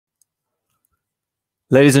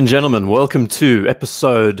Ladies and gentlemen, welcome to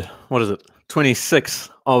episode, 26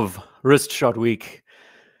 of Wrist Shot Week.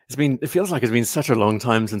 It feels like it's been such a long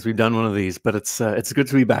time since we've done one of these, but it's good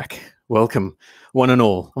to be back. Welcome, one and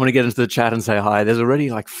all. I want to get into the chat and say hi. There's already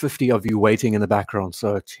like 50 of you waiting in the background,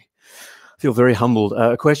 so I feel very humbled.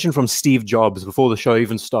 A question from Steve Jobs before the show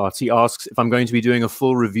even starts. He asks if I'm going to be doing a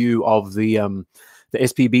full review of the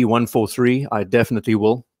SPB 143. I definitely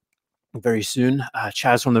will. Very soon.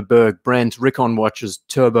 Chaz from the Berg, Brent, Rick on Watches,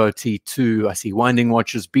 Turbo T2. I see Winding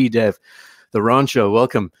Watches, BDev, The Rancher,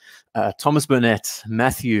 welcome. Thomas Burnett,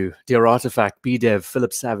 Matthew, Dear Artifact, BDev,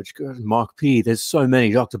 Philip Savage, Mark P. There's so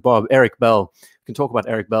many. Dr. Bob, Eric Bell. We can talk about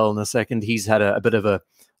Eric Bell in a second. He's had a bit of a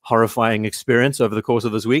horrifying experience over the course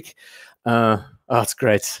of this week. It's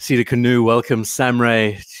great. See the Canoe, welcome. Sam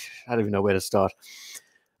Ray. I don't even know where to start.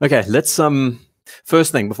 Okay, let's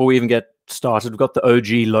first thing before we even get started, we've got the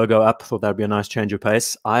OG logo up. Thought that'd be a nice change of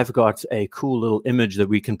pace. I've got a cool little image that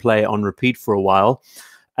we can play on repeat for a while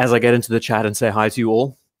as I get into the chat and say hi to you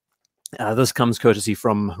all. This comes courtesy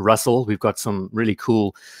from Russell. We've got some really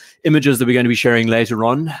cool images that we're going to be sharing later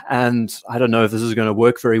on, and I don't know if this is going to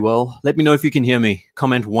work very well. Let me know if you can hear me.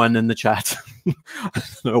 Comment 1 in the chat. I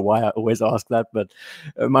don't know why I always ask that, but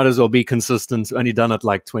it might as well be consistent. Only done it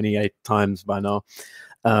like 28 times by now.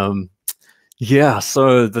 Yeah,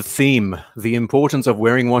 so the theme, the importance of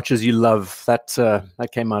wearing watches you love, that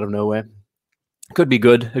came out of nowhere. Could be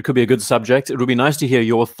good. It could be a good subject. It would be nice to hear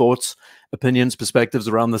your thoughts, opinions, perspectives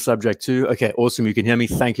around the subject too. Okay, awesome. You can hear me.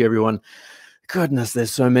 Thank you, everyone. Goodness,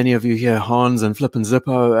 there's so many of you here. Hans and Flip and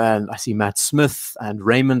Zippo, and I see Matt Smith and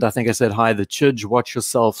Raymond. I think I said hi. The Chidge, Watch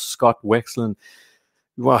Yourself, Scott Wexland.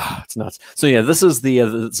 Wow, it's nuts. So yeah, this is the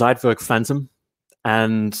Zeitwerk Phantom.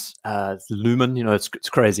 And Lumen, you know, it's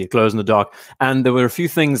crazy. It glows in the dark. And there were a few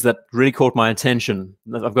things that really caught my attention.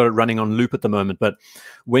 I've got it running on loop at the moment. But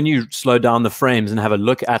when you slow down the frames and have a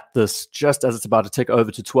look at this just as it's about to tick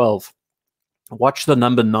over to 12, watch the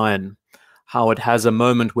number 9, how it has a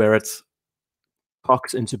moment where it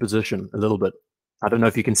cocks into position a little bit. I don't know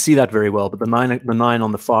if you can see that very well, but the 9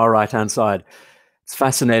 on the far right-hand side, it's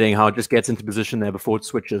fascinating how it just gets into position there before it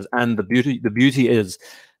switches. And the beauty is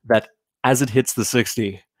that as it hits the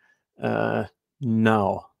 60,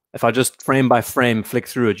 now, if I just frame by frame flick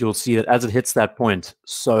through it, you'll see that as it hits that point,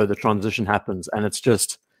 so the transition happens, and it's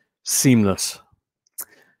just seamless.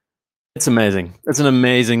 It's amazing. It's an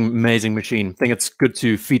amazing, amazing machine. I think it's good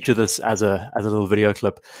to feature this as a little video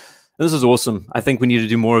clip. And this is awesome. I think we need to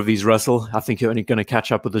do more of these, Russell. I think you're only going to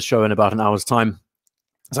catch up with the show in about an hour's time.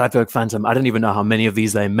 Zeitwerk Phantom, I don't even know how many of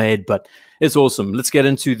these they made, but it's awesome. Let's get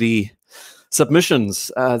into the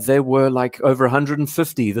submissions. There were like over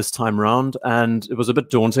 150 this time around, and it was a bit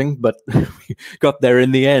daunting, but we got there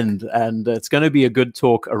in the end. And it's going to be a good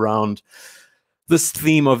talk around this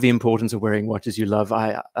theme of the importance of wearing watches you love.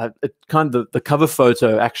 The cover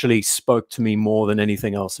photo actually spoke to me more than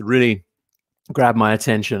anything else. It really grabbed my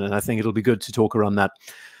attention, and I think it'll be good to talk around that.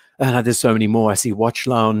 And there's so many more. I see Watch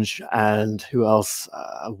Lounge and who else?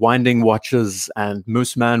 Winding Watches and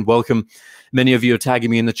Moose Man. Welcome. Many of you are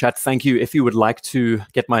tagging me in the chat. Thank you. If you would like to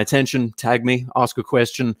get my attention, tag me, ask a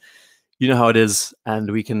question. You know how it is.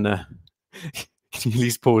 And we can, can you at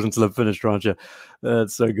least pause until I've finished, Rancher?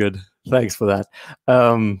 That's so good. Thanks for that.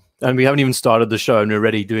 And we haven't even started the show, and we're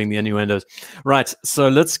already doing the innuendos. Right. So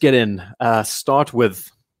let's get in. Start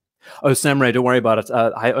with... Oh, Sam Ray, don't worry about it.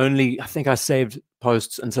 I think I saved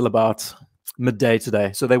posts until about midday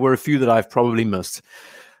today. So there were a few that I've probably missed.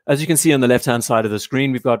 As you can see on the left-hand side of the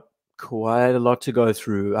screen, we've got quite a lot to go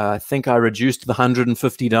through. I think I reduced the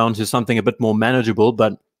 150 down to something a bit more manageable,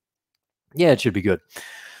 but yeah, it should be good.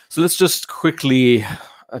 So let's just quickly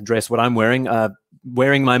address what I'm wearing.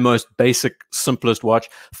 Wearing my most basic, simplest watch.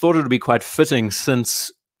 Thought it would be quite fitting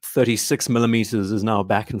since 36 millimeters is now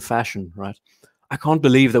back in fashion, right? I can't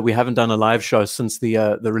believe that we haven't done a live show since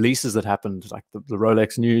the releases that happened, like the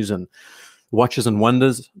Rolex news and Watches and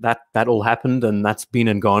Wonders. That all happened, and that's been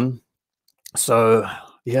and gone. So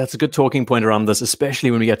yeah, it's a good talking point around this,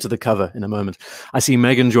 especially when we get to the cover in a moment. I see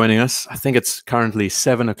Megan joining us. I think it's currently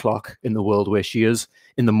 7 o'clock in the world where she is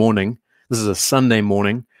in the morning. This is a Sunday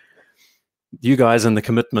morning. You guys and the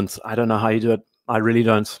commitment, I don't know how you do it. I really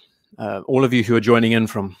don't. All of you who are joining in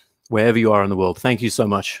from wherever you are in the world, thank you so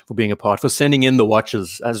much for being a part, for sending in the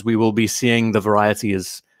watches, as we will be seeing the variety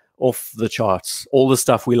is off the charts, all the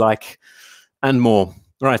stuff we like and more.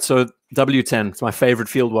 All right, so W10, it's my favorite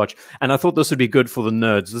field watch, and I thought this would be good for the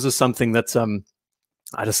nerds. This is something that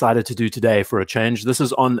I decided to do today for a change. This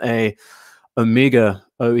is on a Omega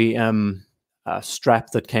OEM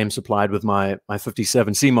strap that came supplied with my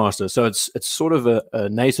 57 Seamaster. So it's sort of a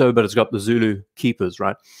NATO, but it's got the Zulu keepers,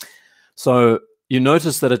 right? So you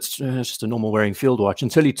notice that it's just a normal wearing field watch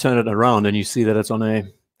until you turn it around and you see that it's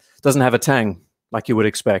doesn't have a tang like you would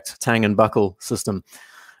expect, tang and buckle system.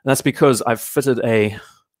 And that's because I've fitted a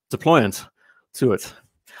deployant to it.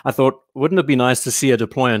 I thought, wouldn't it be nice to see a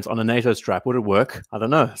deployant on a NATO strap? Would it work? I don't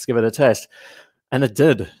know. Let's give it a test. And it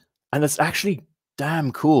did. And it's actually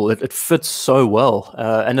damn cool. It fits so well.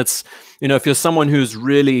 And it's, if you're someone who's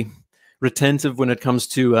really retentive when it comes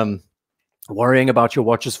to worrying about your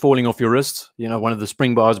watches falling off your wrist, one of the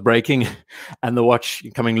spring bars breaking and the watch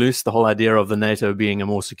coming loose, the whole idea of the NATO being a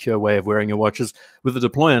more secure way of wearing your watches, with the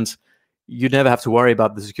deployant, you'd never have to worry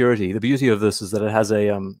about the security. The beauty of this is that it has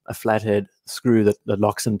a flathead screw that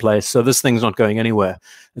locks in place. So this thing's not going anywhere.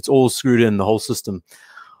 It's all screwed in, the whole system.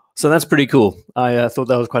 So that's pretty cool. I thought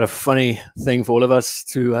that was quite a funny thing for all of us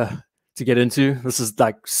to get into. This is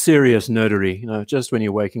like serious nerdery, just when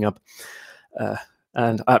you're waking up.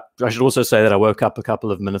 And I should also say that I woke up a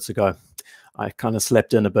couple of minutes ago. I kind of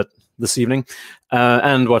slept in a bit this evening.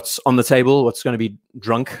 And what's on the table, what's going to be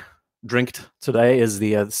drinked today is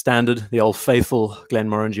the standard, the old faithful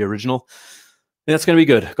Glenmorangie original. That's going to be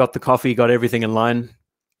good. Got the coffee, got everything in line.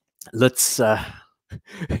 Let's,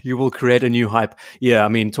 you will create a new hype. Yeah, I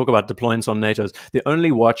mean, talk about deployants on NATOs. The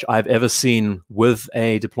only watch I've ever seen with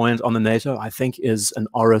a deployant on the NATO, I think, is an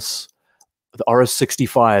Oris. The Oris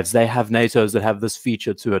 65s, they have NATOs that have this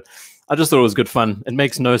feature to it. I just thought it was good fun. It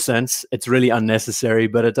makes no sense. It's really unnecessary,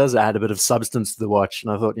 but it does add a bit of substance to the watch.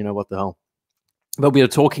 And I thought, what the hell? But we are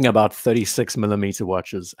talking about 36mm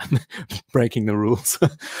watches, breaking the rules.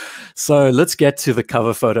 So let's get to the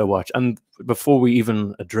cover photo watch. And before we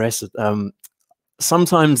even address it,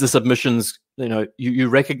 sometimes the submissions, you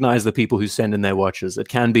recognize the people who send in their watches. It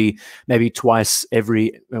can be maybe once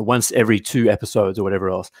every 2 episodes or whatever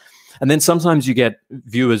else. And then sometimes you get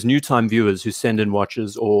viewers, new-time viewers, who send in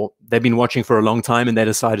watches, or they've been watching for a long time and they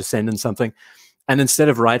decide to send in something. And instead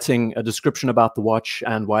of writing a description about the watch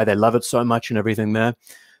and why they love it so much and everything there,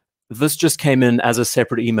 this just came in as a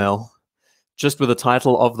separate email, just with the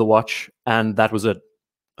title of the watch, and that was it.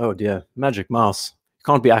 Oh dear, magic mouse. You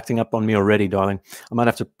can't be acting up on me already, darling. I might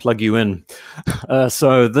have to plug you in.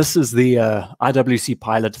 So this is the IWC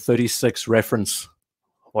Pilot 36 reference.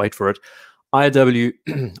 Wait for it.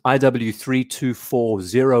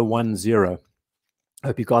 IW324010.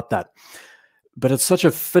 Hope you got that. But it's such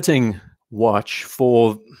a fitting watch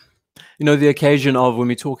for, the occasion of when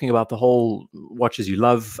we're talking about the whole watches you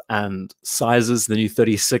love and sizes, the new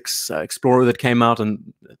 36 Explorer that came out,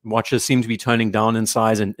 and watches seem to be toning down in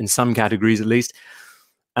size in some categories at least.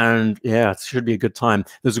 And yeah, it should be a good time.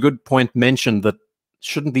 There's a good point mentioned that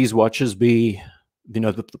shouldn't these watches be,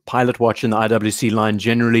 the Pilot watch in the IWC line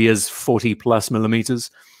generally is 40+ millimeters.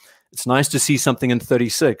 It's nice to see something in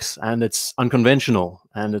 36, and it's unconventional.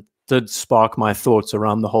 And it did spark my thoughts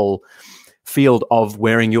around the whole field of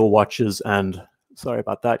wearing your watches. And sorry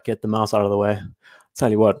about that. Get the mouse out of the way. Tell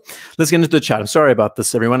you what, let's get into the chat. I'm sorry about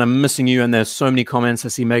this, everyone. I'm missing you, and there's so many comments. I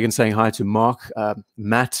see Megan saying hi to Mark.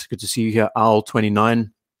 Matt, good to see you here. Owl29.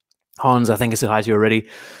 Hans, I think I said hi to you already.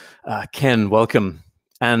 Ken, welcome.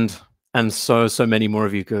 And so many more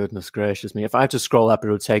of you. Goodness gracious me. If I had to scroll up,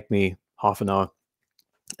 it would take me half an hour.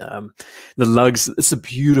 The lugs, it's a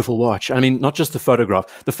beautiful watch. I mean, not just the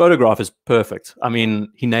photograph. The photograph is perfect. I mean,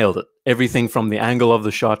 he nailed it. Everything from the angle of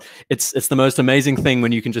the shot. It's the most amazing thing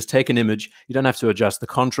when you can just take an image. You don't have to adjust the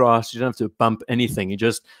contrast. You don't have to bump anything. You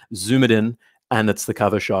just zoom it in, and it's the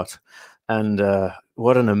cover shot. And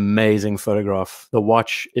what an amazing photograph. The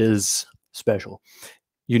watch is special.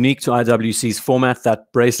 Unique to IWC's format,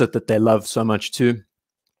 that bracelet that they love so much too.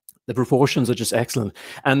 The proportions are just excellent.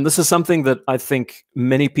 And this is something that I think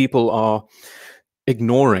many people are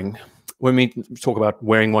ignoring when we talk about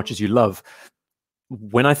wearing watches you love.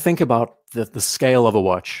 When I think about the scale of a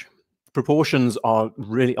watch, proportions are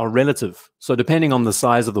relative. So depending on the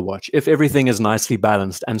size of the watch, if everything is nicely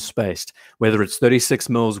balanced and spaced, whether it's 36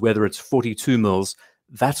 mils, whether it's 42 mils,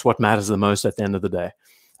 that's what matters the most at the end of the day.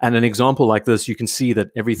 And an example like this, you can see that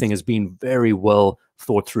everything has been very well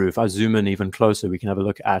thought through. If I zoom in even closer, we can have a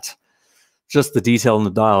look at just the detail in the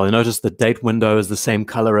dial. You notice the date window is the same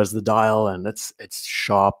color as the dial, and it's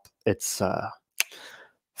sharp. It's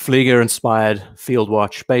Flieger-inspired field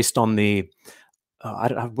watch based on the,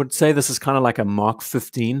 I would say this is kind of like a Mark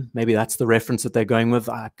 15. Maybe that's the reference that they're going with.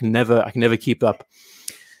 I can never keep up.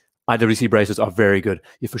 IWC bracelets are very good.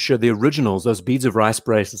 Yeah, for sure, the originals, those beads of rice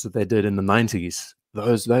bracelets that they did in the 90s,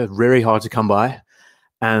 they're very hard to come by,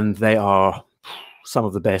 and they are some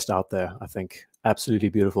of the best out there, I think. Absolutely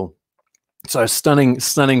beautiful. So stunning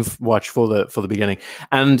watch for the beginning.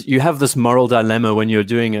 And you have this moral dilemma when you're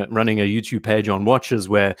running a YouTube page on watches,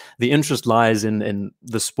 where the interest lies in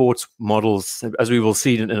the sports models, as we will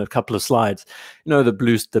see in a couple of slides. You know, the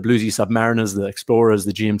bluesy Submariners, the Explorers,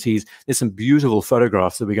 the GMTs. There's some beautiful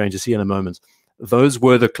photographs that we're going to see in a moment. Those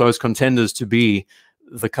were the close contenders to be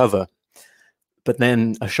the cover. But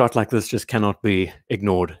then a shot like this just cannot be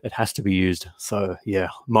ignored. It has to be used. So yeah,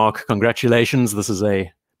 Mark, congratulations. This is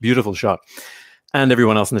a beautiful shot. And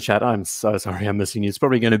everyone else in the chat, I'm so sorry I'm missing you. It's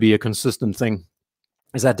probably going to be a consistent thing.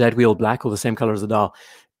 Is that dead wheel black or the same color as the dial?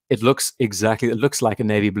 It looks like a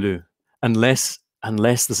navy blue. Unless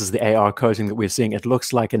this is the AR coating that we're seeing, it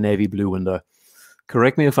looks like a navy blue window.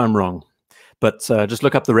 Correct me if I'm wrong. But just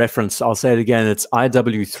look up the reference. I'll say it again. It's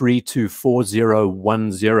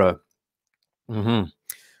IW324010.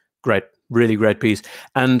 Great, really great piece.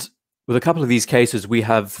 And with a couple of these cases, we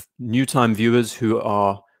have new time viewers who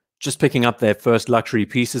are just picking up their first luxury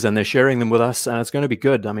pieces and they're sharing them with us, and it's going to be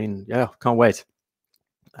good. I mean, yeah, can't wait.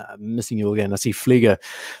 Missing you again. I see Flieger,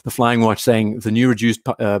 the flying watch, saying the new reduced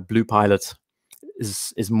blue pilot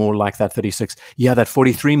is more like that 36. Yeah, that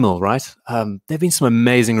 43 mil, right? There've been some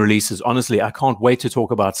amazing releases. Honestly, I can't wait to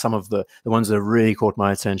talk about some of the ones that have really caught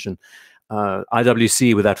my attention.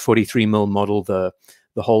 IWC with that 43 mil model, the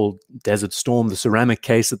whole Desert Storm, the ceramic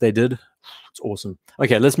case that they did. It's awesome.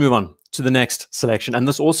 Okay, let's move on to the next selection. And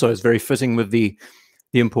this also is very fitting with the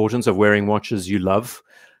importance of wearing watches you love.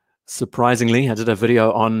 Surprisingly, I did a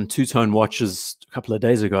video on two-tone watches a couple of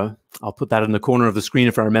days ago. I'll put that in the corner of the screen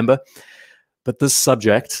if I remember. But this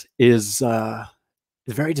subject is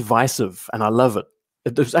very divisive, and I love it.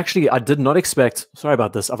 It was actually, I did not expect, sorry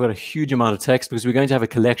about this, I've got a huge amount of text because we're going to have a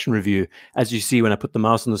collection review. As you see, when I put the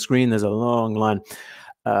mouse on the screen, there's a long line.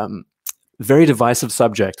 Very divisive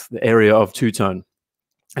subject, the area of two-tone,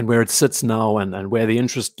 and where it sits now, and where the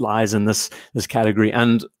interest lies in this category.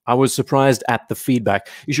 And I was surprised at the feedback.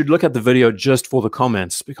 You should look at the video just for the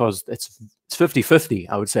comments, because it's 50-50,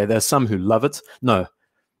 I would say. There's some who love it. No,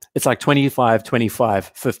 it's like 25,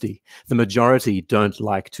 25, 50. The majority don't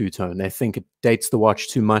like two-tone. They think it dates the watch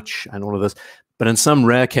too much and all of this. But in some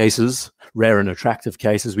rare cases, rare and attractive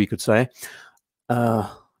cases, we could say,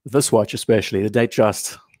 this watch especially, the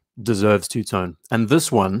Datejust, deserves two-tone. And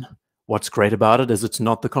this one, what's great about it is it's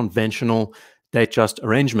not the conventional Datejust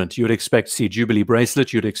arrangement. You would expect to see a Jubilee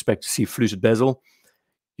bracelet. You'd expect to see fluted bezel.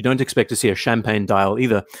 You don't expect to see a champagne dial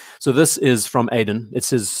either. So this is from Aiden. It's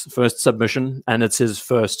his first submission, and it's his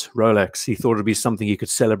first Rolex. He thought it'd be something he could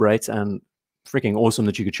celebrate, and freaking awesome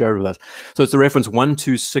that you could share it with us. So it's the reference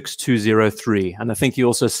 126203. And I think he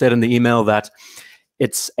also said in the email that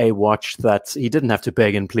it's a watch that he didn't have to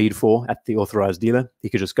beg and plead for at the authorized dealer. He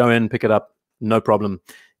could just go in, pick it up, no problem.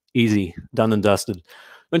 Easy, done and dusted.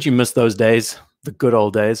 Don't you miss those days, the good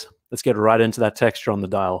old days? Let's get right into that texture on the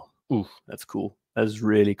dial. Ooh, that's cool. That is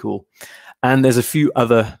really cool. And there's a few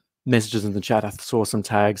other messages in the chat. I saw some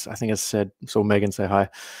tags. I think I saw Megan say hi.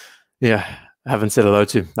 Yeah, I haven't said hello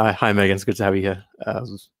to. Hi, Megan. It's good to have you here.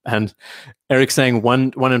 And Eric saying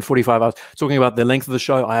 1 in 45 hours. Talking about the length of the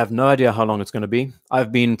show, I have no idea how long it's going to be.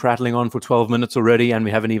 I've been prattling on for 12 minutes already, and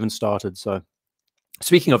we haven't even started. So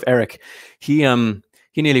speaking of Eric, he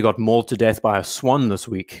nearly got mauled to death by a swan this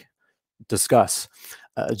week. Discuss.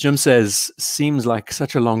 Jim says, seems like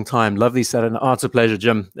such a long time. Love these Saturday. Oh, it's a pleasure,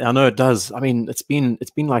 Jim. I know it does. I mean, it's been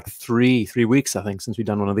like three weeks, I think, since we've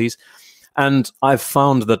done one of these. And I've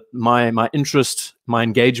found that my interest, my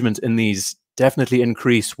engagement in these definitely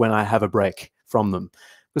increase when I have a break from them,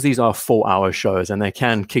 because these are 4-hour shows and they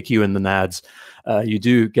can kick you in the nads. You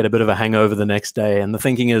do get a bit of a hangover the next day. And the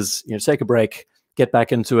thinking is, take a break, get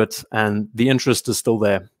back into it, and the interest is still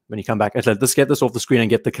there when you come back. Let's get this off the screen and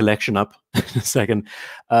get the collection up in a second.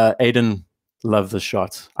 Aiden, love this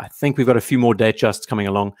shot. I think we've got a few more Datejusts coming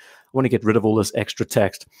along. I want to get rid of all this extra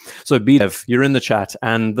text. So Bedev, you're in the chat,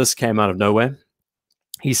 and this came out of nowhere.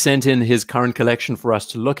 He sent in his current collection for us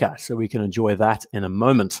to look at, so we can enjoy that in a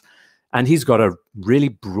moment. And he's got a really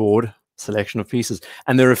broad selection of pieces.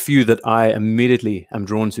 And there are a few that I immediately am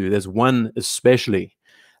drawn to. There's one especially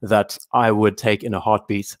that I would take in a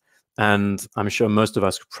heartbeat, and I'm sure most of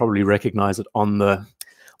us could probably recognize it on the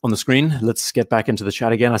screen. Let's get back into the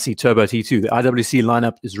chat again. I see Turbo T2. The IWC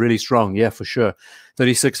lineup is really strong. Yeah, for sure.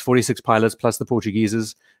 36, 46 pilots plus the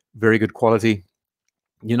Portugueses. Very good quality.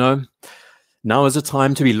 Now is a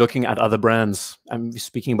time to be looking at other brands. I'm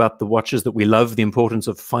speaking about the watches that we love, the importance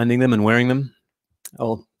of finding them and wearing them.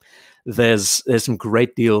 Well, there's some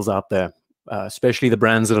great deals out there. Especially the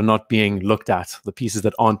brands that are not being looked at, the pieces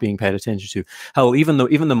that aren't being paid attention to. Hell, even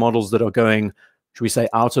the models that are going, should we say,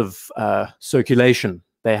 out of circulation,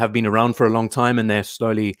 They have been around for a long time and they're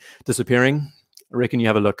slowly disappearing. I reckon you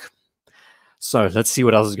have a look. So let's see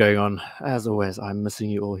what else is going on. As always, I'm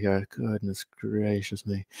missing you all here. Goodness gracious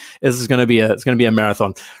me. This is going to be a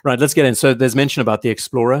marathon. Right, let's get in. So there's mention about the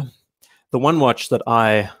Explorer. The one watch that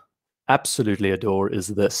I absolutely adore is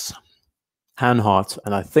this Hanhart,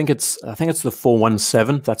 and I think it's the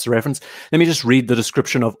 417. That's the reference. Let me just read the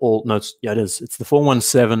description of all notes. Yeah, it is. It's the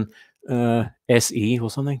 417 SE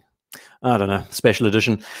or something. I don't know, special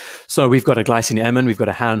edition. So we've got a Glycine Emin, we've got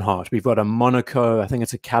a Hanhart, we've got a Monaco, I think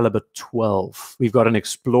it's a caliber 12. We've got an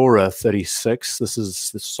Explorer 36. This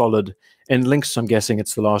is the solid end links. I'm guessing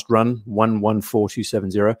it's the last run,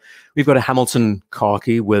 114270. We've got a Hamilton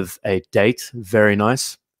khaki with a date, very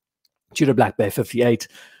nice. Tudor Black Bay 58.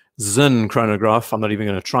 Zinn chronograph. I'm not even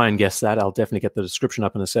going to try and guess that. I'll definitely get the description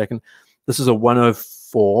up in a second. This is a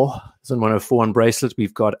 104. Zinn 104 on bracelet.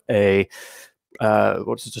 We've got a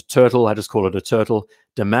what's it, a turtle? I just call it a turtle.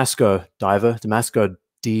 Damasco diver, Damasco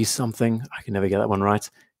D something. I can never get that one right.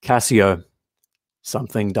 Casio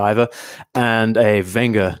something diver, and a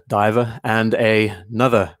Wenger diver, and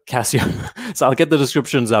another Casio. So I'll get the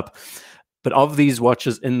descriptions up. But of these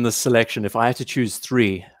watches in the selection, if I had to choose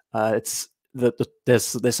three, there's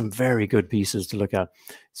some very good pieces to look at.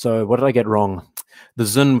 So what did I get wrong? The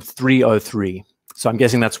Zinn 303. So I'm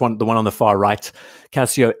guessing that's the one on the far right.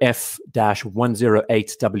 Casio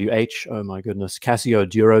F-108WH. Oh my goodness. Casio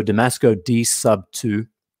Duro Damasco D sub 2.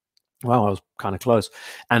 Wow, I was kind of close.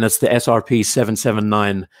 And it's the SRP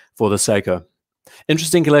 779 for the Seiko.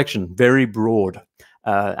 Interesting collection, very broad.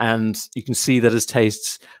 And you can see that his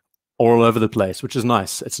tastes all over the place, which is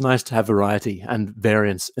nice. It's nice to have variety and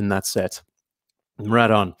variance in that set.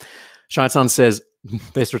 Right on. Shaitan says,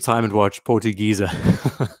 best retirement watch, Portuguesa.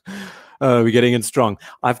 We're getting in strong.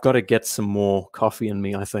 I've got to get some more coffee in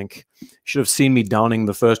me, I think. You should have seen me downing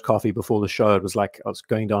the first coffee before the show. It was like I was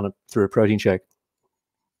going down it through a protein shake.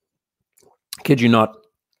 Kid you not,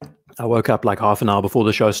 I woke up like half an hour before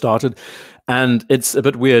the show started, and it's a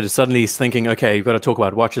bit weird. Suddenly thinking, okay, you've got to talk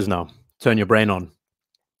about watches now. Turn your brain on.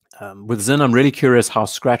 With Zinn, I'm really curious how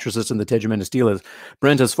scratch resistant the Tegumenta steel is.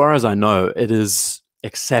 Brent, as far as I know, it is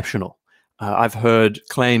exceptional. I've heard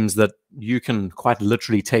claims that you can quite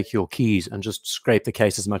literally take your keys and just scrape the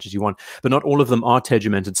case as much as you want, but not all of them are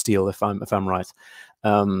tegumented steel, if I'm right.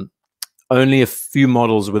 Only a few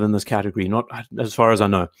models within this category, not as far as I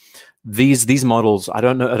know. These models, I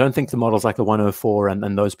don't know. I don't think the models like the 104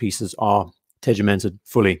 and those pieces are tegumented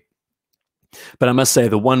fully. But I must say,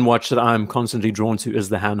 the one watch that I'm constantly drawn to is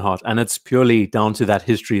the Hanhart, and it's purely down to that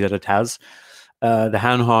history that it has. The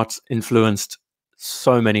Hanhart influenced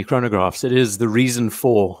so many chronographs. It is the reason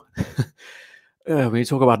for when you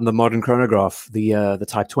talk about the modern chronograph, the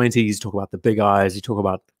Type 20s, you talk about the big eyes, you talk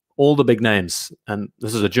about all the big names, and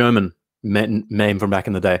this is a German name from back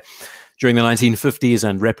in the day. During the 1950s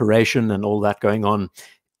and reparation and all that going on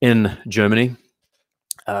in Germany,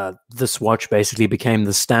 this watch basically became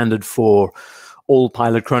the standard for all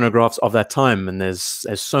pilot chronographs of that time, and there's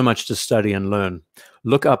so much to study and learn.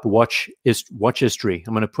 Look up watch history.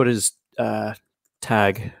 I'm going to put his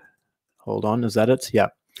tag. Hold on, is that it? Yeah.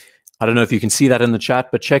 I don't know if you can see that in the chat,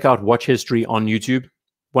 but check out Watch History on YouTube.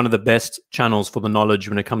 One of the best channels for the knowledge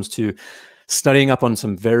when it comes to studying up on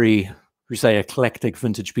some very, we say, eclectic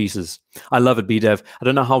vintage pieces. I love it, BDev. I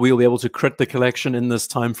don't know how we'll be able to crit the collection in this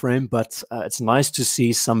time frame, but it's nice to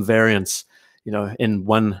see some variance, in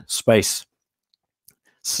one space.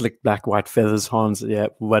 Slick black, white feathers, Hans, yeah,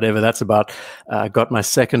 whatever that's about. Got my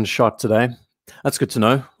second shot today. That's good to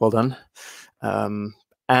know. Well done.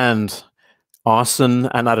 And arson,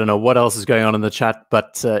 and I don't know what else is going on in the chat,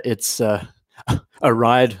 but it's a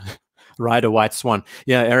ride a white swan.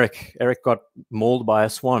 Yeah, Eric got mauled by a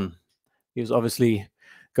swan. He was obviously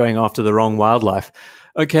going after the wrong wildlife.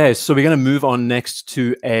 Okay, so we're going to move on next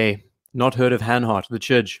to a not heard of Hanhart, the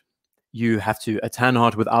Chidge. You have to, it's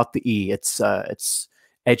Hanhart without the E. It's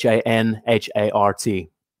Hanhart.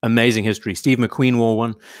 Amazing history. Steve McQueen wore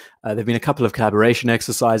one. There have been a couple of collaboration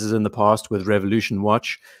exercises in the past with Revolution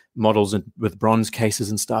Watch models and with bronze cases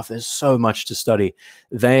and stuff. There's so much to study.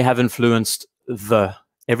 They have influenced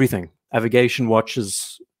everything. Navigation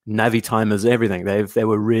watches, Navi timers, everything. They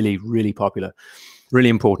were really, really popular. Really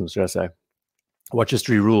important, should I say. Watch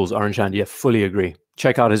History Rules, Orange Hand. Yeah, fully agree.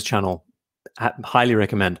 Check out his channel. Highly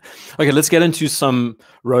recommend. Okay, let's get into some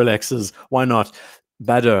Rolexes. Why not?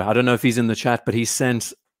 Bader, I don't know if he's in the chat, but he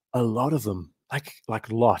sent a lot of them, like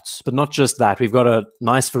lots. But not just that. We've got a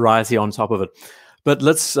nice variety on top of it. But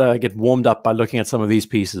let's get warmed up by looking at some of these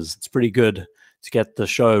pieces. It's pretty good to get the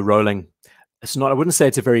show rolling. It's not, I wouldn't say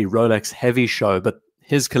it's a very Rolex heavy show, but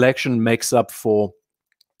his collection makes up for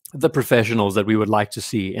the professionals that we would like to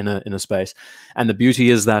see in a space. And the beauty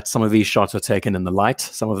is that some of these shots are taken in the light,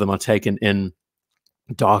 some of them are taken in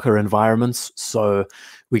darker environments, so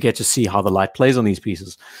we get to see how the light plays on these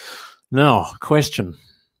pieces. Now, question.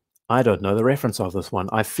 I don't know the reference of this one.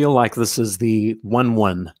 I feel like this is the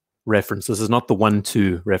 1-1 reference. This is not the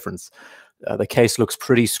 1-2 reference. The case looks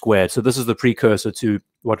pretty squared. So this is the precursor to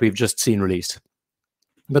what we've just seen released.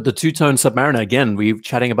 But the two-tone Submariner, again, we're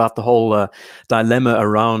chatting about the whole dilemma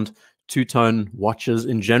around two-tone watches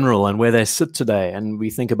in general and where they sit today. And we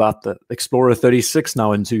think about the Explorer 36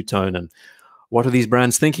 now in two-tone, and what are these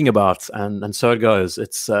brands thinking about? And so it goes.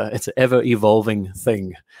 It's an ever-evolving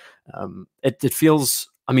thing. It feels,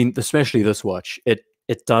 I mean, especially this watch,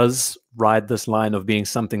 it does ride this line of being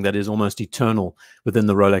something that is almost eternal within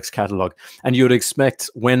the Rolex catalog. And you would expect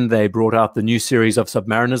when they brought out the new series of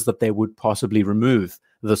Submariners that they would possibly remove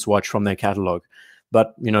this watch from their catalog.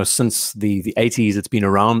 But, you know, since the 80s, it's been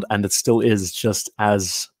around and it still is just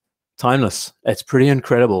as timeless. It's pretty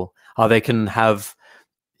incredible how they can have,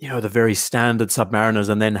 you know, the very standard Submariners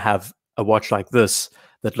and then have a watch like this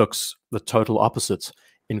that looks the total opposite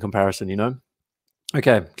in comparison, you know?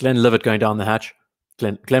 Okay, Glenlivet going down the hatch.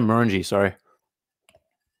 Glenmorangie, sorry.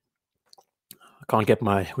 I can't get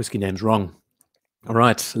my whiskey names wrong. All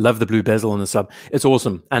right, love the blue bezel on the sub. It's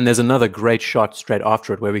awesome. And there's another great shot straight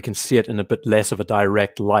after it where we can see it in a bit less of a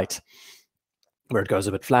direct light, where it goes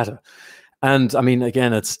a bit flatter. And I mean,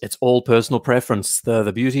 again, it's all personal preference.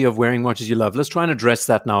 The beauty of wearing watches you love. Let's try and address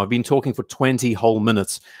that now. I've been talking for 20 whole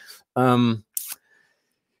minutes.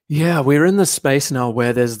 Yeah, we're in this space now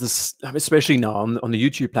where there's this, especially now on the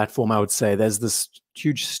YouTube platform, I would say, there's this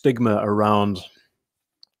huge stigma around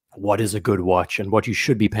what is a good watch and what you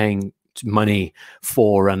should be paying money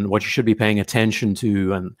for and what you should be paying attention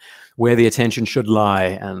to and where the attention should lie,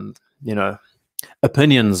 and, you know,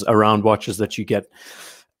 opinions around watches that you get.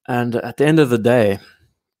 And at the end of the day,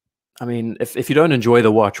 I mean, if you don't enjoy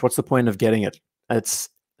the watch, what's the point of getting it? It's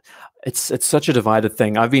such a divided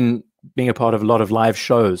thing. I've been being a part of a lot of live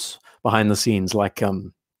shows behind the scenes, like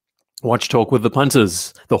Watch Talk with the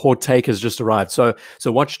Punters. The hot take has just arrived. So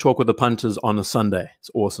Watch Talk with the Punters on a Sunday. It's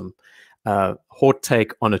awesome. Hot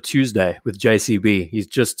take on a Tuesday with JCB. He's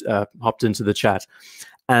just hopped into the chat.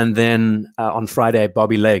 And then on Friday,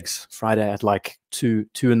 Bobby Legs. Friday at like 2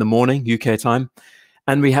 in the morning, UK time.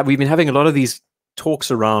 And we've been having a lot of these talks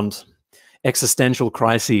around existential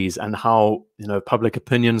crises and how, you know, public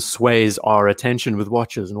opinion sways our attention with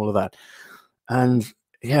watches and all of that. And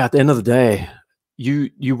yeah, at the end of the day,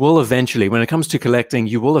 you will eventually, when it comes to collecting,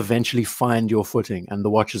 you will eventually find your footing and the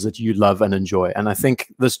watches that you love and enjoy. And I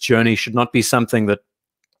think this journey should not be something that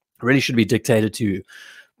really should be dictated to you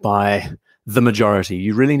by the majority.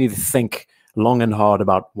 You really need to think long and hard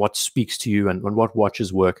about what speaks to you and what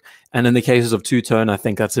watches work. And in the cases of two-tone, I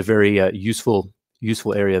think that's a very useful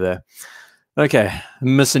area there. Okay,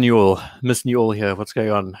 missing you all here. What's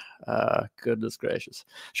going on? Goodness gracious.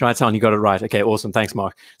 Chi-Town, you got it right. Okay, awesome. Thanks,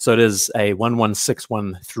 Mark. So it is a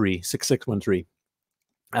 11613.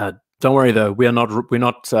 Don't worry though, we're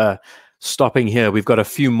not stopping here. We've got a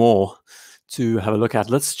few more to have a look at.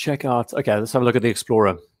 Let's check out. Okay, let's have a look at the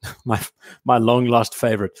Explorer. my long lost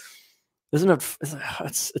favorite. Isn't it?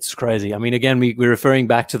 It's crazy. I mean, again, we're referring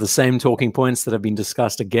back to the same talking points that have been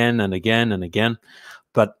discussed again and again and again.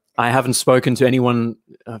 But I haven't spoken to anyone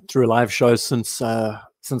through a live show since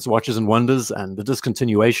Watches and Wonders and the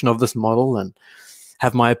discontinuation of this model, and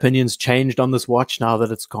have my opinions changed on this watch now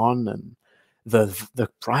that it's gone. And the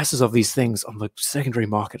prices of these things on the secondary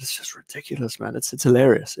market is just ridiculous, man. It's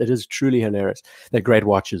hilarious. It is truly hilarious. They're great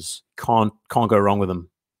watches. Can't go wrong with them.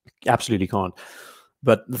 Absolutely can't.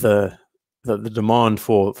 But the demand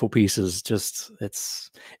for pieces, just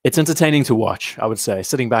it's entertaining to watch, I would say,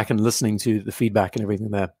 sitting back and listening to the feedback and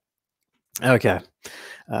everything there. Okay.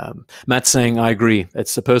 Matt's saying, I agree.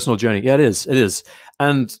 It's a personal journey. Yeah, it is.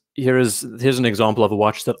 And here's an example of a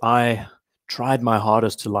watch that I tried my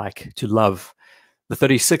hardest to love. The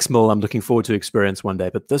 36 mil I'm looking forward to experience one day,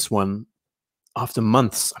 but this one, after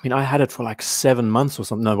months, I mean, I had it for like 7 months or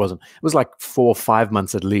something. No, it wasn't. It was like 4 or 5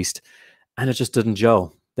 months at least, and it just didn't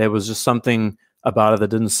gel. There was just something about it that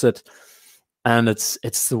didn't sit. And it's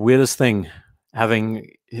the weirdest thing, having,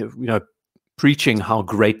 you know, preaching how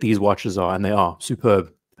great these watches are, and they are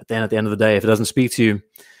superb. But then at the end of the day, if it doesn't speak to you,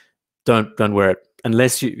 don't wear it.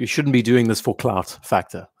 Unless you shouldn't be doing this for clout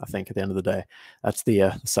factor, I think, at the end of the day. That's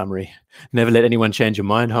the summary. Never let anyone change your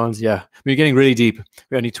mind, Hans. Yeah, we're getting really deep.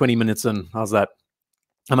 We're only 20 minutes in. How's that?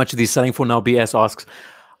 How much are these selling for now? BS asks.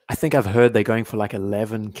 I think I've heard they're going for like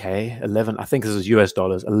 11K, I think this is US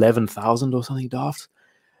dollars, 11,000 or something daft.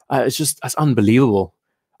 It's unbelievable.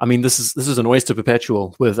 I mean, this is an Oyster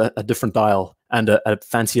Perpetual with a different dial and a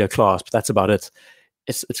fancier clasp. That's about it.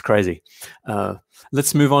 It's crazy.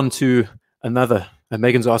 Let's move on to another.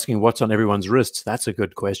 Megan's asking what's on everyone's wrists. That's a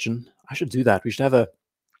good question. I should do that. We should have a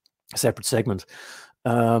separate segment.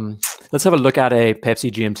 Let's have a look at a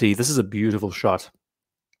Pepsi GMT. This is a beautiful shot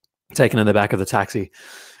taken in the back of the taxi.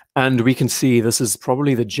 And we can see this is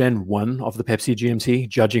probably the Gen 1 of the Pepsi GMT,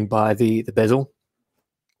 judging by the bezel.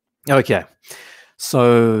 Okay.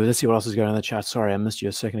 So let's see what else is going on in the chat. Sorry, I missed you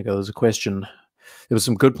a second ago. There was a question. There was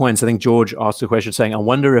some good points. I think George asked a question saying, I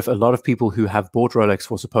wonder if a lot of people who have bought Rolex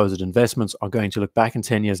for supposed investments are going to look back in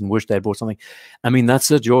 10 years and wish they'd bought something. I mean,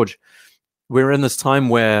 that's it, George. We're in this time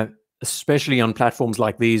where, especially on platforms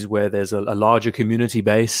like these, where there's a larger community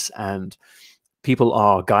base and people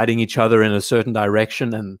are guiding each other in a certain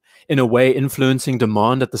direction and in a way influencing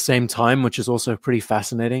demand at the same time, which is also pretty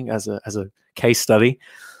fascinating as a case study.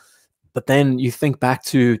 But then you think back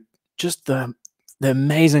to just the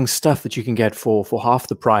amazing stuff that you can get for half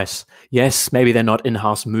the price. Yes, maybe they're not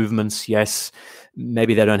in-house movements. Yes,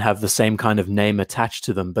 maybe they don't have the same kind of name attached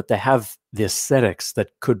to them, but they have the aesthetics that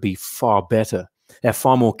could be far better. They have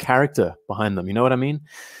far more character behind them. You know what I mean?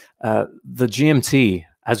 The GMT,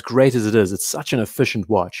 as great as it is, it's such an efficient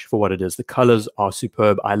watch for what it is. The colors are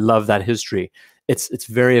superb. I love that history. It's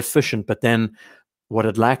very efficient, but then what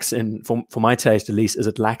it lacks, for my taste at least, is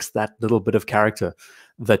it lacks that little bit of character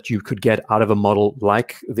that you could get out of a model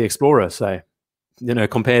like the Explorer, say. You know,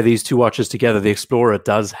 compare these two watches together. The Explorer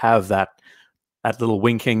does have that little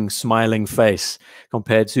winking, smiling face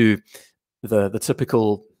compared to the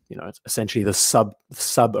typical, you know, it's essentially the sub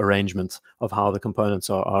arrangement of how the components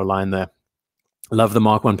are aligned there. Love the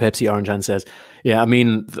Mark 1 Pepsi. Orange says, yeah, I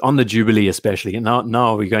mean, on the Jubilee especially.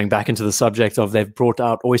 Now we're going back into the subject of they've brought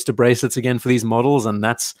out Oyster bracelets again for these models, and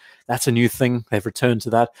that's a new thing. They've returned to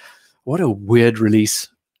that. What a weird release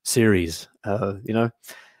series, you know.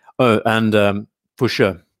 Oh, and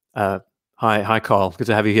Pusher. Hi, Carl. Good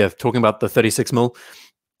to have you here. Talking about the 36 mil.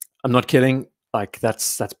 I'm not kidding. Like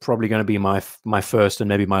that's probably going to be my first and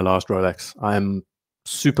maybe my last Rolex. I'm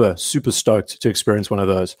super stoked to experience one of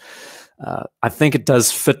those. I think it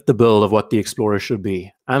does fit the bill of what the Explorer should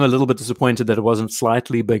be. I'm a little bit disappointed that it wasn't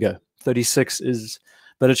slightly bigger. 36 is,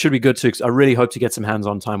 but it should be good too. I really hope to get some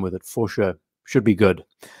hands-on time with it for sure. Should be good.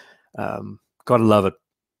 Gotta love it.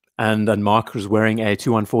 And Mark was wearing a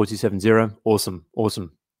 214270.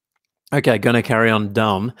 Awesome. Okay, gonna carry on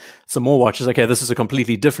down. Some more watches. Okay, this is a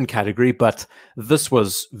completely different category, but this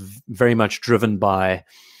was very much driven by.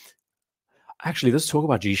 Actually, let's talk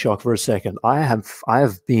about G-Shock for a second.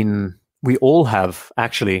 We all have,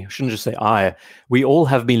 actually, I shouldn't just say we all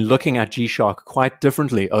have been looking at G-Shock quite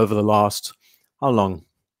differently over the last, how long?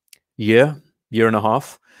 Year and a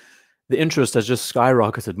half. The interest has just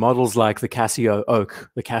skyrocketed. Models like the Casio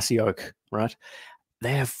Oak, right?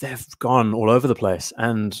 They've gone all over the place.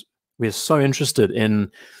 And we're so interested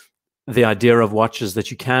in the idea of watches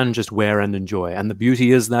that you can just wear and enjoy. And the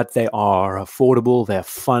beauty is that they are affordable, they're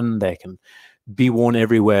fun, they can be worn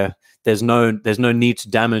everywhere. There's no need to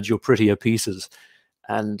damage your prettier pieces.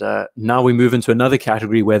 And now we move into another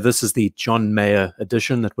category where this is the John Mayer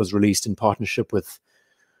edition that was released in partnership with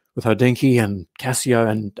Hodinkee and Casio,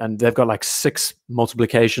 and they've got like 6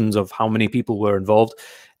 multiplications of how many people were involved.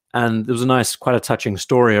 And there was quite a touching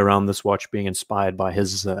story around this watch being inspired by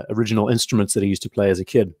his original instruments that he used to play as a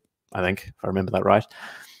kid, I think, if I remember that right.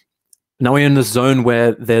 Now we're in this zone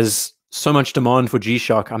where there's so much demand for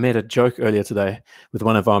G-Shock. I made a joke earlier today with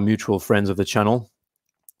one of our mutual friends of the channel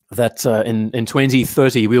that in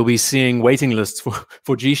 2030 we'll be seeing waiting lists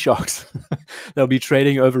for G-Shocks. They'll be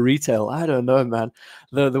trading over retail. I don't know, man.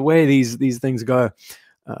 The way these things go.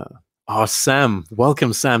 Sam,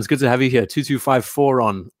 welcome, Sam. It's good to have you here. 2254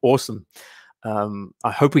 on. Awesome.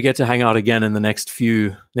 I hope we get to hang out again in the next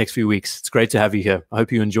few weeks. It's great to have you here. I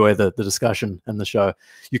hope you enjoy the discussion and the show.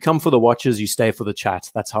 You come for the watches, you stay for the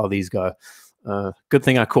chat. That's how these go. Good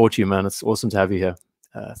thing I caught you, man. It's awesome to have you here.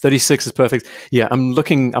 36 is perfect. Yeah, I'm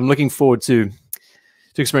looking forward to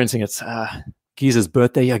experiencing it. Giza's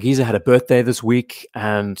birthday. Yeah, Giza had a birthday this week,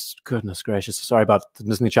 and goodness gracious, sorry about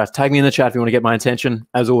missing the chat. Tag me in the chat if you want to get my attention.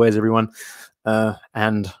 As always, everyone.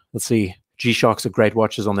 And let's see. G-Shocks are great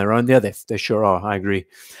watches on their own. Yeah, they sure are. I agree.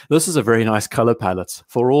 This is a very nice color palette.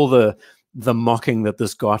 For all the mocking that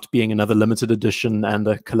this got, being another limited edition and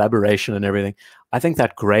a collaboration and everything, I think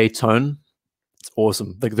that gray tone, it's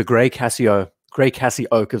awesome. The gray Casio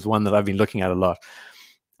Oak is one that I've been looking at a lot.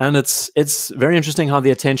 And it's very interesting how the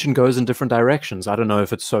attention goes in different directions. I don't know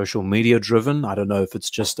if it's social media driven. I don't know if it's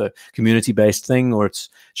just a community-based thing or it's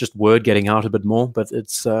just word getting out a bit more. But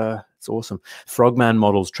it's It's awesome. Frogman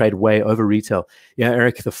models trade way over retail. Yeah,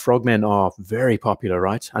 Eric, the Frogmen are very popular,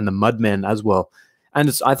 right? And the Mudmen as well.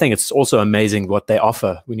 And I think it's also amazing what they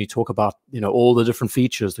offer when you talk about, all the different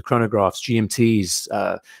features, the chronographs,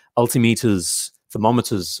 GMTs, altimeters,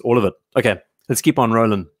 thermometers, all of it. Okay, let's keep on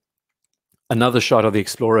rolling. Another shot of the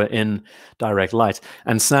Explorer in direct light.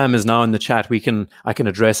 And Sam is now in the chat. I can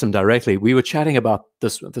address him directly. We were chatting about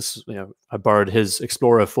this, I borrowed his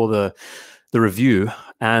Explorer for the review,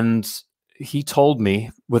 and he told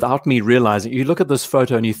me, without me realizing, you look at this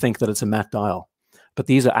photo and you think that it's a matte dial, but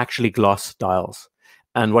these are actually gloss dials.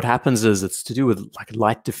 And what happens is it's to do with like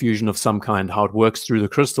light diffusion of some kind, how it works through the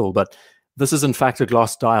crystal. But this is in fact a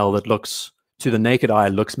gloss dial that looks, to the naked eye,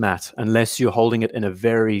 looks matte, unless you're holding it in a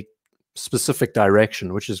very specific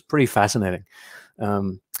direction, which is pretty fascinating.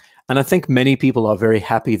 And I think many people are very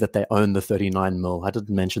happy that they own the 39mm. I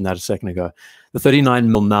didn't mention that a second ago. The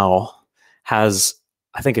 39mm now has,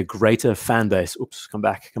 I think, a greater fan base. Oops, come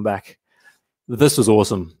back. This was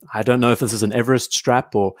awesome. I don't know if this is an Everest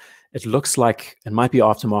strap or it looks like it might be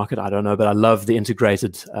aftermarket. I don't know, but I love the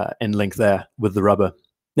integrated end link there with the rubber.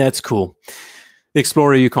 Yeah, it's cool. The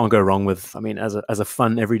Explorer you can't go wrong with. I mean, as a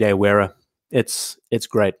fun everyday wearer, it's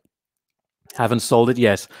great. Haven't sold it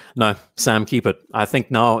yet. No, Sam, keep it. I think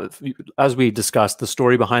now, as we discussed, the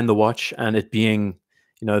story behind the watch and it being,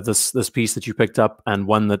 this piece that you picked up and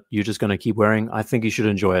one that you're just going to keep wearing, I think you should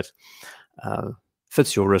enjoy it.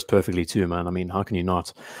 Fits your wrist perfectly too, man. I mean, how can you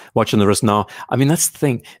not? Watching the wrist now. I mean, that's the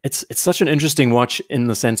thing. It's such an interesting watch in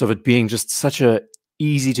the sense of it being just such a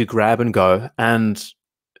easy to grab and go and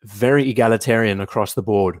very egalitarian across the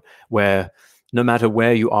board, where no matter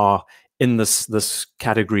where you are in this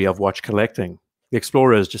category of watch collecting, the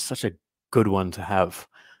Explorer is just such a good one to have.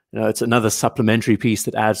 It's another supplementary piece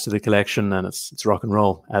that adds to the collection, and it's rock and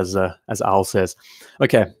roll, as Al says.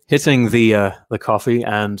 Okay, hitting the coffee,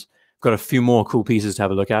 and got a few more cool pieces to have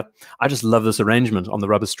a look at. I just love this arrangement on the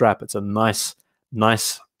rubber strap. It's a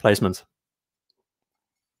nice placement.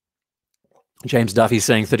 James Duffy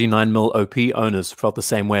saying 39mm OP owners felt the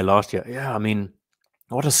same way last year. Yeah, I mean,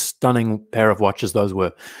 what a stunning pair of watches those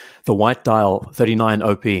were. The white dial 39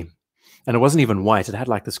 OP. And it wasn't even white. It had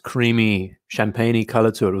like this creamy, champagne-y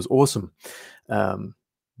color to it. It was awesome.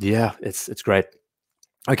 Yeah, it's great.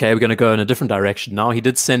 Okay, we're going to go in a different direction now. He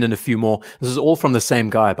did send in a few more. This is all from the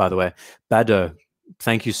same guy, by the way. Bado,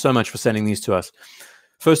 thank you so much for sending these to us.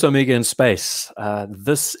 First Omega in space.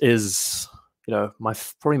 This is,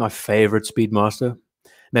 probably my favorite Speedmaster.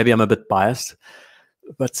 Maybe I'm a bit biased,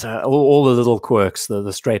 but all the little quirks,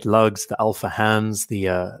 the straight lugs, the alpha hands,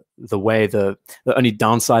 the way the only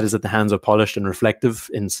downside is that the hands are polished and reflective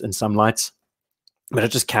in some lights. But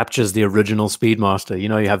it just captures the original Speedmaster. You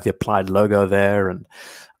have the applied logo there, and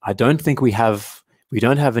I don't think we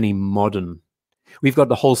don't have any modern. We've got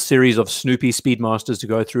the whole series of Snoopy Speedmasters to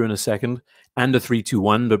go through in a second, and a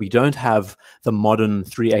 321, but we don't have the modern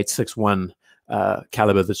 3861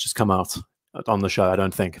 caliber that's just come out on the show, I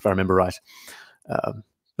don't think, if I remember right.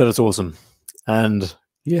 But it's awesome. And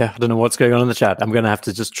yeah, I don't know what's going on in the chat. I'm going to have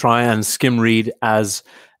to just try and skim read as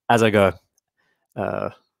I go.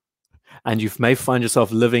 And you may find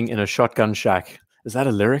yourself living in a shotgun shack. Is that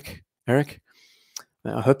a lyric, Eric?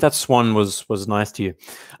 I hope that swan was nice to you.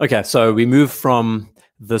 Okay, so we move from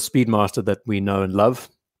the Speedmaster that we know and love.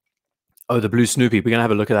 Oh, the blue Snoopy. We're going to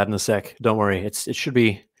have a look at that in a sec. Don't worry.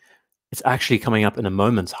 It's actually coming up in a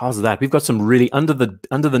moment. How's that? We've got some really, under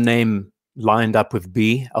the name lined up with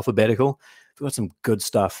B, alphabetical, we've got some good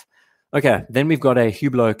stuff. Okay, then we've got a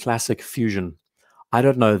Hublot Classic Fusion. I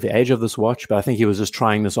don't know the age of this watch, but I think he was just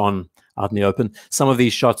trying this on out in the open. Some of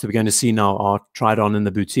these shots that we're going to see now are tried on in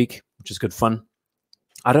the boutique, which is good fun.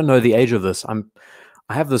 I don't know the age of this.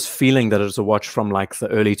 I have this feeling that it's a watch from like the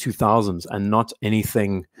early 2000s and not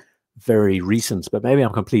anything very recent, but maybe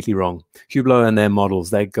I'm completely wrong. Hublot and their models,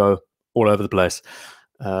 they go all over the place.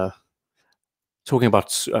 Talking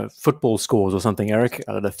about football scores or something, Eric.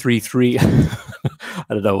 I don't know, 3-3.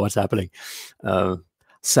 I don't know what's happening.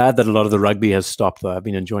 Sad that a lot of the rugby has stopped, though. I've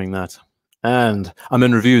been enjoying that. And I'm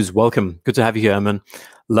in reviews. Welcome. Good to have you here, Amin.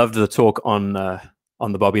 Loved the talk on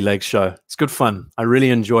the Bobby Legs show. It's good fun. I really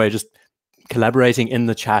enjoy just collaborating in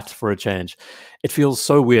the chat for a change. It feels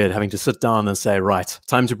so weird having to sit down and say, right,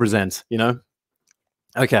 time to present,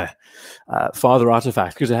 Okay. Father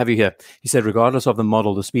Artifact, good to have you here. He said, regardless of the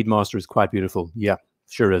model, the Speedmaster is quite beautiful. Yeah,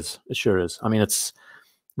 sure is. It sure is. I mean, it's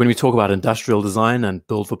when we talk about industrial design and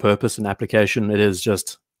build for purpose and application, it is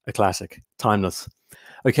just a classic, timeless.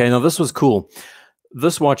 Okay, now this was cool.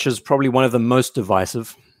 This watch is probably one of the most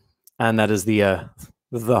divisive, and that is the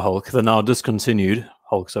Hulk, the now discontinued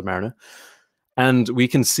Hulk Submariner. and we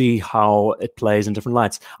can see how it plays in different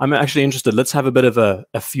lights. I'm actually interested. Let's have a bit of a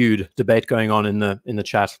feud debate going on in the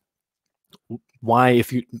chat. Why,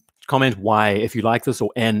 if you comment Y if you like this, or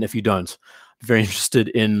N if you don't. Very interested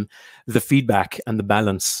in the feedback and the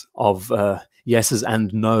balance of yeses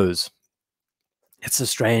and nos. It's a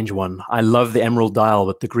strange one. I love the emerald dial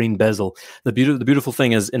with the green bezel. The beautiful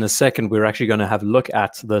thing is, in a second, we're actually going to have a look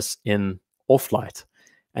at this in off light.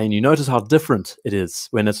 And you notice how different it is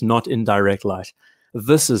when it's not in direct light.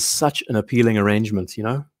 This is such an appealing arrangement, you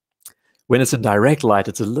know? When it's in direct light,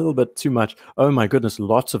 it's a little bit too much. Oh my goodness,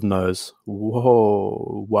 lots of no's.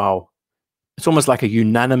 Whoa, wow. It's almost like a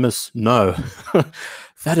unanimous no.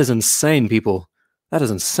 That is insane, people. That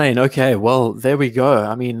is insane. Okay, well, there we go.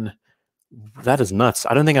 I mean, that is nuts.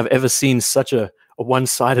 I don't think I've ever seen such a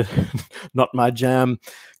one-sided, not my jam.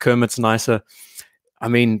 Kermit's nicer. I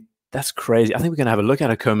mean, that's crazy. I think we're going to have a look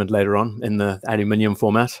at a Kermit later on in the aluminium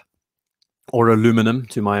format, or aluminum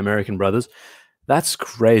to my American brothers. That's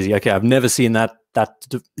crazy. Okay, I've never seen that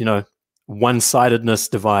you know, one-sidedness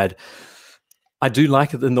divide. I do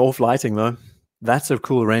like it in the off lighting though. That's a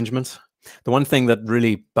cool arrangement. The one thing that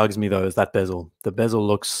really bugs me though is that bezel. The bezel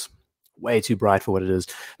looks way too bright for what it is.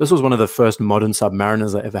 This was one of the first modern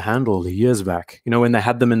Submariners I ever handled years back. You know, when they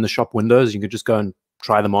had them in the shop windows, you could just go and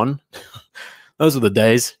try them on. Those are the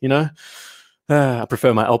days, you know. I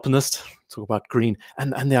prefer my Alpinist. Talk about green.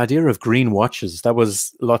 And the idea of green watches, that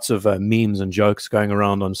was lots of memes and jokes going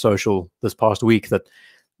around on social this past week, that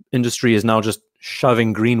industry is now just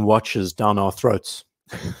shoving green watches down our throats.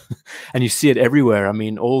 And you see it everywhere. I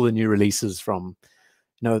mean, all the new releases from,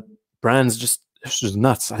 you know, brands, just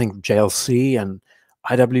nuts. I think JLC and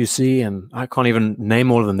IWC, and I can't even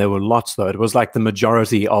name all of them. There were lots though. It was like the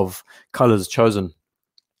majority of colors chosen.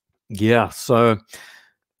 Yeah, so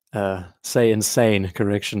say insane,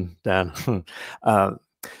 correction, Dan.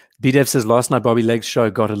 BDev says, last night Bobby Legs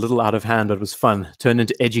show got a little out of hand, but it was fun. Turned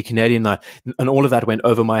into edgy Canadian night. And all of that went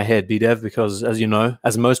over my head, BDev, because as you know,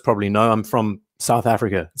 as most probably know, I'm from South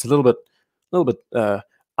Africa. It's a little bit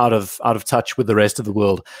out of touch with the rest of the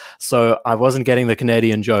world. So I wasn't getting the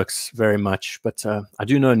Canadian jokes very much, but I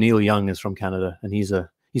do know Neil Young is from Canada, and he's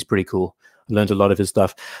pretty cool. I learned a lot of his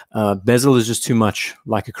stuff. Bezel is just too much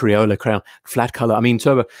like a Crayola crayon. Flat color. I mean,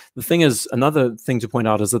 Turbo, the thing is, another thing to point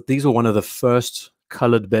out is that these are one of the first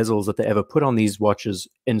colored bezels that they ever put on these watches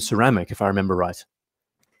in ceramic, if I remember right.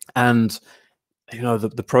 And you know,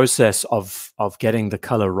 the process of getting the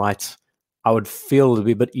color right, I would feel to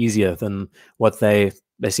be a bit easier than what they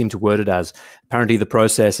seem to word it as. Apparently the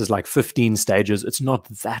process is like 15 stages. It's not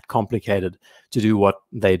that complicated to do what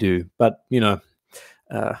they do, but you know,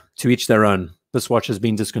 to each their own. This watch has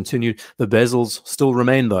been discontinued. The bezels still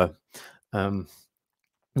remain though.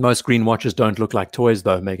 Most green watches don't look like toys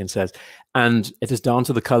though, Megan says. And it is down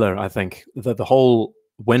to the color, I think. The whole,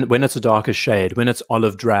 when it's a darker shade, when it's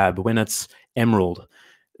olive drab, when it's emerald,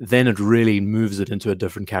 then it really moves it into a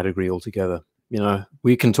different category altogether. You know,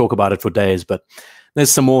 we can talk about it for days, but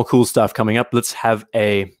there's some more cool stuff coming up. Let's have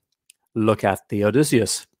a look at the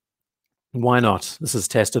Odysseus. Why not? This is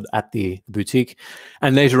tested at the boutique.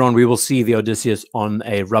 And later on, we will see the Odysseus on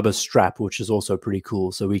a rubber strap, which is also pretty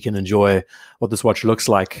cool. So we can enjoy what this watch looks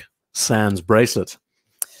like sans bracelet.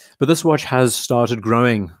 But this watch has started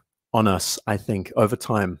growing on us, I think, over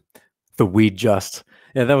time. The weed just.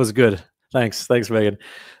 Yeah, that was good. Thanks, Megan.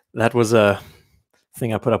 That was a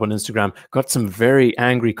thing I put up on Instagram. Got some very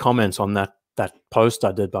angry comments on that post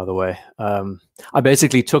I did, by the way. I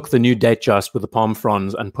basically took the new date just with the palm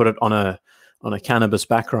fronds and put it on a cannabis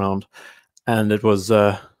background, and it was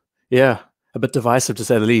yeah, a bit divisive to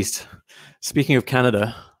say the least. Speaking of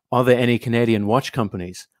Canada, are there any Canadian watch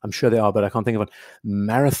companies? I'm sure there are, but I can't think of it.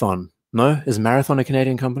 Marathon. No? Is Marathon a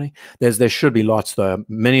Canadian company? There should be lots though.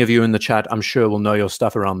 Many of you in the chat, I'm sure, will know your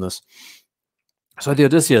stuff around this. So the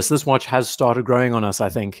Odysseus, this watch has started growing on us, I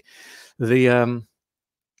think. The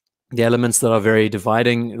elements that are very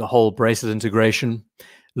dividing, the whole bracelet integration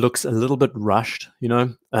looks a little bit rushed, you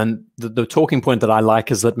know. And the talking point that I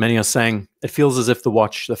like is that many are saying it feels as if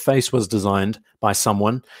the face was designed by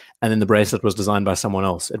someone, and then the bracelet was designed by someone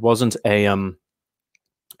else. It wasn't a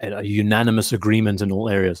unanimous agreement in all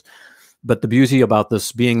areas. But the beauty about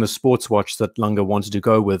this being the sports watch that Lunga wanted to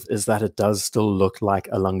go with is that it does still look like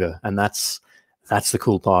a Lunga, and that's the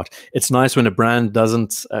cool part. It's nice when a brand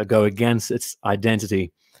doesn't go against its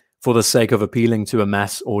identity for the sake of appealing to a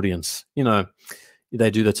mass audience. You know,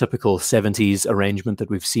 they do the typical 70s arrangement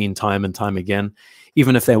that we've seen time and time again.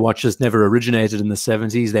 Even if their watches never originated in the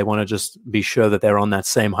 70s, they want to just be sure that they're on that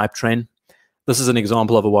same hype train. This is an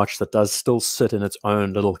example of a watch that does still sit in its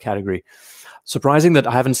own little category. Surprising that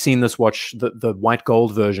I haven't seen this watch, the white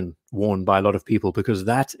gold version, worn by a lot of people, because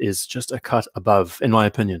that is just a cut above, in my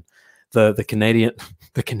opinion. The Canadian,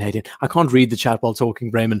 the Canadian. I can't read the chat while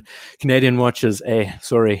talking, Brayman. Canadian watches.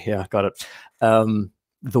 Sorry, yeah, got it.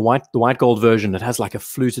 The white gold version. It has like a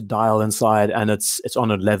fluted dial inside, and it's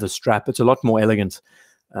on a leather strap. It's a lot more elegant.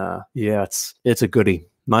 Yeah, it's a goodie.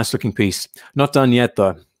 Nice looking piece. Not done yet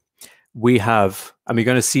though. We have, and we're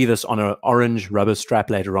going to see this on an orange rubber strap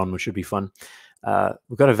later on, which should be fun.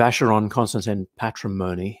 We've got a Vacheron Constantin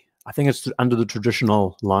Patrimony. I think it's under the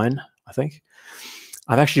traditional line, I think.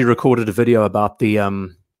 I've actually recorded a video about the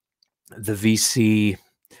VC,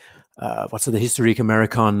 what's it, the Historique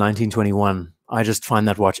American 1921. I just find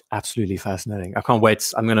that watch absolutely fascinating. I can't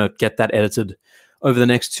wait. I'm going to get that edited over the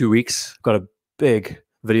next 2 weeks. Got a big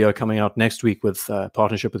video coming out next week with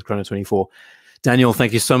partnership with Chrono 24. Daniel,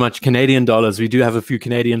 thank you so much. Canadian dollars. We do have a few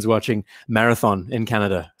Canadians watching. Marathon in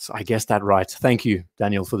Canada. So I guessed that right. Thank you,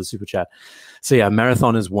 Daniel, for the super chat. So yeah,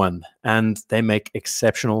 Marathon is one, and they make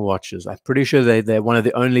exceptional watches. I'm pretty sure they're one of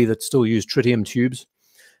the only that still use tritium tubes.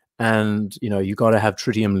 And, you know, you got to have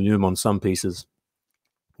tritium lume on some pieces.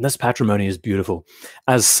 This Patrimony is beautiful.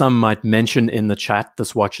 As some might mention in the chat,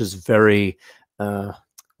 this watch is very,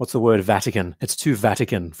 what's the word, Vatican. It's too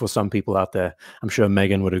Vatican for some people out there. I'm sure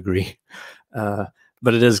Megan would agree.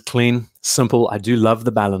 But it is clean, simple. I do love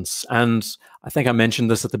the balance. And I think I mentioned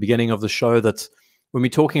this at the beginning of the show, that when we're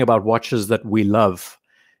talking about watches that we love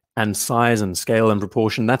and size and scale and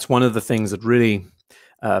proportion, that's one of the things that really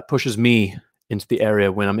pushes me into the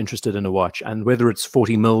area when I'm interested in a watch. And whether it's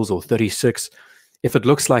 40 mils or 36, if it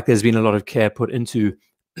looks like there's been a lot of care put into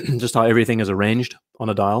just how everything is arranged on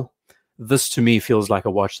a dial, this to me feels like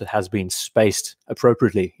a watch that has been spaced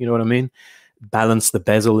appropriately. You know what I mean? Balance, the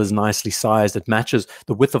bezel is nicely sized. It matches,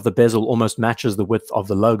 the width of the bezel almost matches the width of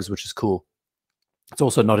the lugs, which is cool. It's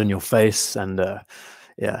also not in your face, and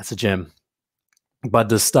yeah, it's a gem. Bud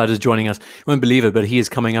the Stud is joining us. You won't believe it, but he is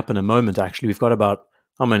coming up in a moment, actually. We've got about,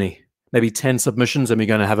 how many? Maybe 10 submissions, and we're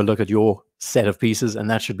going to have a look at your set of pieces, and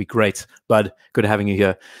that should be great. Bud, good having you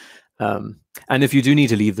here. And if you do need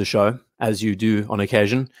to leave the show, as you do on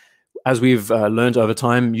occasion, as we've learned over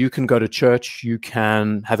time, you can go to church, you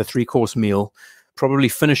can have a 3-course meal, probably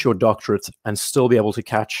finish your doctorate, and still be able to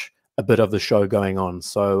catch a bit of the show going on.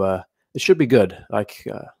 So it should be good. Like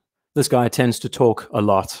this guy tends to talk a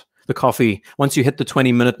lot. The coffee, once you hit the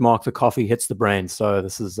 20-minute mark, the coffee hits the brain. So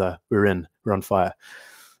this is, we're on fire.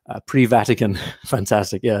 Pre-Vatican,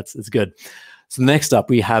 fantastic. Yeah, it's good. So next up,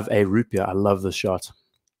 we have a root beer. I love this shot.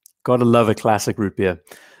 Gotta love a classic root beer.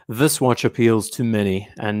 This watch appeals to many,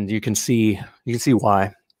 and you can see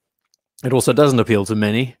why. It also doesn't appeal to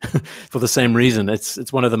many for the same reason.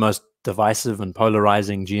 It's one of the most divisive and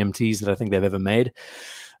polarizing GMTs that I think they've ever made.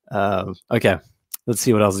 Okay, let's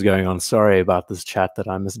see what else is going on. Sorry about this chat that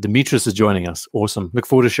I missed. Demetrius is joining us. Awesome. Look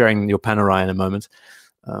forward to sharing your Panerai in a moment.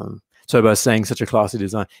 Tobo is saying such a classy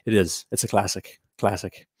design. It is. It's a classic.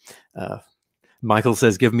 Classic. Michael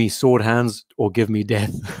says, give me sword hands or give me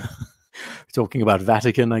death. Talking about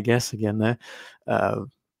Vatican, I guess, again there.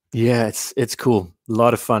 Yeah, it's cool. A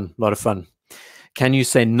lot of fun. A lot of fun. Can you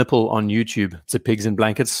say nipple on YouTube to pigs in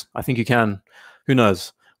blankets? I think you can. Who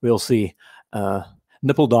knows? We'll see.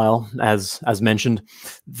 Nipple dial, as mentioned.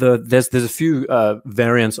 There's a few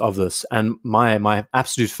variants of this, and my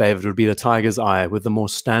absolute favorite would be the Tiger's Eye with the more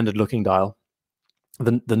standard looking dial.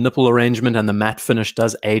 The nipple arrangement and the matte finish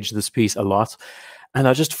does age this piece a lot, and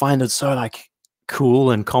I just find it so like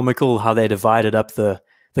cool and comical how they divided up the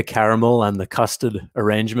caramel and the custard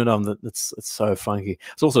arrangement on the. It's so funky.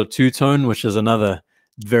 It's also two-tone, which is another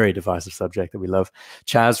very divisive subject that we love.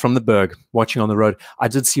 Chaz from the Berg, watching on the road. I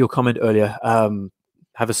did see your comment earlier.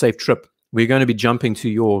 Have a safe trip. We're going to be jumping to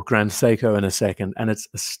your Grand Seiko in a second, and it's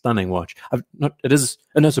a stunning watch. It's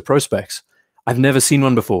a Prospex. I've never seen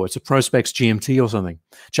one before. It's a Prospex GMT or something.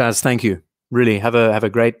 Chaz, thank you. Really, have a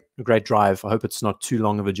great drive. I hope it's not too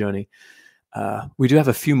long of a journey. We do have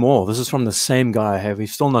a few more. This is from the same guy. We've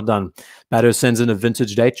still not done. Bado sends in a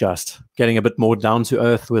vintage date just, getting a bit more down to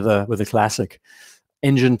earth with a classic.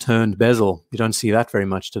 Engine turned bezel. You don't see that very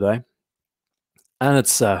much today. And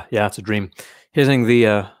it's yeah, it's a dream. Hitting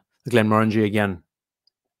the Glenmorangie again.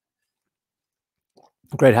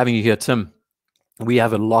 Great having you here, Tim. We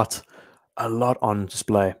have a lot on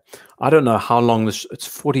display. I don't know how long this. It's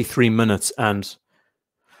 43 minutes, and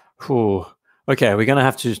okay, I'm gonna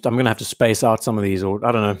have to space out some of these, or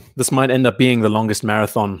I don't know. This might end up being the longest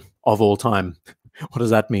marathon of all time. What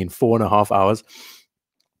does that mean? 4.5 hours.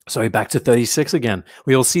 So we're back to 36 again.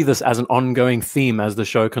 We'll see this as an ongoing theme as the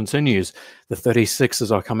show continues. The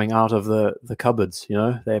 36s are coming out of the cupboards. You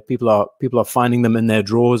know, people are finding them in their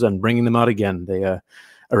drawers and bringing them out again. They are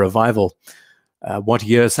a revival. What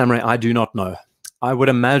year, Samurai? I do not know. I would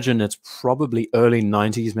imagine it's probably early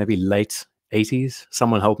 90s, maybe late 80s.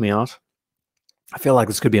 Someone help me out. I feel like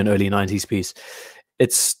this could be an early 90s piece.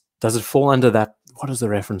 Does it fall under that? What is the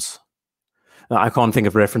reference? I can't think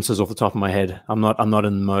of references off the top of my head. I'm not in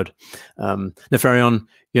the mode. Nefarion,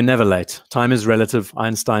 you're never late. Time is relative.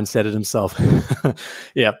 Einstein said it himself.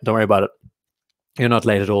 Yeah, don't worry about it. You're not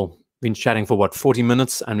late at all. Been chatting for what, 40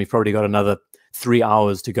 minutes, and we've probably got another 3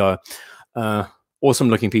 hours to go. Awesome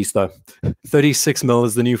looking piece though. 36 mil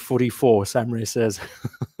is the new 44, Samurai says.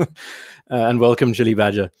 And welcome, Chili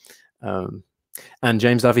Badger. And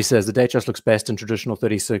James Duffy says the date just looks best in traditional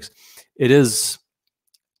 36. It is.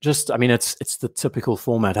 Just, I mean, it's the typical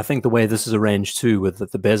format. I think the way this is arranged too, with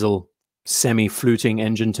the bezel, semi-fluting,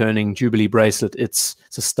 engine-turning, Jubilee bracelet, it's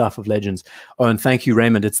the stuff of legends. Oh, and thank you,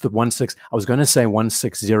 Raymond. It's the 16. I was going to say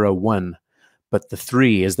 1601, but the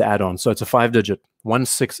 3 is the add-on, so it's a 5-digit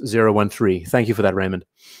 16013. Thank you for that, Raymond.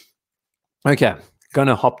 Okay, going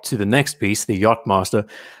to hop to the next piece, the Yachtmaster.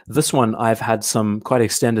 This one I've had some quite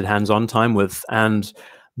extended hands-on time with, and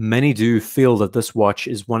many do feel that this watch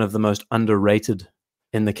is one of the most underrated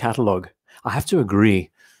in the catalog. I have to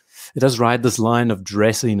agree. It does ride this line of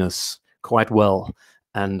dressiness quite well.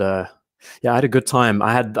 And yeah, I had a good time.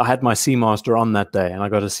 I had my Seamaster on that day, and I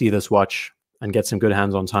got to see this watch and get some good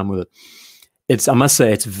hands-on time with it. I must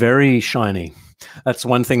say, it's very shiny. That's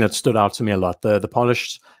one thing that stood out to me a lot. The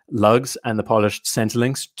polished lugs and the polished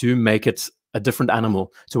centerlinks do make it a different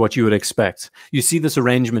animal to what you would expect. You see this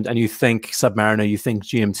arrangement and you think Submariner, you think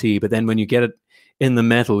GMT, but then when you get it in the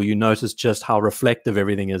metal, you notice just how reflective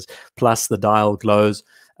everything is. Plus the dial glows,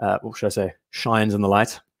 or should I say, shines in the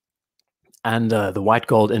light. And the white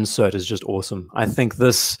gold insert is just awesome. I think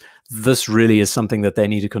this really is something that they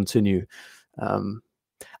need to continue. And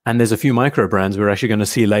there's a few micro brands we're actually going to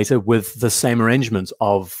see later with the same arrangement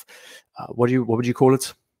of, what would you call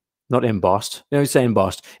it? Not embossed. No, you say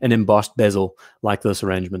embossed. An embossed bezel like this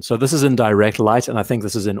arrangement. So this is in direct light, and I think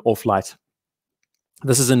this is in off light.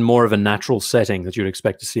 This is in more of a natural setting that you'd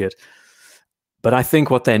expect to see it. But I think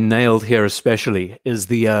what they nailed here especially is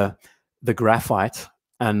the graphite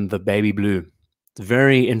and the baby blue. It's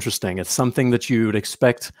very interesting. It's something that you would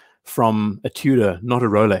expect from a Tudor, not a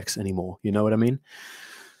Rolex anymore. You know what I mean?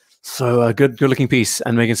 So a good looking piece.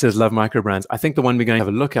 And Megan says, love micro brands. I think the one we're going to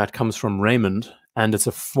have a look at comes from Raymond, and it's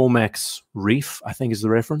a Formex Reef, I think is the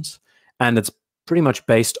reference. And it's pretty much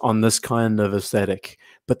based on this kind of aesthetic.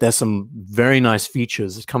 But there's some very nice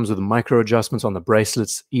features. It comes with micro adjustments on the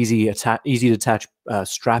bracelets, easy to attach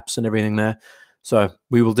straps and everything there. So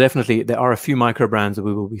we will definitely, there are a few micro brands that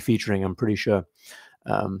we will be featuring, I'm pretty sure.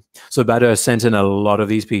 So Bado sent in a lot of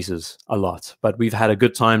these pieces, a lot. But we've had a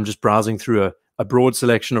good time just browsing through a broad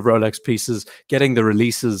selection of Rolex pieces, getting the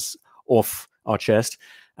releases off our chest.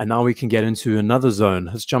 And now we can get into another zone.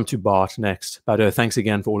 Let's jump to Bart next. Bado, thanks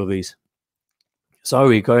again for all of these. So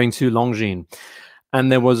we're going to Longines. And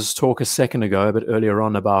there was talk a second ago, a bit earlier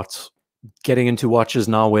on, about getting into watches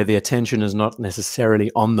now where the attention is not necessarily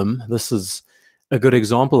on them. This is a good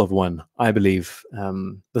example of one, I believe.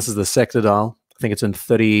 This is the sector dial. I think it's in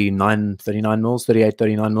 39 mils, 38,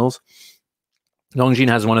 39 mils. Longines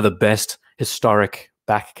has one of the best historic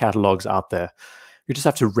back catalogs out there. You just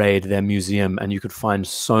have to raid their museum and you could find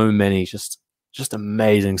so many just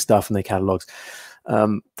amazing stuff in their catalogs.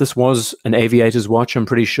 This was an aviator's watch, I'm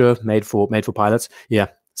pretty sure, made for pilots. Yeah,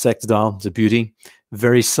 sector dial, it's a beauty.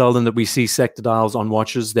 Very seldom that we see sector dials on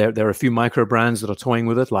watches. There are a few micro brands that are toying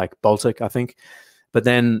with it, like Baltic, I think. But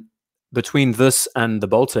then between this and the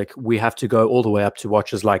Baltic, we have to go all the way up to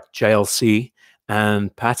watches like JLC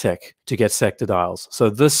and Patek to get sector dials. So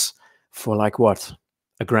this, for like what,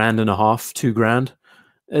 $1.5 grand, $2 grand,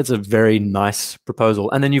 it's a very nice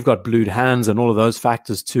proposal. And then you've got blued hands and all of those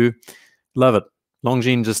factors too. Love it.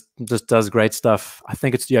 Longines just does great stuff. I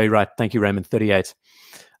think it's, yeah, you're right. Thank you, Raymond. 38.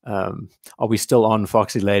 Are we still on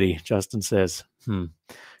Foxy Lady? Justin says.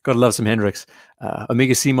 Gotta love some Hendrix.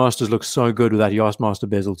 Omega Seamasters look so good with that Yachtmaster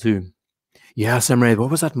bezel too. Yeah, Samurai,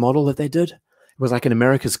 what was that model that they did? It was like an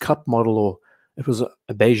America's Cup model, or it was a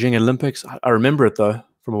Beijing Olympics. I remember it though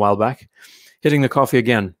from a while back. Hitting the coffee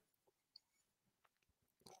again.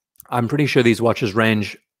 I'm pretty sure these watches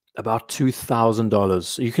range about $2,000.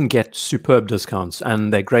 So you can get superb discounts,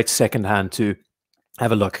 and they're great secondhand to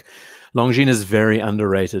have a look. Longines is very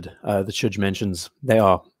underrated. The Chidge mentions they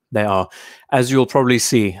are. As you'll probably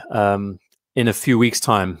see in a few weeks'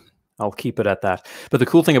 time. I'll keep it at that. But the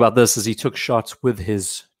cool thing about this is he took shots with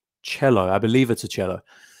his cello. I believe it's a cello,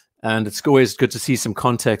 and it's always good to see some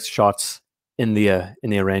context shots in the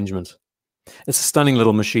arrangement. It's a stunning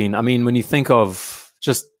little machine. I mean, when you think of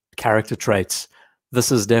just character traits,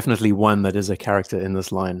 this is definitely one that is a character in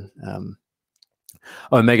this line.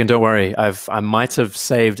 Oh, Megan, don't worry. I might have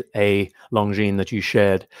saved a Longines that you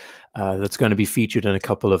shared that's going to be featured in a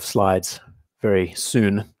couple of slides very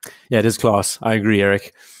soon. Yeah, it is class. I agree,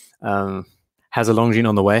 Eric. Has a Longines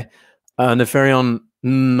on the way. Nefarion,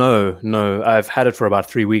 no. I've had it for about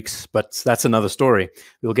 3 weeks, but that's another story.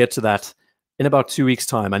 We'll get to that in about 2 weeks'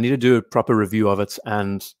 time. I need to do a proper review of it,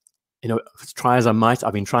 and try as I might,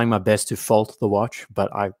 I've been trying my best to fault the watch,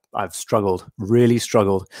 but I've struggled, really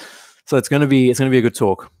struggled. So it's going to be a good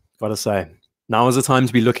talk, gotta say. Now is the time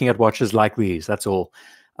to be looking at watches like these. That's all.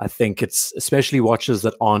 I think it's especially watches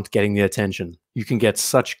that aren't getting the attention. You can get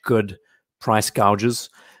such good price gouges,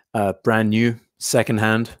 brand new,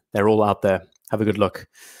 secondhand. They're all out there. Have a good look.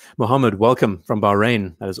 Mohammed, welcome from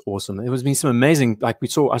Bahrain. That is awesome. It was been some amazing, I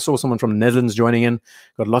saw someone from the Netherlands joining in.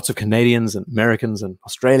 Got lots of Canadians and Americans and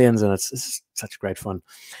Australians, and it's such great fun.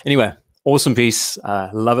 Anyway, awesome piece.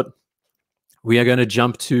 Love it. We are going to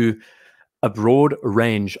jump to a broad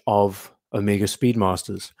range of Omega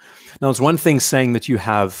Speedmasters. Now, it's one thing saying that you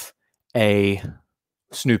have a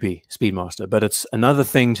Snoopy Speedmaster, but it's another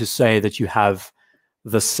thing to say that you have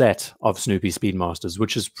the set of Snoopy Speedmasters,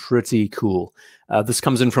 which is pretty cool. This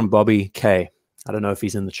comes in from Bobby K. I don't know if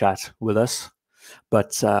he's in the chat with us,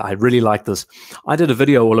 but I really like this. I did a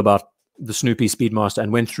video all about the Snoopy Speedmaster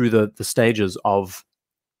and went through the stages of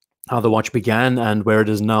how the watch began and where it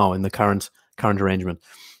is now in the current arrangement.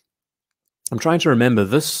 I'm trying to remember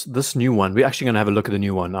this new one. We're actually going to have a look at the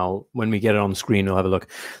new one. When we get it on the screen, we'll have a look.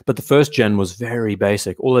 But the first gen was very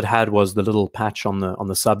basic. All it had was the little patch on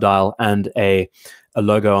the subdial and a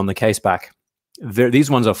logo on the case back. These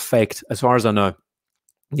ones are faked, as far as I know.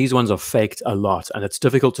 These ones are faked a lot, and it's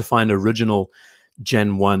difficult to find original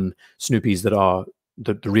Gen 1 Snoopies that are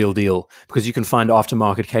the real deal, because you can find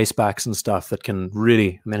aftermarket case backs and stuff that can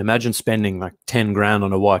really, I mean, imagine spending like 10 grand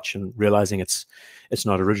on a watch and realizing it's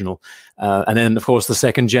not original. And then, of course, the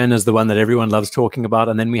second gen is the one that everyone loves talking about.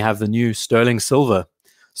 And then we have the new Sterling Silver.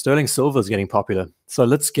 Sterling Silver is getting popular. So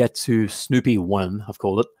let's get to Snoopy 1, I've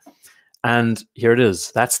called it. And here it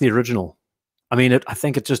is. That's the original. I mean, I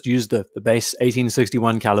think it just used the base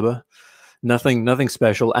 1861 caliber. Nothing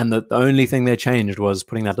special. And the only thing they changed was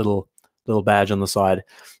putting that little badge on the side.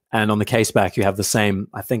 And on the case back, you have the same.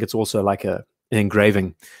 I think it's also like an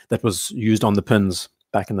engraving that was used on the pins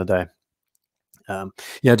back in the day.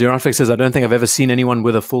 Yeah, Durantfix says, I don't think I've ever seen anyone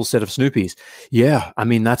with a full set of Snoopies. Yeah, I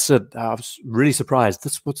mean, I was really surprised.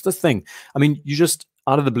 What's this thing? I mean, you just,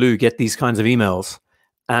 out of the blue, get these kinds of emails,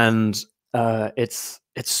 and it's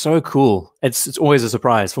so cool. It's always a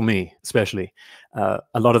surprise for me, especially.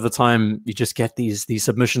 A lot of the time, you just get these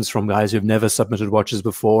submissions from guys who've never submitted watches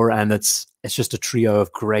before, and it's just a trio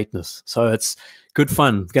of greatness. So it's good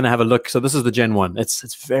fun. Going to have a look. So this is the Gen 1.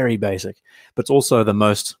 It's very basic, but it's also the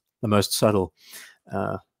most subtle.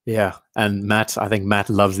 Yeah, and Matt, I think Matt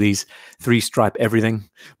loves these 3-stripe everything.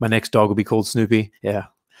 My next dog will be called Snoopy. Yeah.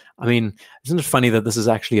 I mean, isn't it funny that this is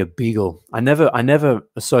actually a beagle? I never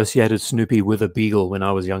associated Snoopy with a beagle when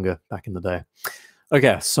I was younger back in the day.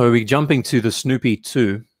 Okay, so we're jumping to the Snoopy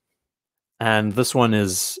 2, and this one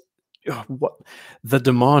is the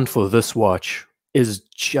demand for this watch is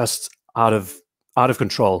just out of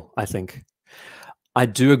control, I think. I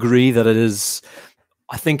do agree that it is.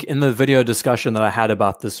 I think in the video discussion that I had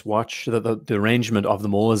about this watch, the arrangement of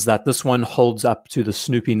them all is that this one holds up to the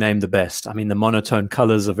Snoopy name the best. I mean, the monotone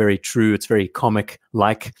colors are very true. It's very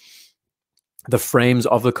comic-like. The frames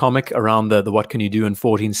of the comic around the what can you do in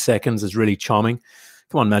 14 seconds is really charming.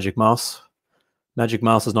 Come on, Magic Mouse. Magic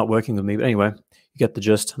Mouse is not working with me. But anyway, you get the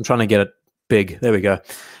gist. I'm trying to get it big. There we go.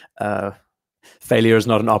 Failure is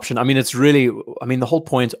not an option. I mean, it's really, I mean, the whole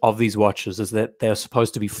point of these watches is that they're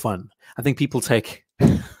supposed to be fun. I think people take,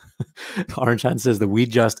 Orange Hand says the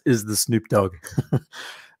weed just is the Snoop Dogg.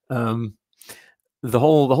 The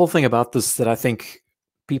whole thing about this that I think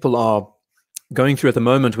people are going through at the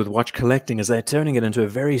moment with watch collecting is they're turning it into a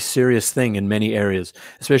very serious thing in many areas,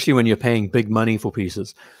 especially when you're paying big money for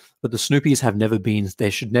pieces. But the Snoopies have never been, they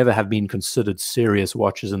should never have been considered serious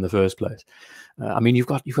watches in the first place. I mean, you've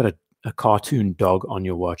got a cartoon dog on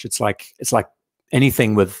your watch. It's like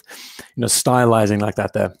anything with, stylizing like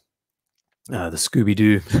that there. The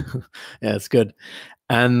Scooby-Doo. Yeah, it's good.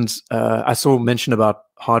 And I saw mention about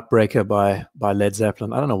Heartbreaker by Led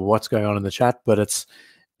Zeppelin. I don't know what's going on in the chat, but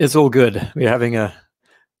it's all good. We're having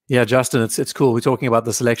yeah, Justin, it's cool. We're talking about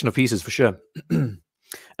the selection of pieces for sure. And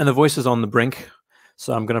the voice is on the brink.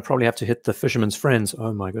 So I'm going to probably have to hit the Fisherman's Friends.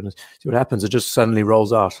 Oh my goodness. See what happens. It just suddenly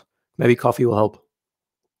rolls out. Maybe coffee will help.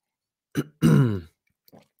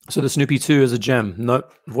 So the Snoopy 2 is a gem.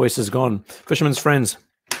 Nope, voice is gone. Fisherman's Friends,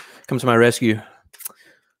 come to my rescue.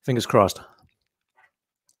 Fingers crossed.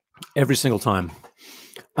 Every single time.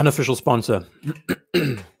 Unofficial sponsor.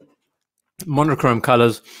 Monochrome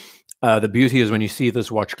colors. The beauty is when you see this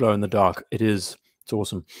watch glow in the dark, it's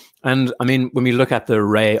awesome. And I mean, when we look at the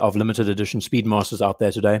array of limited edition Speedmasters out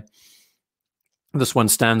there today, this one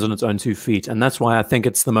stands on its own 2 feet. And that's why I think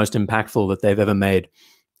it's the most impactful that they've ever made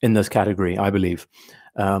in this category, I believe.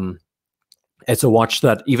 It's a watch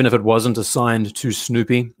that, even if it wasn't assigned to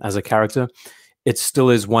Snoopy as a character, it still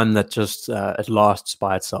is one that just it lasts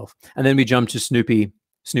by itself. And then we jump to Snoopy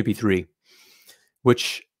 3,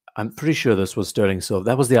 which I'm pretty sure this was sterling silver.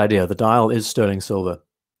 That was the idea. The dial is sterling silver.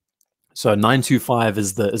 So 925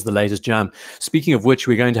 is the latest jam. Speaking of which,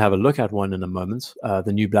 we're going to have a look at one in a moment.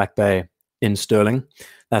 The new Black Bay in sterling.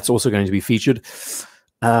 That's also going to be featured.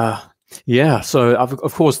 Yeah. So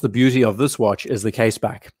of course, the beauty of this watch is the case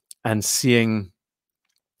back and seeing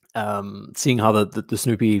how the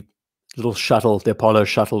Snoopy little shuttle, the Apollo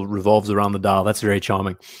shuttle, revolves around the dial. That's very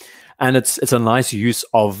charming. And it's a nice use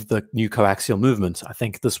of the new coaxial movement. I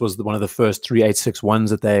think this was one of the first 3861s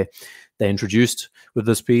that they introduced with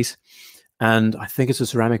this piece. And I think it's a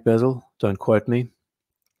ceramic bezel. Don't quote me.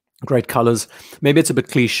 Great colors. Maybe it's a bit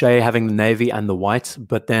cliche having the navy and the white,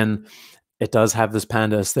 but then it does have this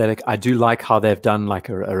panda aesthetic. I do like how they've done like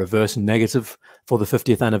a reverse negative for the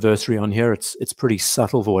 50th anniversary on here. It's pretty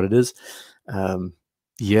subtle for what it is.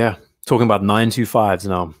 Yeah, talking about 925s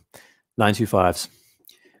now. 925s.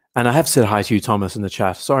 And I have said hi to you, Thomas, in the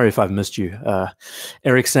chat. Sorry if I've missed you.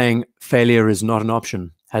 Eric saying failure is not an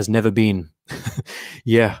option, has never been.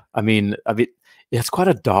 Yeah, I mean, it's quite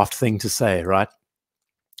a daft thing to say, right?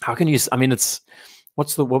 How can you? I mean,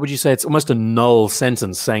 what would you say? It's almost a null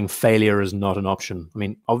sentence saying failure is not an option. I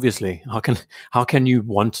mean, obviously, how can you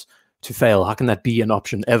want to fail? How can that be an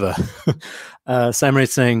option ever? Samurai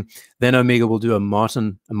saying then Omega will do a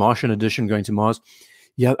Martian edition going to Mars.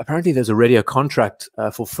 Yeah, apparently there's already a contract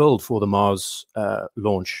fulfilled for the Mars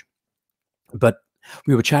launch. But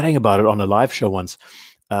we were chatting about it on a live show once.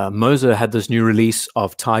 Moser had this new release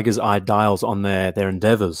of Tiger's Eye dials on their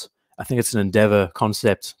Endeavors. I think it's an Endeavor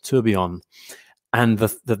concept tourbillon. And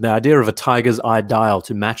the idea of a Tiger's Eye dial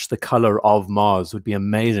to match the color of Mars would be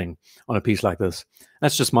amazing on a piece like this.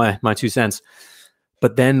 That's just my 2 cents.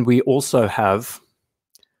 But then we also have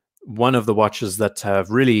one of the watches that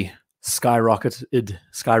have really skyrocketed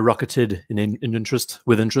in interest,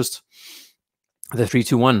 the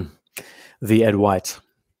 321, the Ed White.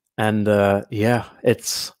 And yeah,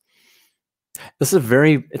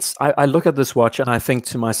 I look at this watch and I think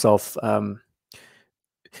to myself,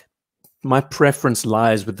 my preference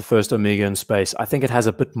lies with the first Omega in space. I think it has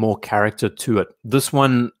a bit more character to it. This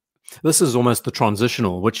is almost the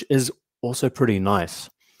transitional, which is also pretty nice.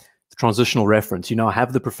 The transitional reference. I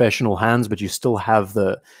have the professional hands, but you still have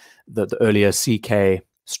the earlier CK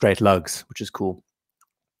straight lugs, which is cool.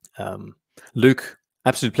 Luke,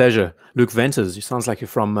 absolute pleasure. Luke Venters, you sounds like you're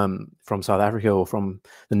from South Africa or from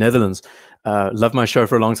the Netherlands. Love my show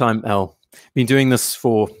for a long time, Al. Been doing this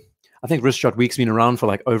for, I think Wristshot Week's been around for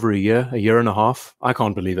like over a year and a half. I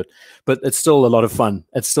can't believe it. But it's still a lot of fun.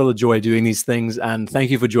 It's still a joy doing these things. And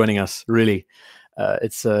thank you for joining us, really.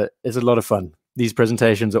 It's a lot of fun. These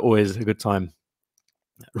presentations are always a good time.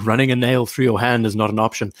 Running a nail through your hand is not an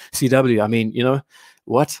option. CW, I mean,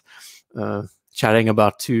 what? Chatting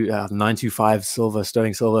about 925 silver,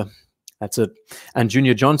 sterling silver. That's it. And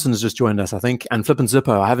Junior Johnson's just joined us, I think. And Flippin'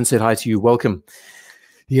 Zippo, I haven't said hi to you. Welcome.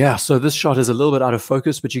 Yeah, so this shot is a little bit out of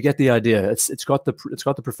focus, but you get the idea. It's got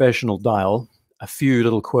the professional dial, a few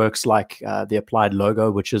little quirks like the applied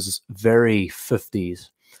logo, which is very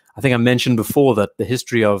 50s. I think I mentioned before that the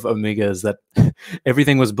history of Omega is that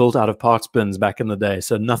everything was built out of parts bins back in the day,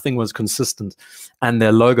 so nothing was consistent. And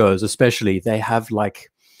their logos, especially, they have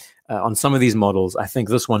like, on some of these models, I think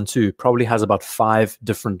this one too, probably has about 5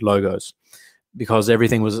 different logos because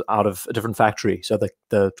everything was out of a different factory. So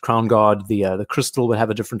the crown guard, the crystal would have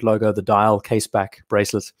a different logo, the dial, case back,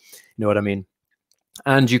 bracelet, you know what I mean?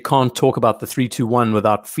 And you can't talk about the 321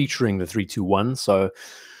 without featuring the 321, so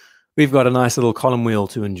we've got a nice little column wheel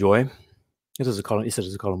to enjoy. It is a column. Yes, it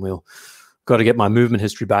is a column wheel. Got to get my movement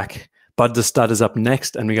history back. Bud the Stud is up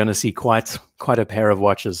next, and we're going to see quite a pair of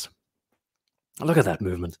watches. Look at that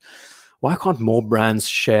movement. Why can't more brands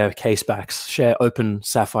share casebacks, share open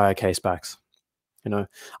sapphire casebacks?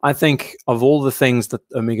 I think of all the things that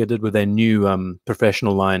Omega did with their new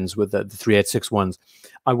professional lines with the 3861s,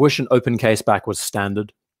 I wish an open caseback was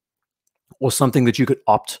standard. or something that you could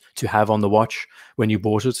opt to have on the watch when you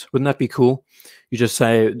bought it. Wouldn't that be cool? You just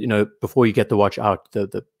say, you know, before you get the watch out,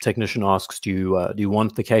 the technician asks, do you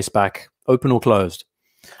want the case back open or closed?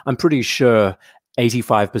 I'm pretty sure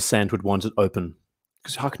 85% would want it open,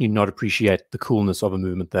 because how can you not appreciate the coolness of a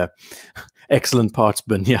movement there? Excellent parts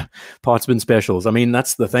bin. Yeah, parts bin specials. I mean,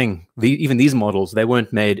 that's the thing. Even these models, they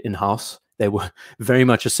weren't made in-house. They were very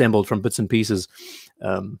much assembled from bits and pieces.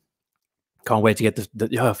 Can't wait to get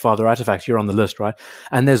the Father Artifact here on the list, right?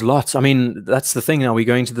 And there's lots. I mean, that's the thing now. We're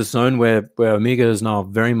going to the zone where Omega is now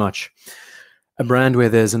very much a brand where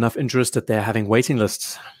there's enough interest that they're having waiting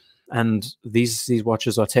lists. And these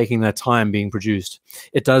watches are taking their time being produced.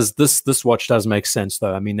 It does, this watch does make sense,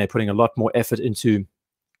 though. I mean, they're putting a lot more effort into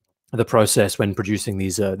the process when producing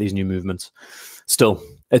these new movements. Still,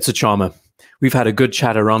 it's a charmer. We've had a good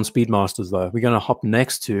chat around Speedmasters, though. We're going to hop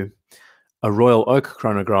next to a Royal Oak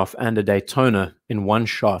chronograph and a Daytona in one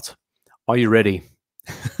shot. Are you ready?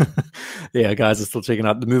 Yeah, guys are still checking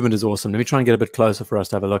out. The movement is awesome. Let me try and get a bit closer for us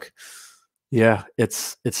to have a look. Yeah,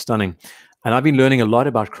 it's stunning. And I've been learning a lot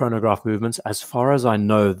about chronograph movements. As far as I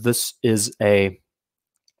know, this is a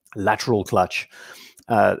lateral clutch.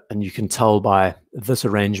 And you can tell by this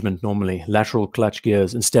arrangement normally, lateral clutch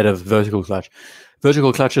gears instead of vertical clutch.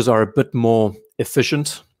 Vertical clutches are a bit more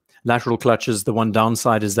efficient. Lateral clutches, the one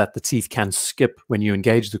downside is that the teeth can skip when you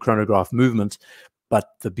engage the chronograph movement, but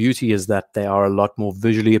the beauty is that they are a lot more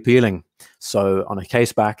visually appealing. So on a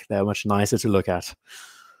case back, they're much nicer to look at.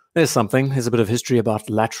 There's something. There's a bit of history about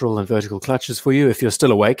lateral and vertical clutches for you. If you're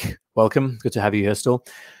still awake, welcome. Good to have you here still.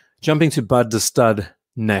 Jumping to Bud to Stud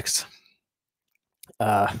next.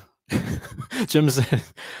 Jim said,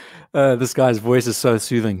 this guy's voice is so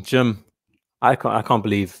soothing. Jim, I can't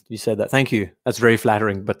believe you said that. Thank you. That's very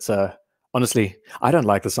flattering. But honestly, I don't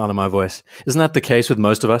like the sound of my voice. Isn't that the case with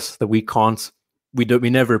most of us, that we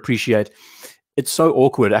never appreciate? It's so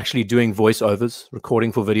awkward actually doing voiceovers,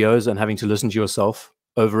 recording for videos and having to listen to yourself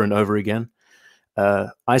over and over again.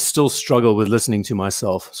 I still struggle with listening to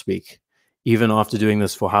myself speak, even after doing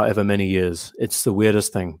this for however many years. It's the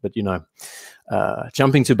weirdest thing, but you know.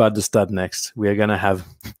 Jumping to Bud to Stud next, we are going to have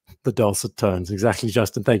the dulcet tones. Exactly,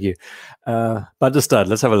 Justin. Thank you. Bud to Stud,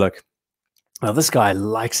 let's have a look. Now, this guy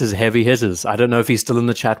likes his heavy hitters. I don't know if he's still in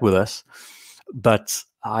the chat with us, but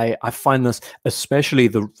I find this, especially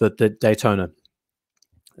the Daytona,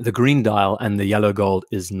 the green dial and the yellow gold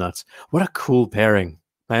is nuts. What a cool pairing,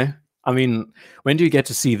 eh? I mean, when do you get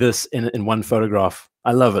to see this in one photograph?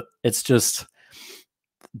 I love it. It's just,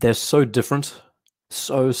 they're so different.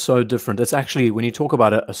 So different. It's actually, when you talk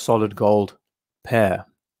about a solid gold pair,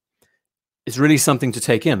 it's really something to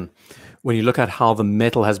take in when you look at how the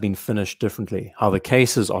metal has been finished differently, how the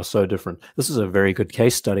cases are so different. This is a very good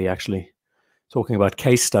case study, actually. Talking about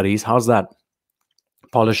case studies, how's that?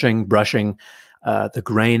 Polishing, brushing, the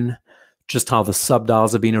grain, just how the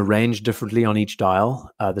sub-dials have been arranged differently on each dial,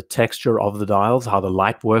 the texture of the dials, how the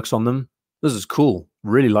light works on them. This is cool.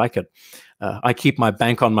 Really like it. I keep my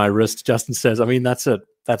bank on my wrist, Justin says. I mean, that's it.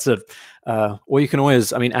 That's it. Or you can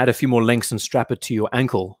always, I mean, add a few more links and strap it to your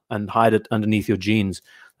ankle and hide it underneath your jeans.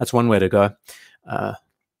 That's one way to go.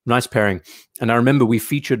 Nice pairing. And I remember we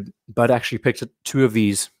featured, Bud actually picked 2 of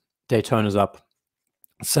these Daytonas up.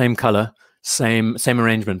 Same color, same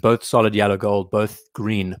arrangement, both solid yellow gold, both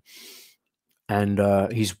green. And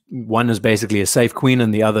one is basically a safe queen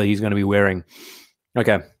and the other he's going to be wearing.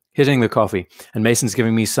 Okay, hitting the coffee. And Mason's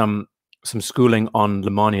giving me some schooling on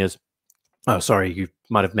Lemania's. Oh, sorry, you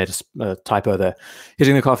might have made a typo there.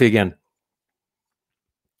 Hitting the coffee again.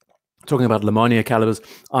 Talking about Lemania calibers,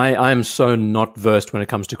 I'm so not versed when it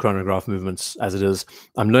comes to chronograph movements as it is.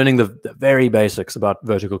 I'm learning the very basics about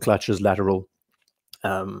vertical clutches, lateral.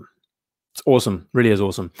 It's awesome, really is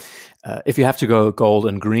awesome. If you have to go gold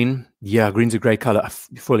and green, yeah, green's a great color. I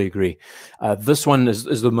fully agree. This one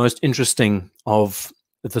is the most interesting of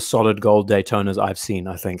the solid gold Daytonas I've seen,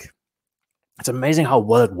 I think. It's amazing how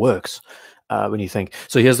well it works when you think.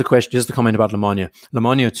 So here's the question, here's the comment about Lemania.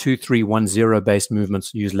 Lemania 2310 based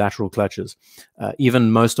movements use lateral clutches.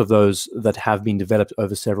 Even most of those that have been developed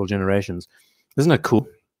over several generations. Isn't it cool?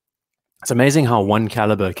 It's amazing how one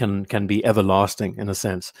caliber can be everlasting in a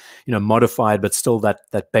sense. You know, modified, but still that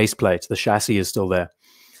base plate, the chassis is still there.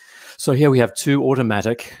 So here we have 2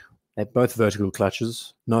 automatic. They're both vertical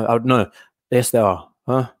clutches. No, yes they are.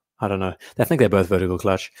 Huh? I don't know. I think they're both vertical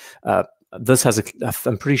clutch. This has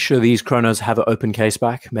I'm pretty sure these chronos have an open case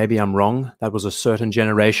back. Maybe I'm wrong. That was a certain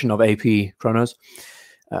generation of AP chronos.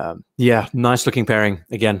 Yeah, nice looking pairing.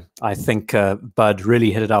 Again, I think Bud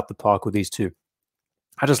really hit it out the park with these 2.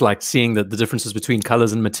 I just like seeing the differences between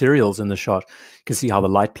colors and materials in the shot. You can see how the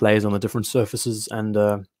light plays on the different surfaces, and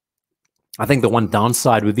I I think the one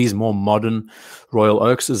downside with these more modern Royal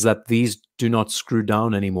Oaks is that these do not screw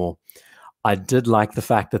down anymore. I did like the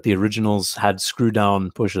fact that the originals had screw down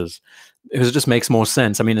pushers because it just makes more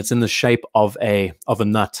sense. I mean, it's in the shape of a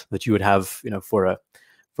nut that you would have, for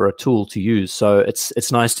a tool to use. So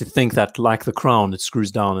it's nice to think that, like the Crown, it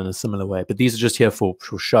screws down in a similar way. But these are just here for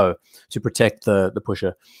show, to protect the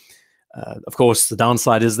pusher. Of course, the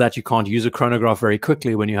downside is that you can't use a chronograph very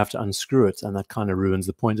quickly when you have to unscrew it, and that kind of ruins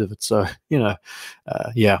the point of it. So,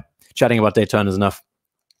 yeah, chatting about Daytona is enough.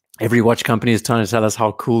 Every watch company is trying to tell us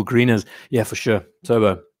how cool green is. Yeah, for sure.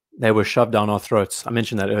 Turbo, they were shoved down our throats. I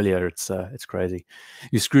mentioned that earlier. It's crazy.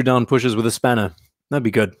 You screw down pushers with a spanner. That'd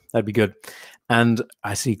be good. That'd be good. And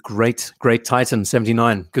I see great Titan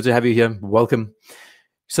 79. Good to have you here. Welcome.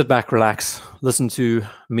 Sit back, relax, listen to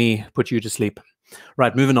me put you to sleep.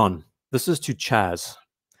 Right, moving on. This is to Chaz.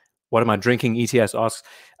 What am I drinking? ETS asks.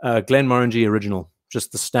 Glenmorangie original,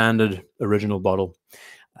 just the standard original bottle.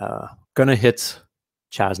 Gonna hit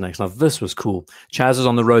Chaz next. Now, this was cool. Chaz is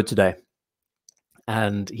on the road today,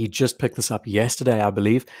 and he just picked this up yesterday, I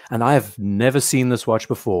believe, and I have never seen this watch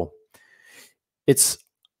before.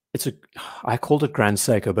 I called it Grand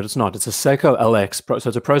Seiko, but it's not. It's a Seiko LX, so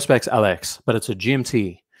it's a Prospex LX, but it's a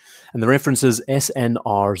GMT, and the reference is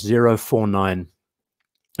SNR049,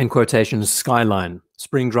 in quotations, Skyline,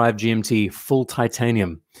 spring drive GMT, full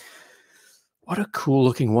titanium. What a cool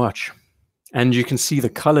looking watch. And you can see the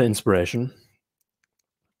color inspiration.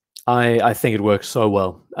 I think it works so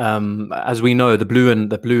well. As we know, the blue and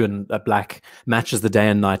black matches the day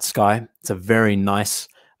and night sky. It's a very nice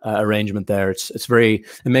arrangement there. It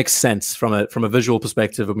makes sense from a visual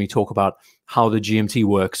perspective when we talk about how the GMT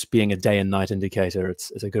works, being a day and night indicator.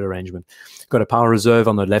 It's a good arrangement. Got a power reserve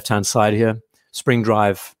on the left hand side here. Spring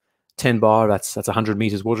drive, 10 bar. That's 100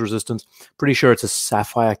 meters water resistance. Pretty sure it's a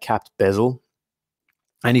sapphire capped bezel.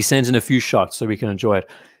 And he sends in a few shots so we can enjoy it.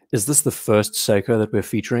 Is this the first Seiko that we're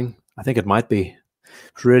featuring? I think it might be.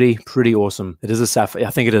 Pretty awesome. It is a sapphire. I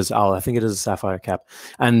think it is. I think it is a sapphire cap.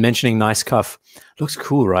 And mentioning nice cuff, looks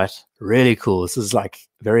cool, right? Really cool. This is like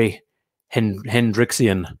very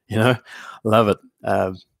Hendrixian, Love it.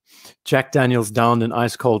 Jack Daniels downed in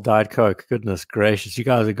ice cold Diet Coke. Goodness gracious, you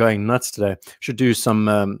guys are going nuts today. Should do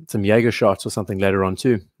some Jaeger shots or something later on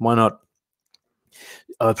too. Why not?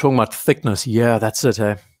 Talking about thickness. Yeah, that's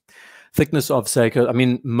it. Thickness of Seiko. I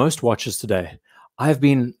mean, most watches today. I've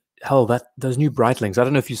been those new Breitlings. I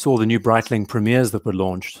don't know if you saw the new Breitling premieres that were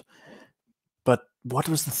launched, but what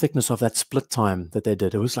was the thickness of that split time that they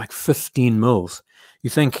did? It was like 15 mils. You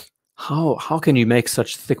think, how can you make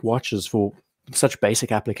such thick watches for such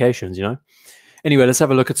basic applications, Anyway, let's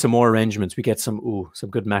have a look at some more arrangements. We get some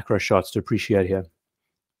good macro shots to appreciate here.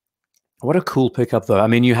 What a cool pickup, though. I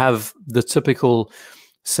mean, you have the typical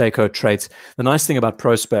Seiko traits. The nice thing about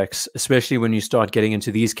Prospex, especially when you start getting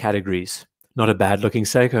into these categories, not a bad looking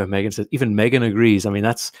Seiko. Megan says, even Megan agrees. I mean,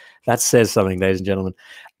 that says something, ladies and gentlemen.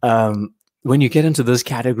 When you get into this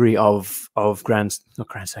category of Grand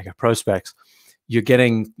Seiko, Prospex, you're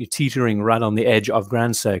teetering right on the edge of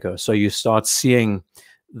Grand Seiko. So you start seeing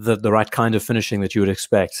the right kind of finishing that you would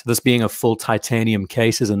expect. This being a full titanium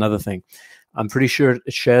case is another thing. I'm pretty sure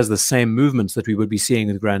it shares the same movements that we would be seeing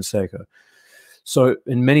with Grand Seiko. So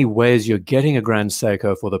in many ways, you're getting a Grand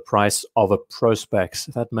Seiko for the price of a Prospex,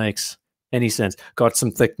 if that makes any sense. Got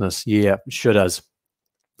some thickness. Yeah, sure does.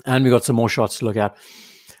 And we got some more shots to look at.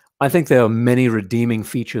 I think there are many redeeming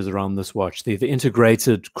features around this watch. The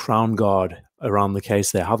integrated crown guard around the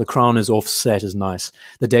case there. How the crown is offset is nice.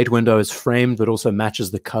 The date window is framed, but also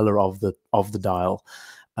matches the color of the dial.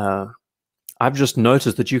 I've just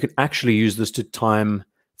noticed that you can actually use this to time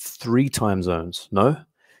 3 time zones. No?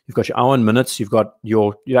 You've got your hour and minutes. You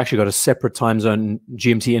actually got a separate time zone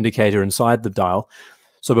GMT indicator inside the dial.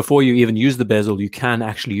 So before you even use the bezel, you can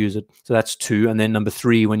actually use it. So that's 2. And then number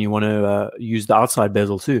 3, when you want to use the outside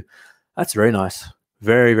bezel too. That's very nice.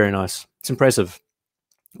 Very, very nice. It's impressive.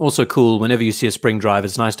 Also cool, whenever you see a spring drive,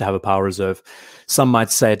 it's nice to have a power reserve. Some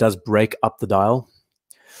might say it does break up the dial.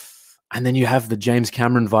 And then you have the James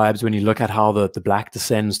Cameron vibes when you look at how the black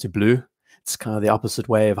descends to blue. It's kind of the opposite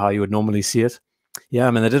way of how you would normally see it. Yeah,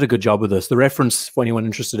 I mean, they did a good job with this. The reference, for anyone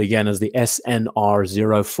interested, again, is the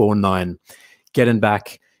SNR049. Getting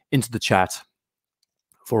back into the chat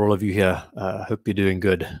for all of you here. Hope you're doing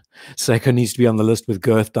good. Seiko needs to be on the list with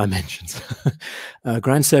girth dimensions.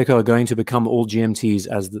 Grand Seiko are going to become all GMTs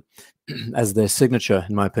as their signature,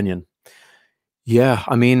 in my opinion. Yeah,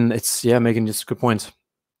 I mean, Megan, just a good point.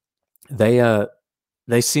 They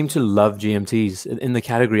seem to love GMTs in the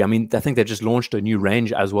category. I mean, I think they just launched a new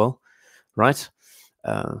range as well, right?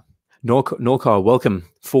 Norcar, welcome.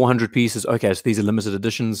 400 pieces. Okay, so these are limited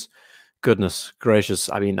editions. Goodness gracious.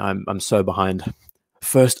 I mean, I'm so behind.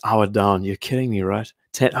 First hour down. You're kidding me, right?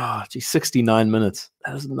 10, oh, geez, 69 minutes.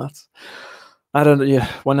 That is nuts. I don't, yeah.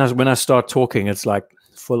 When I start talking, it's like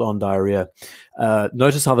full on diarrhea.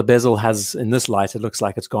 Notice how the bezel has, in this light, it looks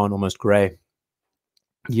like it's gone almost gray.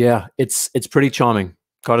 Yeah, it's pretty charming.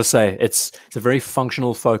 Gotta say, it's a very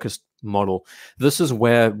functional, focused model. This is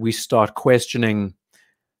where we start questioning.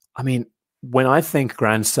 I mean, when I think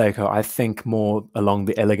Grand Seiko, I think more along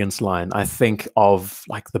the elegance line. I think of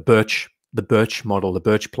like the birch model, the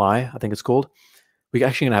birch ply, I think it's called. We're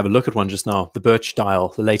actually going to have a look at one just now, the birch dial,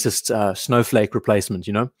 the latest snowflake replacement,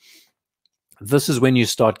 you know? This is when you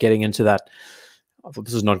start getting into that.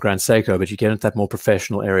 This is not Grand Seiko, but you get into that more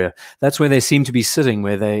professional area. That's where they seem to be sitting,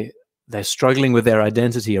 where they're struggling with their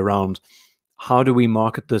identity around how do we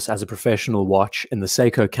market this as a professional watch in the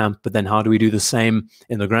Seiko camp, but then how do we do the same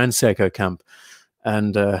in the Grand Seiko camp?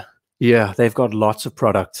 And yeah, they've got lots of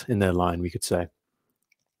product in their line, we could say.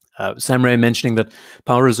 Samurai mentioning that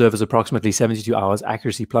power reserve is approximately 72 hours,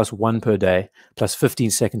 accuracy +1 per day, plus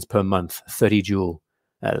 15 seconds per month, 30 joule.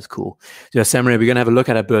 That is cool. Yeah, Samurai, we're going to have a look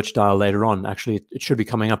at a birch dial later on. Actually, it should be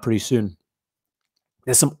coming up pretty soon.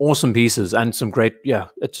 There's some awesome pieces and some great, yeah,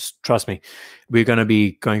 just trust me, we're going to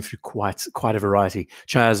be going through quite a variety.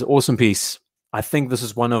 Chaz, awesome piece. I think this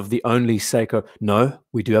is one of the only Seiko. No,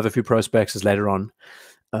 we do have a few prospects later on.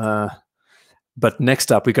 But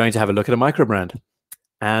next up, we're going to have a look at a micro brand.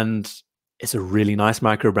 And it's a really nice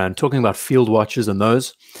micro brand. Talking about field watches and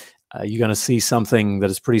those, you're going to see something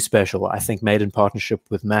that is pretty special, I think, made in partnership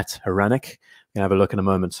with Matt Haranek. We're going to have a look in a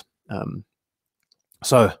moment.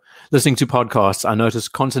 So, listening to podcasts, I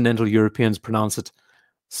noticed continental Europeans pronounce it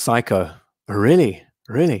psycho. Really?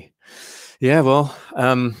 Really? Yeah, well,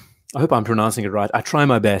 I hope I'm pronouncing it right. I try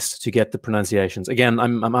my best to get the pronunciations. Again,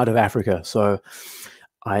 I'm out of Africa, so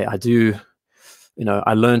I do, you know,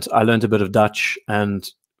 I learned a bit of Dutch and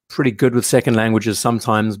pretty good with second languages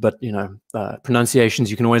sometimes, but, you know, pronunciations,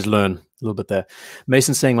 you can always learn a little bit there.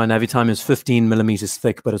 Mason saying my Navitime is 15 millimeters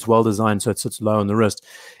thick, but it's well designed, so it sits low on the wrist.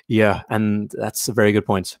 Yeah, and that's a very good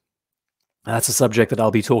point. That's a subject that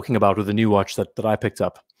I'll be talking about with the new watch that I picked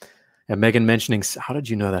up. And Megan mentioning, how did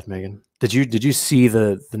you know that, Megan? Did you see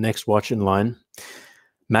the next watch in line?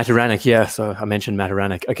 Mataranic, yeah. So I mentioned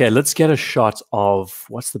Mataranic. Okay, let's get a shot of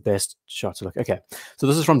what's the best shot to look. Okay, so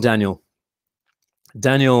this is from Daniel.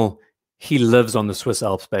 Daniel, he lives on the Swiss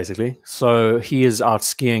Alps basically. So he is out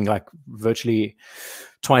skiing like virtually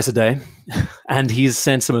twice a day, and he's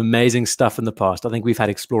sent some amazing stuff in the past. I think we've had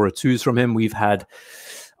Explorer 2s from him. We've had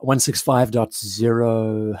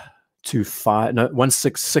 165.025, no,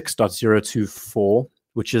 166.024,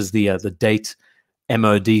 which is the date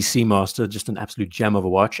MOD Seamaster, just an absolute gem of a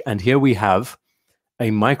watch. And here we have a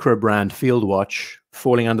micro brand field watch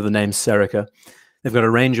falling under the name Serica. They've got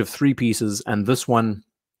a range of 3 pieces, and this one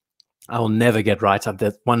I will never get right.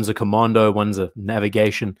 One's a commando, one's a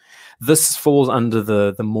navigation. This falls under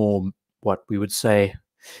the more, what we would say,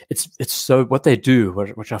 it's so what they do,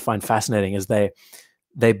 which I find fascinating, is they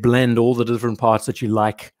blend all the different parts that you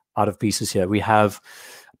like out of pieces here. We have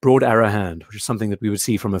broad arrow hand, which is something that we would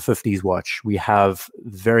see from a 50s watch. We have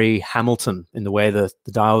very Hamilton in the way the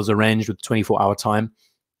dial is arranged with 24-hour time.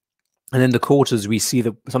 And then the quarters, we see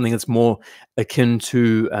something that's more akin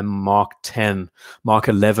to a Mark 10, Mark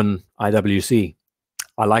 11 IWC.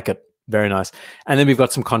 I like it. Very nice. And then we've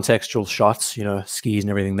got some contextual shots, you know, skis and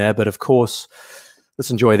everything there. But of course,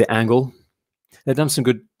 let's enjoy the angle. They've done some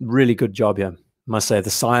really good job here. Must say the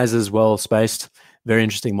size is well spaced. Very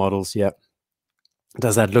interesting models. Yeah.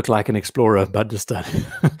 Does that look like an Explorer? But just I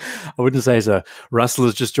wouldn't say so. Russell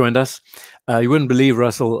has just joined us. You wouldn't believe,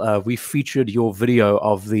 Russell, we featured your video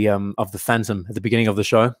of the Phantom at the beginning of the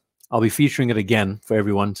show. I'll be featuring it again for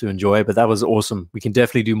everyone to enjoy, but that was awesome. We can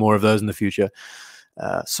definitely do more of those in the future.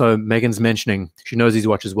 So Megan's mentioning, she knows these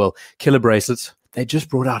watches well. Killer bracelets. They just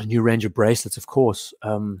brought out a new range of bracelets, of course.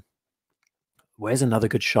 Where's another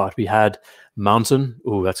good shot? We had Mountain.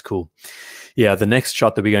 Oh, that's cool. Yeah, the next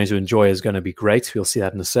shot that we're going to enjoy is going to be great. We'll see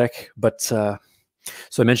that in a sec. But so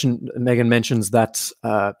Megan mentions that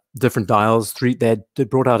different dials. They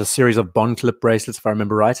brought out a series of Bond clip bracelets, if I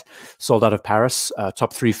remember right, sold out of Paris.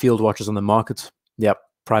 Top 3 field watches on the market. Yep,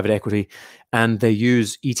 private equity. And they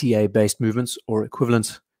use ETA-based movements or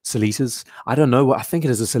equivalent Solitas. I don't know. I think it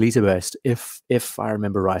is a Solita-based, if I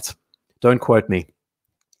remember right. Don't quote me.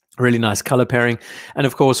 Really nice color pairing. And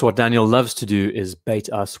of course, what Daniel loves to do is bait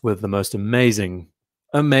us with the most amazing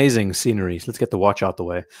sceneries. Let's get the watch out the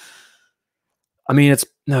way. I mean,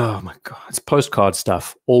 oh my God, it's postcard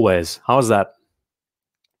stuff, always. How's that?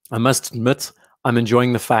 I must admit, I'm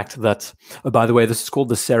enjoying the fact that, oh, by the way, this is called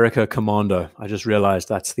the Serica Commando. I just realized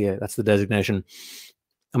that's the designation.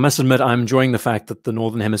 I must admit, I'm enjoying the fact that the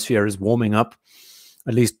Northern Hemisphere is warming up,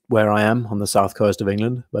 at least where I am on the south coast of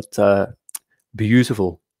England. But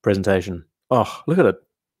beautiful presentation. Oh, look at it.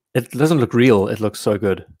 It doesn't look real. It looks so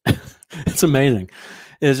good. It's amazing.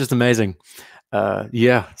 It's just amazing.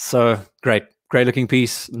 Yeah, so great. Great looking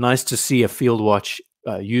piece. Nice to see a field watch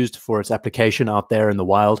used for its application out there in the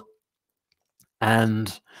wild.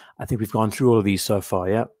 And I think we've gone through all of these so far.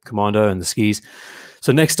 Yeah, Commando and the skis.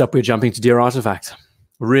 So next up, we're jumping to Deer Artifact.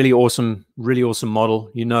 Really awesome model.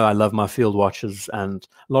 You know I love my field watches, and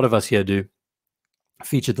a lot of us here do.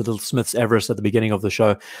 Featured the little Smith's Everest at the beginning of the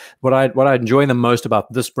show. What I enjoy the most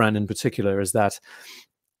about this brand in particular is that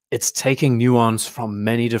it's taking nuance from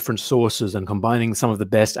many different sources and combining some of the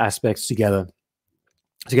best aspects together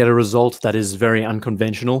to get a result that is very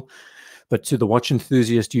unconventional. But to the watch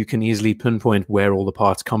enthusiast, you can easily pinpoint where all the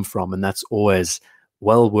parts come from, and that's always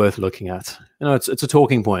well worth looking at. You know, it's a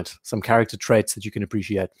talking point, some character traits that you can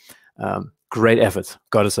appreciate. Great effort,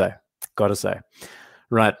 gotta say.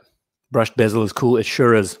 Right, brushed bezel is cool. It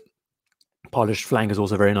sure is. Polished flank is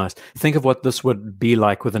also very nice. Think of what this would be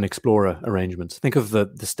like with an Explorer arrangement. Think of the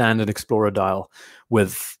standard Explorer dial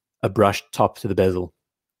with a brushed top to the bezel.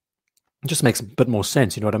 It just makes a bit more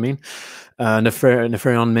sense, you know what I mean?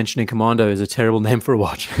 Neferion mentioning Commando is a terrible name for a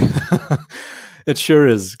watch. It sure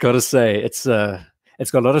is, gotta say. It's got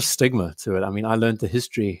a lot of stigma to it. I mean, I learned the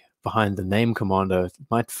history behind the name Commando. It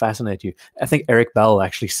might fascinate you. I think Eric Bell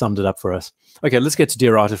actually summed it up for us. Okay, let's get to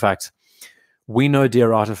Deer Artifact. We know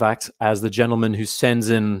Deer Artifact as the gentleman who sends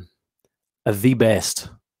in the best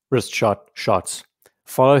wrist shots.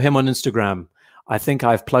 Follow him on Instagram. I think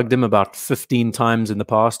I've plugged him about 15 times in the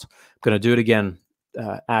past. I'm going to do it again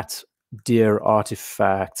at Deer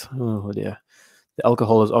Artifact. Oh dear. The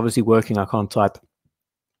alcohol is obviously working. I can't type.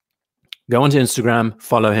 Go onto Instagram,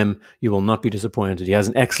 follow him. You will not be disappointed. He has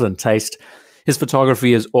an excellent taste. His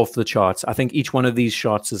photography is off the charts. I think each one of these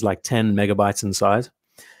shots is like 10 megabytes in size.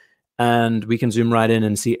 And we can zoom right in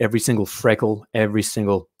and see every single freckle, every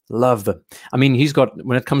single love them. I mean, he's got,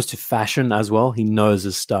 when it comes to fashion as well, he knows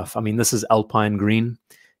his stuff. I mean, this is Alpine green,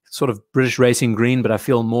 sort of British racing green, but I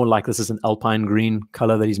feel more like this is an Alpine green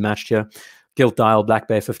color that he's matched here. Gilt dial, Black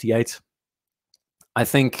Bay 58. I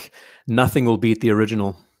think nothing will beat the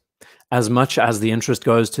original. As much as the interest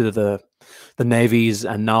goes to the navies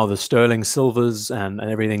and now the sterling silvers and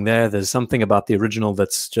everything there's something about the original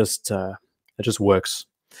that's just, it just works.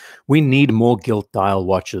 We need more gilt dial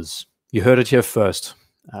watches. You heard it here first.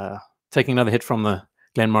 Taking another hit from the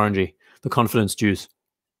Glenmorangie, the confidence juice.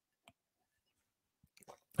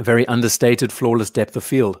 A very understated, flawless depth of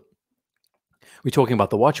field. We're talking about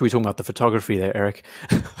the watch. We're talking about the photography there, Eric.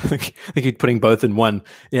 I think you're putting both in one.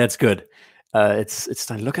 Yeah, it's good. It's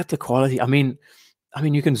done. Look at the quality. I mean,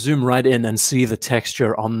 you can zoom right in and see the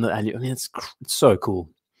texture on the. I mean, it's so cool.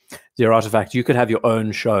 Deer Artifact, you could have your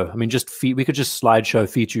own show. I mean, we could just slideshow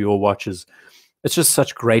feature your watches. It's just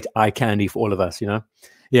such great eye candy for all of us, you know?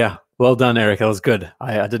 Yeah, well done, Eric. That was good.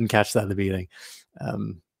 I didn't catch that in the beginning.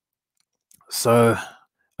 So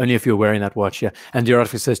only if you're wearing that watch, yeah. And Deer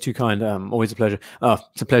Artifact says, too kind. Always a pleasure. Oh,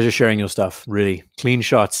 it's a pleasure sharing your stuff. Really clean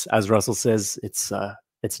shots, as Russell says. It's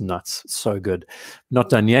nuts. It's so good. Not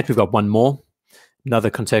done yet. We've got one more.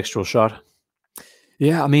 Another contextual shot.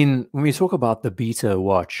 Yeah, I mean, when we talk about the beta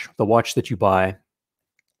watch, the watch that you buy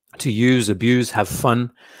to use, abuse, have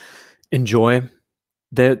fun, enjoy,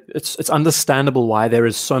 it's understandable why there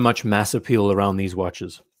is so much mass appeal around these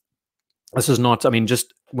watches. This is not, I mean,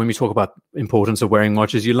 just when we talk about importance of wearing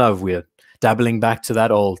watches you love, we're dabbling back to that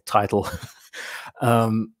old title.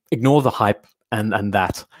 Ignore the hype and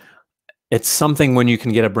that. It's something when you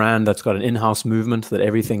can get a brand that's got an in-house movement, that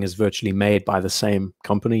everything is virtually made by the same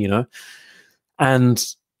company, you know? And,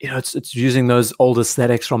 you know, it's using those old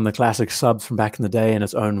aesthetics from the classic subs from back in the day in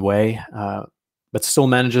its own way, but still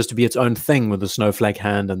manages to be its own thing with the snowflake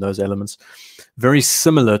hand and those elements. Very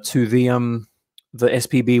similar to the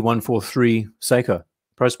SPB 143 Seiko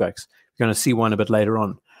Prospex. You're going to see one a bit later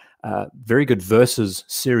on. Very good Versus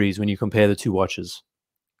series when you compare the two watches.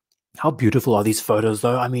 How beautiful are these photos,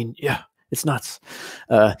 though? I mean, yeah, it's nuts.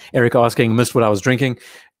 Eric asking, missed what I was drinking.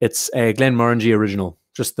 It's a Glenmorangie original,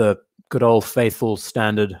 just the good old faithful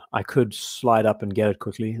standard. I could slide up and get it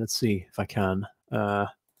quickly. Let's see if I can.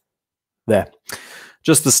 There,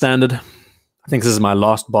 just the standard. I think this is my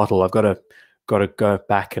last bottle. I've got to go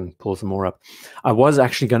back and pull some more up. I was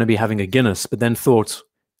actually going to be having a Guinness, but then thought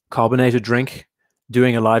carbonated drink,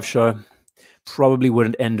 doing a live show, probably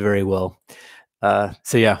wouldn't end very well.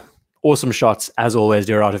 So yeah, awesome shots as always,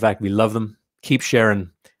 Deer Artifact. We love them. Keep sharing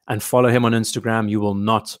and follow him on Instagram. You will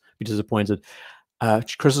not be disappointed.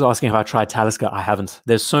 Chris is asking if I tried Talisker. I haven't.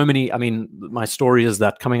 There's so many. I mean, my story is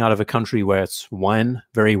that coming out of a country where it's wine,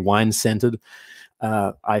 very wine-centered,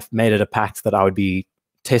 I've made it a pact that I would be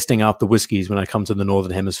testing out the whiskeys when I come to the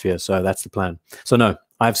Northern Hemisphere. So that's the plan. So no,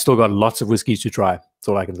 I've still got lots of whiskeys to try. That's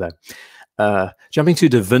all I can say. Jumping to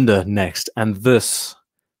Devinder next. And this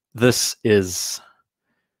is...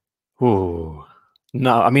 Ooh.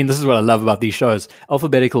 No, I mean, this is what I love about these shows.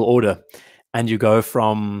 Alphabetical order. And you go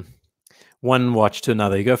from one watch to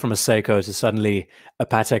another. You go from a Seiko to suddenly a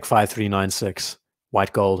Patek 5396,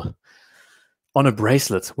 white gold. On a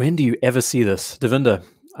bracelet. When do you ever see this? Devinder,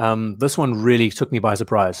 this one really took me by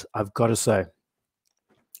surprise, I've got to say.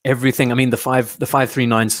 Everything, I mean, the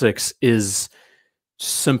 5396 is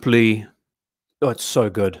simply, oh, it's so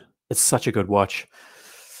good. It's such a good watch.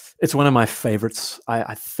 It's one of my favorites.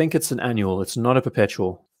 I think it's an annual. It's not a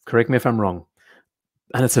perpetual. Correct me if I'm wrong.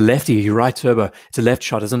 And it's a lefty. You're right, Turbo. It's a left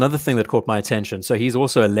shot. It's another thing that caught my attention. So he's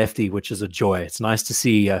also a lefty, which is a joy. It's nice to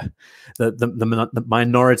see the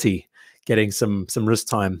minority getting some wrist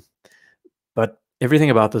time. But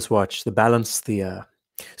everything about this watch, the balance, the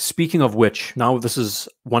speaking of which, now this is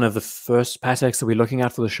one of the first Pateks that we're looking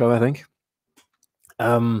at for the show, I think.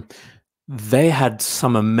 They had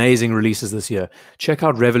some amazing releases this year. Check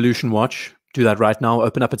out Revolution Watch. Do that right now.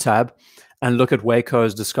 Open up a tab and look at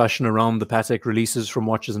Waco's discussion around the Patek releases from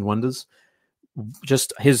Watches and Wonders.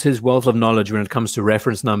 Just his wealth of knowledge when it comes to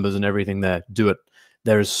reference numbers and everything there. Do it.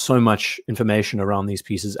 There is so much information around these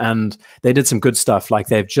pieces. And they did some good stuff. Like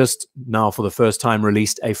they've just now, for the first time,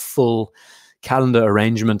 released a full calendar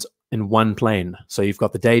arrangement in one plane. So you've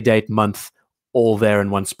got the day, date, month, all there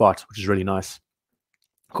in one spot, which is really nice.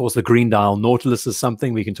 Of course, the green dial Nautilus is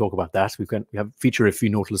something. We can talk about that. We have feature a few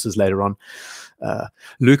Nautiluses later on.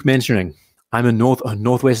 Luke mentioning, I'm in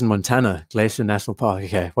northwestern Montana, Glacier National Park.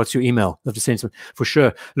 Okay, what's your email? Love to send some for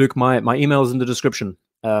sure. Luke, my email is in the description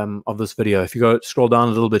of this video. If you go scroll down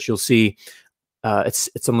a little bit, you'll see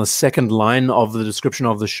it's on the second line of the description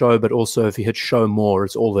of the show. But also, if you hit show more,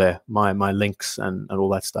 it's all there. My links and all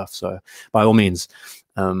that stuff. So by all means,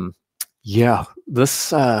 yeah,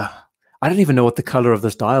 this. I don't even know what the color of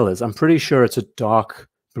this dial is. I'm pretty sure it's a dark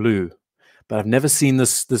blue, but I've never seen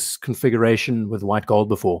this configuration with white gold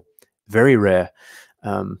before. Very rare.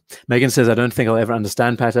 Megan says, I don't think I'll ever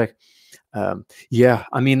understand Patek. Yeah,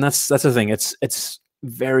 I mean, that's the thing. It's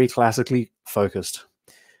very classically focused.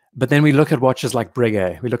 But then we look at watches like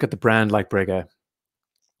Breguet. We look at the brand like Breguet,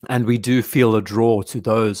 and we do feel a draw to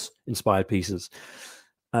those inspired pieces.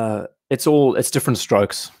 It's different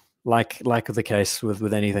strokes. Like the case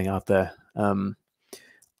with anything out there.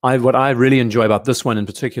 What I really enjoy about this one in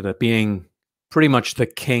particular, being pretty much the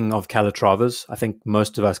king of Calatravas, I think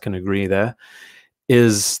most of us can agree there,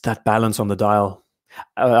 is that balance on the dial.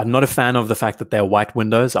 I'm not a fan of the fact that they're white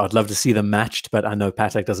windows. I'd love to see them matched, but I know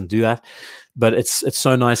Patek doesn't do that. But it's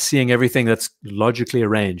so nice seeing everything that's logically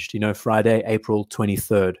arranged. You know, Friday, April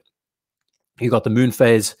 23rd. You got the moon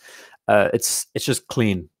phase. It's just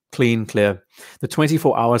clean, clear. The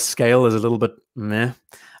 24-hour scale is a little bit meh.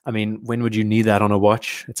 I mean, when would you need that on a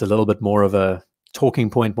watch? It's a little bit more of a talking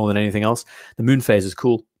point more than anything else. The moon phase is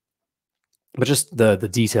cool, but just the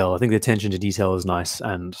detail. I think the attention to detail is nice.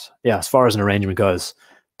 And yeah, as far as an arrangement goes,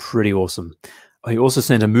 pretty awesome. Oh, you also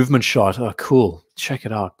sent a movement shot. Oh, cool. Check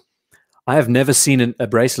it out. I have never seen a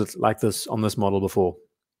bracelet like this on this model before.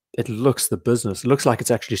 It looks the business. It looks like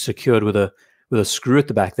it's actually secured with a screw at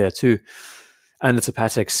the back there too. And it's a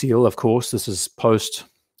Patek seal, of course. This is post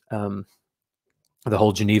the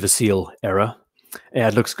whole Geneva seal era. Yeah,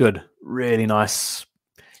 it looks good. Really nice.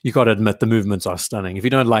 You got to admit, the movements are stunning. If you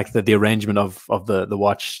don't like the arrangement of the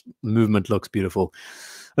watch, movement looks beautiful.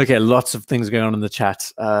 Okay, lots of things going on in the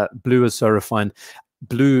chat. Blue is so refined.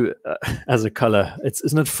 Blue as a color.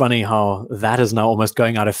 Isn't it funny how that is now almost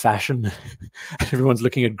going out of fashion? Everyone's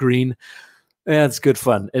looking at green. Yeah, it's good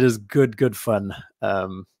fun. It is good fun.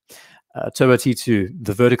 Turbo T2,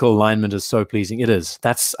 the vertical alignment is so pleasing. It is.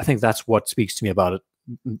 I think that's what speaks to me about it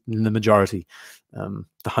in the majority. The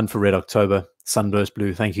Hunt for Red October, Sunburst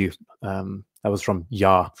Blue, thank you. That was from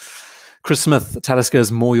Ya. Chris Smith, Talisker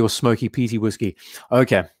is more your smoky peaty whiskey.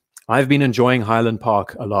 Okay, I've been enjoying Highland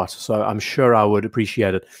Park a lot, so I'm sure I would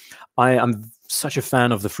appreciate it. I'm such a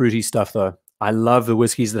fan of the fruity stuff, though. I love the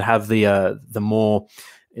whiskeys that have the more,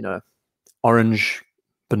 orange,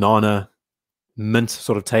 banana, mint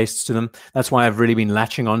sort of tastes to them. That's why I've really been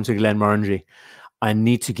latching on to Glenmorangie. I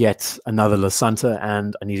need to get another La Santa,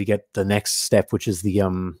 and I need to get the next step, which is the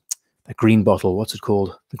green bottle. What's it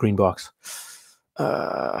called? The green box.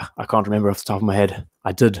 I can't remember off the top of my head.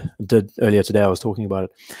 I did earlier today. I was talking about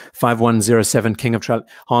it. 5107 King of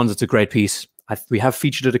Hans. It's a great piece. We have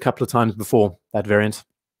featured it a couple of times before, that variant.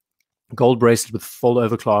 Gold bracelet with fold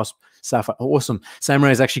over clasp, sapphire. Awesome.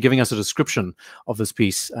 Samurai is actually giving us a description of this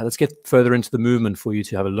piece. Let's get further into the movement for you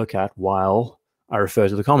to have a look at while I refer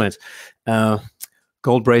to the comment.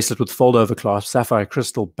 Gold bracelet with fold over clasp, sapphire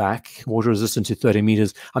crystal back, water resistant to 30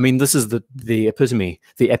 meters. I mean, this is the epitome,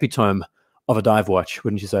 the epitome of a dive watch,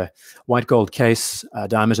 wouldn't you say? White gold case,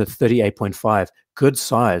 diameter 38.5. Good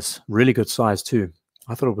size, really good size too.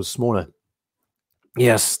 I thought it was smaller.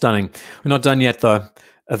 Yes, stunning. We're not done yet though.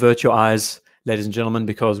 Avert your eyes, ladies and gentlemen,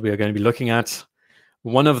 because we are going to be looking at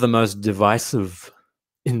one of the most divisive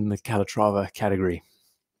in the Calatrava category.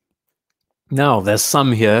 Now, there's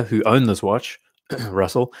some here who own this watch,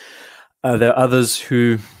 Russell. There are others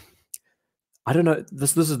who, I don't know,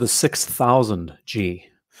 this is the 6000G.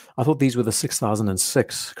 I thought these were the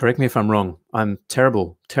 6006. Correct me if I'm wrong. I'm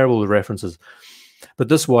terrible with references. But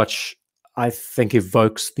this watch, I think,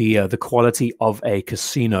 evokes the quality of a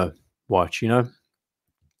casino watch, you know?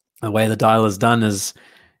 The way the dial is done is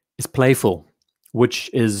playful,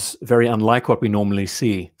 which is very unlike what we normally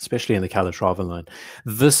see, especially in the Calatrava line.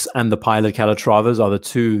 This and the Pilot Calatravas are the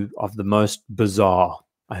two of the most bizarre,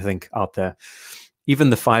 I think, out there.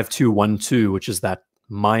 Even the 5212, which is that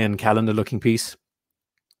Mayan calendar looking piece,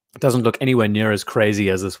 doesn't look anywhere near as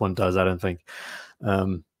crazy as this one does, I don't think.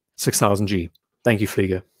 6000G. Thank you,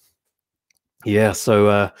 Flieger. Yeah,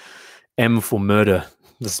 so M for murder.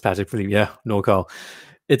 This is Patrick Philippe. Yeah, NorCal.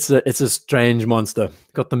 It's a strange monster.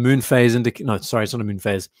 Got the moon phase no, sorry, it's not a moon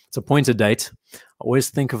phase. It's a pointed date. I always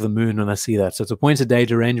think of the moon when I see that. So it's a pointed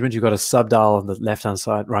date arrangement. You've got a subdial on the left-hand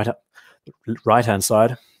side, right-hand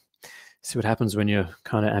side. See what happens when you're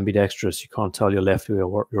kind of ambidextrous. You can't tell your left or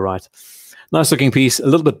your right. Nice looking piece, a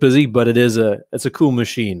little bit busy, but it's a cool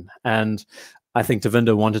machine. And I think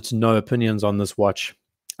Devinder wanted to know opinions on this watch.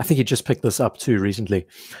 I think he just picked this up too recently.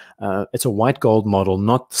 It's a white gold model,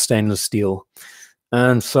 not stainless steel.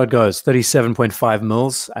 And so it goes, 37.5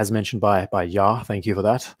 mils, as mentioned by Ya. Thank you for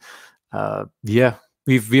that. Yeah,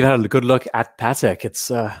 we've had a good look at Patek.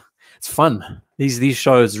 It's fun. These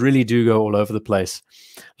shows really do go all over the place.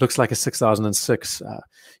 Looks like a 6006.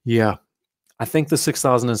 Yeah, I think the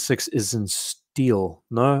 6006 is in steel.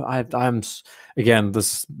 No, I'm again.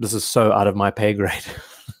 This is so out of my pay grade.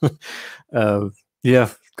 Yeah,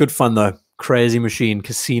 good fun though. Crazy machine,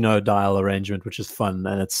 casino dial arrangement, which is fun,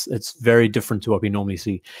 and it's very different to what we normally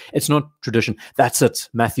see. It's not tradition. That's it,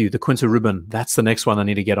 Matthew. The Quinta Rubin. That's the next one I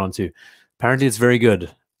need to get onto. Apparently, it's very good,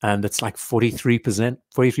 and it's like 43%.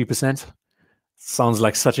 43%. Sounds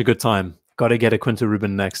like such a good time. Got to get a Quinta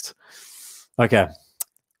Rubin next. Okay.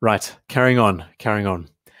 Right, carrying on.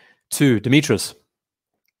 To Demetrius.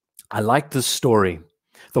 I like this story.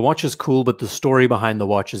 The watch is cool, but the story behind the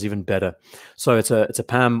watch is even better. So it's a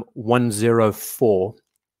PAM 104,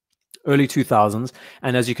 early 2000s,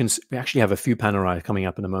 and as you can see, we actually have a few Panerai coming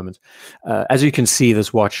up in a moment. As you can see,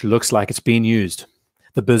 this watch looks like it's being used.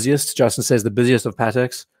 The busiest, Justin says, the busiest of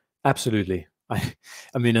Pateks? Absolutely. I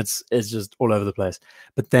mean, it's just all over the place.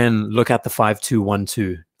 But then look at the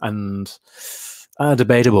 5212, and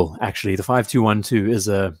debatable, actually. The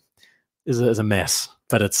 5212 is a mess,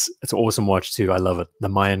 but it's an awesome watch too. I love it. The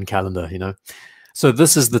Mayan calendar, you know. So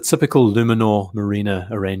this is the typical Luminor Marina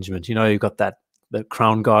arrangement. You know, you've got the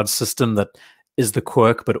crown guard system that is the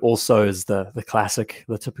quirk, but also is the classic,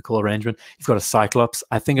 the typical arrangement. You've got a Cyclops.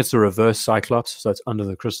 I think it's a reverse Cyclops, so it's under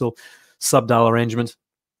the crystal. Subdial arrangement.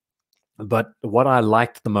 But what I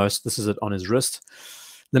liked the most, this is it on his wrist.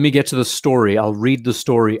 Let me get to the story. I'll read the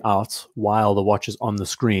story out while the watch is on the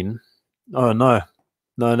screen. Oh, no,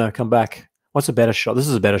 come back. What's a better shot? This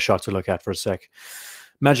is a better shot to look at for a sec.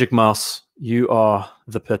 Magic Mouse, you are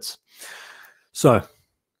the pits. So,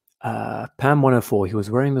 Pam 104, he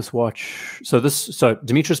was wearing this watch. So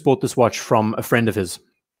Demetrius bought this watch from a friend of his,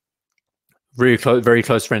 very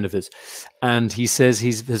close friend of his. And he says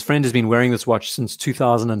his friend has been wearing this watch since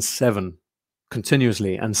 2007,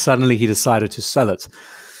 continuously, and suddenly he decided to sell it.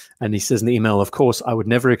 And he says in the email, of course, I would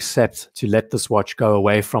never accept to let this watch go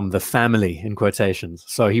away from the family, in quotations.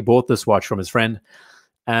 So he bought this watch from his friend,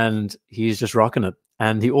 and he's just rocking it.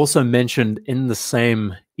 And he also mentioned in the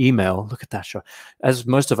same email, look at that shot. As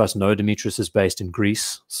most of us know, Demetrius is based in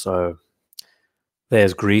Greece. So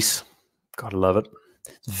there's Greece. Gotta love it.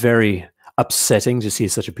 It's very upsetting to see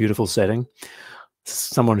such a beautiful setting.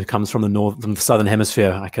 Someone who comes from the southern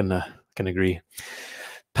hemisphere, I can agree.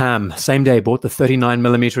 Pam, same day, bought the 39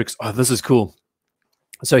 millimeter. Oh, this is cool.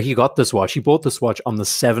 So he got this watch. He bought this watch on the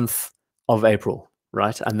 7th of April.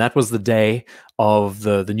 right? And that was the day of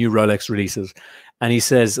the new Rolex releases. And he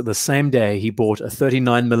says the same day he bought a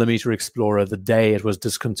 39mm Explorer the day it was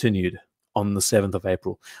discontinued on the 7th of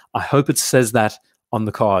April. I hope it says that on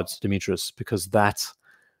the cards, Demetrius, because that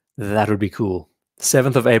would be cool.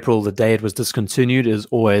 7th of April, the day it was discontinued, is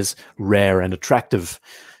always rare and attractive.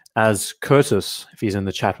 As Curtis, if he's in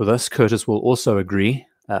the chat with us, Curtis will also agree.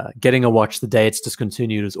 Getting a watch the day it's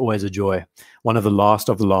discontinued is always a joy. One of the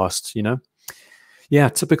last, you know? Yeah,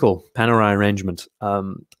 typical Panerai arrangement.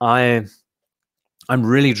 I'm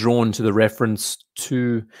really drawn to the reference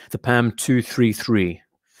to the PAM 233.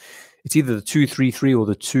 It's either the 233 or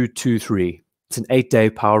the 223. It's an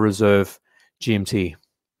 8-day power reserve GMT.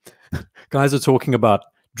 Guys are talking about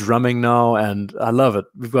drumming now, and I love it.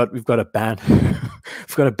 We've got a band.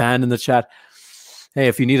 We've got a band in the chat. Hey,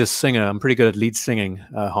 if you need a singer, I'm pretty good at lead singing,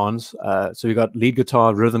 Hans. So we got lead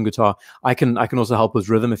guitar, rhythm guitar. I can also help with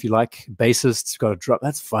rhythm if you like. Bassists got a drum.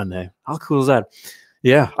 That's fun, eh? How cool is that?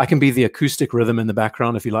 Yeah, I can be the acoustic rhythm in the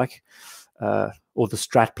background if you like, or the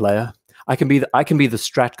Strat player. I can be the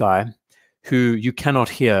Strat guy who you cannot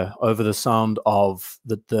hear over the sound of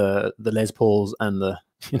the Les Pauls and the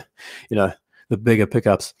the bigger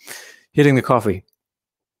pickups. Hitting the coffee.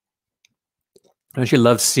 I actually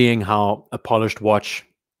love seeing how a polished watch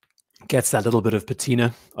gets that little bit of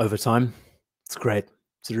patina over time. It's great.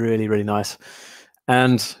 It's really, really nice.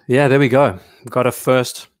 And yeah, there we go. We've got a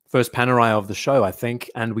first Panerai of the show, I think.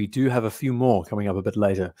 And we do have a few more coming up a bit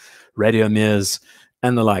later. Radio mirrors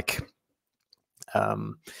and the like.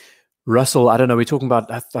 Russell, I don't know. We're talking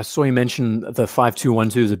about, I saw you mention the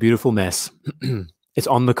 5212 is a beautiful mess. It's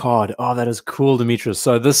on the card. Oh, that is cool, Demetrius.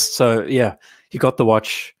 So yeah, you got the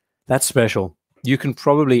watch. That's special. You can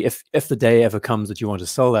probably, if the day ever comes that you want to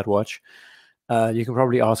sell that watch, you can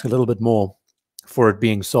probably ask a little bit more for it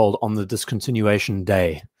being sold on the discontinuation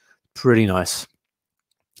day. Pretty nice.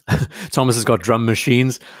 Thomas has got drum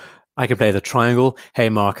machines. I can play the triangle. Hey,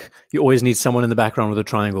 Mark, you always need someone in the background with a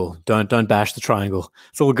triangle. Don't bash the triangle.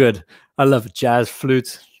 It's all good. I love it. Jazz,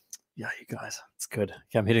 flute. Yeah, you guys, it's good.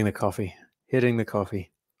 Okay, I'm hitting the coffee. Hitting the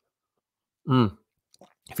coffee.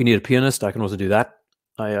 If you need a pianist, I can also do that.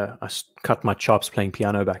 I cut my chops playing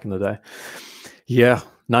piano back in the day. Yeah,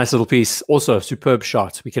 nice little piece. Also, superb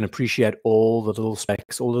shot. We can appreciate all the little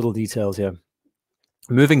specs, all the little details here.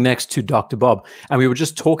 Moving next to Dr. Bob. And we were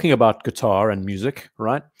just talking about guitar and music,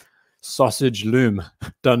 right? Sausage loom.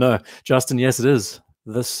 Don't know. Justin, yes, it is.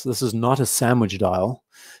 This is not a sandwich dial.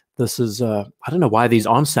 This is, I don't know why these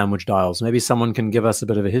aren't sandwich dials. Maybe someone can give us a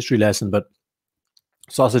bit of a history lesson, but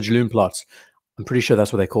sausage loom plots. I'm pretty sure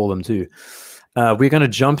that's what they call them too. We're going to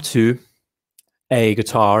jump to a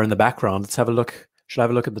guitar in the background. Let's have a look. Should I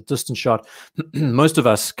have a look at the distance shot? Most of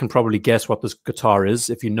us can probably guess what this guitar is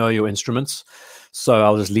if you know your instruments. So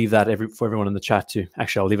I'll just leave that for everyone in the chat too.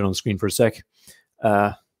 Actually, I'll leave it on the screen for a sec.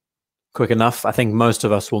 Quick enough. I think most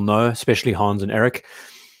of us will know, especially Hans and Eric.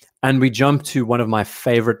 And we jump to one of my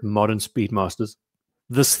favorite modern Speedmasters.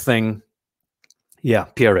 This thing, yeah,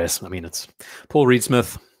 PRS. I mean, it's Paul Reed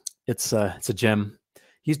Smith. It's a gem.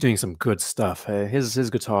 He's doing some good stuff. Hey? His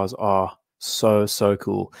guitars are so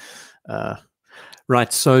cool.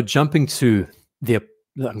 Right, so jumping to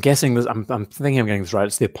I'm guessing this. I'm thinking I'm getting this right.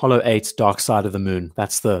 It's the Apollo 8 Dark Side of the Moon.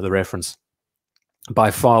 That's the reference.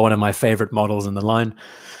 By far one of my favorite models in the line,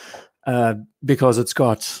 because it's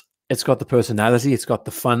got the personality, it's got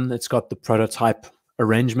the fun, it's got the prototype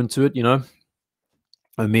arrangement to it. You know,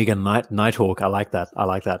 Omega Nighthawk. I like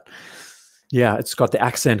that. Yeah, it's got the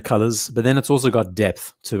accent colors, but then it's also got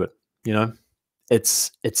depth to it. You know,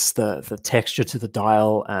 it's the texture to the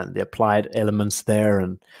dial and the applied elements there,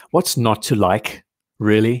 and what's not to like,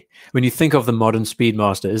 really? When you think of the modern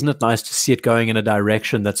Speedmaster, isn't it nice to see it going in a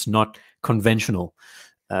direction that's not conventional?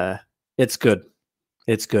 It's good.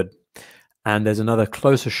 It's good. And there's another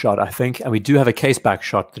closer shot, I think, and we do have a case back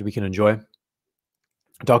shot that we can enjoy.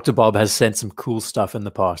 Dr. Bob has sent some cool stuff in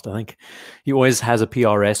the past. I think he always has a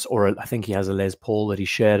PRS, or I think he has a Les Paul that he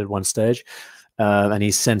shared at one stage. And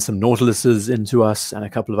he sent some Nautiluses into us and a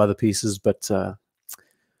couple of other pieces. But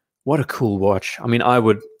what a cool watch. I mean,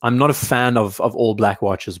 I'm not a fan of all black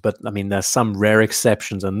watches, but I mean, there's some rare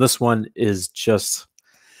exceptions. And this one is just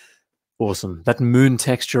awesome. That moon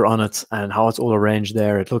texture on it and how it's all arranged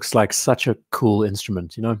there. It looks like such a cool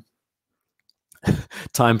instrument, you know?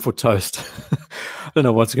 Time for toast. I don't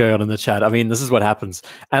know what's going on in the chat. I mean, this is what happens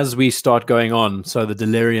as we start going on. So the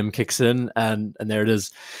delirium kicks in, and there it is.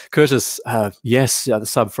 Curtis, yes, the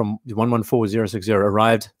sub from 114060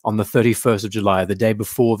 arrived on the 31st of July, the day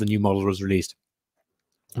before the new model was released.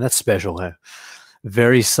 And that's special.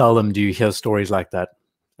 Very seldom do you hear stories like that.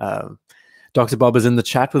 Dr. Bob is in the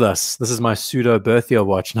chat with us. This is my pseudo birth year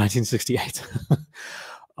watch, 1968.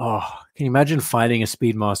 Oh, can you imagine finding a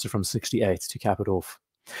Speedmaster from 68 to cap it off?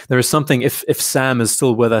 There is something, if Sam is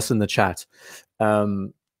still with us in the chat,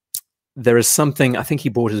 there is something, I think he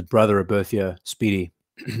bought his brother a birth year Speedy.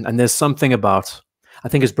 And there's something about, I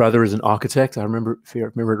think his brother is an architect. I remember, if I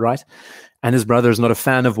remember it right. And his brother is not a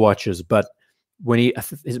fan of watches, but when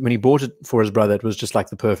he bought it for his brother, it was just like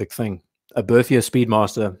the perfect thing. A birth year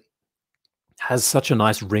Speedmaster has such a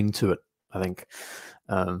nice ring to it, I think.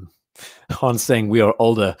 Hans saying we are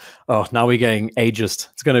older. Oh, now we're getting ageist.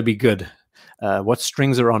 It's going to be good. What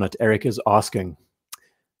strings are on it? Eric is asking.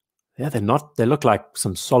 Yeah, they're not. They look like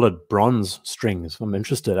some solid bronze strings. I'm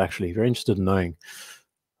interested, actually. Very interested in knowing.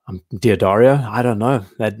 Diodario? I don't know.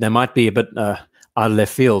 There might be a bit out of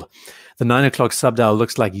left field. The 9 o'clock subdial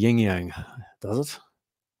looks like yin yang. Does it?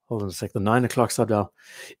 Hold on a sec. The 9 o'clock subdial.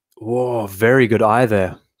 Whoa, very good eye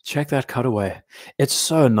there. Check that cutaway. It's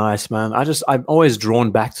so nice, man. I'm always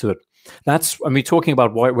drawn back to it. That's when we're talking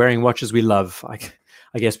about wearing watches we love. I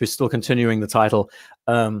guess we're still continuing the title.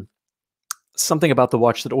 Something about the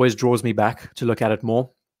watch that always draws me back to look at it more.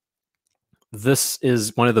 This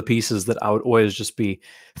is one of the pieces that I would always just be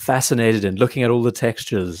fascinated in, looking at all the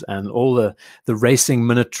textures and all the racing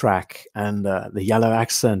minute track and the yellow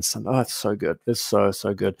accents. And oh, it's so good. It's so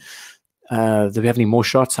good. Do we have any more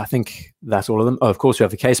shots? I think that's all of them. Oh, of course, we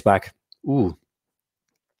have the case back. Ooh,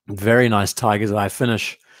 very nice tiger's eye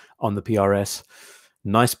finish on the PRS.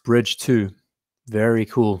 Nice bridge too. Very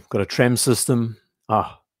cool. Got a trem system.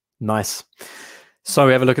 Ah, nice. So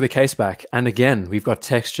we have a look at the case back. And again, we've got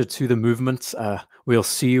texture to the movement. We'll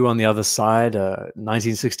see you on the other side.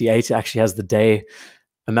 1968 actually has the day.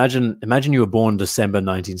 Imagine you were born December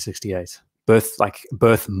 1968.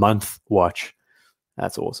 Birth month watch.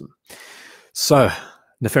 That's awesome. So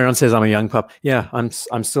Neferon says I'm a young pup. Yeah, I'm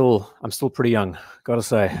still pretty young, gotta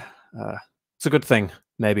say. It's a good thing,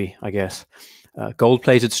 maybe, I guess.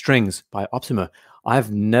 Gold-plated strings by Optima.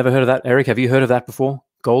 I've never heard of that. Eric, have you heard of that before?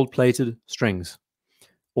 Gold-plated strings.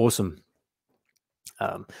 Awesome.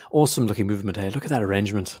 Awesome looking movement. Hey, look at that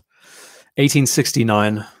arrangement.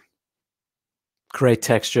 1869. Great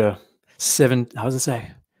texture. How does it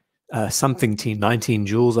say? Something 19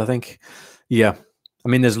 jewels, I think. Yeah. I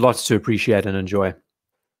mean, there's lots to appreciate and enjoy.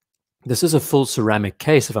 This is a full ceramic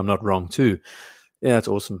case, if I'm not wrong, too. Yeah, it's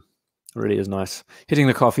awesome. It really is nice. Hitting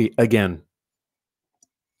the coffee again.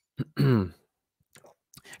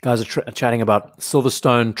 Guys are chatting about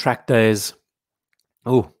Silverstone track days.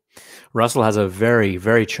 Oh, Russell has a very,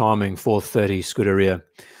 very charming 430 Scuderia,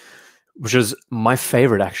 which is my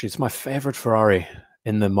favorite, actually. It's my favorite Ferrari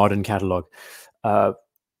in the modern catalog.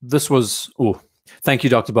 This was, thank you,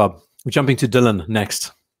 Dr. Bob. We're jumping to Dylan next.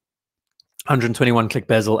 121 click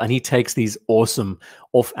bezel, and he takes these awesome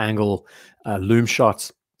off-angle loom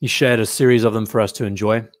shots. He shared a series of them for us to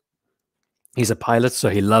enjoy. He's a pilot, so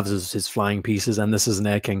he loves his flying pieces, and this is an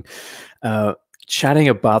Air King. Chatting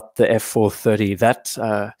about the F430,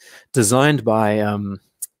 that designed by,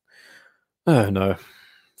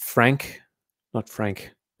 Frank, not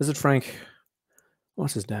Frank. Is it Frank?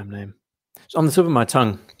 What's his damn name? It's on the tip of my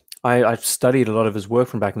tongue. I've studied a lot of his work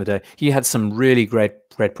from back in the day. He had some really great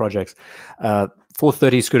projects.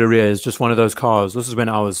 430 Scuderia is just one of those cars. This is when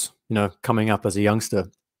I was, coming up as a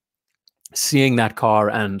youngster. Seeing that car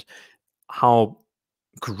and how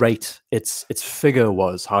great its figure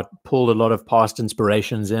was, how it pulled a lot of past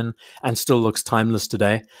inspirations in and still looks timeless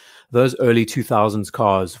today. Those early 2000s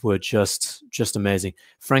cars were just amazing.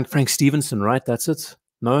 Frank Stevenson, right? That's it?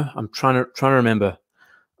 No, I'm trying to remember.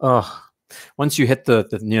 Oh, once you hit the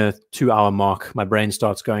near 2 hour mark, my brain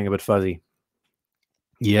starts going a bit fuzzy.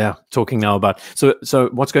 Yeah, talking now about so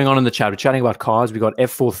what's going on in the chat? We're chatting about cars. We've got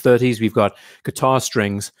F430s. We've got guitar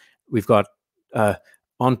strings. We've got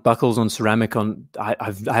Aunt buckles on ceramic.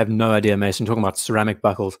 I have no idea, Mason. Talking about ceramic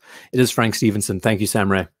buckles. It is Frank Stevenson. Thank you, Sam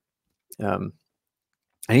Ray. And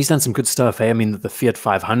he's done some good stuff. Hey, I mean, the Fiat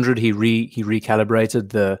 500. He recalibrated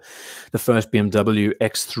the first BMW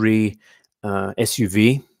X3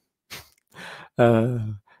 SUV.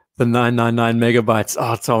 The 999 megabytes.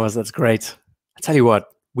 Oh, Thomas, that's great. I tell you what,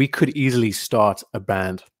 we could easily start a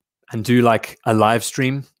band and do like a live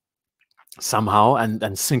stream somehow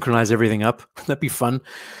and synchronize everything up. That'd be fun.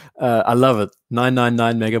 I love it.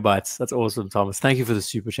 999 megabytes. That's awesome, Thomas. Thank you for the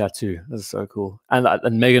super chat too. That's so cool.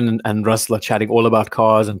 And Megan and Russell are chatting all about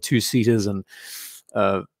cars and two-seaters, and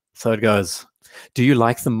so it goes. Do you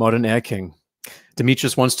like the modern Air King?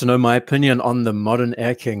 Demetrius wants to know my opinion on the modern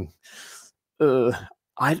Air King.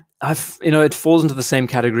 It falls into the same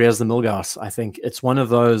category as the Milgauss. I think it's one of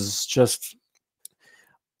those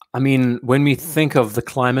I mean, when we think of the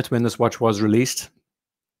climate when this watch was released,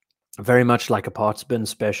 very much like a parts bin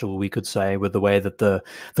special, we could say, with the way that the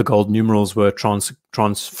gold numerals were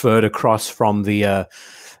transferred across from the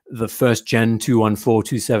first gen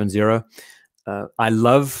 214270. I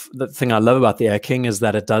love the thing I love about the Air King is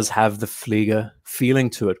that it does have the Flieger feeling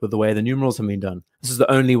to it with the way the numerals have been done. This is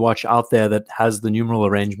the only watch out there that has the numeral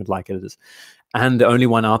arrangement like it is, and the only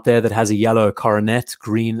one out there that has a yellow coronet,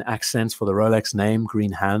 green accents for the Rolex name,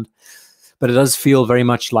 green hand. But it does feel very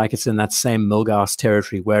much like it's in that same Milgauss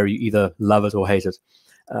territory where you either love it or hate it.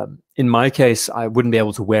 In my case, I wouldn't be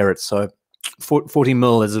able to wear it, so 40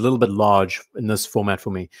 mil is a little bit large in this format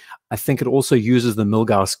for me. I think it also uses the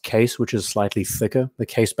Milgauss case, which is slightly thicker, the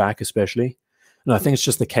case back especially. No, I think it's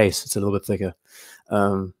just the case. It's a little bit thicker.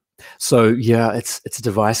 So yeah, it's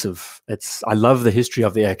divisive. I love the history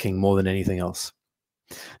of the Air King more than anything else.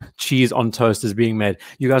 Cheese on toast is being made.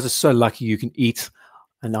 You guys are so lucky you can eat,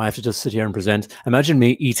 and now I have to just sit here and present. Imagine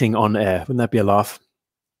me eating on air. Wouldn't that be a laugh?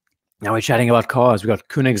 Now we're chatting about cars. We got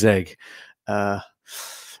Koenigsegg.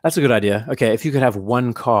 That's a good idea. Okay, if you could have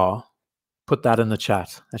one car, put that in the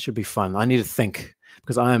chat. That should be fun. I need to think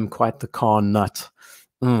because I am quite the car nut.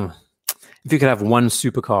 If you could have one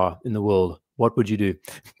supercar in the world, what would you do?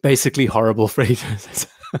 Basically horrible freighters.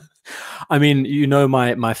 I mean, you know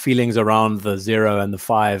my feelings around the 0 and the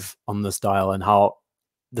 5 on this dial and how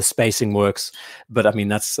the spacing works. But I mean,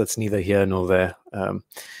 that's neither here nor there.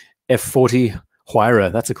 F40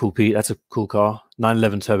 Huayra, that's a cool car.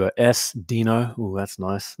 911 Turbo S, Dino, ooh, that's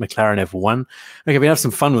nice. McLaren F1. Okay, we have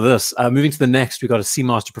some fun with this. Moving to the next, we got a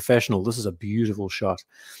Seamaster Professional. This is a beautiful shot.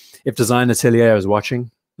 If Design Atelier is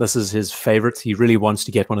watching, this is his favorite. He really wants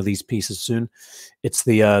to get one of these pieces soon. It's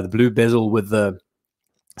the blue bezel with the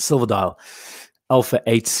silver dial. Alpha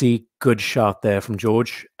 8C, good shot there from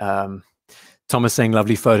George. Thomas saying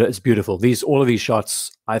lovely photo. It's beautiful. All of these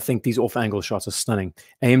shots, I think these off-angle shots are stunning.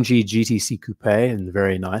 AMG GTC Coupe and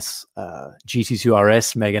very nice. GT2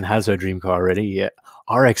 RS, Megan has her dream car already. Yeah.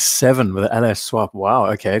 RX-7 with an LS swap. Wow.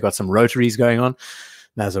 Okay, got some rotaries going on.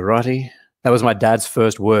 Maserati. That was my dad's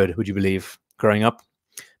first word. Would you believe? Growing up,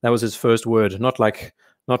 that was his first word. Not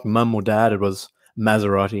mum or dad. It was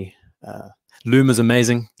Maserati. Loom is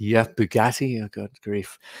amazing. Yeah, Bugatti. Oh God,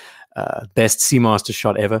 grief. Best Seamaster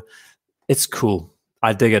shot ever. It's cool.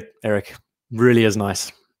 I dig it, Eric. Really is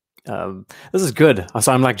nice. This is good.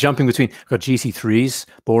 So I'm like jumping between. I've got GT3s,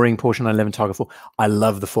 boring Porsche 911 Targa 4. I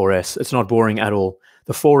love the 4S. It's not boring at all.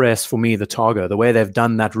 The 4S for me, the Targa, the way they've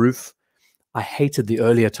done that roof. I hated the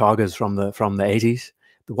earlier Targas from the 80s.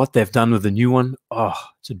 But what they've done with the new one, oh,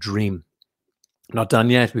 it's a dream. Not done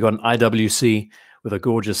yet. We got an IWC with a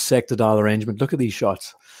gorgeous sector dial arrangement. Look at these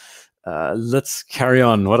shots. Let's carry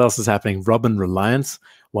on. What else is happening? Robin Reliance.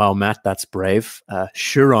 Wow, Matt, that's brave.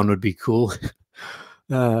 Chiron would be cool.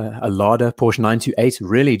 A Lada, Porsche 928.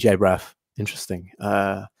 Really, J-Braff. Interesting.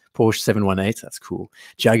 Porsche 718. That's cool.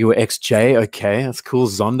 Jaguar XJ. Okay, that's cool.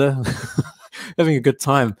 Zonda. Having a good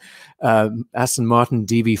time. Aston Martin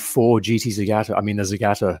DB4 GT Zagato. I mean, the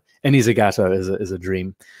Zagato. Any Zagato is a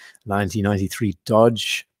dream. 1993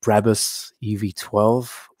 Dodge Brabus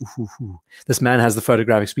EV12. Ooh. This man has the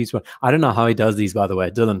photographic speed spot. I don't know how he does these, by the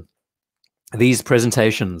way. Dylan, these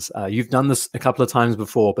presentations, you've done this a couple of times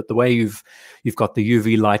before, but the way you've got the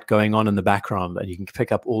UV light going on in the background and you can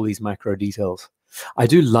pick up all these micro details. I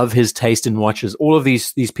do love his taste in watches. All of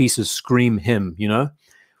these pieces scream him, you know?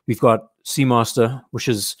 We've got Seamaster, which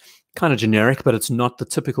is kind of generic, but it's not the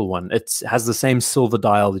typical one. It has the same silver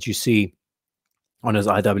dial that you see on his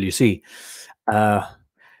IWC.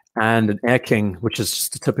 And an Air King, which is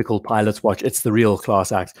just a typical pilot's watch. It's the real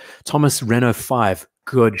class act. Thomas Renault 5.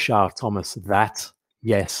 Good shout, Thomas. That,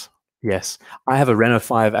 yes. I have a Renault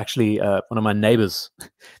 5, actually, one of my neighbors,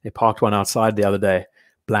 they parked one outside the other day.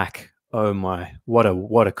 Black. Oh my, what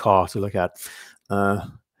a car to look at.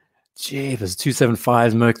 Gee, there's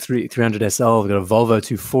 275 Merc 300 SL. We've got a Volvo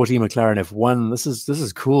 240, McLaren F1. This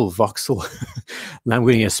is cool. Vauxhall,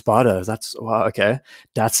 Lamborghini Espada. That's, wow, okay.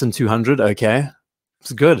 Datsun 200, okay.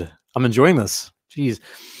 It's good. I'm enjoying this. Jeez.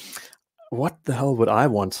 What the hell would I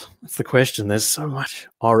want? That's the question. There's so much.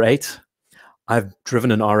 R8. I've driven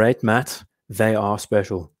an R8, Matt. They are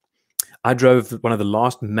special. I drove one of the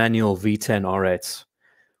last manual V10 R8s.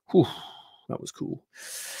 Whew, that was cool.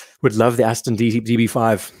 Would love the Aston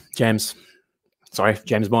DB5. James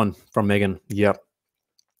Bond from Megan. Yep.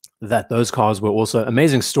 Those cars were also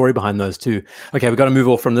amazing story behind those too. Okay, we've got to move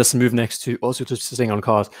off from this and move next to also to sitting on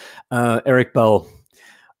cars. Eric Bell.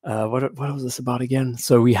 What was this about again?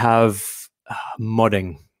 So we have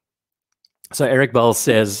modding. So Eric Bell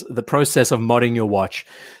says the process of modding your watch.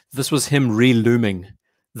 This was him relooming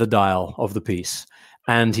the dial of the piece.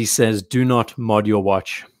 And he says, do not mod your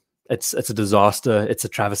watch. It's a disaster. It's a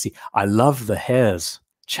travesty. I love the hairs.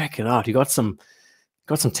 Check it out. You got some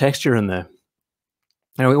texture in there.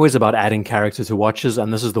 You know, always about adding character to watches,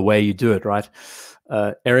 and this is the way you do it, right?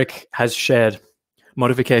 Eric has shared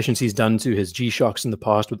modifications he's done to his G-Shocks in the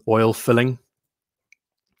past with oil filling.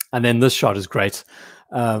 And then this shot is great.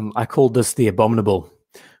 I called this the abominable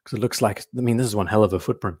because it looks like, I mean, this is one hell of a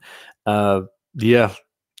footprint. Yeah,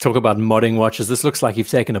 talk about modding watches. This looks like you've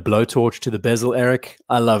taken a blowtorch to the bezel, Eric.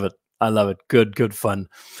 I love it. I love it. Good fun.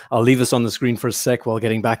 I'll leave this on the screen for a sec while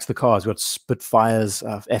getting back to the cars. We've got Spitfires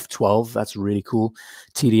F12. That's really cool.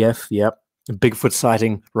 TDF, yep. Bigfoot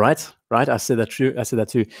sighting, right? I said that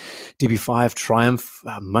too. DB5 Triumph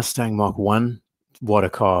Mustang Mark 1. What a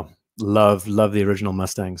car. Love the original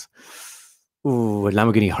Mustangs. Ooh,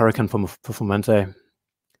 Lamborghini Huracan Performante.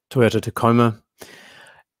 Toyota Tacoma.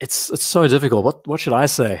 It's so difficult. What should I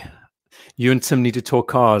say? You and Tim need to talk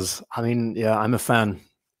cars. I mean, yeah, I'm a fan.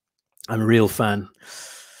 I'm a real fan.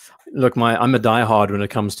 Look, I'm a diehard when it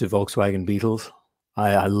comes to Volkswagen Beetles.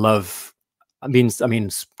 I love. I mean,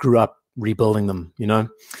 grew up rebuilding them. You know,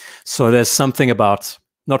 so there's something about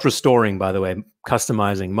not restoring, by the way,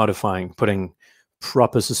 customizing, modifying, putting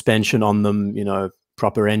proper suspension on them. You know,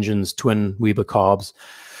 proper engines, twin Weber carbs.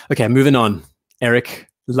 Okay, moving on. Eric,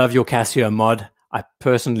 love your Casio mod. I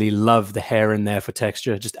personally love the hair in there for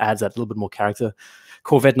texture. It just adds that little bit more character.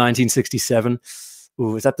 Corvette 1967.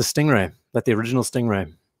 Ooh, is that the Stingray? Is that the original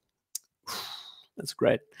Stingray? That's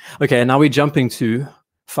great. Okay, now we're jumping to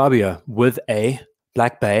Fabio with a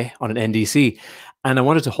Black Bay on an NDC. And I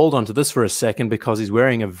wanted to hold on to this for a second because he's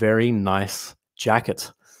wearing a very nice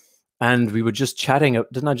jacket. And we were just chatting.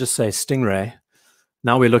 Didn't I just say Stingray?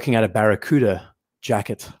 Now we're looking at a Barracuda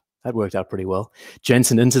jacket. That worked out pretty well.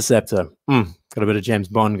 Jensen Interceptor. Got a bit of James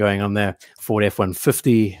Bond going on there. Ford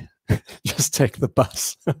F-150. Just take the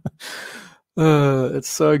bus. It's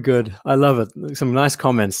so good. I love it. Some nice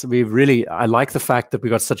comments. I like the fact that we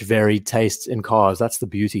got such varied tastes in cars. That's the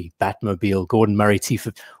beauty. Batmobile, Gordon Murray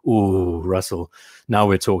T50. Ooh, Russell. Now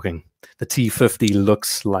we're talking. The T50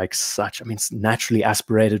 looks like such. I mean, it's naturally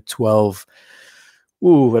aspirated 12.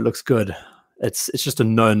 Ooh, it looks good. It's just a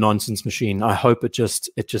no-nonsense machine. I hope it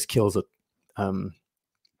just kills it.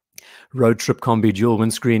 Road Trip Combi dual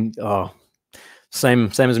windscreen. Oh,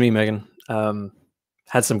 same as me, Megan.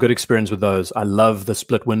 Had some good experience with those. I love the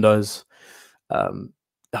split windows.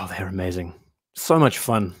 They're amazing. So much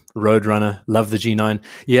fun. Roadrunner. Love the G9.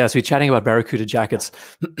 Yeah, so we're chatting about Barracuda jackets.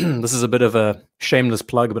 This is a bit of a shameless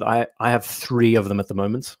plug, but I have 3 of them at the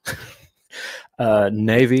moment.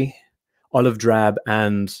 Navy, olive drab,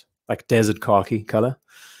 and like desert khaki color.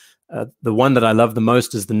 The one that I love the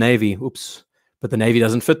most is the navy. Oops, but the navy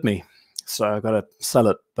doesn't fit me, so I've got to sell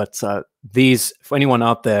it. But these, for anyone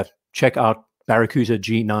out there, check out Barracuda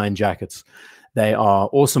G9 jackets. They are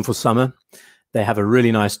awesome for summer. They have a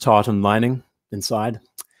really nice tartan lining inside.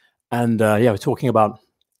 And yeah, we're talking about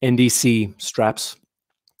NDC straps,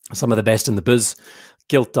 some of the best in the biz.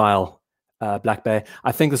 Gilt dial. Black Bay.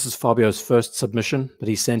 I think this is Fabio's first submission that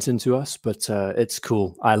he sent in to us, but it's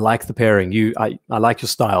cool. I like the pairing. I like your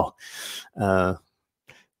style.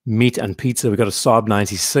 Meat and pizza. We got a Saab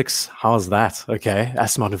 96. How's that? Okay.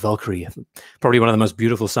 Aston Martin Valkyrie. Probably one of the most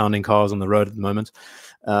beautiful sounding cars on the road at the moment.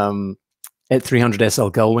 At 300 SL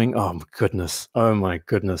Gullwing. Oh my goodness. Oh my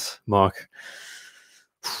goodness, Mark.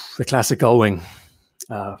 The classic Gullwing.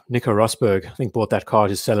 Nico Rosberg, I think, bought that car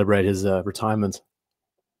to celebrate his retirement.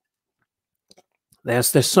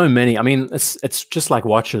 There's so many. I mean, it's just like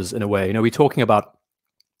watches in a way. You know, we're talking about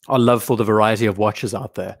our love for the variety of watches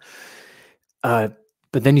out there.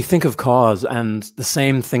 But then you think of cars, and the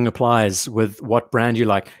same thing applies with what brand you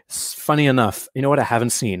like. Funny enough, you know what I haven't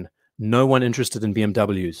seen? No one interested in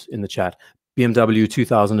BMWs in the chat. BMW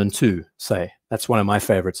 2002, say. That's one of my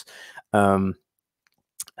favorites.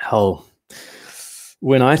 Hell,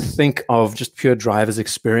 when I think of just pure driver's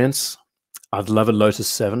experience, I'd love a Lotus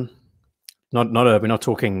 7. We're not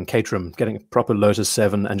talking Caterham, getting a proper Lotus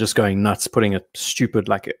 7 and just going nuts, putting a stupid,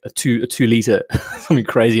 like a 2 liter, something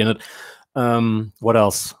crazy in it. What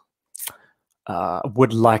else?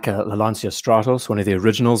 Would like a Lancia Stratos, one of the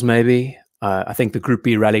originals, maybe. I think the Group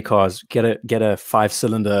B rally cars, get a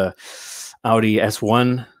 5-cylinder Audi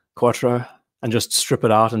S1 Quattro and just strip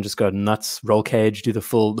it out and just go nuts, roll cage, do the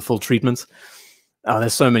full treatment.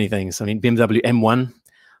 There's so many things. I mean, BMW M1,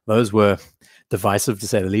 those were divisive to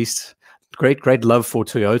say the least. Great love for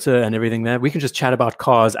Toyota and everything there. We can just chat about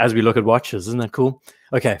cars as we look at watches. Isn't that cool?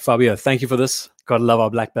 Okay, Fabio, thank you for this. Gotta love our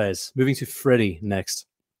Black Bays. Moving to Freddie next.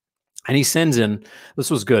 And he sends in, this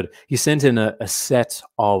was good. He sent in a set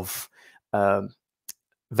of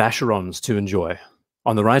Vacherons to enjoy.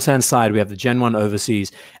 On the right-hand side, we have the Gen 1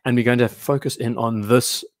 overseas, and we're going to focus in on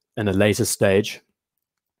this in a later stage.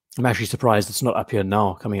 I'm actually surprised it's not up here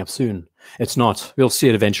now, coming up soon. It's not. We'll see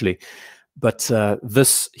it eventually. But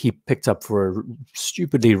this he picked up for a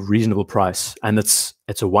stupidly reasonable price, and it's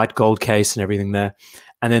a white gold case and everything there.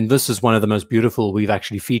 And then this is one of the most beautiful we've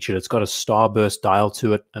actually featured. It's got a starburst dial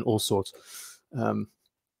to it and all sorts.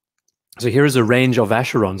 So here is a range of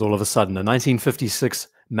Vacherons all of a sudden. A 1956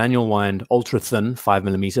 manual wind, ultra thin,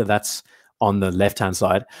 5mm. That's on the left-hand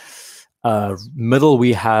side. Middle,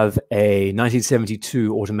 we have a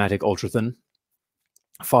 1972 automatic ultra thin.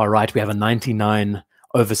 Far right, we have a 99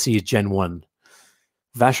 overseas Gen 1.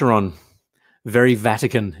 Vacheron, very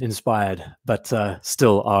Vatican inspired, but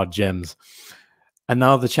still are gems. And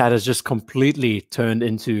now the chat has just completely turned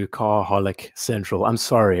into Carholic Central. I'm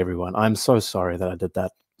sorry, everyone. I'm so sorry that I did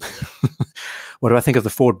that. What do I think of the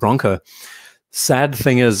Ford Bronco? Sad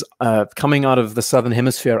thing is, coming out of the Southern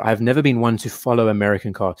Hemisphere, I've never been one to follow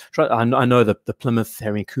American cars. I know the Plymouth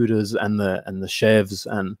Hemi-Cudas and the Chevs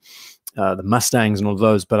and the Mustangs and all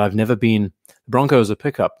those, but I've never been. Bronco is a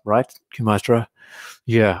pickup, right, Q-Maestro?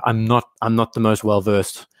 Yeah, I'm not the most well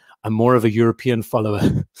versed. I'm more of a European follower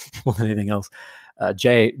more than anything else.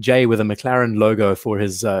 Jay with a McLaren logo for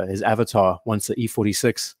his avatar wants the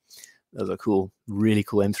E46. Those are cool, really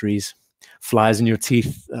cool M3s. Flies in your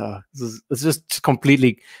teeth. It's just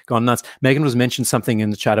completely gone nuts. Megan was mentioned something in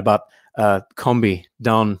the chat about combi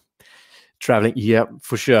down traveling. Yeah,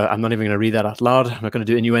 for sure. I'm not even going to read that out loud. I'm not going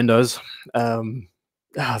to do innuendos.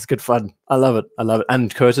 It's good fun. I love it. I love it.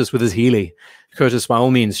 And Curtis with his Healy. Curtis, by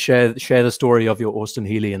all means, share the story of your Austin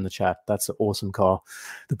Healy in the chat. That's an awesome car.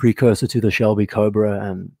 The precursor to the Shelby Cobra,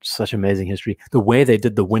 and such amazing history. The way they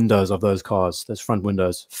did the windows of those cars, those front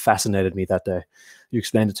windows, fascinated me that day. You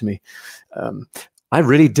explained it to me. I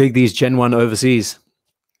really dig these Gen 1 overseas.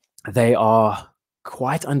 They are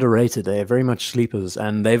quite underrated. They are very much sleepers,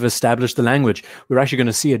 and they've established the language. We're actually going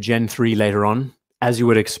to see a Gen 3 later on. As you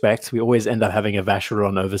would expect, we always end up having a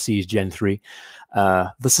Vacheron overseas Gen 3.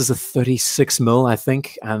 This is a 36mm, I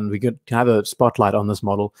think, and we could have a spotlight on this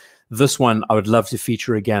model. This one I would love to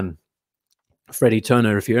feature again. Freddie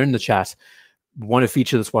Turner, if you're in the chat, want to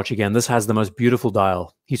feature this watch again. This has the most beautiful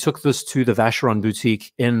dial. He took this to the Vacheron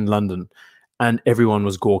boutique in London, and everyone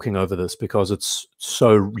was gawking over this because it's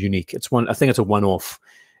so unique. It's one. I think it's a one-off. It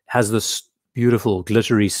has this beautiful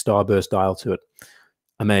glittery starburst dial to it.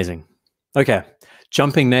 Amazing. Okay.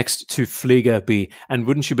 Jumping next to Flieger B, and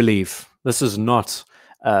wouldn't you believe, this is not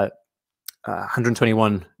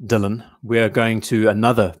 121 Dylan. We're going to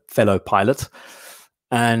another fellow pilot,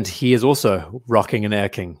 and he is also rocking an Air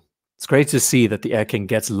King. It's great to see that the Air King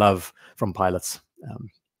gets love from pilots.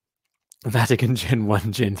 Vatican Gen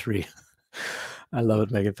 1, Gen 3. I love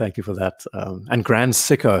it, Megan. Thank you for that. And Grand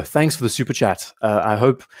Sicko, thanks for the super chat. I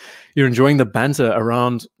hope you're enjoying the banter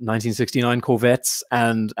around 1969 Corvettes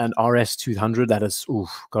and RS 200. That is,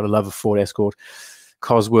 gotta love a Ford Escort.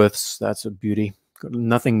 Cosworths, that's a beauty. Got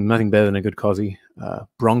nothing better than a good Cosy.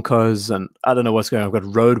 Broncos, and I don't know what's going on. I've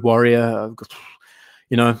got Road Warrior. I've got,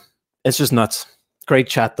 it's just nuts. Great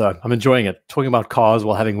chat though. I'm enjoying it. Talking about cars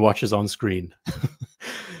while having watches on screen.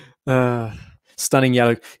 Stunning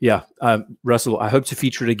yellow. Yeah, Russell, I hope to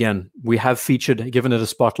feature it again. We have given it a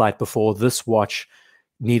spotlight before. This watch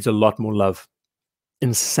needs a lot more love.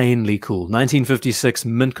 Insanely cool. 1956,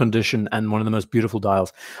 mint condition, and one of the most beautiful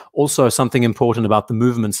dials. Also, something important about the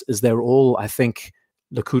movements is they're all, I think,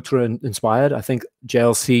 Lecoutre inspired. I think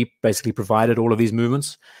JLC basically provided all of these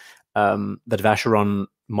movements. That Vacheron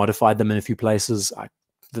modified them in a few places.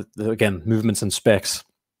 Again, movements and specs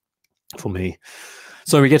for me.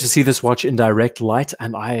 So we get to see this watch in direct light,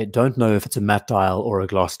 and I don't know if it's a matte dial or a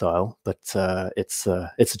gloss dial, but it's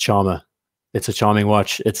a charmer. It's a charming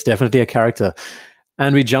watch. It's definitely a character.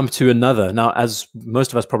 And we jump to another. Now, as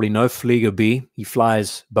most of us probably know, Flieger B, he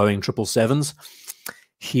flies Boeing 777s.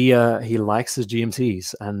 He likes his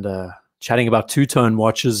GMTs. And chatting about two-tone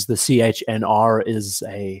watches, the CHNR is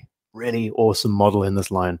a really awesome model in this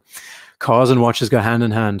line. Cars and watches go hand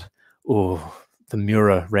in hand. Oh, the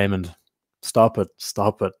Mura Raymond. Stop it.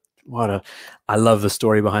 Stop it. I love the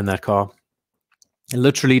story behind that car.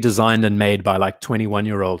 Literally designed and made by like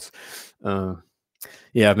 21-year-olds.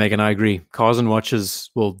 Yeah, Megan, I agree. Cars and watches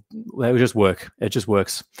they just work. It just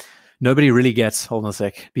works. Nobody really gets, hold on a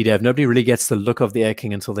sec, BDev, nobody really gets the look of the Air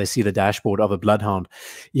King until they see the dashboard of a Bloodhound.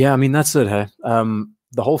 Yeah, I mean, that's it, huh?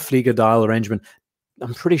 The whole Flieger dial arrangement,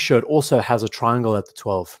 I'm pretty sure it also has a triangle at the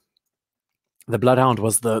 12. The Bloodhound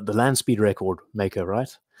was the land speed record maker, right?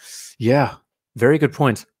 Yeah, very good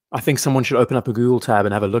point. I think someone should open up a Google tab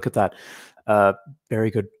and have a look at that.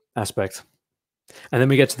 Very good aspect. And then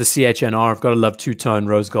we get to the CHNR. I've got to love two-tone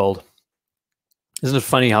rose gold. Isn't it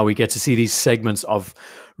funny how we get to see these segments of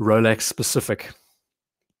Rolex specific?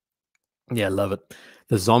 Yeah, love it.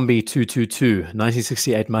 The Zombie 222,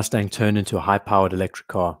 1968 Mustang turned into a high-powered electric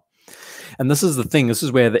car. And this is the thing. This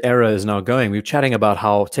is where the era is now going. We were chatting about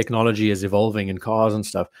how technology is evolving in cars and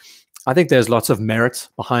stuff. I think there's lots of merit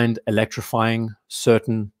behind electrifying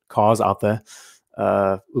certain cars out there.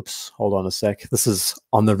 Oops, hold on a sec. This is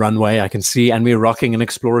on the runway, I can see, and we're rocking an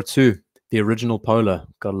Explorer 2, the original Polar.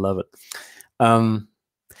 Gotta love it.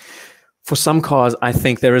 For some cars, I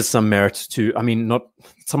think there is some merit to, I mean, not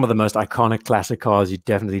some of the most iconic classic cars you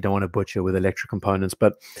definitely don't want to butcher with electric components,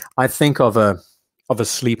 but I think of a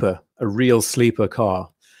sleeper, a real sleeper car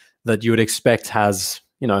that you would expect has,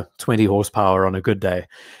 20 horsepower on a good day.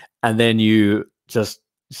 And then you just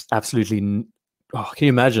absolutely, can you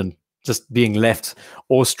imagine just being left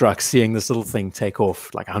awestruck seeing this little thing take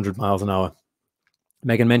off like 100 miles an hour?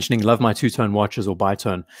 Megan mentioning, love my two-tone watches, or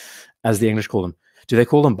bitone, as the English call them. Do they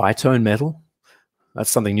call them bitone metal? That's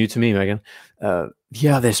something new to me, Megan.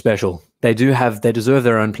 Yeah, they're special. They deserve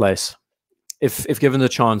their own place. If given the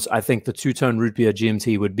chance, I think the two-tone root beer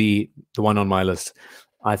GMT would be the one on my list.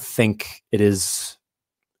 I think it is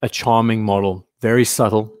a charming model, very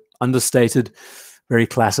subtle, understated, very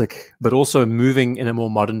classic, but also moving in a more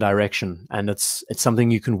modern direction. And it's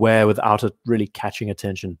something you can wear without it really catching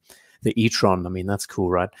attention. The e-tron, I mean, that's cool,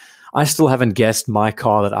 right? I still haven't guessed my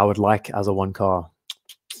car that I would like as a one car.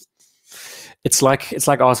 It's like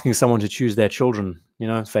asking someone to choose their children,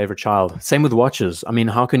 favorite child. Same with watches. I mean,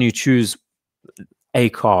 how can you choose a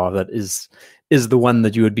car that is the one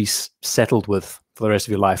that you would be settled with for the rest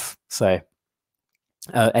of your life, say?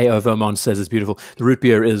 A.O. Vermont says it's beautiful. The root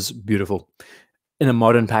beer is beautiful. In a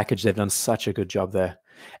modern package, they've done such a good job there.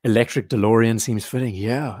 Electric DeLorean seems fitting.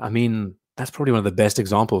 Yeah, I mean, that's probably one of the best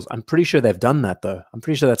examples. I'm pretty sure they've done that, though. I'm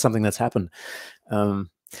pretty sure that's something that's happened.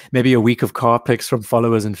 Maybe a week of car picks from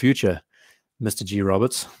followers in future, Mr. G.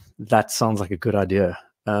 Roberts. That sounds like a good idea.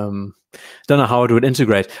 Don't know how it would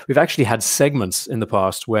integrate. We've actually had segments in the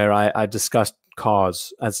past where I discussed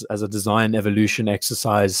cars as a design evolution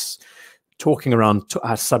exercise, talking around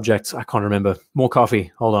subjects. I can't remember. More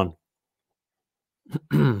coffee. Hold on.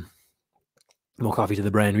 More coffee to the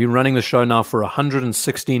brain. We've been running the show now for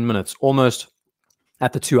 116 minutes, almost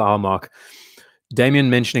at the 2-hour mark. Damien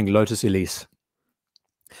mentioning Lotus Elise.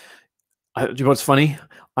 Do you know what's funny?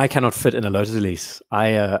 I cannot fit in a Lotus Elise.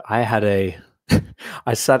 I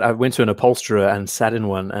went to an upholsterer and sat in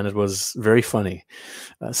one, and it was very funny.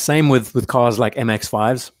 Same with cars like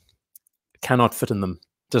MX-5s. Cannot fit in them.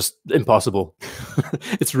 Just impossible.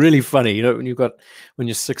 It's really funny, when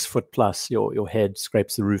you're 6 foot plus, your head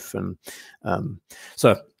scrapes the roof. And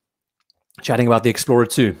so, chatting about the Explorer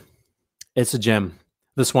 2, it's a gem.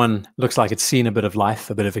 This one looks like it's seen a bit of life,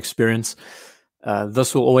 a bit of experience.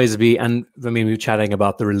 This will always be, and I mean, we were chatting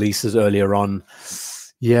about the releases earlier on.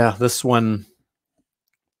 Yeah, this one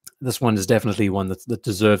is definitely one that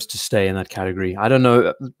deserves to stay in that category. I don't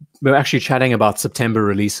know. We're actually chatting about September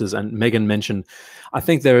releases, and Megan mentioned, I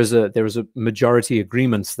think there is a majority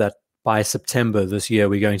agreement that by September this year,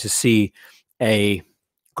 we're going to see a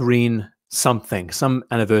green something, some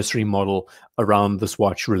anniversary model around this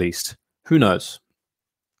watch released. Who knows?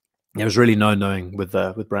 There's really no knowing with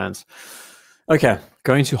brands. Okay,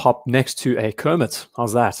 going to hop next to a Kermit.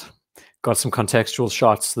 How's that? Got some contextual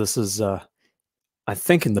shots. This is, I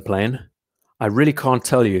think, in the plane. I really can't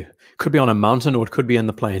tell you. Could be on a mountain or it could be in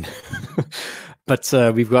the plane. But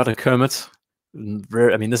we've got a Kermit.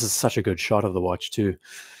 I mean, this is such a good shot of the watch too.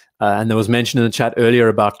 And there was mention in the chat earlier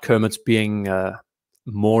about Kermits being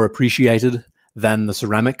more appreciated than the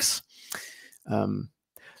ceramics.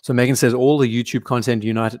 So Megan says all the YouTube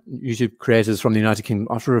YouTube creators from the United Kingdom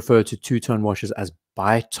often refer to two-tone watches as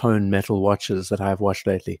bitone metal watches that I have watched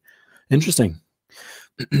lately. Interesting.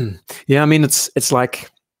 Yeah, I mean, it's like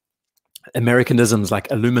Americanisms, like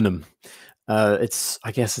aluminum. I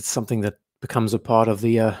guess it's something that becomes a part of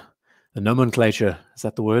the nomenclature. Is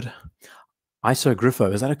that the word?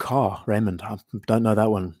 Isogriffo. Is that a car, Raymond? I don't know that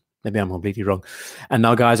one. Maybe I'm completely wrong. And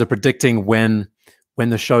now guys are predicting when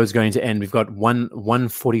the show is going to end. We've got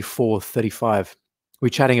 1:44:35. We're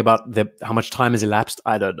chatting about how much time has elapsed.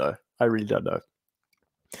 I don't know. I really don't know.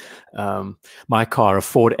 My car, a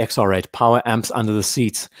Ford XR8, power amps under the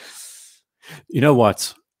seat. You know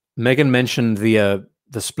what? Megan mentioned the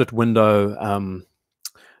split window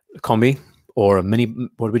combi, or a mini.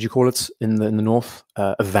 What would you call it in the north?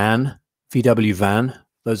 A van, VW van.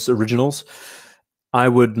 Those originals. I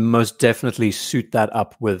would most definitely suit that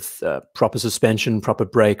up with proper suspension, proper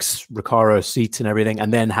brakes, Recaro seats and everything,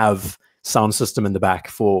 and then have sound system in the back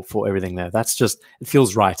for everything there. That's just, it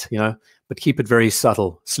feels right, you know, but keep it very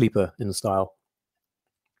subtle, sleeper in style.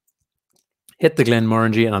 Hit the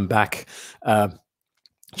Glenmorangie, and I'm back.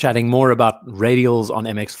 Chatting more about radials on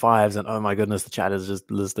MX5s, and oh my goodness, the chat is just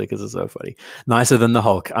ballistic. This is so funny. Nicer than the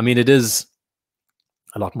Hulk. I mean, it is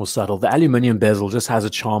a lot more subtle. The aluminium bezel just has a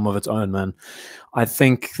charm of its own, man. I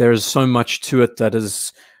think there's so much to it that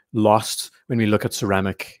is lost when we look at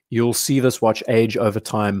ceramic. You'll see this watch age over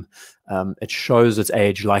time. It shows its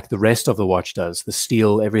age like the rest of the watch does. The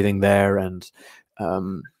steel, everything there, and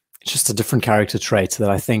it's just a different character trait that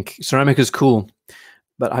I think ceramic is cool.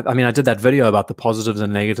 But I mean, I did that video about the positives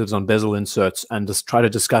and negatives on bezel inserts and just try to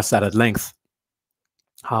discuss that at length,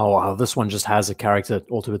 how this one just has a character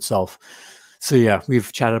all to itself. So yeah,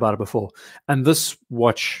 we've chatted about it before. And this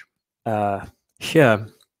watch here,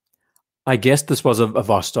 I guess this was a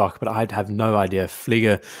Vostok, but I'd have no idea.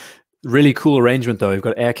 Flieger, really cool arrangement though. We've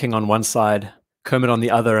got Air King on one side, Kermit on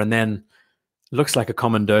the other, and then looks like a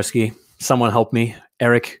Komandowski. Someone help me.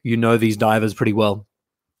 Eric, you know these divers pretty well.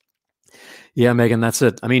 Yeah, Megan, that's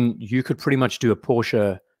it. I mean, you could pretty much do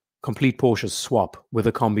a complete Porsche swap with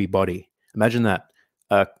a combi body. Imagine that.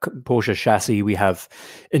 Porsche chassis, we have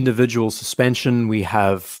individual suspension, we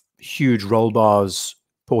have huge roll bars,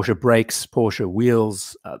 Porsche brakes, Porsche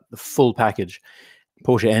wheels, the full package.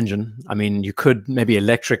 Porsche engine. I mean, you could maybe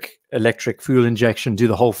electric fuel injection, do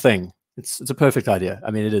the whole thing. It's a perfect idea.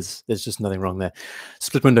 I mean, it is. There's just nothing wrong there.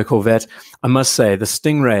 Split window Corvette. I must say, the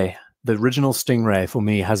Stingray, the original Stingray for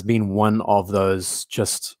me has been one of those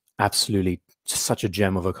just absolutely just such a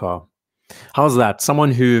gem of a car. How's that?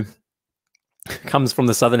 Someone who comes from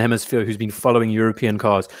the Southern Hemisphere, who's been following European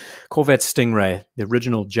cars. Corvette Stingray, the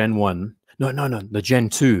original Gen 1. No, the Gen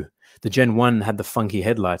 2. The Gen 1 had the funky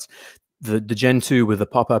headlights. The Gen 2 with the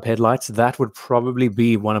pop-up headlights, that would probably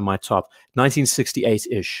be one of my top.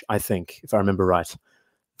 1968-ish, I think, if I remember right.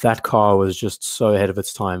 That car was just so ahead of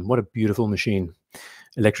its time. What a beautiful machine.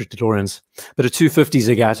 Electric DeLoreans. But a 250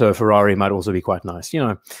 Zagato Ferrari might also be quite nice. You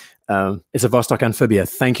know, it's a Vostok Amphibia.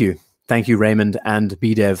 Thank you. Thank you, Raymond and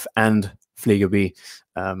BDev and Flieger B.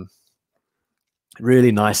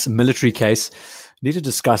 Really nice military case. Need to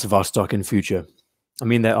discuss Vostok in future. I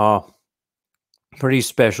mean, they are pretty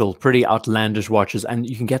special, pretty outlandish watches, and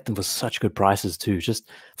you can get them for such good prices too. Just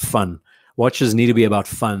fun. Watches need to be about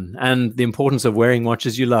fun and the importance of wearing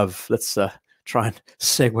watches you love. Let's try and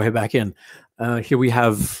segue back in. Here we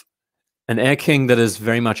have an Air King that is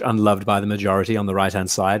very much unloved by the majority on the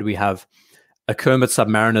right-hand side. We have a Kermit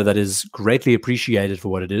Submariner that is greatly appreciated for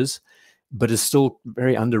what it is, but is still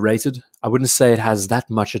very underrated. I wouldn't say it has that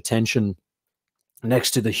much attention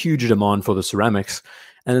next to the huge demand for the ceramics.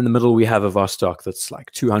 And in the middle, we have a Vostok that's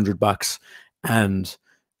like $200 and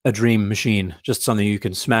a dream machine, just something you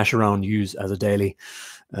can smash around, use as a daily.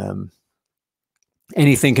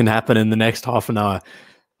 Anything can happen in the next half an hour.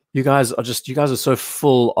 You guys are so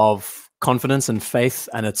full of confidence and faith,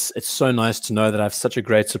 and it's so nice to know that I have such a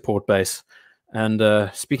great support base.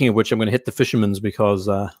 And speaking of which, I'm going to hit the fisherman's because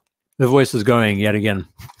the voice is going yet again.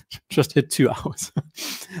 Just hit 2 hours.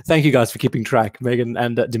 Thank you guys for keeping track. Megan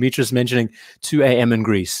and Demetrius mentioning 2 a.m. in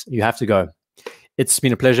Greece. You have to go. It's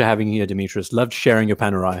been a pleasure having you here, Demetrius. Loved sharing your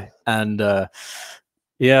Panerai. And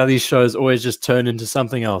yeah, these shows always just turn into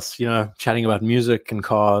something else, you know, chatting about music and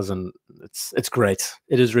cars, and it's great.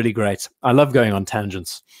 It is really great. I love going on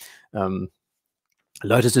tangents.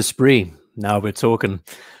 Lotus Esprit. Now we're talking.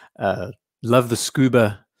 Love the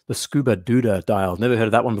Scuba Duda dial. Never heard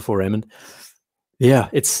of that one before, Raymond. Yeah,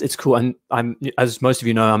 it's cool. And I'm, as most of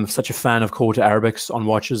you know, I'm such a fan of quarter Arabics on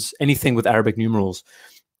watches. Anything with Arabic numerals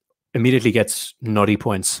immediately gets naughty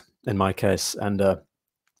points in my case. And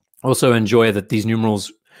also enjoy that these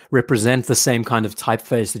numerals represent the same kind of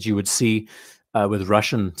typeface that you would see with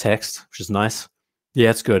Russian text, which is nice.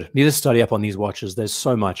 Yeah, it's good. Need to study up on these watches. There's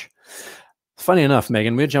so much. Funny enough,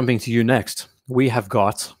 Megan, we're jumping to you next. We have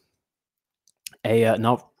got a,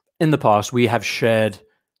 now in the past, we have shared,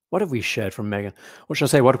 what have we shared from Megan? What should I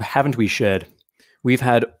say? What haven't we shared? We've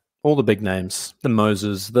had all the big names, the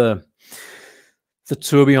Moses, the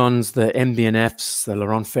Tourbillons, the MBNFs, the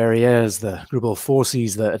Laurent Ferriers, the Grubel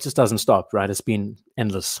Forces, it just doesn't stop, right? It's been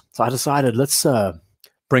endless. So I decided let's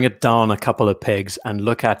bring it down a couple of pegs and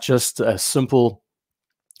look at just a simple,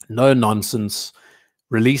 no-nonsense,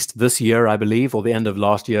 released this year, I believe, or the end of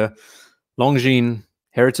last year, Longines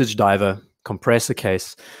Heritage Diver compressor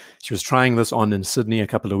case. She was trying this on in Sydney a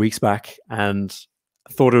couple of weeks back and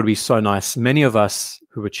thought it would be so nice. Many of us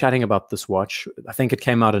who were chatting about this watch, I think it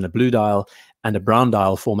came out in a blue dial and a brown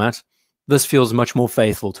dial format. This feels much more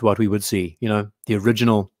faithful to what we would see, you know, the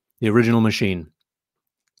original machine.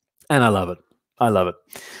 And I love it. I love it.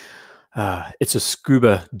 It's a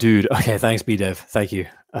scuba dude. Okay, thanks, BDev. Thank you.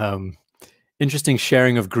 Interesting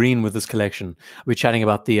sharing of green with this collection. We're chatting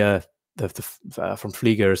about the from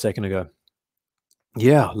Flieger a second ago.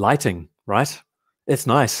 Yeah, lighting, right? It's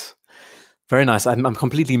nice. Very nice. I'm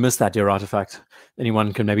completely missed that, dear artifact.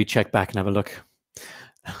 Anyone can maybe check back and have a look.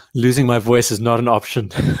 Losing my voice is not an option.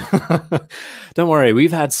 Don't worry.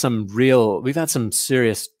 We've had some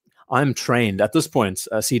serious. I'm trained at this point,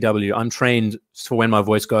 CW. I'm trained for when my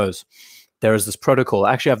voice goes. There is this protocol.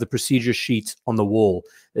 I actually have the procedure sheet on the wall.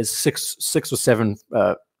 There's six or seven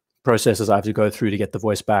processes I have to go through to get the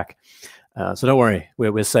voice back. So don't worry.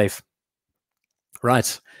 We're safe.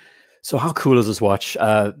 Right. So how cool is this watch?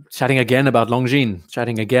 Chatting again about Longines,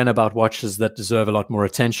 chatting again about watches that deserve a lot more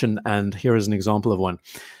attention. And here is an example of one.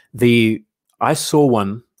 I saw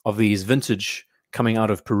one of these vintage coming out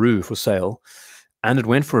of Peru for sale, and it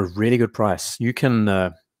went for a really good price. You can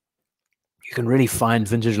really find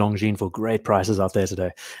vintage Longines for great prices out there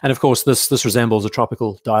today. And of course, this resembles a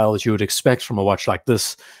tropical dial that you would expect from a watch like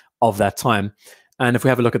this of that time. And if we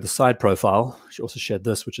have a look at the side profile, she also shared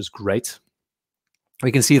this, which is great.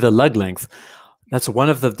 We can see the lug length. That's one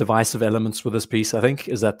of the divisive elements with this piece, I think,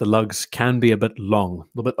 is that the lugs can be a bit long, a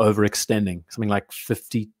little bit overextending, something like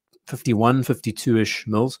 50, 51, 52-ish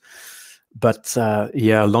mils. But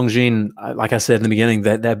yeah, Longines, like I said in the beginning,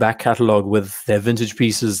 their back catalog with their vintage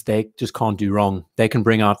pieces, they just can't do wrong. They can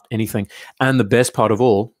bring out anything. And the best part of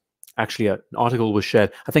all, actually, an article was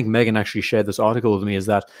shared. I think Megan actually shared this article with me, is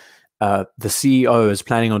that the CEO is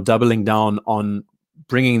planning on doubling down on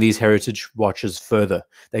bringing these heritage watches further.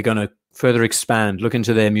 They're going to further expand, look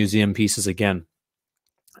into their museum pieces again,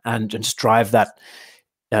 and just drive that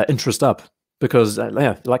interest up. Because,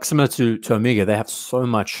 yeah, like similar to Omega, they have so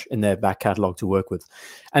much in their back catalog to work with.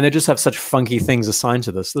 And they just have such funky things assigned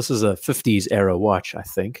to this. This is a 50s era watch, I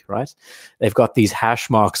think, right? They've got these hash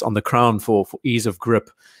marks on the crown for ease of grip.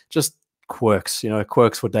 Just quirks,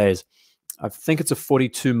 quirks for days. I think it's a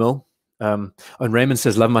 42 mil. And Raymond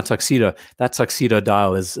says, love my tuxedo. That tuxedo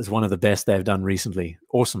dial is one of the best they've done recently.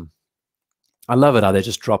 Awesome. I love it how they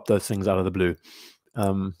just drop those things out of the blue.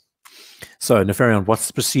 So, Nefarion, what's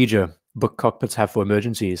the procedure book cockpits have for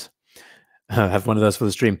emergencies? Have one of those for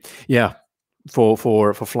the stream. Yeah, for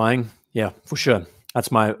flying. Yeah, for sure.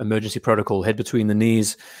 That's my emergency protocol. Head between the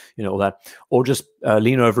knees, all that. Or just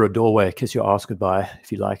lean over a doorway, kiss your ass goodbye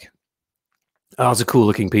if you like. Oh, it's a cool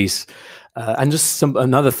looking piece. And just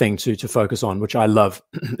another thing to focus on, which I love,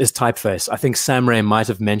 is typeface. I think Sam Ray might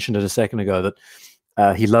have mentioned it a second ago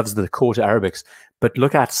that he loves the court Arabics. But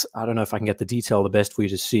look at, I don't know if I can get the detail the best for you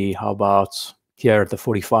to see. How about here at the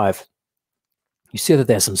 45? You see that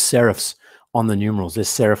there's some serifs on the numerals. There's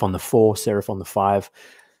serif on the 4, serif on the 5.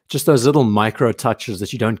 Just those little micro touches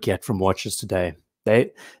that you don't get from watches today.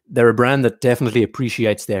 They're a brand that definitely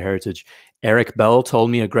appreciates their heritage. Eric Bell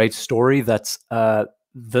told me a great story that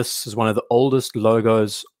this is one of the oldest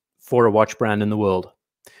logos for a watch brand in the world.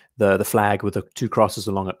 The flag with the 2 crosses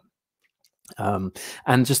along it.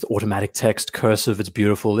 And just automatic text, cursive, it's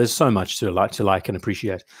beautiful. There's so much to like and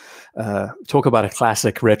appreciate. Talk about a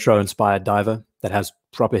classic retro-inspired diver that has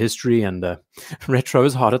proper history, and retro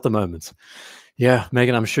is hot at the moment. Yeah,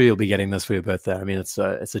 Megan, I'm sure you'll be getting this for your birthday. I mean, it's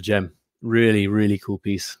a gem. Really, really cool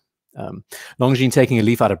piece. Longines taking a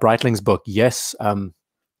leaf out of Breitling's book. Yes,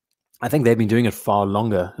 I think they've been doing it far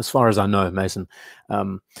longer, as far as I know, Mason.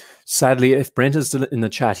 Sadly, if Brent is still in the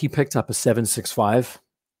chat, he picked up a 765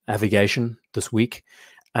 navigation this week,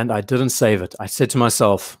 and I didn't save it. I said to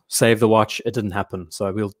myself, save the watch. It didn't happen,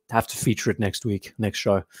 so we'll have to feature it next week, next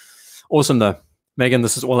show. Awesome, though. Megan,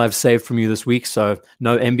 this is all I've saved from you this week, so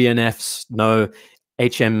no MBNFs, no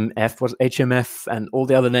HMF, and all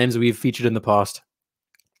the other names we've featured in the past.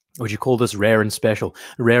 Would you call this rare and special?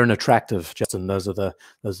 Rare and attractive, Justin. Those are the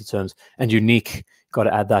terms. And unique. Got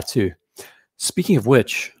to add that too. Speaking of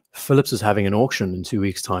which, Philips is having an auction in 2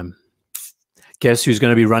 weeks' time. Guess who's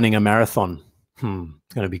going to be running a marathon? It's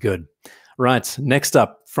going to be good. Right. Next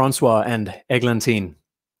up, Francois and Eglantine.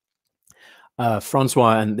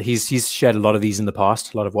 Francois, and he's shared a lot of these in the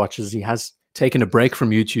past, a lot of watches. He has taken a break from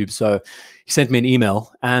YouTube, so he sent me an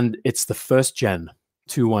email, and it's the first gen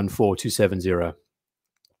 214270.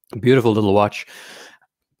 Beautiful little watch,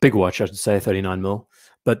 big watch, I should say, 39 mil.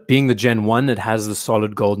 But being the Gen 1, it has the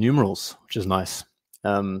solid gold numerals, which is nice.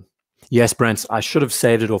 Yes, Brent, I should have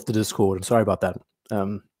saved it off the Discord. I'm sorry about that.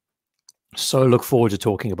 So look forward to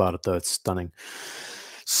talking about it, though. It's stunning.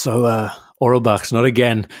 So Orelbach's, not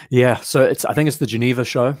again. Yeah, so I think it's the Geneva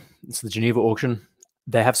show. It's the Geneva auction.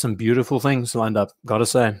 They have some beautiful things lined up, gotta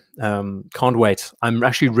say. Can't wait. I'm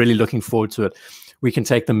actually really looking forward to it. We can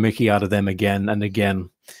take the mickey out of them again and again.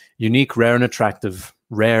 Unique, rare, and attractive.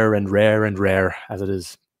 Rare and rare and rare, as it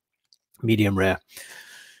is. Medium rare.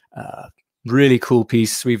 Really cool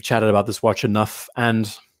piece. We've chatted about this watch enough.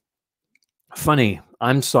 And funny,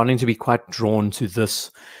 I'm starting to be quite drawn to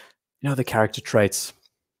this, the character traits.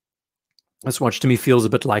 This watch to me feels a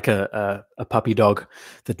bit like a puppy dog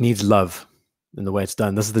that needs love in the way it's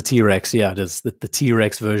done. This is the T-Rex. Yeah, it is the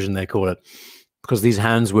T-Rex version, they call it, because these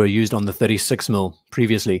hands were used on the 36 mil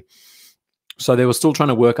previously. So they were still trying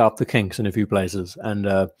to work out the kinks in a few places.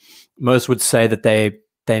 And most would say that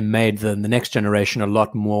they made the next generation a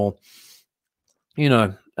lot more,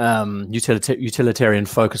 utilitarian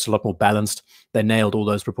focus, a lot more balanced. They nailed all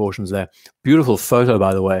those proportions there. Beautiful photo,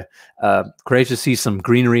 by the way. Great to see some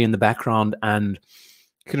greenery in the background, and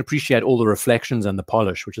you can appreciate all the reflections and the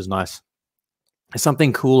polish, which is nice. There's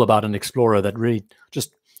something cool about an Explorer that really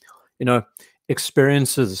just,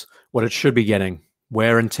 experiences what it should be getting.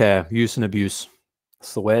 Wear and tear, use and abuse.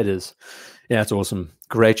 That's the way it is. Yeah, it's awesome.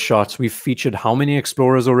 Great shots. We've featured how many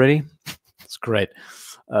Explorers already? It's great.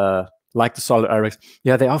 Like the solid Irex.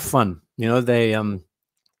 Yeah, they are fun. They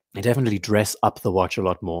definitely dress up the watch a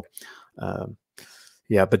lot more.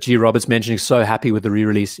 Yeah, but G. Roberts mentioning so happy with the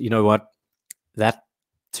re-release. You know what? That,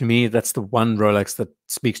 to me, that's the one Rolex that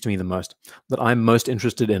speaks to me the most, that I'm most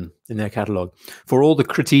interested in their catalog. For all the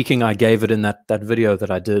critiquing I gave it in that video that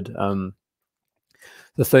I did,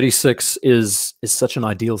 the 36 is such an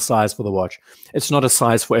ideal size for the watch. It's not a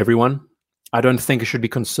size for everyone. I don't think it should be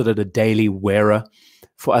considered a daily wearer.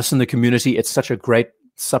 For us in the community, it's such a great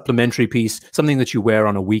supplementary piece, something that you wear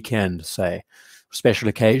on a weekend, say, special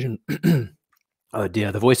occasion. Oh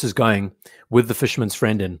dear, the voice is going with the fisherman's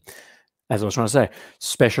friend in. As I was trying to say,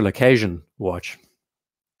 special occasion watch.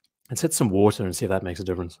 Let's hit some water and see if that makes a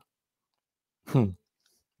difference. You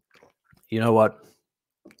know what?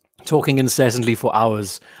 Talking incessantly for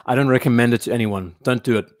hours. I don't recommend it to anyone. Don't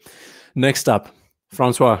do it. Next up,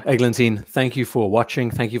 Francois Eglantine, thank you for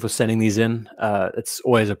watching. Thank you for sending these in. It's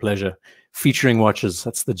always a pleasure. Featuring watches.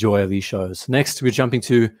 That's the joy of these shows. Next, we're jumping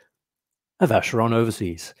to a Vacheron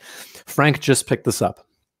Overseas. Frank just picked this up,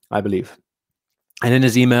 I believe. And in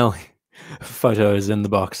his email, photo is in the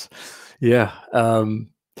box. Yeah.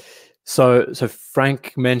 So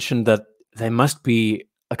Frank mentioned that there must be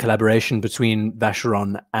a collaboration between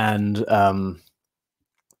Vacheron and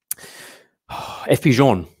FP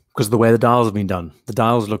Journe, because of the way the dials have been done. The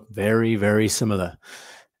dials look very, very similar.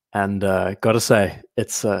 And got to say,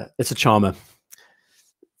 it's a charmer.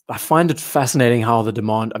 I find it fascinating how the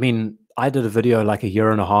demand, I did a video like a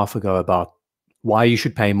year and a half ago about why you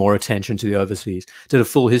should pay more attention to the overseas. Did a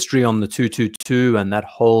full history on the 222 and that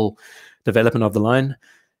whole development of the line.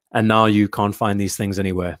 And now you can't find these things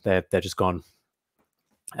anywhere. They're just gone.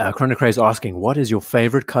 Chronocray is asking, what is your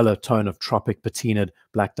favorite color tone of tropic patinaed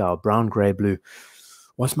black dial? Brown, gray, blue.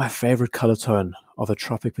 What's my favorite color tone of a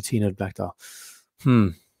tropic patinaed black dial?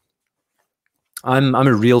 I'm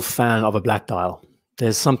a real fan of a black dial.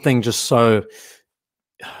 There's something just so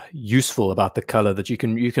useful about the color that you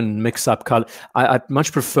can mix up color. I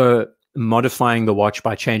much prefer modifying the watch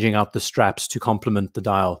by changing out the straps to complement the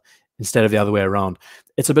dial instead of the other way around.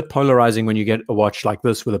 It's a bit polarizing when you get a watch like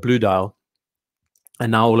this with a blue dial,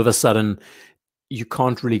 and now all of a sudden you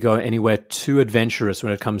can't really go anywhere too adventurous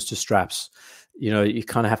when it comes to straps. You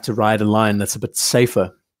kind of have to ride a line that's a bit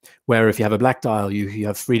safer. Where if you have a black dial, you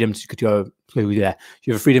have freedom to go. Yeah,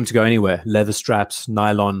 you have freedom to go anywhere. Leather straps,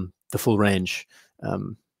 nylon, the full range.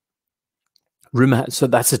 So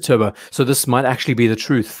that's a turbo. So this might actually be the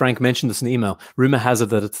truth. Frank mentioned this in the email. Rumor has it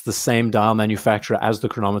that it's the same dial manufacturer as the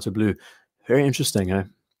Chronometer Blue. Very interesting, eh?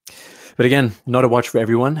 But again, not a watch for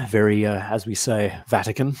everyone. Very, as we say,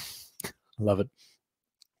 Vatican. Love it.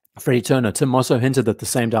 Freddie Turner. Tim Mosso hinted at the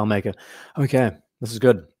same dial maker. Okay, this is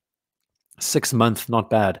good. 6 months, not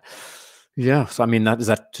bad. Yeah, so is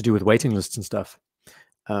that to do with waiting lists and stuff?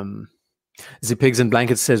 The Pigs and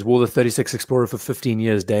Blankets says, wore the 36 Explorer for 15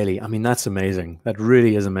 years daily. That's amazing. That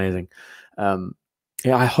really is amazing.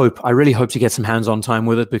 Yeah, I really hope to get some hands-on time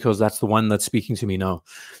with it, because that's the one that's speaking to me now.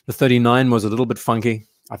 The 39 was a little bit funky.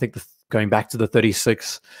 I think going back to the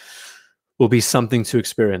 36 will be something to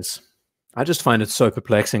experience. I just find it so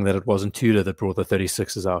perplexing that it wasn't Tudor that brought the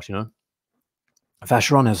 36s out,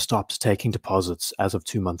 Vacheron has stopped taking deposits as of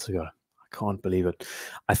 2 months ago. I can't believe it.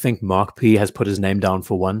 I think Mark P has put his name down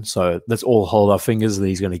for one, so let's all hold our fingers that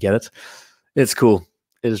he's going to get it. It's cool.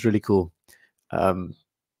 It is really cool.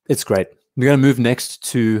 It's great. We're going to move next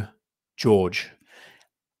to George.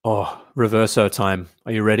 Oh, reverso time.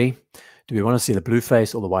 Are you ready? Do we want to see the blue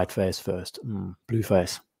face or the white face first? Blue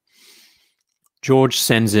face. George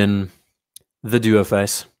sends in the duo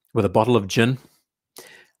face with a bottle of gin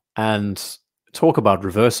and talk about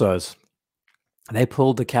reversos. They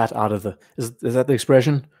pulled the cat out of the, is that the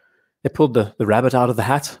expression? They pulled the rabbit out of the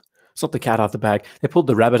hat. It's not the cat out of the bag. They pulled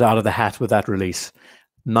the rabbit out of the hat with that release.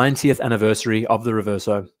 90th anniversary of the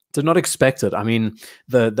reverso. Did not expect it. I mean,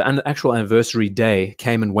 the actual anniversary day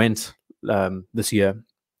came and went this year.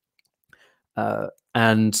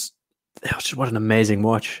 And what an amazing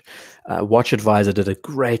watch. Watch Advisor did a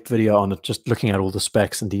great video on it, just looking at all the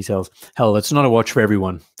specs and details. Hell, it's not a watch for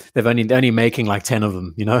everyone. They're only making like 10 of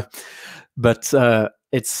them, you know? But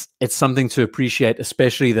it's something to appreciate,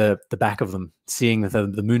 especially the back of them, seeing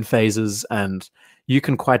the moon phases, and you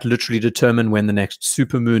can quite literally determine when the next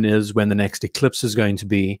supermoon is, when the next eclipse is going to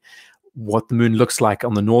be, what the moon looks like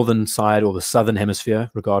on the northern side or the southern hemisphere,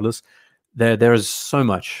 regardless. There is so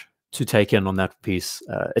much to take in on that piece.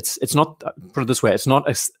 It's not, put it this way, it's not,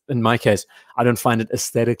 in my case, I don't find it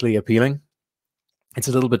aesthetically appealing. It's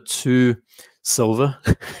a little bit too silver.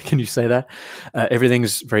 Can you say that?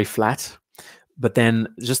 Everything's very flat. But then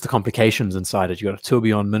just the complications inside it. You got a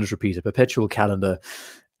tourbillon, minute repeater, perpetual calendar,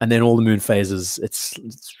 and then all the moon phases. It's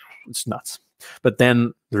nuts. But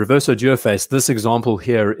then the Reverso Duoface, this example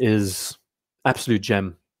here is absolute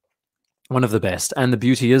gem. One of the best. And the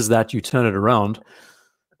beauty is that you turn it around,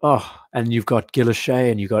 and you've got guilloche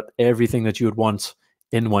and you've got everything that you would want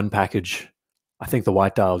in one package. I think the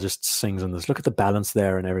white dial just sings in this. Look at the balance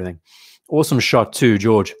there and everything. Awesome shot too,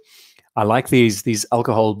 George. I like these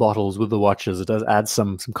alcohol bottles with the watches. It does add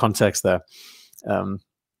some context there.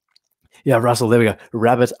 Yeah, Russell, there we go.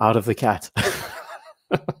 Rabbit out of the cat.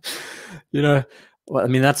 You know, well, I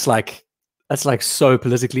mean, that's like so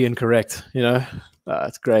politically incorrect, you know.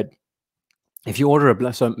 It's great. If you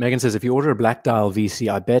order so Megan says, if you order a black dial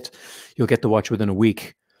VC, I bet you'll get the watch within a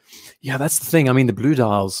week. Yeah, that's the thing. I mean, the blue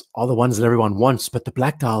dials are the ones that everyone wants, but the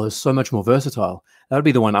black dial is so much more versatile. That would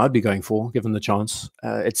be the one I'd be going for, given the chance.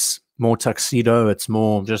 It's more tuxedo. It's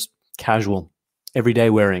more just casual, everyday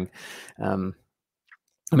wearing. I mean,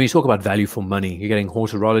 you talk about value for money. You're getting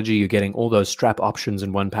horology. You're getting all those strap options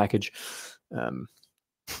in one package.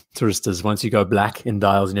 Touristas, once you go black in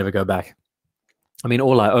dials, you never go back. I mean,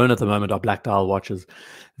 all I own at the moment are black dial watches.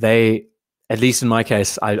 They, at least in my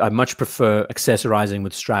case, I much prefer accessorizing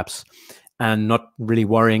with straps and not really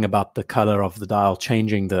worrying about the color of the dial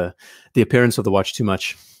changing the appearance of the watch too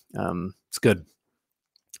much. It's good.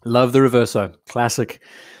 Love the Reverso, classic.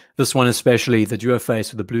 This one especially, the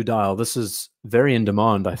Duoface with the blue dial. This is very in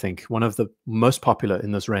demand, I think. One of the most popular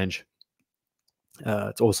in this range.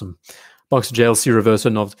 It's awesome. Box JLC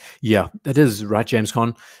Reverso Novs. Yeah, that is right, James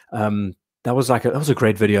Con. That was a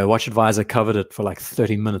great video. Watch Advisor covered it for like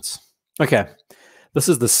 30 minutes. Okay, this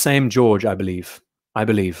is the same George, I believe.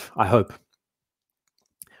 I hope.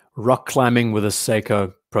 Rock climbing with a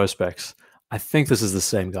Seiko Prospex. I think this is the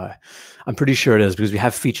same guy. I'm pretty sure it is because we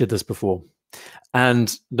have featured this before.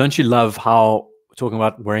 And don't you love how, talking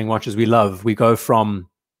about wearing watches, we go from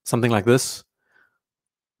something like this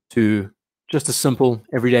to just a simple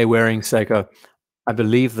everyday wearing Seiko. I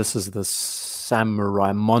believe this is the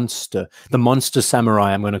Samurai Monster, the Monster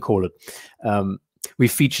Samurai, I'm going to call it. We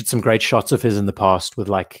featured some great shots of his in the past with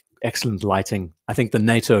like excellent lighting. I think the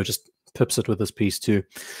NATO just pips it with this piece too.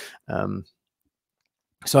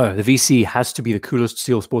 So the VC has to be the coolest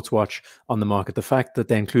steel sports watch on the market. The fact that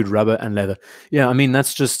they include rubber and leather. Yeah, I mean,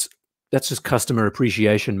 that's just customer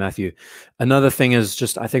appreciation, Matthew. Another thing is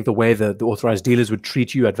just, I think the way the authorized dealers would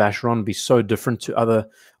treat you at Vacheron would be so different to other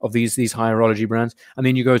of these high horology brands. I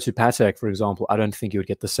mean, you go to Patek, for example, I don't think you would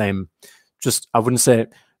get the same, I wouldn't say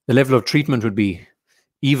the level of treatment would be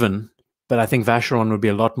even, but I think Vacheron would be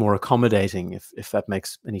a lot more accommodating, if that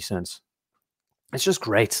makes any sense. It's just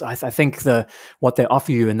great. I think what they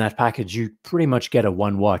offer you in that package, you pretty much get a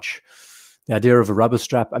one watch. The idea of a rubber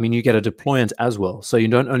strap, I mean, you get a deployant as well. So you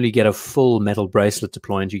don't only get a full metal bracelet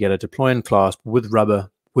deployant, you get a deployant clasp with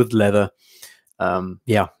rubber, with leather.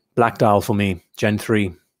 Yeah, black dial for me, Gen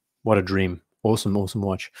 3. What a dream. Awesome, awesome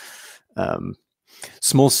watch.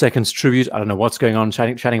 Small seconds tribute. I don't know what's going on,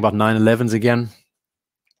 chatting about 911s again.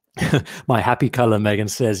 My happy color, Megan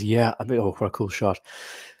says. Yeah, oh, what a cool shot.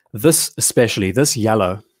 This especially, this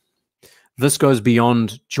yellow, this goes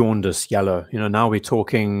beyond jaundice yellow. You know, now we're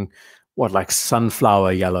talking, what, like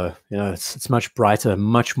sunflower yellow. You know, it's much brighter,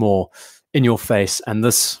 much more in your face. And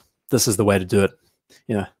this is the way to do it.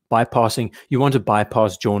 You know, bypassing, you want to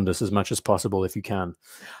bypass jaundice as much as possible if you can.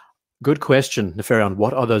 Good question, Neferion.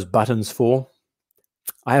 What are those buttons for?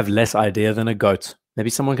 I have less idea than a goat. Maybe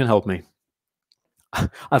someone can help me.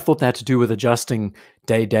 I thought they had to do with adjusting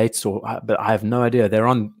dates, but I have no idea. They're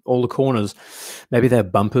on all the corners. Maybe they're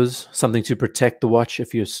bumpers, something to protect the watch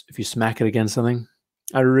if you smack it against something.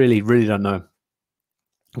 I really, really don't know.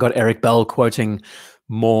 Got Eric Bell quoting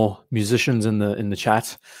more musicians in the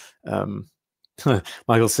chat.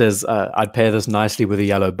 Michael says, I'd pair this nicely with a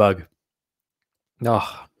yellow bug.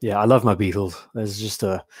 Oh, yeah, I love my Beatles.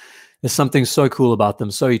 There's something so cool about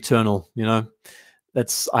them, so eternal, you know.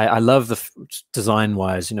 I love the design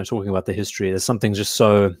wise, you know, talking about the history. There's something just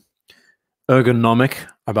so ergonomic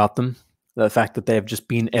about them. The fact that they've just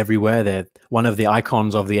been everywhere. They're one of the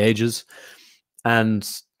icons of the ages, and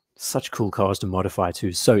such cool cars to modify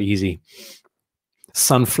too. So easy.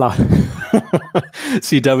 Sunflower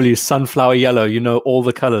CW, sunflower yellow, you know, all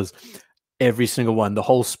the colors, every single one, the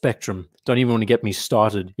whole spectrum. Don't even want to get me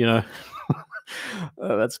started, you know.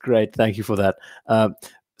 That's great. Thank you for that.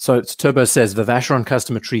 So Turbo says the Vacheron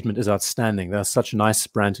customer treatment is outstanding. They're such a nice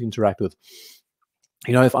brand to interact with.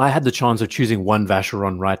 You know, if I had the chance of choosing one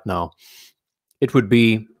Vacheron right now, it would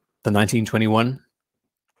be the 1921.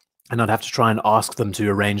 And I'd have to try and ask them to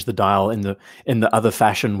arrange the dial in the other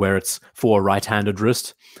fashion where it's for a right-handed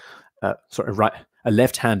wrist. A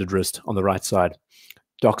left-handed wrist on the right side.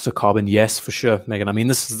 Doxa carbon, yes, for sure, Megan. I mean,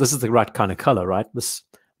 this is the right kind of color, right? This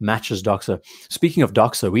matches Doxa. Speaking of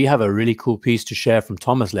Doxa, we have a really cool piece to share from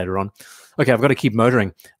Thomas later on. Okay, I've got to keep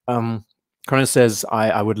motoring. Cronin says,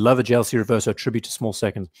 I would love a JLC Reverso tribute to Small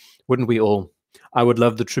Seconds. Wouldn't we all? I would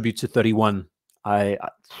love the tribute to 31.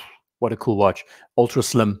 What a cool watch. Ultra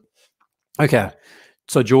slim. Okay,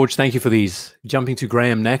 so George, thank you for these. Jumping to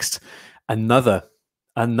Graham next. Another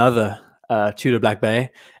Tudor Black Bay.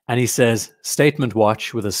 And he says, statement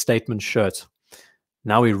watch with a statement shirt.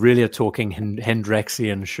 Now we really are talking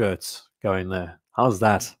Hendrixian shirts going there. How's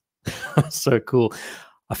that? So cool.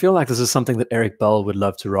 I feel like this is something that Eric Bell would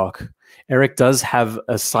love to rock. Eric does have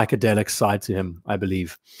a psychedelic side to him, I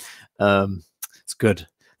believe. It's good.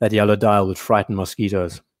 That yellow dial would frighten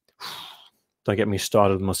mosquitoes. Don't get me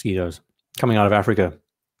started with mosquitoes. Coming out of Africa.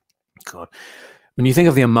 God. When you think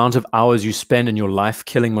of the amount of hours you spend in your life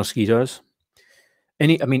killing mosquitoes,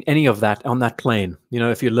 any of that on that plane, you know,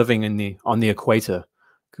 if you're living on the equator,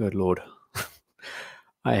 good Lord.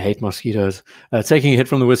 I hate mosquitoes. Taking a hit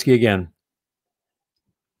from the whiskey again.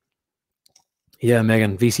 Yeah,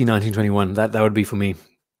 Megan, VC 1921, that would be for me.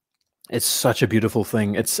 It's such a beautiful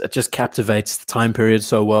thing. It just captivates the time period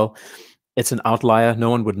so well. It's an outlier. No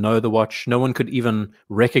one would know the watch. No one could even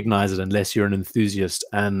recognize it unless you're an enthusiast.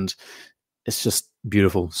 And it's just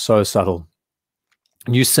beautiful, so subtle.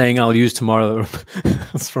 New saying I'll use tomorrow.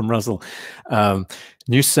 It's from Russell.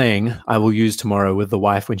 New saying I will use tomorrow with the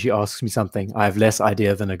wife when she asks me something. I have less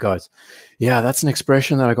idea than a goat. Yeah, that's an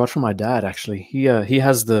expression that I got from my dad, actually. He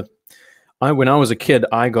has when I was a kid,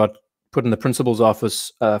 I got put in the principal's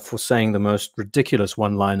office for saying the most ridiculous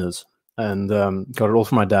one-liners, and got it all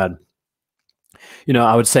from my dad. You know,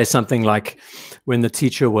 I would say something like, when the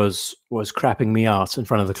teacher was crapping me out in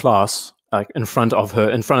front of the class, in front of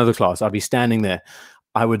the class, I'd be standing there.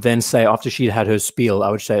 I would then say, after she'd had her spiel, I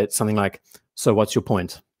would say something like, so what's your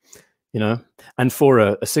point? You know, and for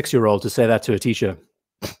a 6-year-old to say that to a teacher,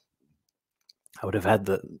 I would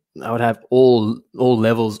have all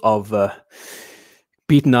levels of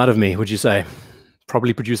beaten out of me, would you say?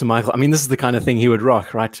 Probably producer Michael. I mean, this is the kind of thing he would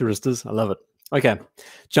rock, right, Touristas? I love it. Okay,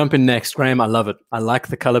 jump in next, Graham. I love it. I like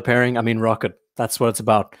the color pairing. I mean, rock it. That's what it's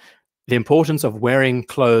about. The importance of wearing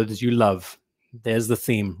clothes you love. There's the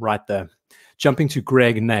theme right there. Jumping to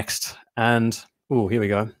Greg next. And, oh, here we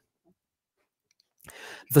go.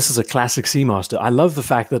 This is a classic Seamaster. I love the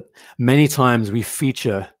fact that many times we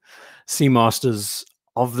feature Seamasters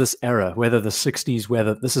of this era, whether the 60s,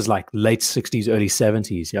 whether this is like late 60s, early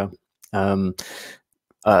 70s, yeah.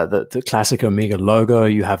 The classic Omega logo,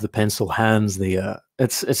 you have the pencil hands,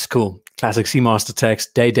 it's cool. Classic Seamaster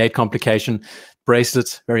text, date complication,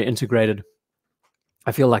 bracelet, very integrated.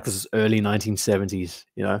 I feel like this is early 1970s,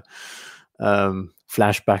 you know.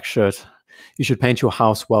 Flashback shirt. You should paint your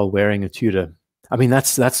house while wearing a Tudor. I mean,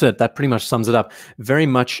 that's it. That pretty much sums it up. Very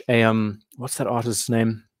much a what's that artist's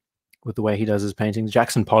name with the way he does his paintings?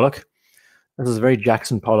 Jackson Pollock. This is a very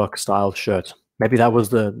Jackson Pollock style shirt. Maybe that was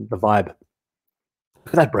the vibe. Look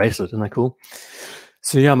at that bracelet, isn't that cool?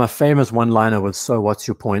 So yeah, my famous one-liner was, so what's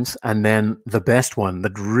your point? And then the best one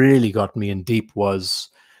that really got me in deep was,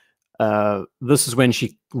 this is when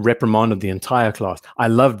she reprimanded the entire class. I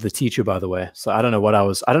loved the teacher, by the way. So I don't know what I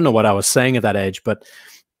was saying at that age, but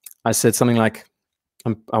I said something like,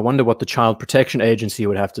 I wonder what the Child Protection Agency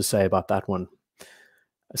would have to say about that one.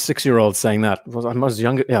 A 6-year-old saying that. I was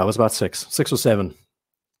younger. Yeah, I was about 6 or 7.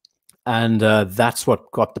 And that's what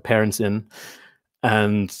got the parents in.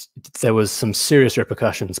 And there was some serious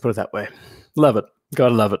repercussions, put it that way. Love it.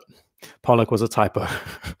 Gotta love it. Pollock was a typo.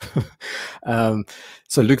 um,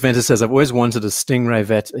 so Luke Venter says, I've always wanted a Stingray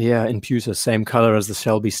vet. Yeah, in pewter, same color as the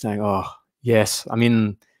Shelby Stang. Oh, yes. I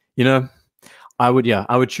mean, you know, I would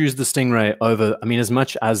choose the Stingray over, I mean, as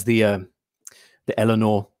much as the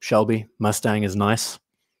Eleanor Shelby Mustang is nice.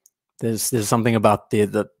 There's something about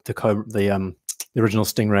the original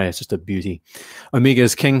Stingray. It's just a beauty. Omega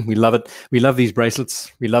is king. We love it. We love these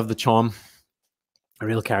bracelets. We love the charm. A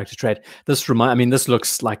real character trait. This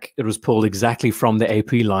looks like it was pulled exactly from the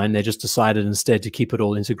AP line. They just decided instead to keep it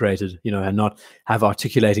all integrated, you know, and not have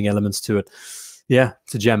articulating elements to it. Yeah,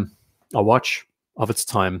 it's a gem. A watch of its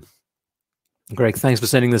time. Greg, thanks for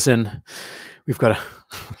sending this in. We've got a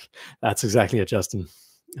that's exactly it, Justin.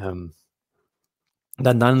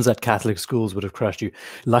 The nuns at Catholic schools would have crushed you.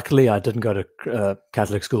 Luckily, I didn't go to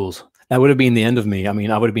Catholic schools. That would have been the end of me. I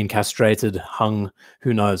mean, I would have been castrated, hung,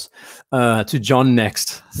 who knows. To John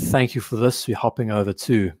next. Thank you for this. We're hopping over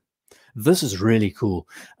to. This is really cool.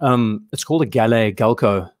 It's called a Galet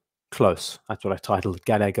Galco Close. That's what I titled it,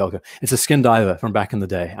 Galet Galco. It's a skin diver from back in the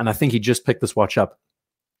day. And I think he just picked this watch up.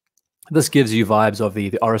 This gives you vibes of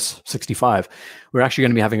the Oris 65. We're actually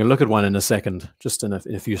going to be having a look at one in a second, just in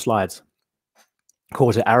a few slides.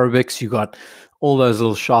 Quarter Arabics, you got all those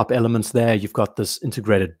little sharp elements there. You've got this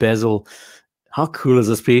integrated bezel. How cool is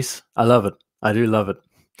this piece? I love it. I do love it.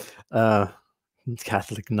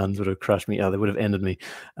 Catholic nuns would have crushed me. Oh, they would have ended me.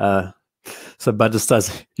 So Bud just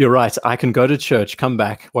says, you're right. I can go to church, come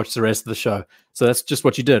back, watch the rest of the show. So that's just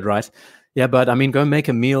what you did, right? Yeah, but I mean, go make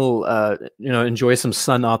a meal, you know, enjoy some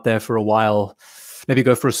sun out there for a while, maybe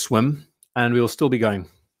go for a swim, and we'll still be going.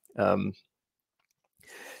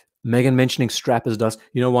 Megan mentioning strappers does.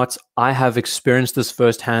 You know what? I have experienced this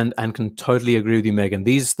firsthand and can totally agree with you, Megan.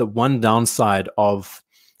 The one downside of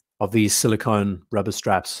these silicone rubber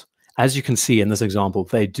straps, as you can see in this example,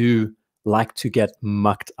 they do like to get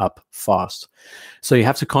mucked up fast. So you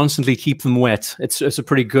have to constantly keep them wet. It's a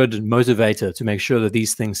pretty good motivator to make sure that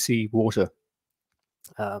these things see water.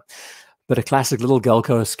 But a classic little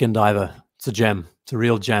Galco skin diver, it's a gem. It's a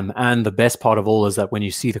real gem. And the best part of all is that when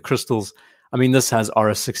you see the crystals, I mean, this has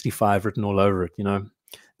RS65 written all over it, you know,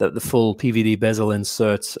 the full PVD bezel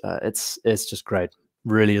insert. It's just great.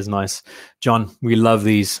 Really is nice. John, we love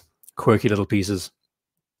these quirky little pieces.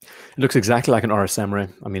 It looks exactly like an RS Samurai.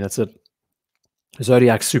 I mean, that's it.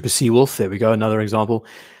 Zodiac Super Seawolf. There we go. Another example.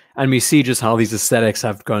 And we see just how these aesthetics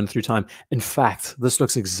have gone through time. In fact, this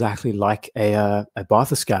looks exactly like a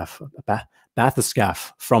bathyscaphe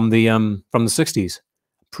from the 60s.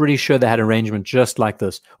 Pretty sure they had an arrangement just like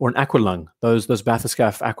this, or an aqualung, those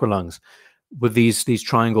bathyscaphe aqualungs with these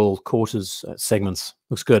triangle quarters segments.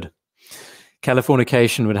 Looks good.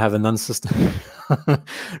 Californication would have a nun system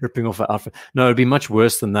ripping off her outfit. No, it'd be much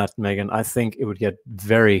worse than that, Megan. I think it would get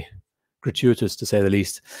very gratuitous, to say the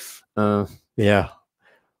least. Yeah.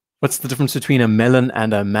 What's the difference between a melon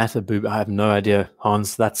and a matter boob? I have no idea,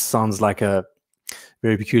 Hans. That sounds like a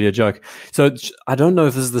very peculiar joke. So I don't know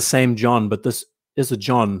if this is the same John, but this is a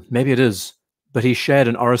John. Maybe it is. But he shared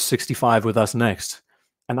an RS65 with us next.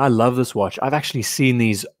 And I love this watch. I've actually seen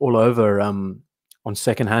these all over on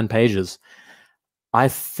secondhand pages. I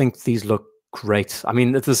think these look great. I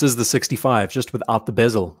mean, this is the 65, just without the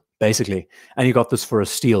bezel, basically. And you got this for a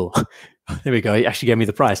steal. There we go. He actually gave me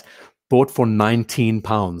the price. Bought for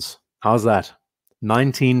 £19. How's that?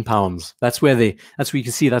 £19. That's where you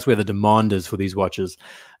can see that's where the demand is for these watches.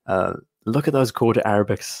 Look at those quarter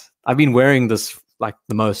Arabics. I've been wearing this like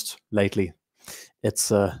the most lately.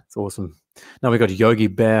 It's awesome. Now we've got Yogi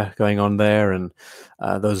Bear going on there, and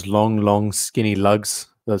those long, skinny lugs.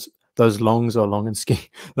 Those longs are long and skinny.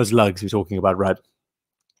 Those lugs we're talking about, right?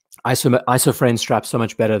 Isofrane strap so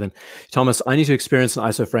much better than Thomas. I need to experience an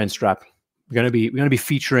isofrane strap. We're going to be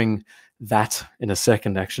featuring that in a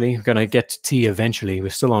second. Actually, we're going to get to T eventually. We're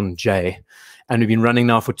still on J, and we've been running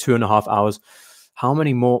now for 2.5 hours. How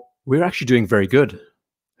many more? We're actually doing very good.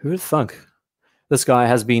 Who would thunk? This guy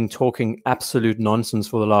has been talking absolute nonsense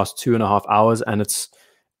for the last 2.5 hours, and it's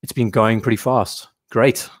been going pretty fast.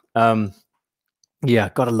 Great. Yeah,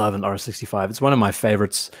 gotta love an RS65. It's one of my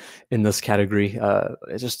favorites in this category.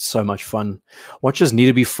 It's just so much fun. Watches need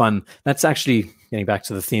to be fun. That's actually getting back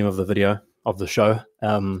to the theme of the video, of the show.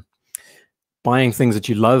 Buying things that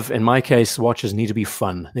you love. In my case, watches need to be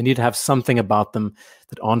fun. They need to have something about them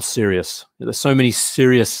that aren't serious. There's so many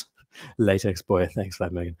serious... Latex boy, thanks for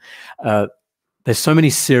that, Megan. There's so many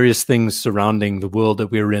serious things surrounding the world that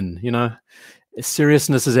we're in, you know?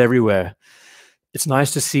 Seriousness is everywhere. It's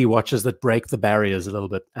nice to see watches that break the barriers a little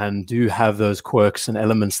bit and do have those quirks and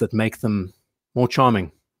elements that make them more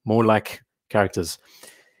charming, more like characters.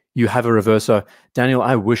 You have a reverso. Daniel,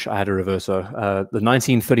 I wish I had a reverso. The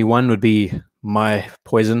 1931 would be my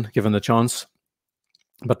poison, given the chance.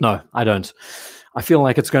 But no, I don't. I feel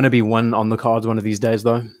like it's going to be one on the cards one of these days,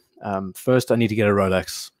 though. First, I need to get a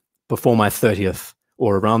Rolex before my 30th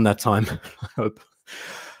or around that time, I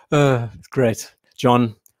hope. Great.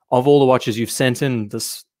 John, of all the watches you've sent in,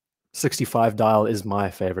 this 65 dial is my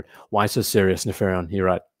favorite. Why so serious, Neferion? You're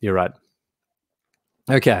right. You're right.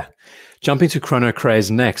 Okay. Jumping to Chrono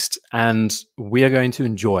Craze next, and we are going to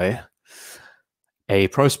enjoy a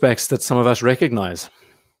Prospex that some of us recognize.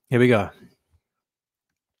 Here we go.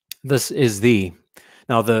 This is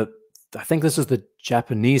I think this is the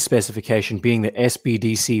Japanese specification, being the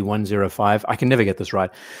SBDC 105. I can never get this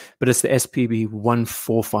right, but it's the SPB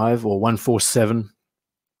 145 or 147,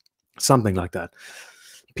 something like that.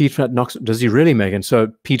 Pete from Knox, does he really, Megan?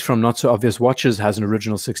 So Pete from Not So Obvious Watches has an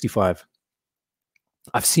original 65.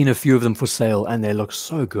 I've seen a few of them for sale, and they look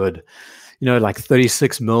so good. You know, like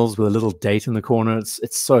 36 mils with a little date in the corner.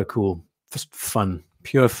 It's so cool. Just fun,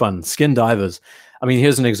 pure fun. Skin divers. I mean,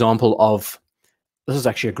 here's an example of, this is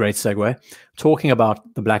actually a great segue. Talking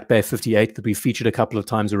about the Black Bay 58 that we featured a couple of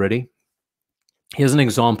times already. Here's an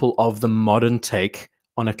example of the modern take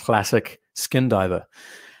on a classic skin diver.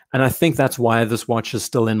 And I think that's why this watch is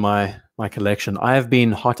still in my collection. I have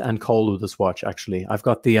been hot and cold with this watch, actually. I've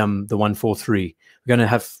got the 143. We're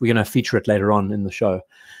gonna feature it later on in the show.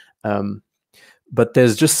 But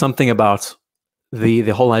there's just something about the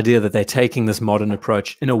whole idea that they're taking this modern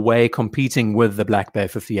approach, in a way competing with the Black Bay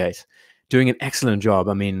 58, doing an excellent job.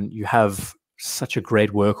 I mean, you have such a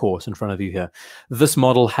great workhorse in front of you here. This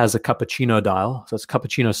model has a cappuccino dial, so it's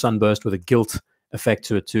cappuccino sunburst with a gilt effect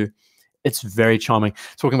to it too. It's very charming.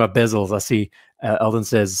 Talking about bezels, I see Eldon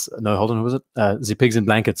says, no, hold on, who was it? The Pigs in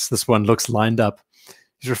Blankets. This one looks lined up.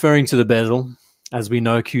 He's referring to the bezel. As we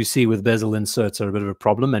know, QC with bezel inserts are a bit of a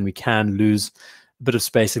problem, and we can lose a bit of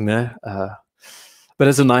spacing there. But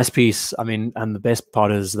it's a nice piece. I mean, and the best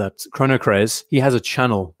part is that Chrono Craze, he has a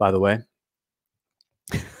channel, by the way.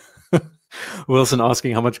 Wilson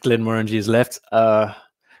asking how much Glenmorangie is left.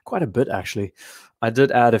 Quite a bit, actually. I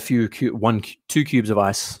did add a few, 2 cubes of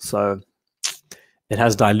ice, so it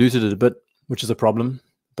has diluted it a bit, which is a problem.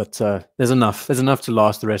 But there's enough. There's enough to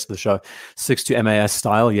last the rest of the show. 6 to MAS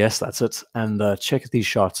style, yes, that's it. And check these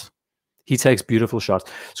shots. He takes beautiful shots.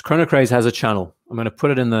 So Chrono Craze has a channel. I'm going to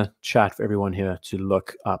put it in the chat for everyone here to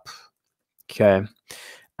look up. Okay.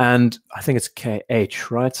 And I think it's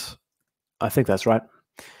KH, right? I think that's right.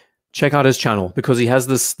 Check out his channel, because he has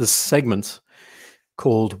this segment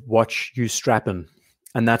called Watch You Strappin'.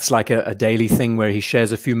 And that's like a daily thing where he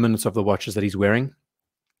shares a few minutes of the watches that he's wearing.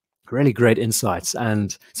 Really great insights,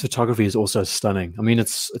 and his photography is also stunning. I mean,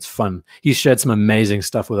 it's fun. He's shared some amazing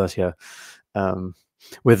stuff with us here.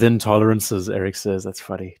 Within tolerances, Eric says, that's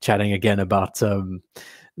funny. Chatting again about the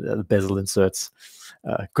bezel inserts.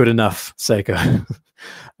 Good enough, Seiko.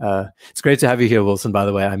 It's great to have you here, Wilson, by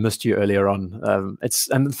the way. I missed you earlier on.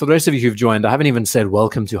 And for the rest of you who've joined, I haven't even said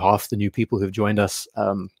welcome to half the new people who've joined us.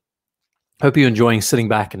 Hope you're enjoying sitting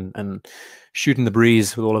back and shooting the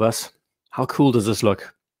breeze with all of us. How cool does this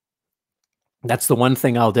look? That's the one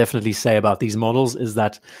thing I'll definitely say about these models, is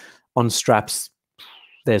that on straps,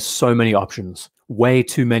 there's so many options, way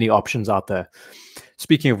too many options out there.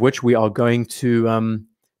 Speaking of which, we are going to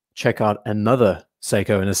check out another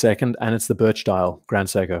Seiko in a second, and it's the Birch dial, Grand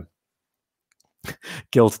Seiko.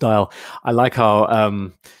 Gilt dial. I like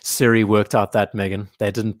how Siri worked out that, Megan.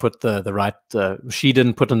 They didn't put the right, she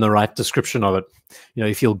didn't put in the right description of it. You know,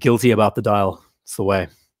 you feel guilty about the dial. It's the way.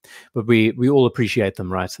 But we all appreciate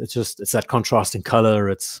them, right? It's that contrasting color,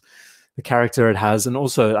 it's the character it has, and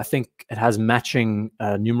also I think it has matching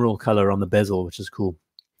numeral color on the bezel, which is cool.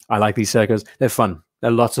 I like these Seikos. They're fun.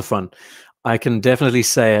 They're lots of fun. I can definitely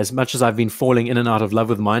say, as much as I've been falling in and out of love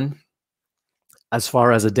with mine, as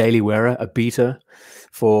far as a daily wearer, a beater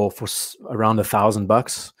for around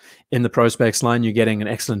 $1,000 in the Prospex line, you're getting an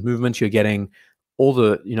excellent movement. You're getting all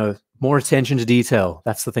the, more attention to detail.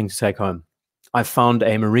 That's the thing to take home. I found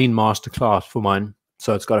a Marine Master clasp for mine.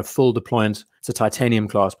 So it's got a full deployment. It's a titanium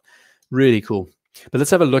clasp. Really cool. But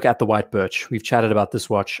let's have a look at the White Birch. We've chatted about this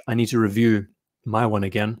watch. I need to review my one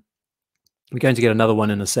again. We're going to get another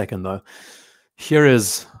one in a second, though. Here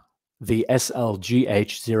is the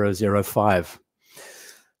SLGH005.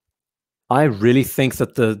 I really think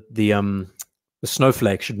that the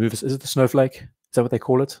Snowflake should move. Is it the Snowflake? Is that what they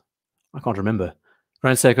call it? I can't remember.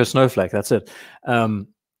 Grand Seiko Snowflake, that's it.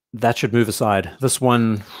 That should move aside. This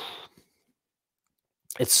one,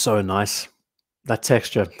 it's so nice. That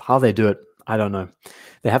texture, how they do it, I don't know.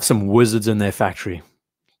 They have some wizards in their factory.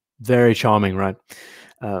 Very charming, right?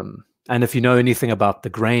 And And if you know anything about the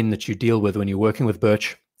grain that you deal with when you're working with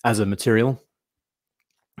birch as a material,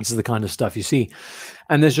 this is the kind of stuff you see.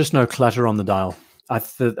 And there's just no clutter on the dial.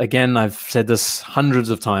 Again, I've said this hundreds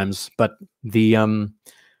of times, but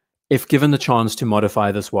if given the chance to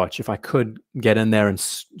modify this watch, if I could get in there and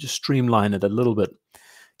just streamline it a little bit,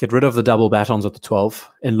 get rid of the double batons at the 12,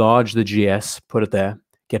 enlarge the GS, put it there,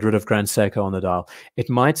 get rid of Grand Seiko on the dial. It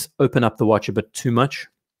might open up the watch a bit too much.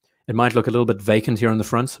 It might look a little bit vacant here in the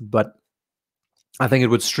front, but I think it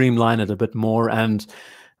would streamline it a bit more. And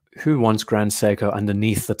who wants Grand Seiko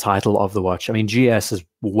underneath the title of the watch? I mean, GS is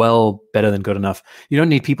well better than good enough. You don't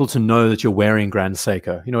need people to know that you're wearing Grand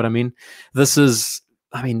Seiko. You know what I mean? The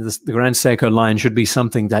Grand Seiko line should be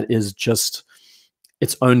something that is just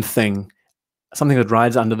its own thing, something that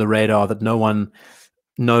rides under the radar that no one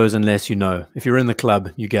knows unless you know. If you're in the club,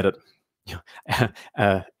 you get it.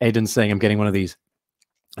 Aiden's saying, I'm getting one of these.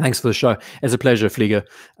 Thanks for the show. It's a pleasure, Flieger.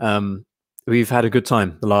 We've had a good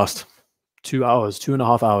time the last 2 hours,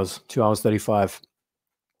 2.5 hours, 2 hours 35.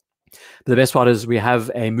 But the best part is we have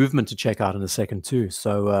a movement to check out in a second too.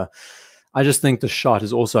 So I just think the shot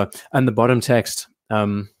is also, and the bottom text,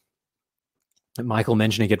 Michael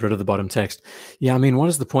mentioning get rid of the bottom text. Yeah, I mean, what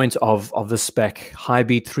is the point of this spec? High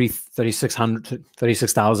beat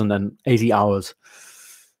 36,080 hours.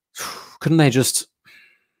 Couldn't they just,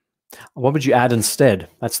 what would you add instead?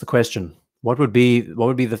 That's the question. What would be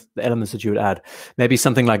the elements that you would add? Maybe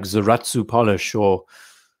something like Zaratsu polish or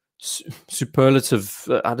superlative,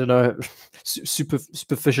 I don't know,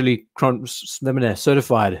 superficially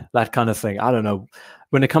certified, that kind of thing. I don't know.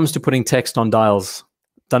 When it comes to putting text on dials,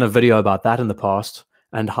 done a video about that in the past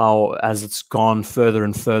and how as it's gone further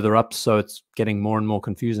and further up, so it's getting more and more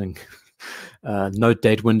confusing. Note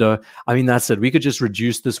date window. I mean, that's it. We could just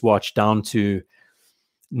reduce this watch down to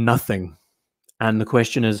nothing. And the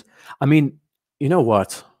question is, I mean, you know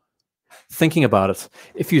what? Thinking about it,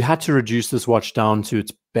 if you had to reduce this watch down to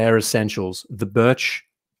its bare essentials, the birch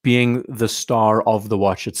being the star of the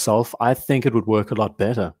watch itself, I think it would work a lot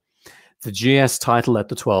better. The GS title at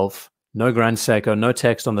the 12, no Grand Seiko, no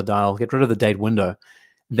text on the dial, get rid of the date window.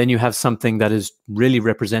 Then you have something that is really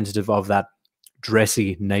representative of that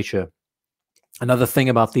dressy nature. Another thing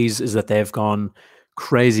about these is that they've gone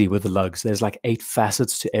crazy with the lugs. There's like 8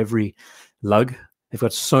 facets to every lug. They've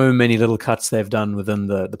got so many little cuts they've done within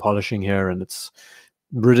the polishing here, and it's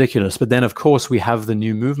ridiculous. But then, of course, we have the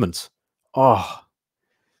new movement. Oh,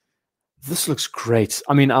 this looks great.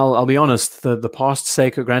 I mean, I'll be honest, the past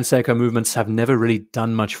Grand Seiko movements have never really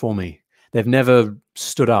done much for me. They've never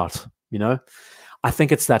stood out, you know? I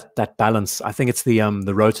think it's that balance. I think it's the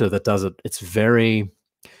rotor that does it. It's very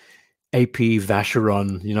AP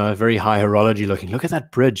Vacheron, you know, very high horology looking. Look at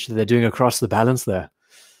that bridge that they're doing across the balance there.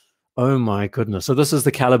 Oh my goodness. So this is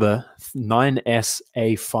the caliber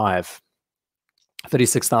 9SA5,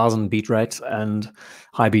 36,000 beat rate and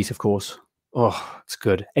high beat, of course. Oh, it's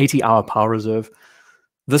good. 80-hour power reserve.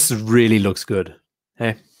 This really looks good.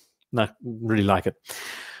 Hey, I really like it.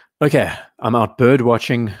 Okay, I'm out bird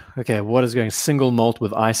watching. Okay, what is going? Single malt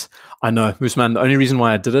with ice. I know, Mooseman, the only reason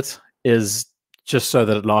why I did it is just so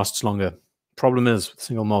that it lasts longer. Problem is, with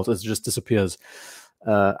single malt, it just disappears.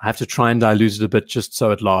 I have to try and dilute it a bit just so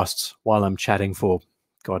it lasts while I'm chatting for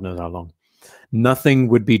God knows how long. Nothing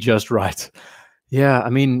would be just right. Yeah, I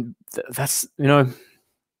mean, that's, you know,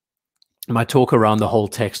 my talk around the whole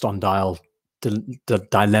text on dial the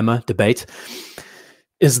dilemma debate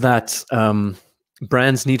is that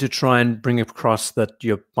brands need to try and bring across that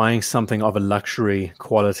you're buying something of a luxury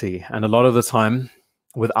quality. And a lot of the time,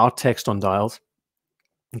 without text on dials,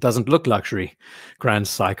 it doesn't look luxury. Grand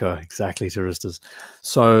Seiko, exactly, touristas.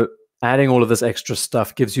 So adding all of this extra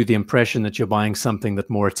stuff gives you the impression that you're buying something that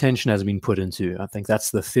more attention has been put into. I think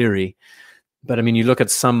that's the theory. But I mean, you look at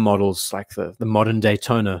some models like the modern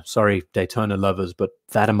Daytona, sorry, Daytona lovers, but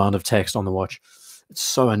that amount of text on the watch, it's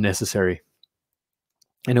so unnecessary.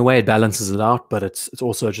 In a way, it balances it out, but it's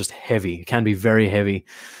also just heavy. It can be very heavy.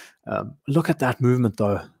 Look at that movement,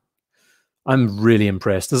 though. I'm really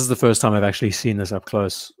impressed. This is the first time I've actually seen this up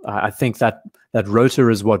close. I think that rotor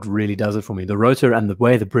is what really does it for me. The rotor and the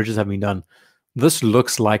way the bridges have been done. This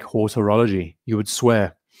looks like horology, you would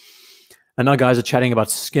swear. And now guys are chatting about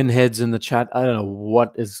skinheads in the chat. I don't know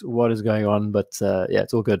what is going on, but yeah,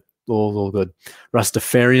 it's all good. All good.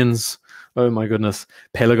 Rastafarians. Oh my goodness.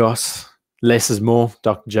 Pelagos. Less is more,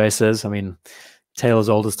 Dr. J says. I mean, tale as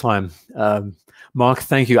old as time. Mark,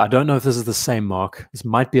 thank you. I don't know if this is the same Mark. This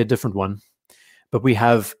might be a different one. But we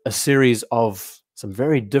have a series of some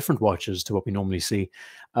very different watches to what we normally see.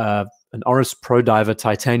 An Oris Pro Diver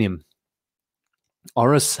Titanium.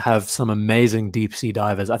 Oris have some amazing deep sea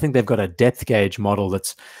divers. I think they've got a depth gauge model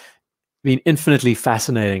that's been infinitely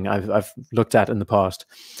fascinating. I've looked at in the past.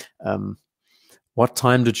 What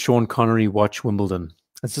time did Sean Connery watch Wimbledon?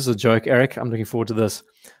 Is this a joke, Eric? I'm looking forward to this.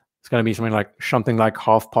 It's going to be something like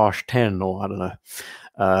 10:30, or I don't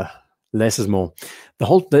know. Less is more.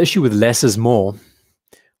 The issue with less is more.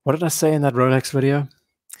 What did I say in that Rolex video?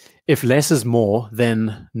 If less is more,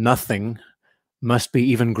 then nothing must be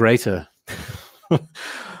even greater.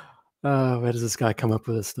 Where does this guy come up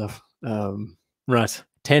with this stuff? Right,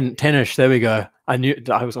 10-ish. There we go. I knew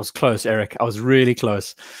I was close, Eric. I was really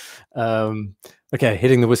close. Okay,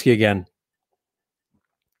 hitting the whiskey again.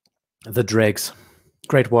 The Dregs.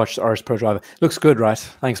 Great watch, RS Pro Driver. Looks good, right?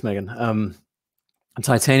 Thanks, Megan.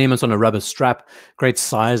 Titanium, it's on a rubber strap. Great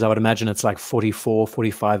size. I would imagine it's like 44,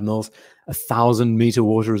 45 mils. 1,000-meter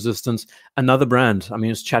water resistance. Another brand. I mean,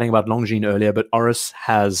 I was chatting about Longines earlier, but Oris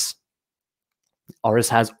has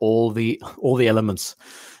all the elements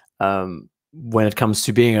when it comes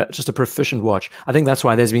to being just a proficient watch. I think that's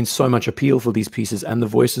why there's been so much appeal for these pieces, and the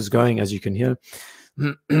voice is going, as you can hear.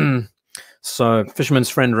 So, Fisherman's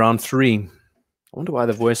Friend round 3. I wonder why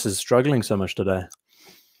the voice is struggling so much today.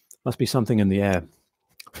 Must be something in the air.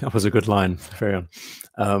 That was a good line. Carry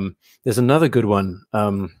on. There's another good one.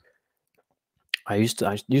 I used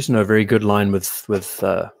to know a very good line with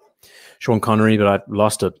Sean Connery, but I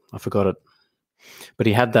lost it. I forgot it. But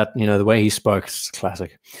he had that, the way he spoke, it's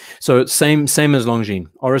classic. So same as Longines.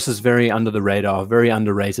 Oris is very under the radar, very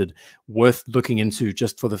underrated, worth looking into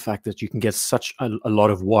just for the fact that you can get such a lot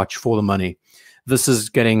of watch for the money. This is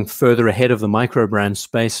getting further ahead of the micro brand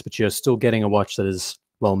space, but you're still getting a watch that is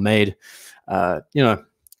well made.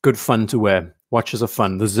 Good fun to wear. Watches are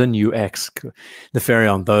fun. The Zin UX, the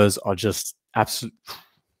Ferion, those are just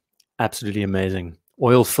absolutely amazing.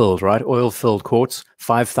 Oil filled, right? Oil filled quartz,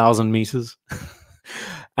 5,000 meters.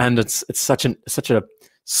 And it's such a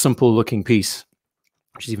simple looking piece,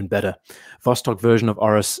 which is even better. Vostok version of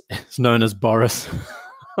Oris is known as Boris.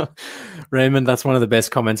 Raymond, that's one of the best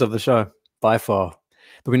comments of the show by far.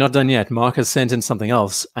 But we're not done yet. Mark has sent in something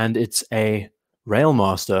else, and it's a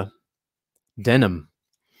Railmaster denim.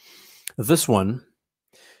 This one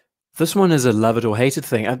is a love it or hate it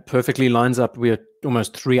thing. It perfectly lines up. We're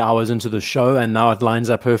almost 3 hours into the show, and now it lines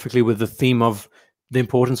up perfectly with the theme of the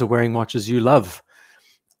importance of wearing watches you love.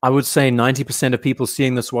 I would say 90% of people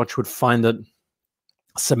seeing this watch would find it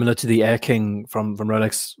similar to the Air King from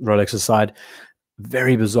Rolex's side.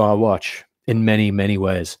 Very bizarre watch in many, many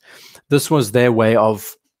ways. This was their way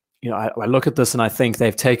of, I look at this and I think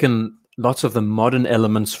they've taken lots of the modern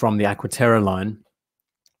elements from the Aquaterra line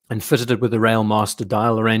and fitted it with the Railmaster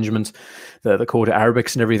dial arrangement, the quarter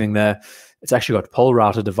Arabics and everything there. It's actually got pole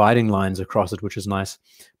router dividing lines across it, which is nice.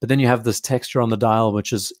 But then you have this texture on the dial,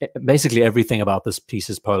 which is basically everything about this piece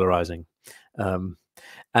is polarizing.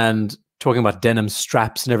 And talking about denim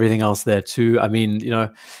straps and everything else there too. I mean,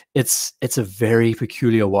 it's a very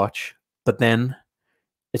peculiar watch, but then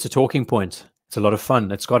it's a talking point. It's a lot of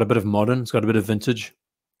fun. It's got a bit of modern. It's got a bit of vintage.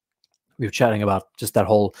 We were chatting about just that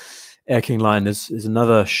whole Air King line. There's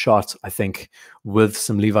another shot, I think, with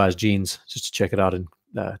some Levi's jeans, just to check it out in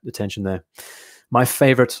attention there. My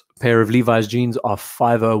favorite pair of Levi's jeans are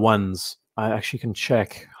 501s. I actually can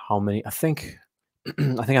check how many. I think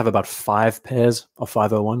I have about 5 pairs of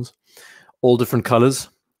 501s, all different colors.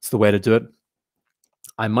 It's the way to do it.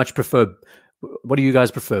 I much prefer. What do you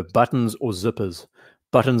guys prefer, buttons or zippers?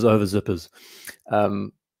 Buttons over zippers.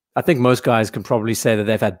 I think most guys can probably say that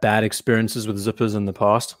they've had bad experiences with zippers in the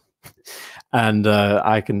past. And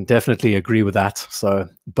I can definitely agree with that. So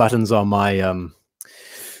buttons are my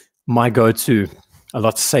my go-to. A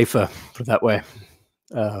lot safer, put it that way.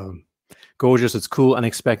 Gorgeous. It's cool,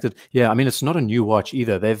 unexpected. Yeah, I mean, it's not a new watch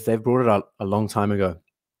either. They've brought it out a long time ago.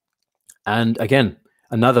 And again,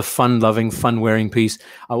 another fun-loving, fun-wearing piece.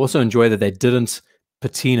 I also enjoy that they didn't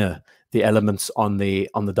patina the elements on the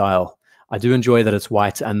dial. I do enjoy that it's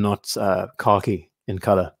white and not khaki in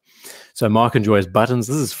color. So Mark enjoys buttons.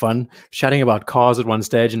 This is fun. Chatting about cars at one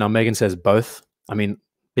stage, and now Megan says both. I mean,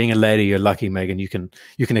 being a lady, you're lucky, Megan. You can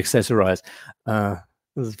accessorize.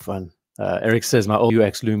 This is fun. Eric says my old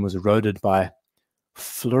UX loom was eroded by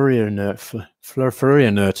Flurianert.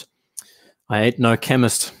 I ain't no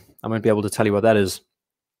chemist. I won't be able to tell you what that is.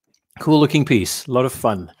 Cool looking piece. A lot of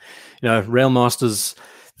fun. Railmasters,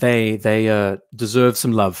 they deserve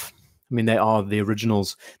some love. I mean, they are the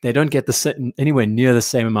originals. They don't get anywhere near the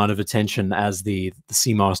same amount of attention as the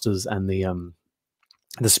Seamasters and the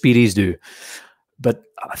Speedies do. But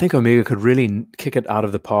I think Omega could really knock it out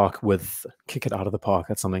of the park with the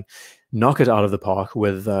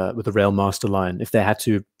Railmaster line if they had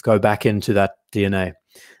to go back into that DNA.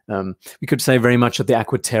 We could say very much that the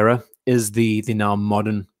Aquaterra is the now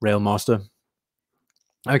modern Railmaster.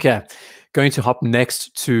 Okay, going to hop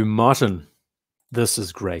next to Martin. This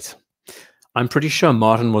is great. I'm pretty sure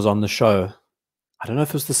Martin was on the show. I don't know if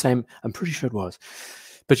it was the same. I'm pretty sure it was.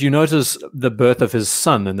 But you notice the birth of his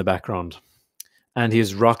son in the background. And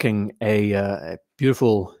he's rocking a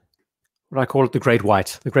beautiful, what do I call it? The Great White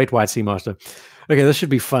Seamaster. Okay, this should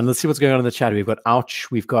be fun. Let's see what's going on in the chat. We've got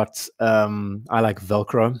Ouch. We've got, I like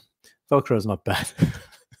Velcro. Velcro is not bad.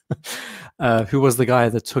 Who was the guy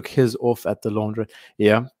that took his off at the laundry?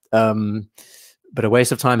 Yeah. But a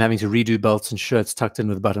waste of time having to redo belts and shirts tucked in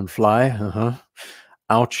with button fly.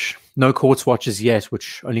 Ouch. No quartz watches yet,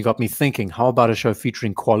 which only got me thinking, how about a show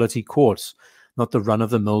featuring quality quartz, not the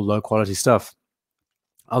run-of-the-mill low-quality stuff?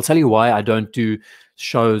 I'll tell you why I don't do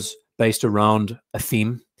shows based around a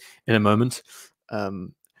theme in a moment.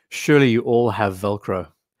 Surely you all have Velcro.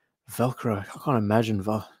 Velcro, I can't imagine.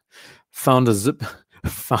 Found a zip.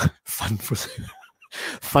 Fun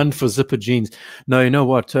for zipper jeans. No, you know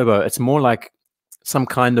what, Turbo? It's more like some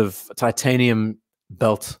kind of titanium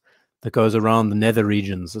belt that goes around the nether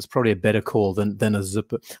regions. It's probably a better call than a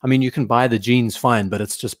zipper. I mean, you can buy the jeans fine, but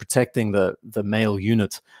it's just protecting the male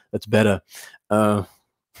unit that's better.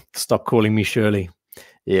 Stop calling me Shirley.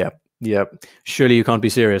 Yeah. Surely you can't be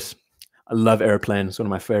serious. I love airplanes. It's one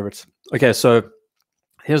of my favorites. Okay, so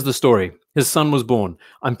here's the story. His son was born.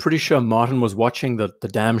 I'm pretty sure Martin was watching the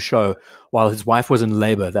damn show while his wife was in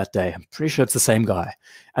labor that day. I'm pretty sure it's the same guy.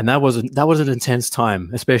 And that was an intense time,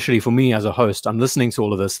 especially for me as a host. I'm listening to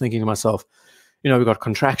all of this, thinking to myself, we've got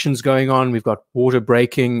contractions going on. We've got water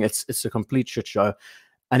breaking. It's a complete shit show.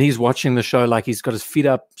 And he's watching the show like he's got his feet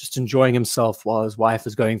up, just enjoying himself while his wife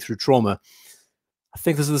is going through trauma. I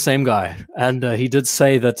think this is the same guy. And he did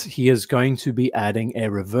say that he is going to be adding a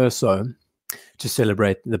reverso to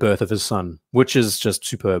celebrate the birth of his son, which is just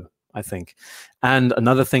superb, I think. And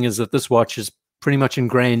another thing is that this watch is pretty much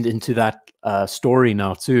ingrained into that story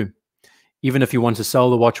now too. Even if you want to sell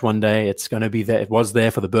the watch one day, it's going to be there. It was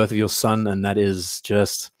there for the birth of your son, and that is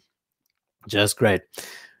just great.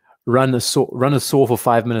 Run a saw for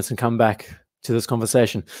 5 minutes and come back to this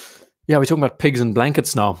conversation. Yeah, we're talking about pigs and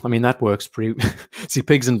blankets now. I mean, that works pretty. See,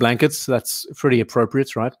 pigs and blankets, that's pretty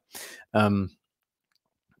appropriate, right?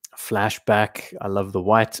 Flashback. I love the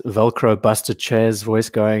white Velcro busted chairs voice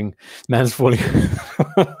going, man's falling.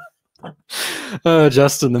 Oh,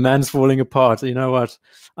 Justin, the man's falling apart. You know what?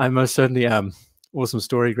 I most certainly am. Awesome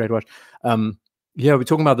story, great watch. Yeah, we're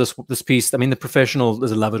talking about this piece. I mean, the professional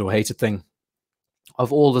is a love it or hate it thing.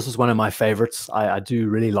 Of all, this is one of my favorites. I do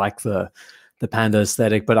really like the panda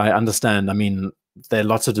aesthetic, but I understand. I mean, there are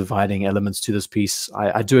lots of dividing elements to this piece.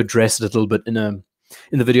 I do address it a little bit in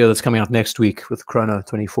the video that's coming out next week with Chrono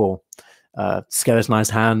 24.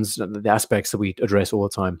 Skeletonized hands, the aspects that we address all the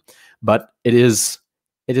time. But it is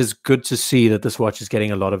good to see that this watch is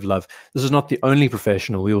getting a lot of love. This is not the only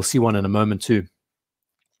professional. We will see one in a moment too.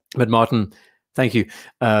 But Martin, thank you.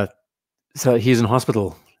 So he's in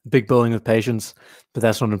hospital, big building with patients, but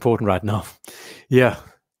that's not important right now. Yeah,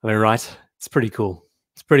 am I right? It's pretty cool.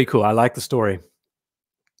 It's pretty cool. I like the story.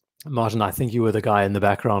 Martin, I think you were the guy in the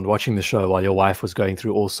background watching the show while your wife was going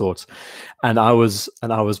through all sorts. And I was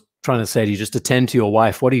trying to say to you, just attend to your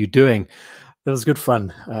wife. What are you doing? It was good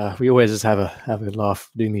fun. We always just have a good laugh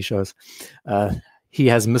doing these shows. He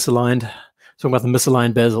has misaligned. Talking about the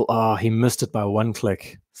misaligned bezel. Oh, he missed it by one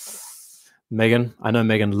click. Megan, I know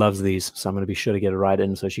Megan loves these, so I'm going to be sure to get it right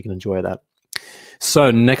in so she can enjoy that.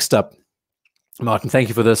 So next up, Martin, thank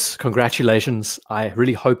you for this. Congratulations. I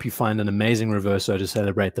really hope you find an amazing reverso to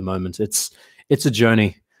celebrate the moment. It's a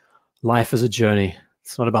journey. Life is a journey.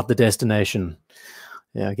 It's not about the destination.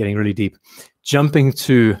 Yeah, getting really deep. Jumping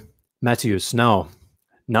to Matthias. Now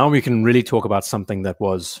we can really talk about something that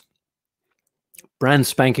was brand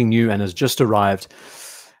spanking new and has just arrived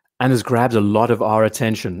and has grabbed a lot of our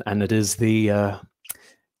attention. And it is the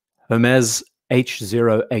Hermes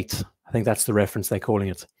H08. I think that's the reference they're calling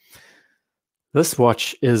it. This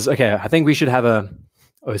watch is, okay, I think we should have a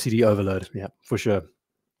OCD overload. Yeah, for sure.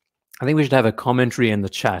 I think we should have a commentary in the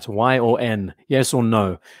chat. Y or N? Yes or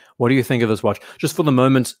no? What do you think of this watch? Just for the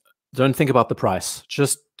moment, don't think about the price.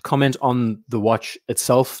 Just comment on the watch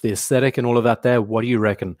itself, the aesthetic and all of that there. What do you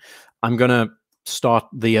reckon? I'm going to start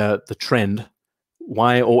the trend.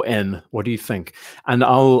 Y or N? What do you think? And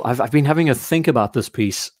I've been having a think about this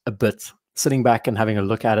piece a bit, sitting back and having a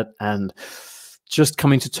look at it and just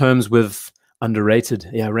coming to terms with underrated.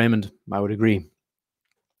 Yeah, Raymond, I would agree.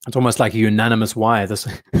 It's almost like a unanimous Y. This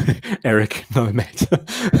Eric, no mate.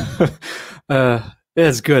 Yeah,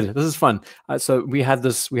 it's good. This is fun. So we had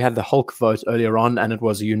the Hulk vote earlier on, and it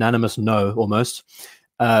was a unanimous no almost.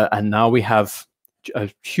 And now we have a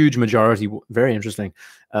huge majority. Very interesting.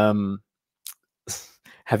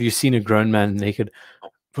 Have you seen a grown man naked?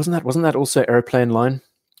 Wasn't that also Airplane Line?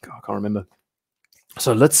 God, I can't remember.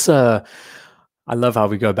 So let's. I love how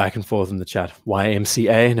we go back and forth in the chat.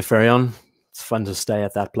 YMCA Nefarion. It's fun to stay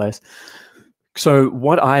at that place. So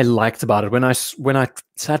what I liked about it when I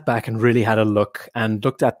sat back and really had a look and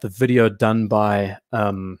looked at the video done by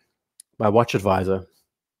Watch Advisor.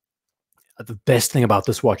 The best thing about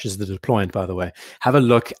this watch is the deployment, by the way. Have a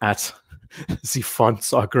look at the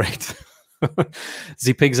fonts are great.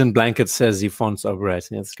 The Pigs in Blankets says the fonts are great.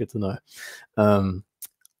 Yeah, it's good to know.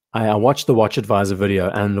 I watched the Watch Advisor video,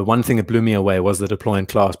 and the one thing that blew me away was the deployment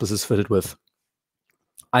clasp this is fitted with.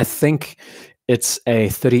 I think it's a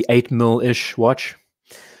 38mm-ish watch.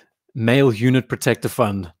 Male unit protector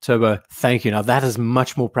fund turbo. Thank you. Now that is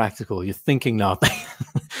much more practical. You're thinking now.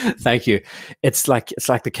 Thank you. It's like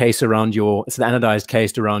the case around it's the anodized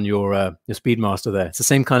case around your Speedmaster there. It's the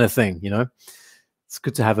same kind of thing, you know. It's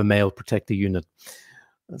good to have a male protector unit.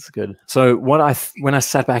 That's good. So when I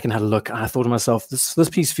sat back and had a look, I thought to myself, this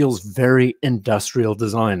piece feels very industrial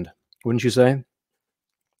designed, wouldn't you say?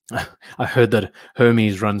 I heard that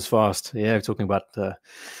Hermes runs fast. Yeah, we're talking about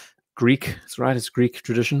Greek. That's right. It's Greek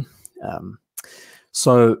tradition.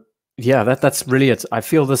 So yeah, that's really it. I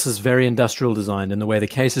feel this is very industrial designed in the way the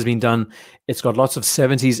case has been done. It's got lots of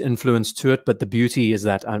 70s influence to it, but the beauty is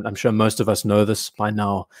that I'm sure most of us know this by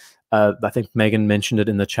now. I think Megan mentioned it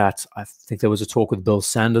in the chat. I think there was a talk with Bill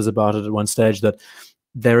Sanders about it at one stage, that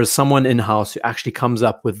there is someone in-house who actually comes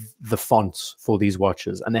up with the fonts for these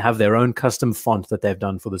watches, and they have their own custom font that they've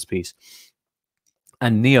done for this piece.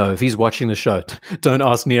 And Neo, if he's watching the show, don't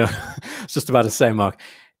ask Neo. I was just about to say, Mark,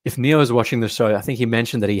 if Neo is watching the show, I think he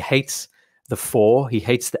mentioned that he hates the 4, he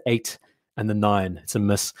hates the 8 and the 9. It's a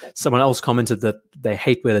miss. Someone else commented that they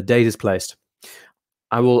hate where the date is placed.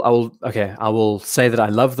 I will say that I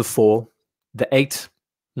love the 4. The 8,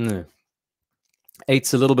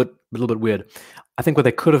 8's a little bit weird. I think what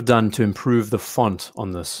they could have done to improve the font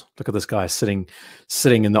on this. Look at this guy sitting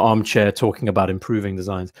in the armchair talking about improving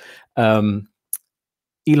designs.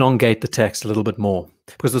 Elongate the text a little bit more,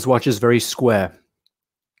 because this watch is very square.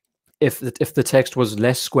 If the text was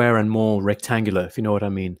less square and more rectangular, if you know what I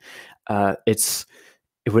mean,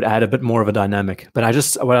 it would add a bit more of a dynamic. But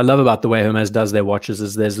what I love about the way Hermes does their watches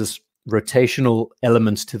is there's this rotational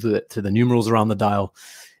element to the numerals around the dial.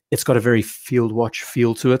 It's got a very field watch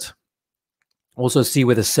feel to it. Also see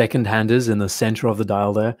where the second hand is in the center of the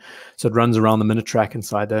dial there. So it runs around the minute track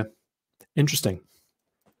inside there. Interesting.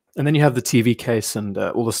 And then you have the TV case and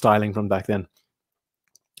all the styling from back then.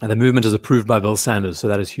 And the movement is approved by Bill Sanders, so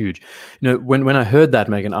that is huge. You know, when I heard that,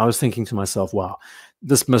 Megan, I was thinking to myself, wow,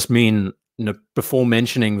 this must mean, you know, before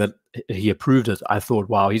mentioning that he approved it, I thought,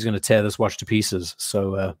 wow, he's going to tear this watch to pieces.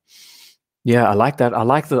 So, yeah, I like that. I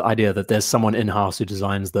like the idea that there's someone in-house who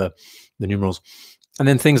designs the numerals. And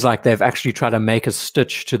then things like they've actually tried to make a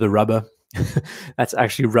stitch to the rubber. That's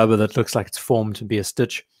actually rubber that looks like it's formed to be a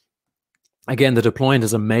stitch. Again, the deployment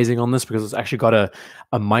is amazing on this because it's actually got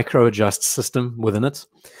a micro adjust system within it.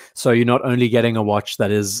 So you're not only getting a watch that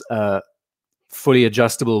is fully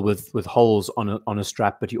adjustable with holes on a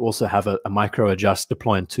strap, but you also have a micro adjust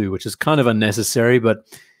deployment too, which is kind of unnecessary, but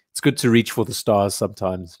it's good to reach for the stars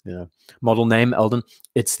sometimes. You know, model name Eldon,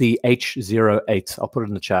 it's the H08. I'll put it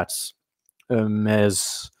in the chats.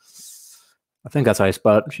 Hermes, I think that's how I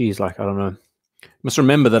spell it. She's like, I don't know. You must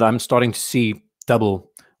remember that I'm starting to see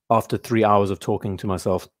double after 3 hours of talking to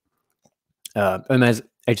myself. Hermes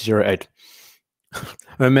H08.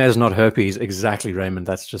 Hermes, not herpes. Exactly, Raymond.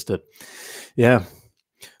 That's just it. Yeah.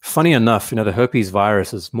 Funny enough, you know, the herpes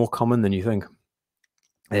virus is more common than you think.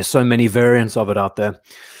 There's so many variants of it out there.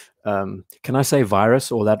 Can I say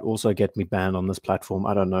virus, or that also get me banned on this platform?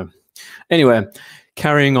 I don't know. Anyway,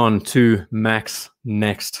 carrying on to Max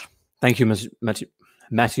next. Thank you,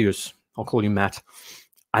 Matthews. I'll call you Matt.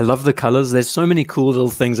 I love the colors. There's so many cool little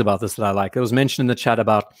things about this that I like. It was mentioned in the chat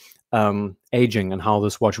about aging and how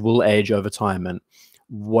this watch will age over time and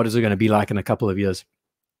what is it going to be like in a couple of years.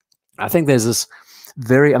 I think there's this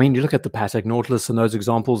I mean, you look at the Patek Nautilus and those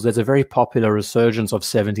examples, there's a very popular resurgence of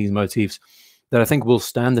 70s motifs that I think will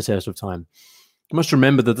stand the test of time. You must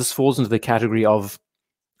remember that this falls into the category of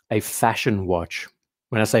a fashion watch.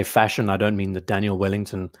 When I say fashion, I don't mean the Daniel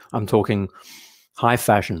Wellington. I'm talking high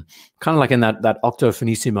fashion, kind of like in that Octo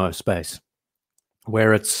Finissimo space,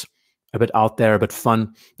 where it's a bit out there, a bit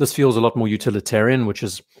fun. This feels a lot more utilitarian, which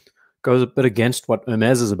goes a bit against what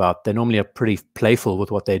Hermes is about. They normally are pretty playful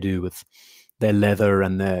with what they do with their leather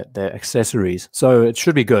and their accessories. So it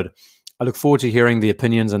should be good. I look forward to hearing the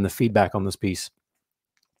opinions and the feedback on this piece.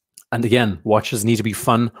 And again, watches need to be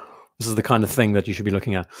fun. This is the kind of thing that you should be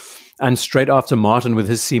looking at. And straight after Martin with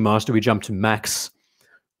his Seamaster, we jump to Max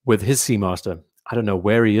with his Seamaster. I don't know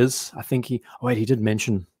where he is. I think he, oh wait, he did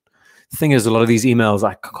mention. The thing is, a lot of these emails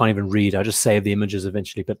I can't even read. I just save the images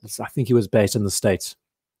eventually, but I think he was based in the States.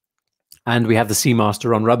 And we have the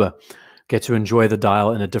Seamaster on rubber. Get to enjoy the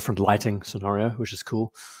dial in a different lighting scenario, which is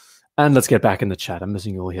cool. And let's get back in the chat. I'm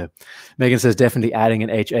missing you all here. Megan says, definitely adding an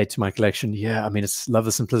H8 to my collection. Yeah, I mean, it's love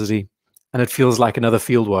the simplicity. And it feels like another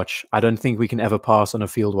field watch. I don't think we can ever pass on a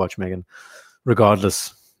field watch, Megan.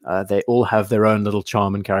 Regardless, they all have their own little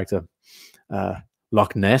charm and character.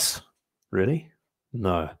 Loch Ness? Really?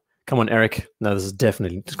 No. Come on, Eric. No, this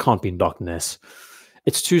can't be Loch Ness.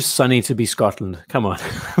 It's too sunny to be Scotland. Come on.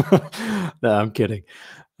 No, I'm kidding.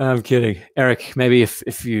 I'm kidding. Eric, maybe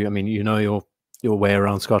if you, I mean, you know your way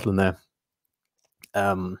around Scotland there.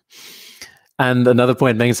 And another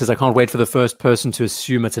point, Megan says, I can't wait for the first person to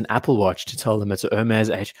assume it's an Apple Watch to tell them it's a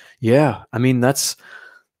Hermes H. Yeah, I mean,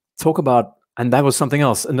 talk about, and that was something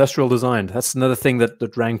else, industrial design. That's another thing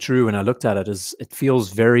that rang true when I looked at it, is it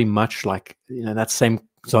feels very much like, that same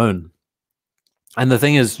zone. And the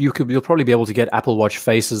thing is, you'll probably be able to get Apple Watch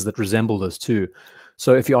faces that resemble this too.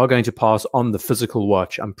 So if you are going to pass on the physical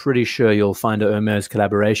watch, I'm pretty sure you'll find a Hermes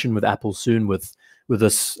collaboration with Apple soon with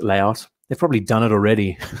this layout. They've probably done it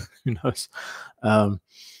already. Who knows?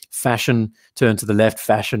 Fashion, turn to the left.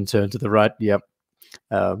 Fashion, turn to the right. Yep.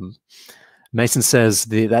 Mason says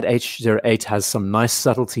that H08 has some nice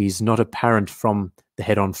subtleties not apparent from the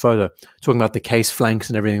head-on photo. Talking about the case flanks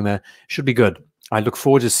and everything there. Should be good. I look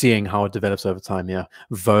forward to seeing how it develops over time. Yeah.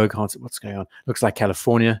 Vogue, what's going on? Looks like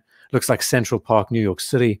California. Looks like Central Park, New York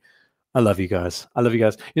City. I love you guys. I love you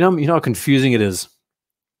guys. You know how confusing it is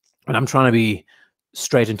when I'm trying to be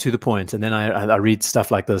straight and to the point, and then I read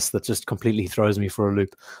stuff like this that just completely throws me for a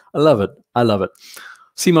loop. I love it. I love it.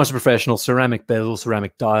 Seamaster Professional, ceramic bezel,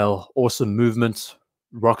 ceramic dial, awesome movement,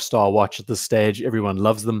 rockstar watch at this stage. Everyone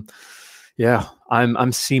loves them. Yeah, I'm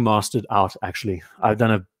Seamastered out, actually. I've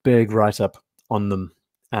done a big write-up on them,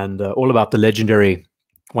 and all about the legendary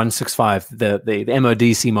 165, the MOD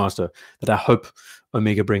Seamaster that I hope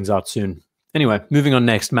Omega brings out soon. Anyway, moving on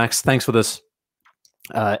next. Max, thanks for this.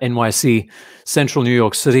 NYC, Central New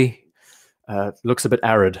York City. Looks a bit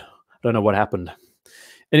arid. I don't know what happened.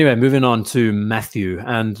 Anyway, moving on to Matthew.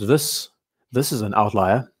 And this is an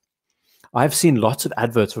outlier. I've seen lots of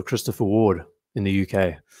adverts for Christopher Ward in the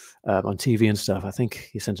UK on TV and stuff. I think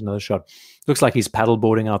he sent another shot. Looks like he's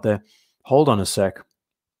paddleboarding out there. Hold on a sec.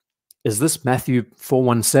 Is this Matthew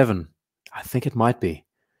 417? I think it might be.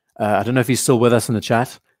 I don't know if he's still with us in the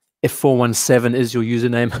chat. If 417 is your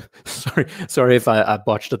username, sorry if I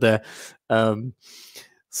botched it there.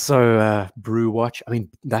 Brew Watch. I mean,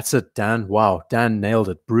 that's it, Dan. Wow, Dan nailed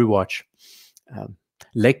it. Brew Watch.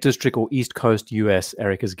 Lake District or East Coast, US.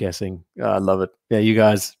 Eric is guessing. I love it. Yeah, you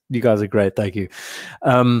guys are great. Thank you.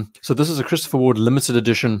 So this is a Christopher Ward limited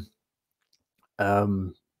edition. I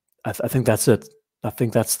think that's it. I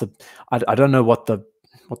think that's the. I don't know what the.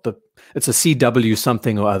 It's a CW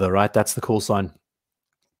something or other, right? That's the call sign.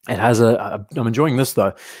 It has I'm enjoying this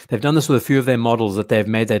though. They've done this with a few of their models that they've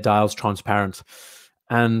made their dials transparent.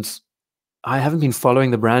 And I haven't been following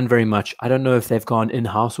the brand very much. I don't know if they've gone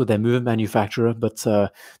in-house with their movement manufacturer, but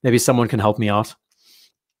maybe someone can help me out.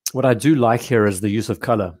 What I do like here is the use of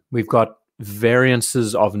color. We've got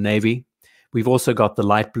variances of navy. We've also got the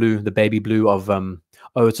light blue, the baby blue of, oh,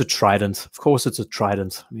 it's a trident. Of course it's a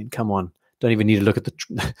trident. I mean, come on. Don't even need to look at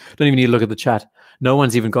the chat. No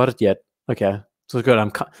one's even got it yet. Okay. So good.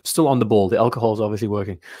 I'm still on the ball. The alcohol is obviously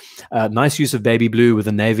working. Nice use of baby blue with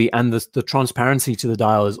the navy, and the transparency to the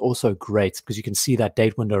dial is also great because you can see that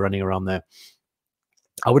date window running around there.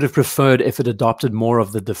 I would have preferred if it adopted more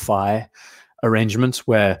of the Defy arrangement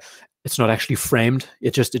where it's not actually framed.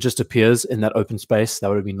 It just appears in that open space. That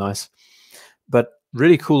would have been nice. But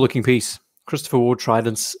really cool looking piece. Christopher Ward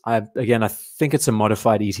Tridents. I think it's a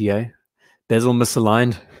modified ETA. Bezel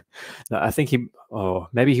misaligned. No, I think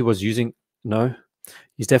maybe he was using. No,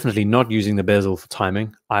 he's definitely not using the bezel for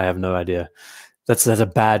timing. I have no idea. That's a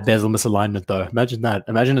bad bezel misalignment though. Imagine that.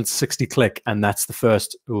 Imagine it's 60 click and that's the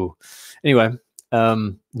first. Ooh. Anyway,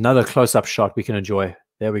 another close-up shot we can enjoy.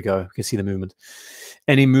 There we go. You can see the movement.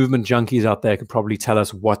 Any movement junkies out there could probably tell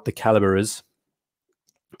us what the caliber is.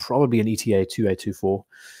 Probably an ETA 2824.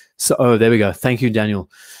 So, there we go. Thank you, Daniel.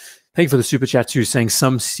 Thank you for the super chat too, saying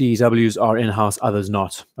some CWs are in-house, others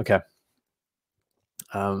not. Okay.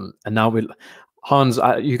 And now Hans,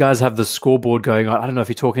 you guys have the scoreboard going on. I don't know if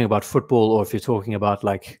you're talking about football or if you're talking about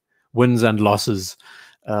like wins and losses.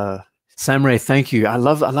 Sam Ray, thank you. I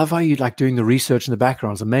love how you like doing the research in the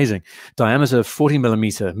background. It's amazing. Diameter 40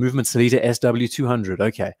 millimeter, movement Salita SW200.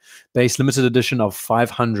 Okay. Base limited edition of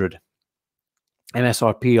 500.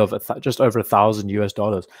 MSRP of just over $1,000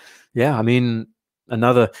 US. Yeah, I mean,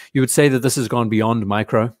 you would say that this has gone beyond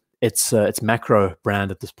micro. It's macro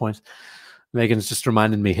brand at this point. Megan's just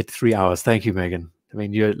reminded me, hit 3 hours. Thank you, Megan. I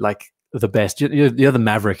mean, you're like the best. You're the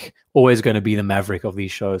maverick, always going to be the maverick of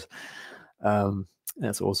these shows.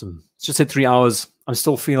 That's awesome. It's just hit 3 hours. I'm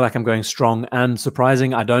still feeling like I'm going strong and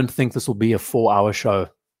surprising. I don't think this will be a 4-hour show.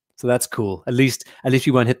 So that's cool. At least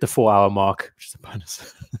you won't hit the 4-hour mark, which is a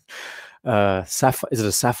bonus. Is it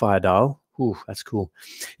a sapphire dial? Ooh, that's cool.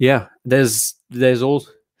 Yeah, there's all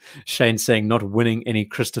Shane saying not winning any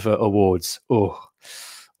Christopher awards. Oh,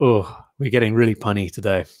 we're getting really punny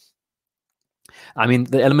today. I mean,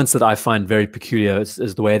 the elements that I find very peculiar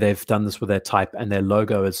is the way they've done this with their type, and their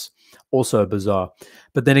logo is also bizarre.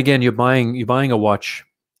 But then again, you're buying a watch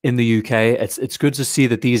in the UK. It's good to see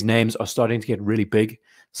that these names are starting to get really big,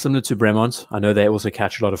 similar to Bremont. I know they also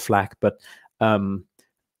catch a lot of flack, but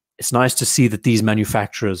it's nice to see that these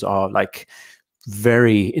manufacturers are like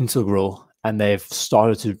very integral and they've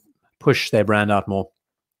started to push their brand out more.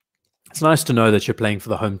 It's nice to know that you're playing for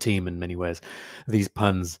the home team in many ways. These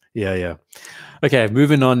puns. Yeah. Okay,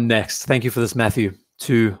 moving on next. Thank you for this, Matthew.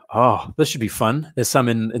 This should be fun. There's some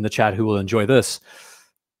in the chat who will enjoy this.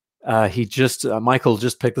 Michael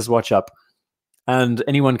just picked this watch up. And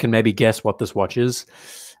anyone can maybe guess what this watch is.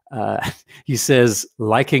 He says,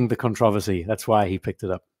 liking the controversy. That's why he picked it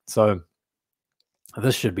up. So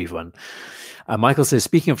this should be fun. Michael says,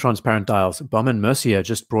 speaking of transparent dials, Baume & Mercier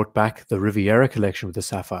just brought back the Riviera collection with the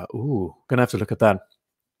sapphire. Ooh, gonna have to look at that.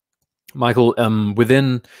 Michael,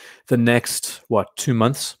 within the next, 2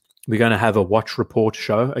 months, we're going to have a watch report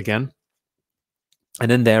show again.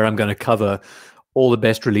 And in there, I'm going to cover all the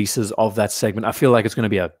best releases of that segment. I feel like it's going to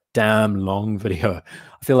be a damn long video.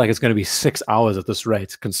 I feel like it's going to be 6 hours at this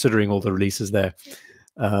rate, considering all the releases there.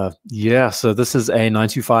 Yeah, so this is a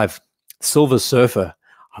 925 Silver Surfer.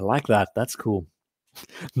 I like that. That's cool.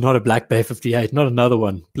 Not a Black Bay 58. Not another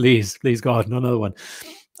one. Please, God, not another one.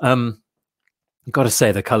 Got to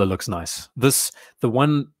say, the color looks nice. The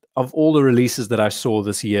one of all the releases that I saw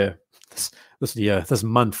this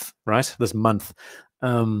month, right? This month,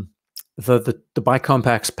 the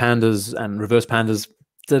bicompacts, pandas, and reverse pandas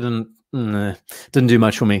didn't do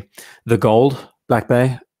much for me. The gold Black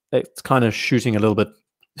Bay, it's kind of shooting a little bit,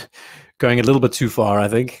 going a little bit too far, I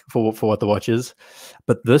think, for what the watch is.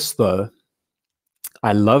 But this, though,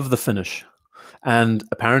 I love the finish. And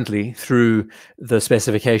apparently, through the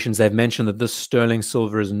specifications, they've mentioned that this sterling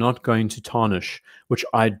silver is not going to tarnish, which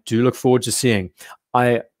I do look forward to seeing.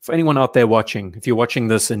 For anyone out there watching, if you're watching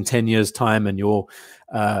this in 10 years' time and your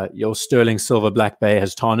sterling silver Black Bay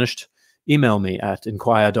has tarnished, email me at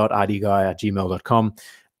enquire.idguy@gmail.com.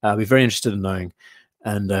 We're very interested in knowing,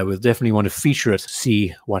 and we'll definitely want to feature it,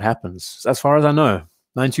 see what happens. As far as I know,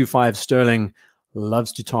 925 sterling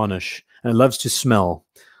loves to tarnish and it loves to smell.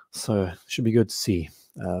 So it should be good to see.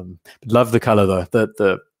 Love the color though.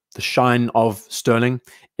 The shine of sterling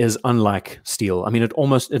is unlike steel. I mean,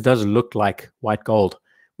 it does look like white gold,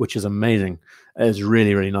 which is amazing. It's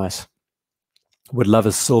really, really nice. Would love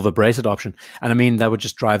a silver bracelet option. And I mean, that would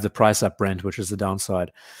just drive the price up, Brent, which is the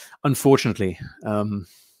downside. Unfortunately,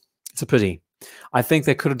 it's a pity. I think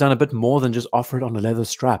they could have done a bit more than just offer it on a leather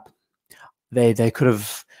strap. They could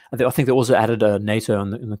have. I think they also added a NATO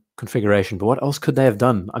in the configuration. But what else could they have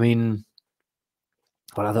done? I mean,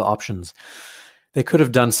 what other options? They could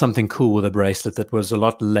have done something cool with a bracelet that was a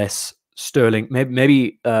lot less sterling.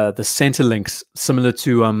 Maybe the center links, similar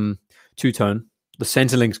to two-tone. The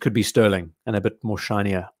center links could be sterling and a bit more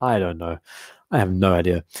shinier. I don't know. I have no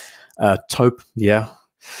idea. Taupe, yeah.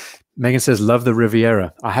 Megan says, love the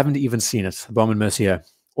Riviera. I haven't even seen it. Baume & Mercier,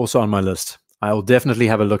 also on my list. I will definitely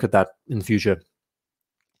have a look at that in the future.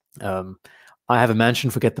 I have a mansion,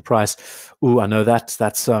 forget the price. Ooh, I know that's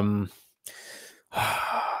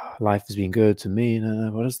life has been good to me.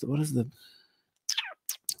 No, what is the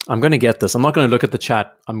I'm going to get this. I'm not going to look at the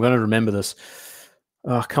chat. I'm going to remember this.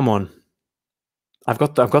 Oh, come on. I've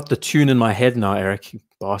got the tune in my head now, Eric, you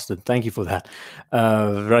bastard. Thank you for that.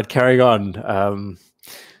 Right, carrying on.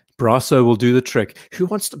 Brasso will do the trick. Who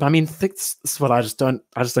wants to? I mean, this is what I just don't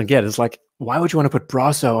get. It's like, why would you want to put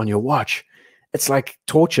Brasso on your watch? It's like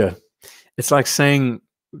torture. It's like chatting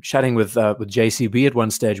with JCB at one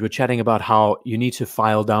stage. We're chatting about how you need to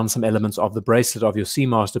file down some elements of the bracelet of your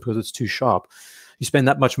Seamaster because it's too sharp. You spend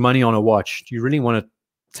that much money on a watch. Do you really want to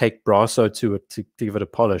take Brasso to it to give it a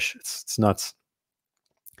polish? It's nuts.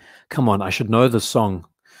 Come on, I should know this song.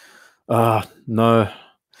 No.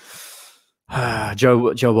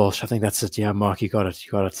 Joe Walsh, I think that's it. Yeah, Mark, you got it.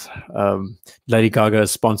 You got it. Lady Gaga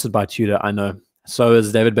is sponsored by Tudor. I know. So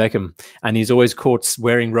is David Beckham, and he's always caught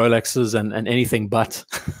wearing Rolexes and anything but.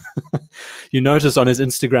 You notice on his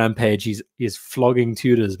Instagram page he's flogging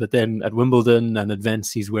Tudors, but then at Wimbledon and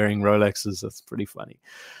events he's wearing Rolexes. That's pretty funny.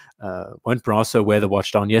 Won't Brasso wear the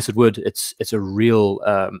watch down? Yes, it would. It's a real.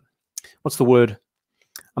 What's the word?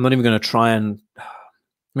 I'm not even going to try and.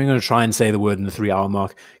 I'm going to try and say the word in the 3-hour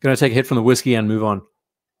mark. Going to take a hit from the whiskey and move on.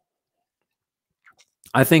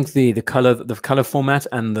 I think the color format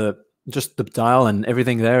and just the dial and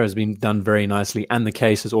everything there has been done very nicely, and the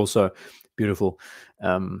case is also beautiful.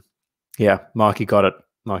 Yeah, Marky got it.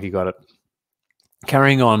 Marky got it.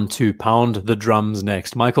 Carrying on to Pound the Drums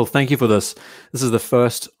next. Michael, thank you for this. This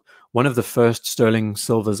is one of the first sterling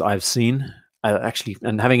silvers I've seen, actually,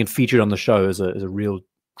 and having it featured on the show is a real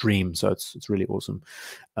dream. So it's really awesome.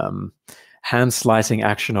 Hand slicing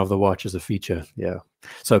action of the watch is a feature. Yeah.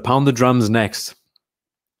 So Pound the Drums next.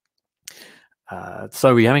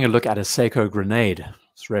 So we're having a look at a Seiko grenade.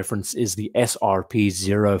 This reference is the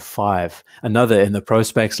SRP-05, another in the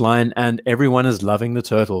Prospex line, and everyone is loving the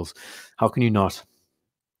turtles. How can you not?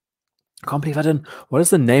 I can't believe I didn't. What is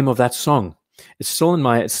the name of that song? It's still in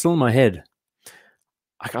my head.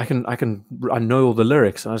 I know all the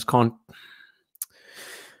lyrics. I just can't.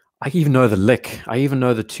 I even know the lick. I even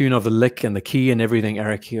know the tune of the lick and the key and everything.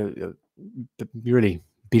 Eric, you're really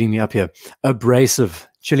beating me up here. Abrasive.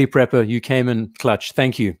 Chili Prepper, you came in clutch.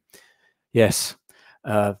 Thank you. Yes.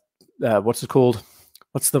 What's it called?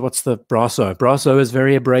 What's the Brasso? Brasso is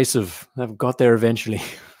very abrasive. I've got there eventually.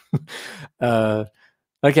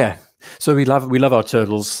 Okay. So we love our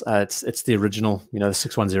turtles. It's the original, the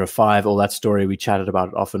 6105, all that story. We chatted about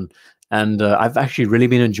it often. And I've actually really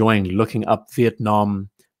been enjoying looking up Vietnam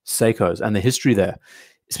Seikos and the history there.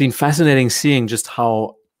 It's been fascinating seeing just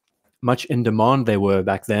how much in demand they were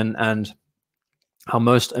back then, and how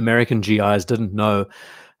most American GIs didn't know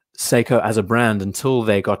Seiko as a brand until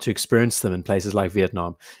they got to experience them in places like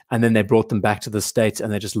Vietnam. And then they brought them back to the States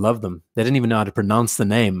and they just loved them. They didn't even know how to pronounce the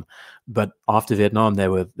name, but after Vietnam, they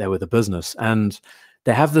were the business. And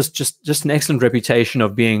they have this just an excellent reputation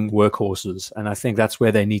of being workhorses. And I think that's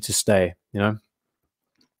where they need to stay.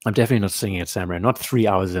 I'm definitely not singing at Samurai, not 3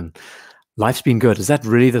 hours in. Life's Been Good. Is that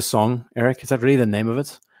really the song, Eric? Is that really the name of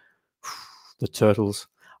it? The Turtles.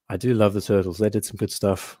 I do love the Turtles. They did some good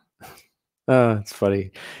stuff. It's funny.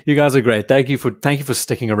 You guys are great. Thank you for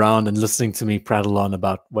sticking around and listening to me prattle on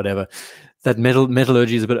about whatever. That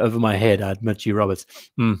metallurgy is a bit over my head, I admit you, Roberts.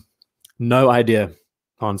 No idea.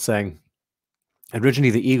 Han saying. Originally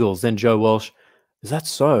the Eagles, then Joe Walsh. Is that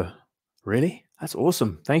so? Really? That's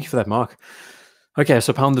awesome. Thank you for that, Mark. Okay,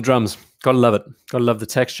 so Pound the Drums. Gotta love it. Gotta love the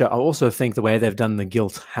texture. I also think the way they've done the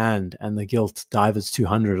gilt hand and the gilt Divers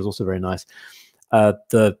 200 is also very nice.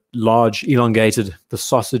 The large elongated, the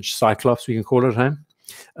sausage cyclops, we can call it at home.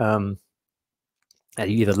 And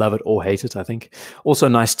you either love it or hate it, I think. Also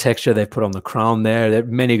nice texture they've put on the crown there. There are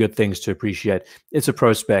many good things to appreciate. It's a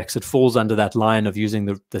Prospex. It falls under that line of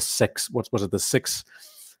using the 6, what was it, the 6,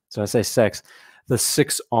 did I say sex? The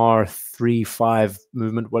 6R35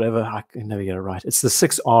 movement, whatever. I can never get it right. It's the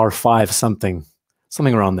 6R5 something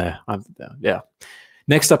around there. Yeah.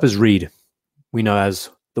 Next up is Reed, we know as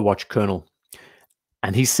the Watch Colonel.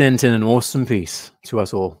 And he sent in an awesome piece to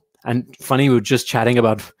us all. And funny, we were just chatting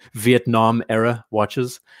about Vietnam era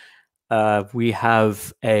watches. We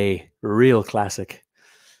have a real classic.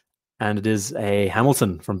 And it is a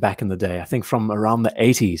Hamilton from back in the day. I think from around the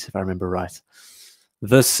 80s, if I remember right.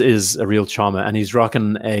 This is a real charmer. And he's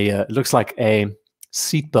rocking it looks like a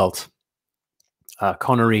seatbelt.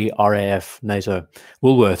 Connery RAF NATO.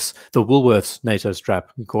 Woolworths. The Woolworths NATO strap,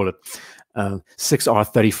 we call it.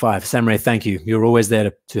 6R35. Samurai, thank you. You're always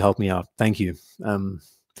there to help me out. Thank you.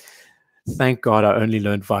 Thank God I only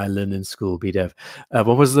learned violin in school, BDev.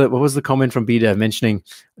 What was the comment from BDev mentioning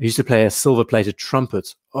I used to play a silver-plated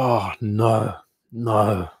trumpet? Oh, no,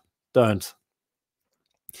 don't.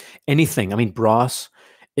 Anything. I mean, brass,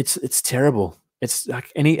 it's terrible. It's like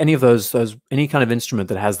any of those any kind of instrument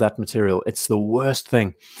that has that material, it's the worst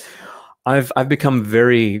thing. I've become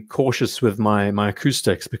very cautious with my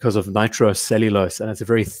acoustics because of nitrocellulose, and it's a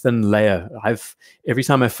very thin layer. Every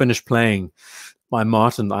time I finish playing my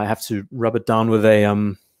Martin, I have to rub it down with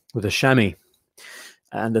a chamois,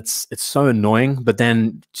 and it's so annoying. But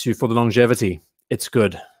then for the longevity, it's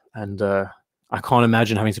good, and I can't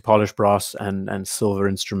imagine having to polish brass and silver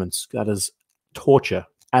instruments. That is torture,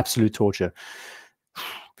 absolute torture.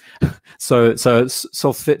 So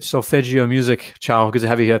solfeggio music. Ciao, good to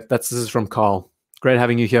have you here. This is from Carl. Great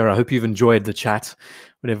having you here. I hope you've enjoyed the chat,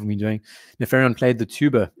 whatever we're doing. Nefarion played the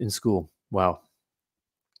tuba in school. Wow.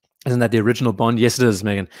 Isn't that the original Bond? Yes, it is,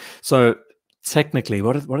 Megan. So technically,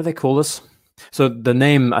 what do they call this? So the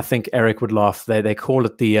name, I think Eric would laugh. They call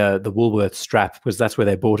it the Woolworth strap because that's where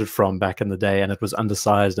they bought it from back in the day, and it was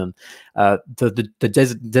undersized. And the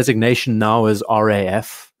designation now is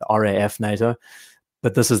RAF NATO,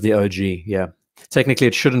 but this is the OG. Yeah, technically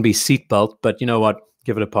it shouldn't be seatbelt, but you know what?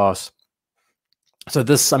 Give it a pass. So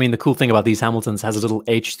this, I mean, the cool thing about these Hamiltons has a little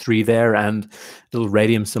H3 there and a little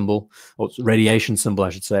radium symbol, or radiation symbol,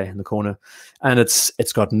 I should say, in the corner. And it's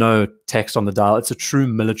got no text on the dial. It's a true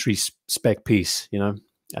military spec piece, you know.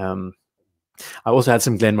 I also had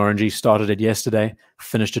some Glenmorangie, started it yesterday,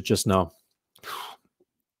 finished it just now.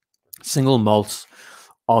 Single malts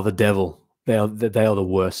are the devil. They are the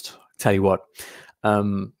worst. Tell you what.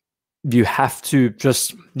 You have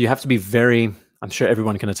to be very, I'm sure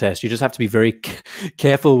everyone can attest, you just have to be very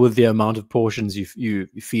careful with the amount of portions you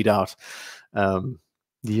feed out.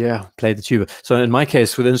 Yeah, play the tuba. So in my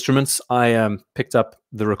case, with instruments, I picked up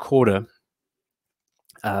the recorder.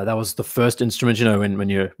 That was the first instrument, you know, when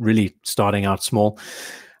you're really starting out small.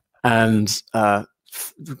 And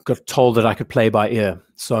got told that I could play by ear.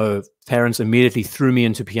 So parents immediately threw me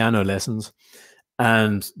into piano lessons.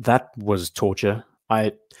 And that was torture.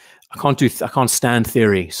 I can't stand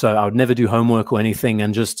theory, so I would never do homework or anything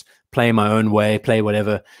and just play my own way, play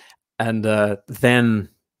whatever. And then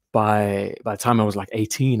by the time I was like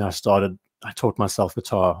 18, I taught myself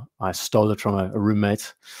guitar. I stole it from a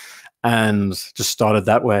roommate and just started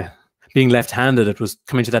that way. Being left-handed, it was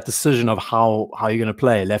coming to that decision of how you're going to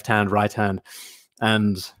play, left hand, right hand,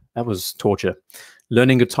 and that was torture.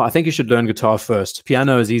 Learning guitar, I think you should learn guitar first.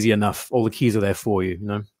 Piano is easy enough. All the keys are there for you, you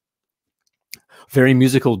know. Very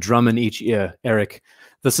musical, drum in each ear. Eric,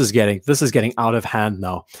 this is getting out of hand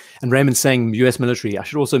now. And Raymond saying US military. I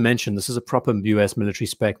should also mention this is a proper US military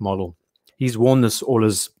spec model. He's worn this all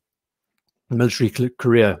his military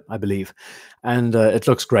career, I believe. And it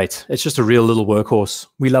looks great. It's just a real little workhorse.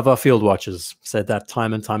 We love our field watches. Said that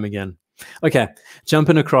time and time again. Okay,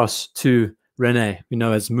 jumping across to Rene, you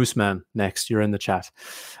know, as Mooseman next. You're in the chat.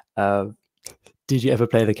 Did you ever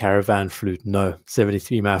play the caravan flute? No,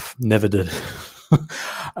 73 MAF, never did.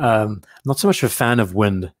 Not so much a fan of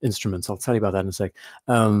wind instruments. I'll tell you about that in a sec.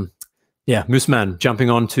 Yeah, Mooseman, jumping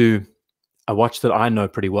on to a watch that I know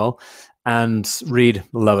pretty well. And Reed,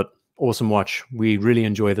 love it. Awesome watch. We really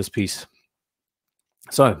enjoy this piece.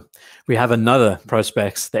 So we have another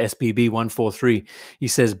Prospex, the SBB 143. He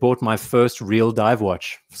says, bought my first real dive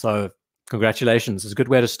watch. So congratulations. It's a good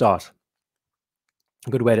way to start. A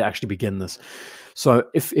good way to actually begin this. So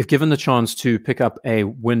if given the chance to pick up a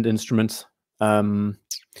wind instrument,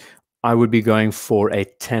 I would be going for a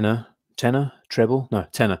tenor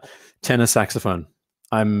saxophone.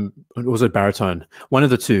 I'm also baritone. One of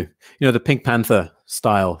the two. You know, the Pink Panther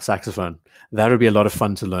style saxophone. That would be a lot of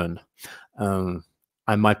fun to learn.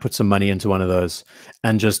 I might put some money into one of those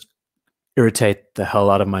and just irritate the hell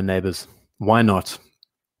out of my neighbors. Why not?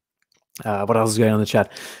 What else is going on in the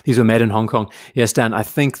chat? These were made in Hong Kong. Yes, Dan, I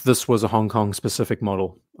think this was a Hong Kong specific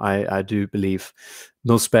model. I do believe.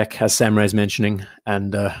 Mil-spec, as Sam Ray's mentioning,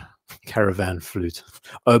 and caravan flute.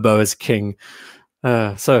 Oboe is king.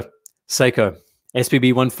 So, Seiko,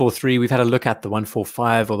 SPB 143, we've had a look at the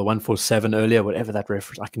 145 or the 147 earlier, whatever that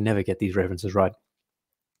reference. I can never get these references right.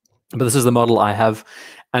 But this is the model I have,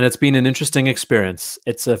 and it's been an interesting experience.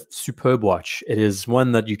 It's a superb watch. It is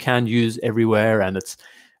one that you can use everywhere, and it's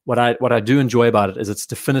what I do enjoy about it is it's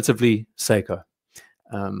definitively Seiko.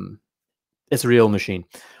 It's a real machine.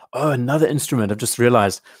 Oh, another instrument. I've just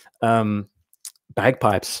realized.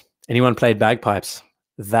 Bagpipes. Anyone played bagpipes?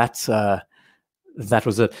 That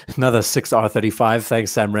was it. Another 6R35.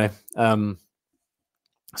 Thanks, Sam Ray.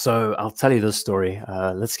 So I'll tell you this story.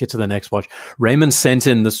 Let's get to the next watch. Raymond sent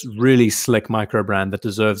in this really slick micro brand that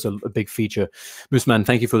deserves a big feature. Mooseman,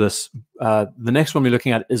 thank you for this. The next one we're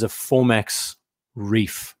looking at is a Formex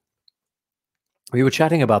Reef. We were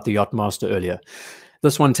chatting about the Yachtmaster earlier.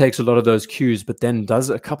 This one takes a lot of those cues, but then does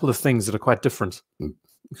a couple of things that are quite different.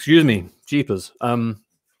 Excuse me, jeepers.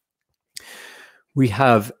 We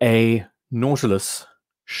have a Nautilus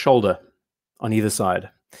shoulder on either side.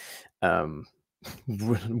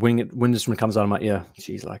 Wind instrument comes out of my ear.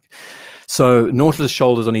 Jeez, like. So Nautilus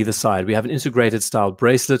shoulders on either side. We have an integrated style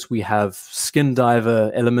bracelet. We have skin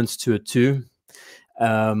diver elements to it too.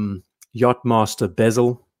 Yachtmaster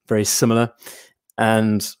bezel, very similar.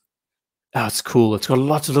 And it's cool. It's got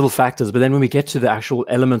lots of little factors. But then when we get to the actual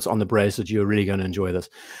elements on the bracelet, you're really going to enjoy this.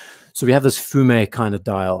 So we have this fume kind of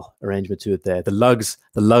dial arrangement to it there. The lugs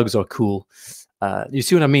are cool. You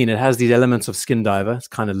see what I mean? It has these elements of skin diver. It's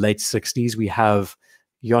kind of late 60s. We have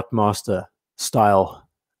Yachtmaster style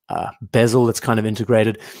bezel that's kind of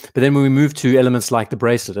integrated. But then when we move to elements like the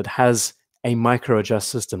bracelet, it has a micro adjust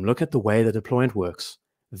system. Look at the way the deployment works.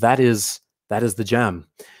 That is the jam.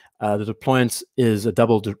 The deployment is a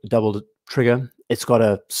double trigger. It's got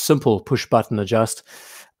a simple push button adjust.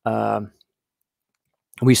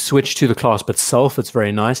 We switch to the clasp itself. It's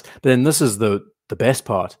very nice. But then this is the best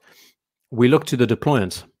part. We look to the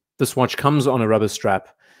deployment. This watch comes on a rubber strap.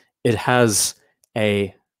 It has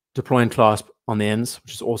a deployment clasp on the ends,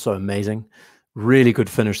 which is also amazing. Really good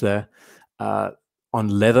finish there. On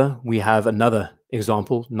leather, we have another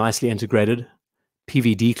example, nicely integrated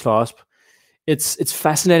PVD clasp. It's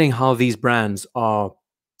fascinating how these brands are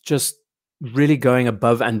just really going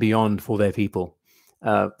above and beyond for their people,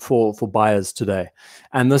 for buyers today.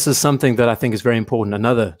 And this is something that I think is very important.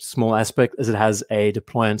 Another small aspect is it has a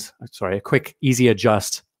a quick, easy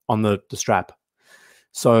adjust on the strap.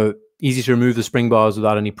 So easy to remove the spring bars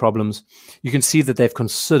without any problems. You can see that they've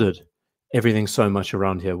considered everything so much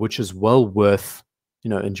around here, which is well worth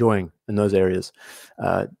enjoying in those areas.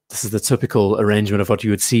 This is the typical arrangement of what you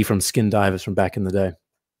would see from skin divers from back in the day.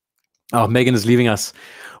 Oh, Megan is leaving us.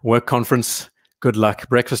 Work conference. Good luck.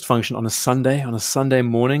 Breakfast function on a Sunday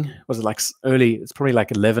morning. Was it like early? It's probably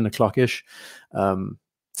like 11 o'clock-ish.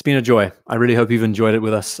 It's been a joy. I really hope you've enjoyed it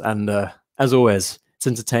with us. And as always, it's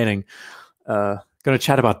entertaining. Going to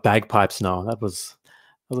chat about bagpipes now. That was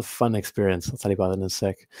a fun experience. I'll tell you about that in a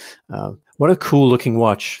sec. What a cool looking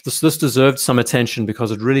watch. This deserved some attention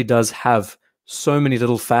because it really does have so many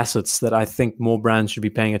little facets that I think more brands should be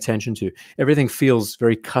paying attention to. Everything feels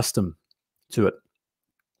very custom to it.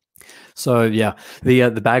 So yeah, the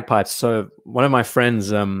bagpipes. So one of my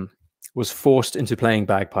friends was forced into playing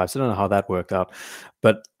bagpipes. I don't know how that worked out,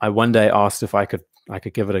 but I one day asked if I could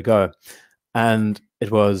give it a go, and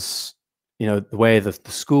it was the way that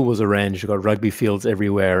the school was arranged. You got rugby fields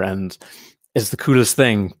everywhere, and it's the coolest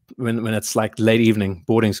thing when it's like late evening,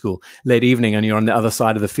 boarding school, late evening, and you're on the other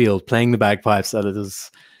side of the field playing the bagpipes. That it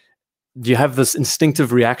is. Do you have this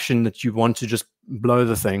instinctive reaction that you want to just blow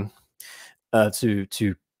the thing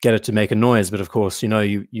to get it to make a noise? But of course, you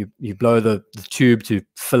blow the tube to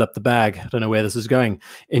fill up the bag. I don't know where this is going.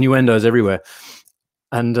 Innuendos everywhere,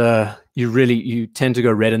 and you tend to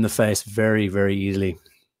go red in the face very, very easily.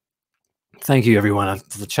 Thank you, everyone.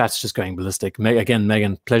 The chat's just going ballistic. Again,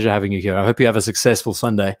 Megan, pleasure having you here. I hope you have a successful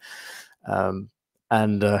Sunday.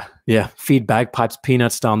 Yeah, feed bagpipes,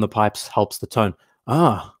 peanuts down the pipes helps the tone.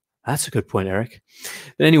 Ah, that's a good point, Eric.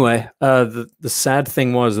 But anyway, the sad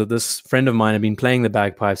thing was that this friend of mine had been playing the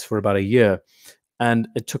bagpipes for about a year, and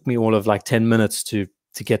it took me all of like 10 minutes to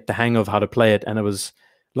get the hang of how to play it, and it was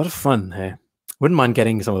a lot of fun. Hey, wouldn't mind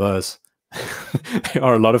getting some of those. They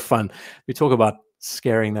are a lot of fun. We talk about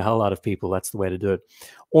scaring the hell out of people. That's the way to do it.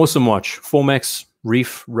 Awesome watch. Formex,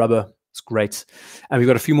 reef, rubber. It's great. And we've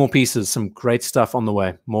got a few more pieces, some great stuff on the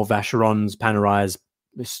way. More Vacherons, Panerais.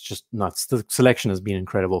 It's just nuts. The selection has been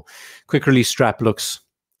incredible. Quick release strap looks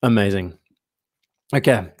amazing.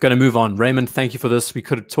 Okay, going to move on. Raymond, thank you for this. We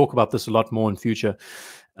could talk about this a lot more in future.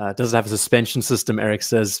 Does it have a suspension system? Eric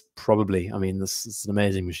says probably. I mean, this is an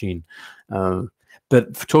amazing machine.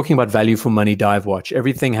 But for talking about value for money dive watch,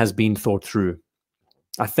 everything has been thought through.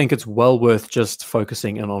 I think it's well worth just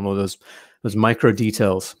focusing in on all those micro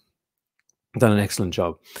details. Done an excellent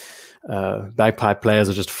job. Bagpipe players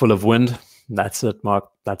are just full of wind. That's it, Mark.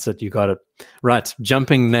 That's it. You got it. Right.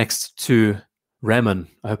 Jumping next to Raymond.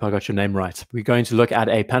 I hope I got your name right. We're going to look at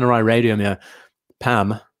a Panerai Radiomir PAM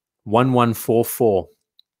 1144.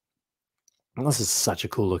 This is such a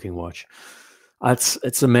cool looking watch.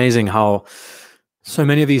 It's amazing how so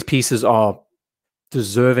many of these pieces are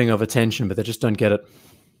deserving of attention, but they just don't get it.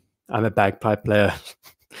 I'm a bagpipe player.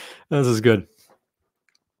 This is good.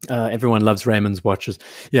 Everyone loves Raymond's watches.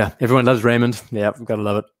 Yeah, everyone loves Raymond. Yeah, we've got to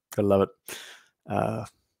love it. Got to love it.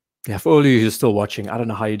 Yeah, for all of you who are still watching, I don't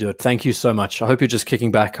know how you do it. Thank you so much. I hope you're just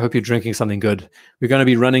kicking back. I hope you're drinking something good. We're going to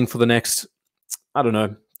be running for the next, I don't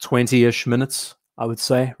know, 20-ish minutes, I would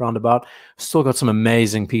say, roundabout. Still got some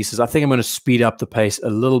amazing pieces. I think I'm going to speed up the pace a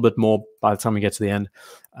little bit more by the time we get to the end.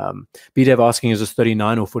 BDev asking, is this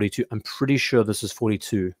 39 or 42? I'm pretty sure this is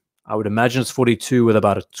 42. I would imagine it's 42 with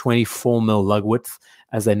about a 24 mil lug width,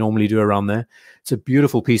 as they normally do around there. It's a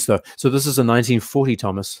beautiful piece, though. So this is a 1940,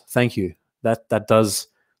 Thomas. Thank you. That does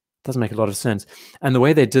make a lot of sense. And the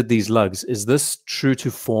way they did these lugs, is this true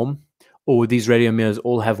to form, or would these Radiomers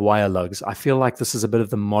all have wire lugs? I feel like this is a bit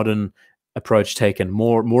of the modern approach taken,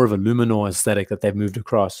 more of a Luminor aesthetic that they've moved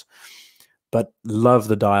across. But love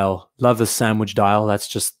the dial, love the sandwich dial. That's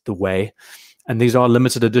just the way. And these are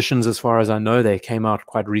limited editions as far as I know. They came out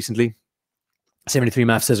quite recently. 73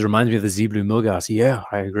 Math says, reminds me of the Z Blue Milgauss. Yeah,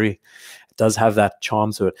 I agree. It does have that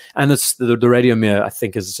charm to it. And it's the radio mirror, I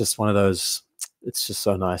think, is just one of those. It's just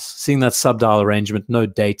so nice. Seeing that sub-dial arrangement, no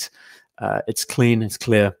date. It's clean, it's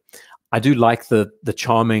clear. I do like the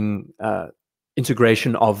charming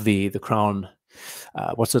integration of the crown.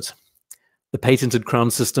 What's it? The patented crown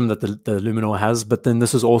system that the Luminor has. But then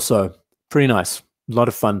this is also pretty nice. A lot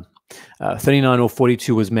of fun. 39 or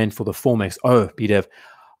 42 was meant for the 4MX. Oh, BDev.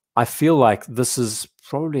 I feel like this is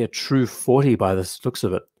probably a true 40 by the looks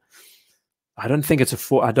of it. I don't think it's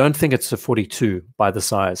a 42 by the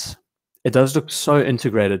size. It does look so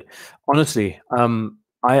integrated. Honestly,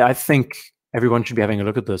 I think everyone should be having a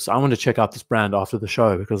look at this. I want to check out this brand after the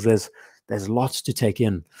show because there's lots to take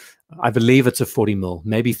in. I believe it's a 40 mil,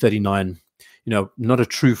 maybe 39. You know, not a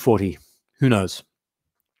true 40. Who knows?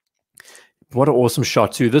 What an awesome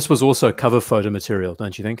shot too. This was also cover photo material,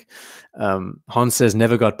 don't you think? Hans says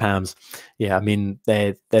never got Pams. Yeah, I mean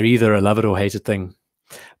they're either a love it or hate it thing.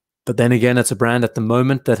 But then again, it's a brand at the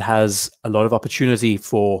moment that has a lot of opportunity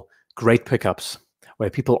for great pickups, where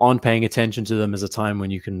people aren't paying attention to them as a time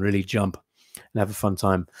when you can really jump and have a fun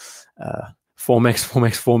time.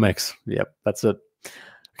 4MX. Yep, that's it.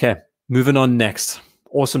 Okay, moving on next.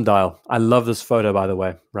 Awesome dial. I love this photo, by the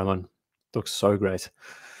way, Ramon. Looks so great.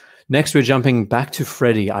 Next, we're jumping back to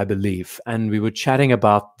Freddie, I believe, and we were chatting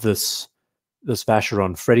about this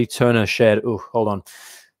Vacheron. Freddie Turner shared. Oh, hold on.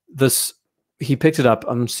 He picked it up.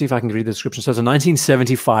 I'm going to see if I can read the description. So it's a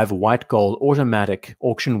 1975 white gold automatic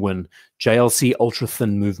auction win JLC ultra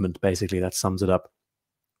thin movement. Basically, that sums it up.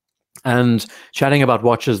 And chatting about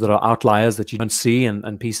watches that are outliers that you don't see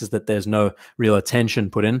and pieces that there's no real attention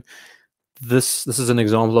put in. This is an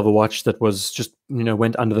example of a watch that was just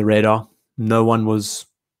went under the radar. No one was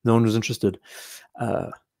interested.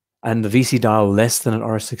 And the VC dial less than an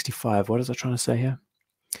RS65. What is I trying to say here?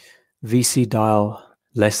 VC dial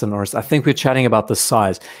less than RS. I think we're chatting about the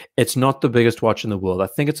size. It's not the biggest watch in the world. I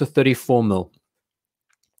think it's a 34 mil.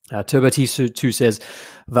 Turbo T2 says,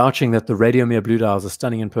 vouching that the Radio Mirror blue dials are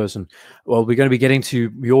stunning in person. Well, we're going to be getting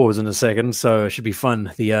to yours in a second, so it should be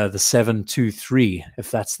fun. The 723,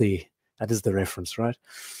 if that is the reference, right?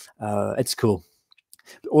 It's cool.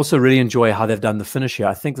 Also really enjoy how they've done the finish here.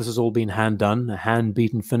 I think this has all been hand done, a hand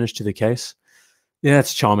beaten finish to the case. Yeah,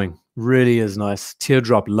 it's charming. Really is nice.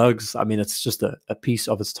 Teardrop lugs. I mean, it's just a piece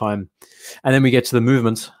of its time. And then we get to the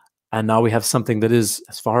movement, and now we have something that is,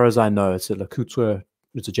 as far as I know, it's a Le Couture,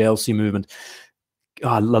 it's a JLC movement. Oh,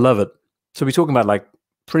 I love it. So we're talking about like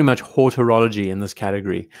pretty much haute horology in this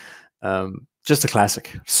category. Just a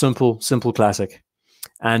classic, simple classic.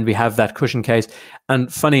 And we have that cushion case.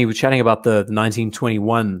 And funny, we're chatting about the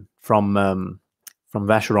 1921 from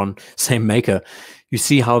Vacheron, same maker. You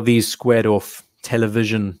see how these squared off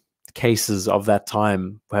television cases of that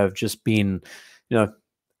time have just been, a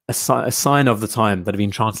sign of the time that have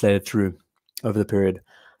been translated through over the period.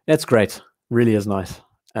 That's great. Really is nice.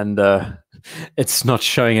 And it's not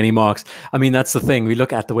showing any marks. I mean, that's the thing. We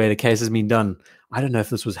look at the way the case has been done. I don't know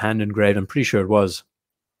if this was hand engraved. I'm pretty sure it was.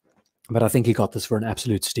 But I think he got this for an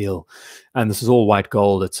absolute steal. And this is all white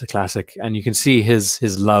gold. It's a classic. And you can see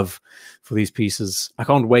his love for these pieces. I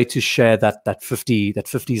can't wait to share that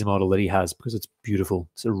 50s model that he has because it's beautiful.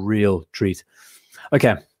 It's a real treat.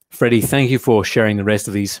 Okay, Freddie, thank you for sharing the rest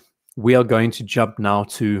of these. We are going to jump now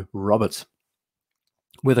to Robert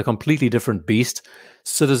with a completely different beast,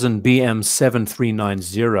 Citizen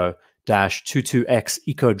BM7390-22X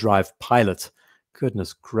Eco Drive Pilot.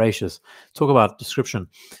 Goodness gracious. Talk about description.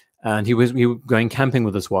 And he was going camping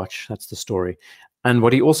with this watch. That's the story. And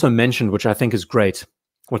what he also mentioned, which I think is great,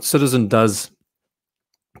 what Citizen does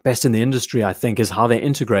best in the industry, I think, is how they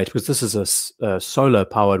integrate, because this is a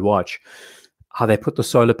solar-powered watch, how they put the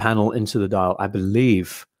solar panel into the dial. I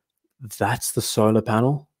believe that's the solar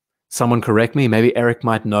panel. Someone correct me. Maybe Eric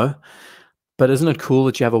might know. But isn't it cool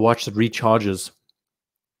that you have a watch that recharges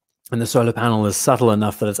and the solar panel is subtle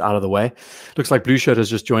enough that it's out of the way? Looks like Blue Shirt has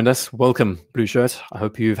just joined us. Welcome, Blue Shirt. I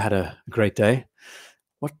hope you've had a great day.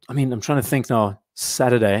 I'm trying to think now.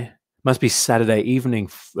 Saturday. Must be Saturday evening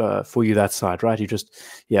for you that side, right?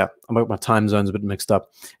 My time zone's a bit mixed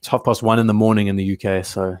up. It's 1:30 in the morning in the UK.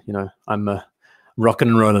 So, I'm rocking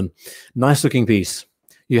and rolling. Nice looking piece.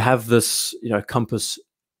 You have this, compass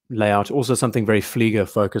layout. Also something very Flieger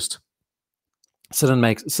focused.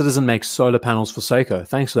 Citizen makes solar panels for Seiko.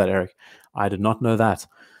 Thanks for that, Eric. I did not know that.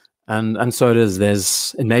 And so it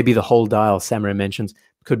is. And maybe the whole dial, Samurai mentions,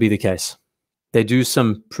 could be the case. They do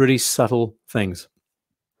some pretty subtle things.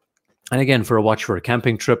 And again, for a watch for a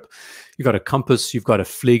camping trip, you've got a compass, you've got a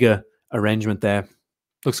Flieger arrangement there.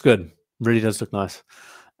 Looks good. Really does look nice.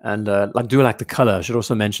 And I do like the color. I should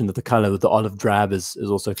also mention that the color with the olive drab is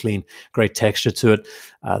also clean. Great texture to it.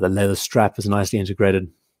 The leather strap is nicely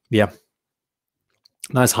integrated. Yeah.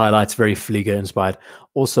 Nice highlights, very Flieger inspired.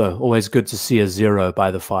 Also, always good to see a 0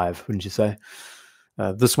 by the 5, wouldn't you say?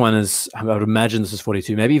 This one is, I would imagine this is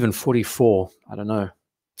 42, maybe even 44. I don't know.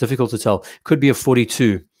 Difficult to tell. Could be a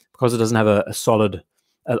 42 because it doesn't have a solid,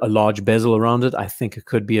 a large bezel around it. I think it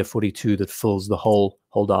could be a 42 that fills the whole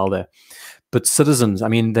dial there. But Citizens, I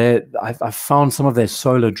mean, I've found some of their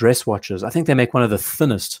solar dress watches. I think they make one of the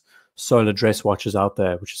thinnest solar dress watches out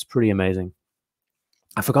there, which is pretty amazing.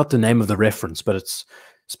 I forgot the name of the reference, but it's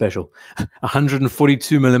special.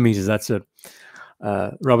 142 millimeters, that's it.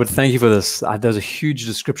 Robert, thank you for this. There's a huge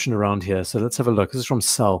description around here, so let's have a look. This is from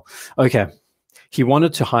Sal. Okay, he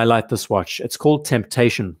wanted to highlight this watch. It's called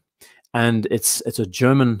Temptation, and it's a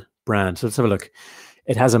German brand. So let's have a look.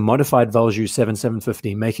 It has a modified Valjoux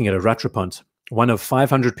 7750, making it a Rattrapant, one of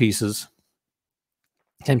 500 pieces.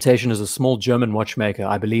 Temptation is a small German watchmaker.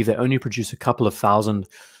 I believe they only produce a couple of thousand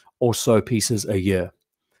or so pieces a year.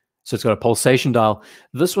 So it's got a pulsation dial.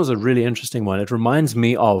 This was a really interesting one. It reminds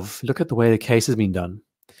me of, look at the way the case has been done.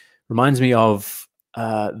 Reminds me of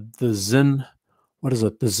the Zin, what is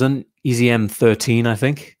it? The Zin EZM 13, I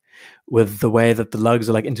think, with the way that the lugs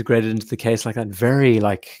are like integrated into the case like that. Very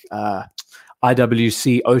like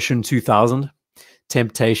IWC Ocean 2000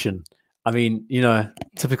 Temptation. I mean, you know,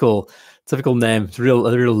 typical name. It's a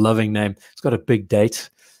real loving name. It's got a big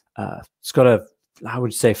date. It's got a, I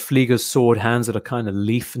would say, Flieger's sword hands that are kind of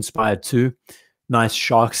leaf inspired too. Nice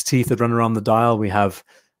shark's teeth that run around the dial. We have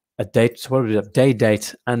a date. So what do we have? Day,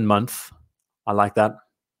 date, and month. I like that.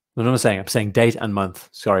 What am I saying? I'm saying date and month.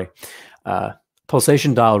 Sorry.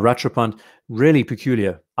 Pulsation dial, Rattrapant, really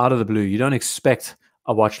peculiar, out of the blue. You don't expect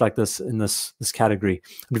a watch like this in this category.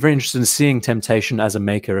 I'd be very interested in seeing Temptation as a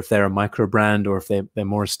maker, if they're a micro brand or if they're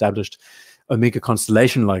more established. Omega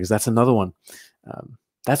Constellation lugs, that's another one.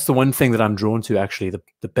 That's the one thing that I'm drawn to, actually.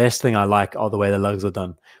 The best thing I like are the way the lugs are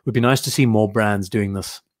done. It would be nice to see more brands doing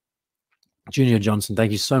this. Junior Johnson,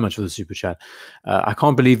 thank you so much for the super chat. I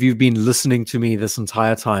can't believe you've been listening to me this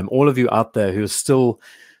entire time. All of you out there who are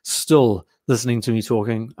still listening to me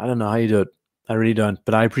talking, I don't know how you do it. I really don't,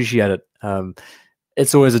 but I appreciate it.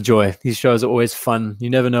 It's always a joy. These shows are always fun.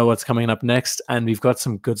 You never know what's coming up next, and we've got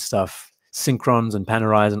some good stuff. Synchrons and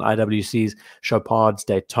Panerais and IWCs, Chopards,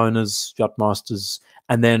 Daytonas, Yachtmasters,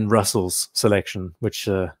 and then Russell's selection, which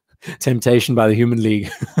Temptation by the Human League.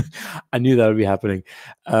 I knew that would be happening.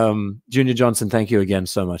 Junior Johnson, thank you again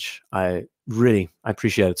so much. I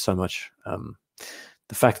appreciate it so much.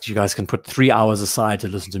 The fact that you guys can put 3 hours aside to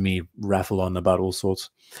listen to me raffle on about all sorts.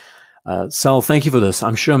 Sal, thank you for this.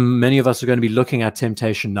 I'm sure many of us are going to be looking at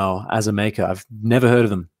Temptation now as a maker. I've never heard of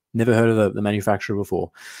them, never heard of the manufacturer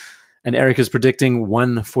before. And Eric is predicting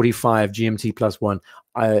 145 GMT plus 1.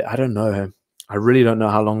 I don't know. I really don't know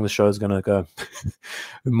how long the show is going to go.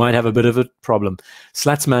 We might have a bit of a problem.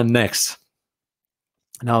 Slatsman next.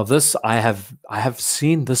 Now this, I have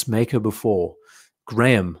seen this maker before.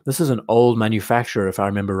 Graham. This is an old manufacturer, if I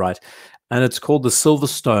remember right. And it's called the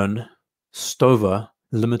Silverstone Stover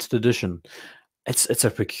Limited Edition. It's a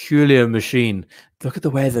peculiar machine. Look at the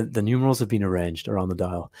way that the numerals have been arranged around the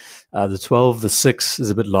dial. The 12, the 6 is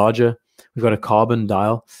a bit larger. We've got a carbon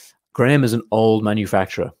dial. Graham is an old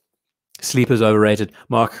manufacturer. Sleep is overrated.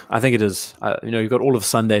 Mark, I think it is. You know, you've got all of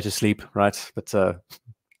Sunday to sleep, right? But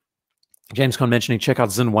James Conn mentioning, check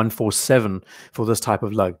out Zin 147 for this type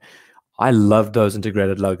of lug. I love those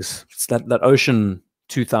integrated lugs. It's that Ocean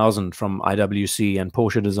 2000 from IWC and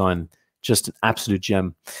Porsche design, just an absolute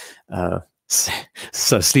gem.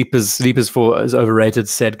 So sleep is overrated,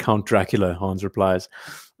 said Count Dracula, Hans replies.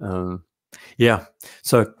 Yeah,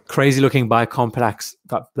 so crazy looking bicomplex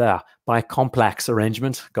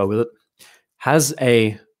arrangement, go with it. Has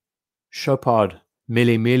a Chopard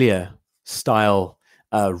Mille style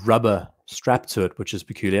rubber strap to it, which is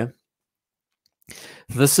peculiar.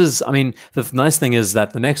 This is, I mean, the nice thing is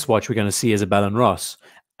that the next watch we're going to see is a Bell & Ross.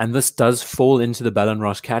 And this does fall into the Bell &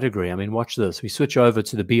 Ross category. I mean, watch this. We switch over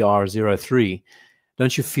to the BR03.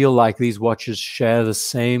 Don't you feel like these watches share the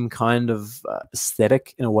same kind of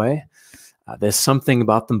aesthetic in a way? There's something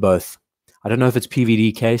about them both. I don't know if it's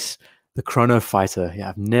PVD case. The Chrono Fighter. Yeah,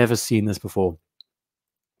 I've never seen this before.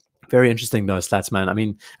 Very interesting though, Slatsman. I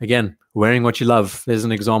mean, again, wearing what you love. There's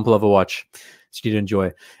an example of a watch that you'd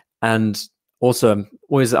enjoy. And also,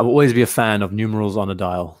 I'll always be a fan of numerals on a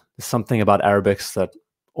dial. There's something about Arabics that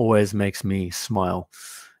always makes me smile.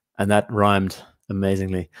 And that rhymed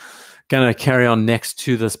amazingly. Gonna carry on next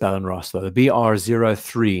to this Bell & Ross though, the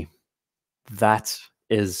BR03. That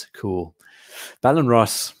is cool. Bell &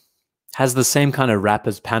 Ross, Has the same kind of wrap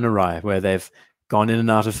as Panerai, where they've gone in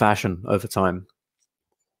and out of fashion over time.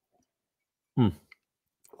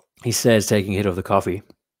 He says, taking a hit of the coffee.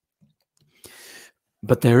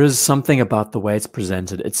 But there is something about the way it's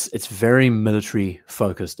presented. It's very military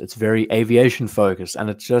focused. It's very aviation focused, and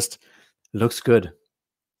it just looks good.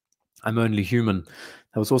 I'm Only Human.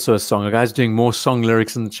 That was also a song. A guy's doing more song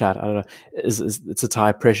lyrics in the chat. I don't know. It's a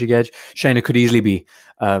tie pressure gauge. Shane, it could easily be.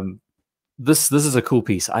 This is a cool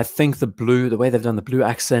piece. I think the way they've done the blue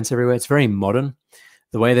accents everywhere, it's very modern.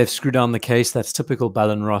 The way they've screwed down the case, that's typical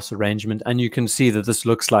Bell & Ross arrangement. And you can see that this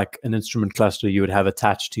looks like an instrument cluster you would have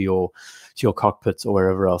attached to your cockpit or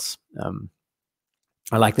wherever else.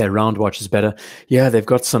 I like their round watches better. Yeah, they've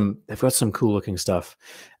got some cool looking stuff.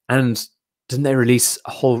 And didn't they release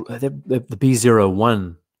a whole the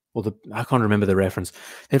B01 or I can't remember the reference.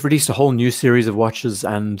 They've released a whole new series of watches,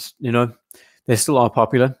 and they still are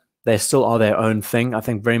popular. They still are their own thing. I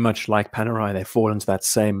think very much like Panerai, they fall into that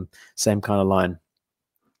same kind of line.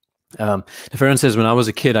 Ferran says, when I was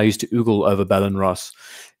a kid, I used to oogle over Bell & Ross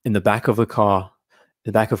in the back of the car,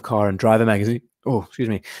 and driver magazine. Oh, excuse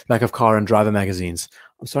me, back of car and driver magazines.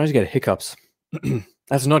 I'm starting to get hiccups.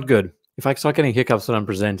 That's not good. If I start getting hiccups when I'm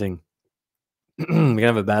presenting, we're gonna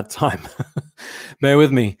have a bad time. Bear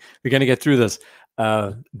with me. We're gonna get through this.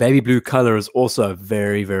 Baby blue color is also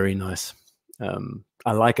very, very nice.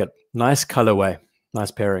 I like it. Nice colorway.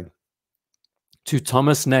 Nice pairing. To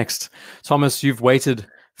Thomas next. Thomas, you've waited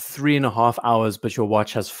 3.5 hours, but your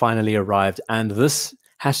watch has finally arrived, and this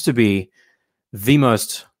has to be the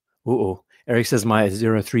most. Eric says my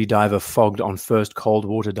 03 diver fogged on first cold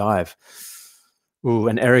water dive. Ooh,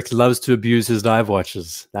 and Eric loves to abuse his dive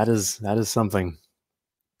watches. That is something.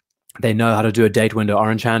 They know how to do a date window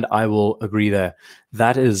orange hand. I will agree there.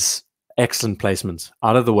 That is excellent placement.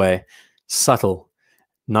 Out of the way, subtle,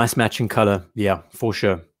 nice matching color. Yeah, for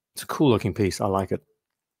sure. It's a cool looking piece. I like it.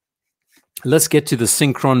 Let's get to the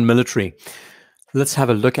Synchron Military. Let's have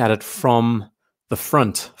a look at it from the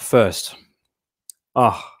front first.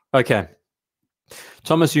 Okay.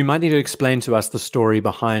 Thomas, you might need to explain to us the story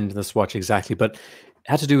behind this watch exactly, but it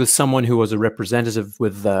had to do with someone who was a representative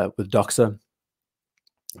with Doxa.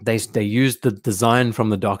 They used the design from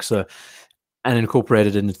the Doxa and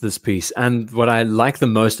incorporated it into this piece. And what I like the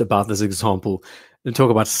most about this example, and talk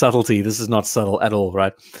about subtlety, this is not subtle at all,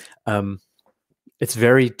 right? It's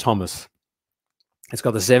very Thomas. It's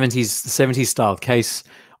got the 70s style case,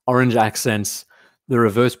 orange accents, the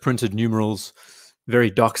reverse printed numerals, very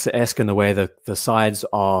Doxa-esque in the way the sides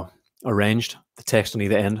are arranged, the text on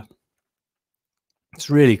either end. It's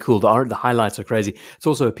really cool. The highlights are crazy. It's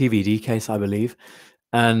also a PVD case, I believe.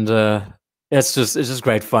 And it's just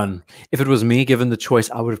great fun. If it was me, given the choice,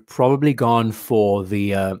 I would have probably gone for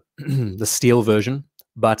the the steel version.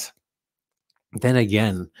 But then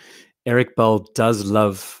again, Eric Bell does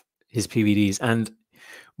love his PVDs. And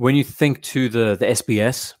when you think to the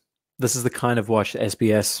SBS, this is the kind of watch the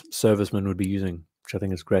SBS serviceman would be using, which I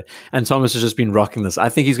think is great. And Thomas has just been rocking this. I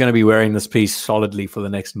think he's going to be wearing this piece solidly for the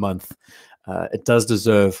next month. It does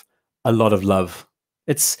deserve a lot of love.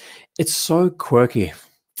 It's so quirky.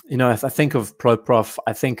 If I think of Ploprof,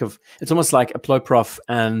 I think of it's almost like a Ploprof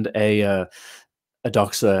and a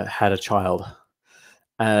Doxa had a child,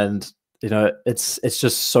 and it's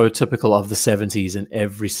just so typical of the 70s in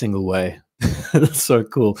every single way. That's so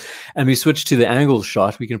cool. And we switch to the angle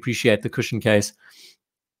shot. We can appreciate the cushion case.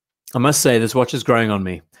 I must say, this watch is growing on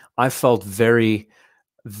me. I felt very,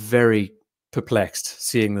 very perplexed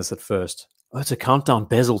seeing this at first. Oh, it's a countdown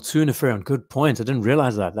bezel too, Neferon. Good point. I didn't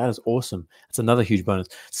realize that. That is awesome. It's another huge bonus.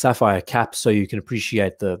 Sapphire cap, so you can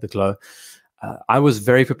appreciate the glow. I was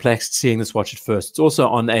very perplexed seeing this watch at first. It's also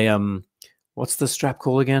on a what's the strap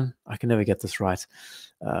called again? I can never get this right.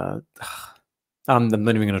 I'm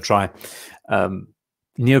not even going to try.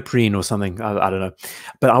 Neoprene or something. I don't know.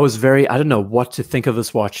 But I don't know what to think of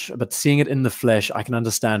this watch, but seeing it in the flesh, I can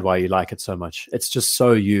understand why you like it so much. It's just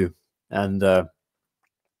so you. And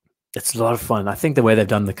it's a lot of fun. I think the way they've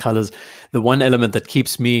done the colors, the one element that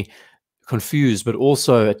keeps me confused, but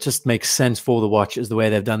also it just makes sense for the watch, is the way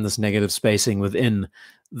they've done this negative spacing within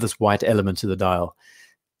this white element to the dial.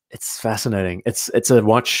 It's fascinating. It's a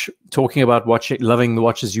watch, talking about loving the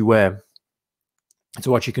watches you wear. It's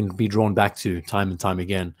a watch you can be drawn back to time and time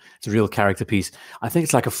again. It's a real character piece. I think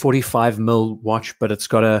it's like a 45 mil watch, but it's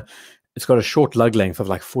got a short lug length of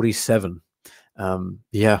like 47.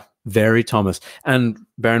 Yeah, very Thomas. And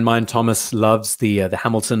bear in mind, Thomas loves the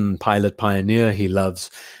Hamilton Pilot Pioneer. He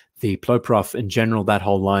loves the Ploprof in general, that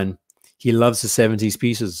whole line. He loves the 70s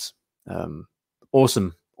pieces.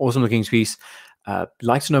 Awesome looking piece.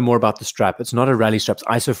 Like to know more about the strap. It's not a rally strap. It's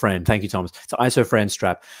isoframe. Thank you, Thomas. It's an isoframe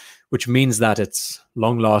strap, which means that it's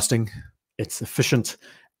long lasting, it's efficient,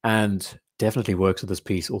 and definitely works with this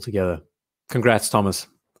piece altogether. Congrats, Thomas.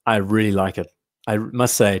 I really like it. I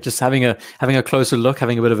must say, just having a closer look,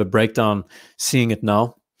 having a bit of a breakdown, seeing it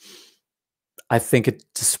now, I think it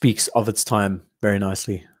speaks of its time very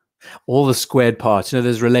nicely. All the squared parts, you know,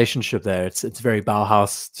 there's relationship there. It's very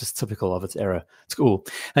Bauhaus, just typical of its era. It's cool.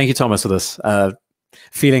 Thank you, Thomas, for this.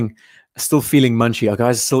 Still feeling munchy. Our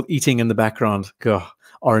guys are still eating in the background. God,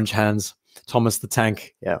 orange hands. Thomas the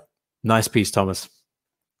tank. Yeah, nice piece, Thomas.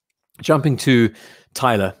 Jumping to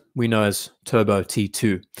Tyler, we know as Turbo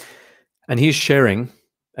T2, and he's sharing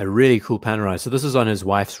a really cool Panerai. So this is on his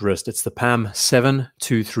wife's wrist. It's the PAM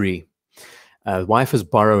 723. Wife is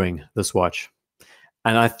borrowing this watch,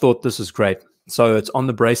 and I thought this is great. So it's on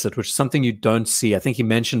the bracelet, which is something you don't see. I think he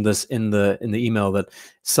mentioned this in the email, that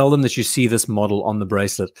seldom that you see this model on the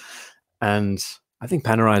bracelet. And I think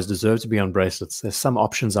Panerais deserve to be on bracelets. There's some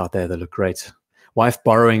options out there that look great. Wife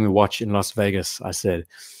borrowing the watch in Las Vegas, I said.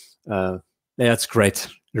 Yeah, it's great.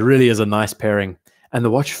 It really is a nice pairing. And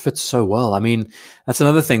the watch fits so well. I mean, that's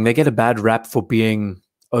another thing. They get a bad rap for being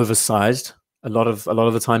oversized a lot of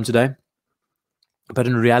the time today. But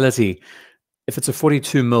in reality, if it's a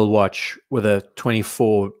 42 mil watch with a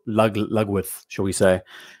 24 lug width, shall we say,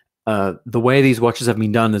 the way these watches have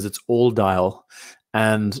been done is it's all dial,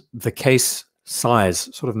 and the case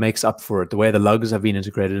size sort of makes up for it, the way the lugs have been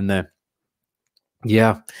integrated in there.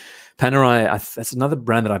 Yeah, Panerai, that's another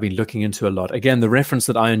brand that I've been looking into a lot. Again, the reference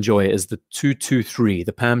that I enjoy is the 223,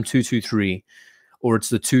 the PAM 223, or it's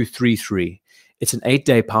the 233. It's an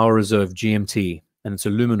 8-day power reserve GMT, and it's a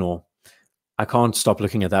Luminor. I can't stop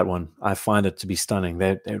looking at that one. I find it to be stunning.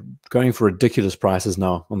 They're going for ridiculous prices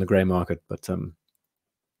now on the gray market, but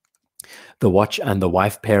the watch and the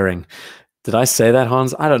wife pairing. Did I say that,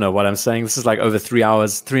 Hans? I don't know what I'm saying. This is like over 3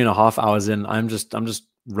 hours, 3.5 hours in. I'm just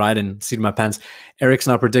riding, seat in my pants. Eric's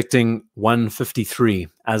now predicting 1:53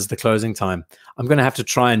 as the closing time. I'm going to have to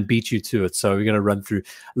try and beat you to it. So we're going to run through.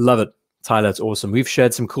 Love it, Tyler. It's awesome. We've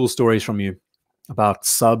shared some cool stories from you about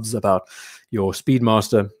subs, about your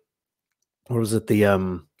Speedmaster. Or was it the, I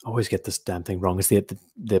always get this damn thing wrong. It's the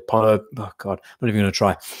Apollo. Oh, God. I'm not even going to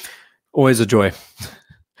try. Always a joy.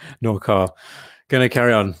 No car. Going to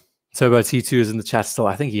carry on. Turbo T2 is in the chat still.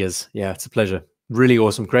 I think he is. Yeah, it's a pleasure. Really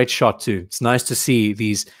awesome. Great shot too. It's nice to see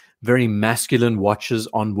these very masculine watches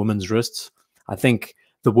on women's wrists. I think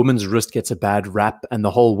the woman's wrist gets a bad rap, and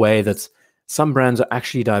the whole way that some brands are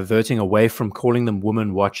actually diverting away from calling them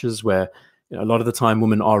women watches, where a lot of the time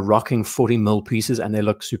women are rocking 40 mil pieces and they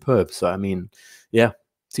look superb. So, I mean, yeah,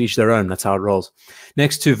 to each their own. That's how it rolls.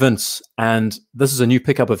 Next to Vince, and this is a new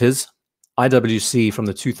pickup of his. IWC from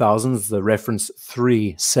the 2000s, the reference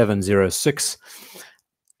 3706.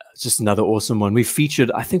 Just another awesome one.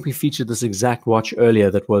 I think we featured this exact watch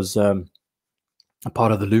earlier that was a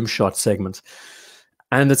part of the Loom Shot segment.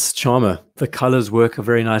 And it's charmer. The colors work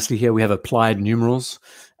very nicely here. We have applied numerals.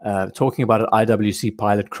 Talking about an IWC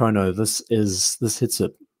Pilot Chrono, this hits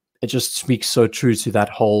it. It just speaks so true to that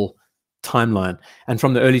whole timeline. And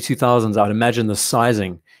from the early 2000s, I would imagine the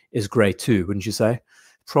sizing is great too, wouldn't you say?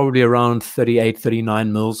 Probably around 38,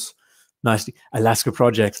 39 mils. Nicely. Alaska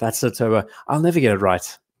Project, that's it. So I'll never get it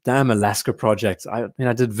right. Damn Alaska Project. I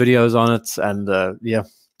did videos on it, and yeah,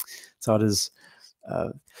 that's how it is.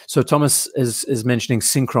 So Thomas is mentioning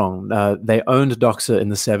Synchron. They owned Doxa in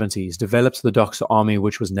the 70s, developed the Doxa Army,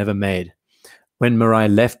 which was never made. When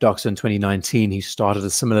Mirai left Doxa in 2019, he started a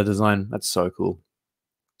similar design. That's so cool.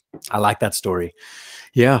 I like that story.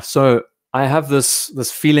 Yeah, so I have this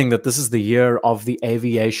feeling that this is the year of the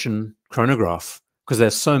aviation chronograph, because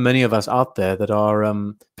there's so many of us out there that are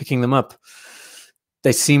picking them up.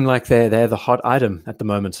 They seem like they're the hot item at the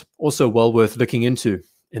moment. Also well worth looking into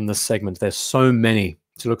in this segment. There's so many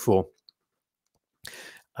to look for.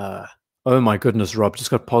 Oh my goodness, Rob, just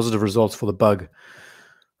got positive results for the bug.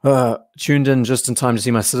 Tuned in just in time to see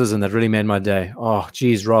my citizen. That really made my day. Oh,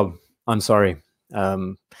 geez, Rob, I'm sorry.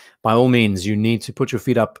 By all means, you need to put your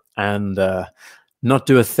feet up and not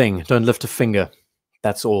do a thing. Don't lift a finger.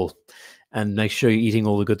 That's all. And make sure you're eating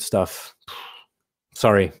all the good stuff.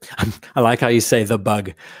 Sorry. I like how you say the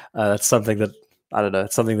bug. That's something that, I don't know,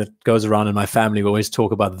 it's something that goes around in my family. We always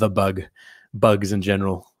talk about the bug, bugs in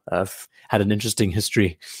general. I've had an interesting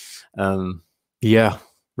history. Yeah,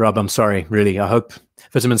 Rob, I'm sorry, really. I hope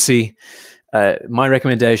vitamin C. My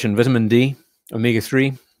recommendation, vitamin D,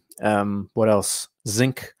 omega-3. What else?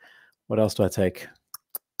 Zinc. What else do I take?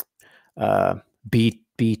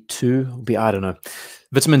 B2, I don't know.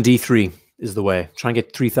 Vitamin D3 is the way. Try and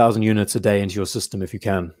get 3,000 units a day into your system if you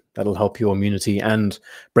can. That'll help your immunity and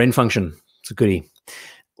brain function. It's a goodie.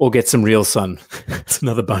 or get some real sun. It's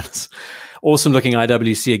another bonus. Awesome looking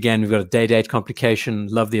IWC. Again, we've got a day-date complication.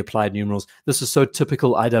 Love the applied numerals. This is so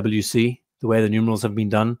typical IWC, the way the numerals have been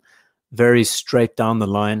done. Very straight down the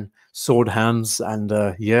line, sword hands, and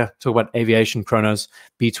yeah, talk about aviation chronos.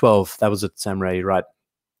 B12, that was it, Samurai, you're right.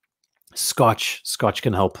 Scotch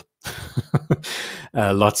can help.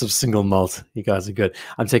 Lots of single malt. You guys are good.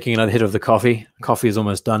 I'm taking another hit of the coffee. Coffee is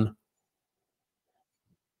almost done.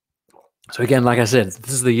 So again, like I said,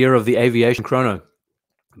 this is the year of the aviation chrono.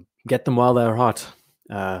 Get them while they're hot.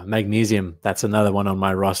 Magnesium, that's another one on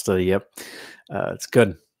my roster. Yep, it's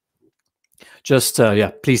good. Just,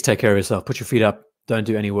 yeah, please take care of yourself. Put your feet up. Don't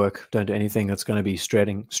do any work. Don't do anything that's going to be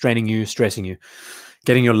straining you, stressing you.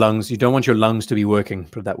 Getting your lungs. You don't want your lungs to be working,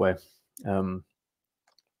 put it that way.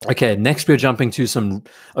 Okay, next we're jumping to some,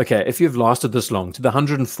 okay, if you've lasted this long, to the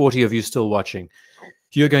 140 of you still watching,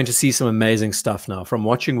 you're going to see some amazing stuff now from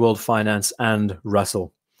Watching World Finance and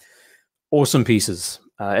Russell. Awesome pieces.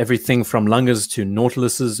 Everything from Lungers to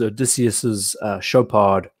Nautiluses, Odysseus's,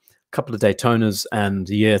 Chopard, a couple of Daytonas, and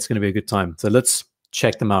yeah, it's going to be a good time. So let's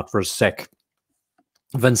check them out for a sec.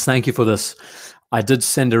 Vince, thank you for this. I did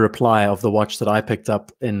send a reply of the watch that I picked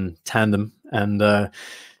up in tandem, and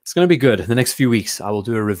it's going to be good. In the next few weeks, I will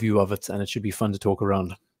do a review of it, and it should be fun to talk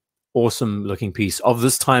around. Awesome looking piece of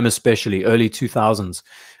this time, especially early 2000s.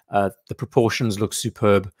 The proportions look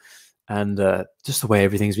superb, and just the way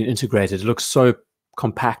everything's been integrated, it looks so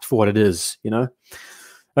compact for what it is, you know.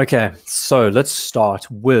 Okay, so let's start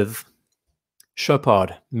with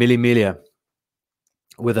Chopard Milli Melia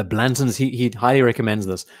with a Blanton's. He highly recommends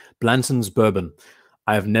this Blanton's bourbon.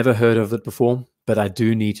 I have never heard of it before, but I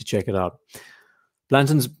do need to check it out.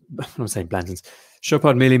 Blanton's, I'm saying Blanton's.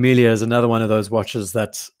 Chopard Milli Melia is another one of those watches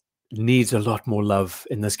that needs a lot more love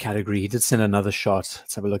in this category. He did send another shot.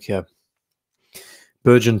 Let's have a look here.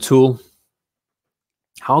 Burgeon Tool.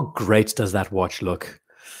 How great does that watch look?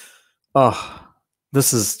 Oh,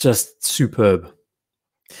 this is just superb.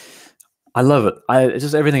 I love it.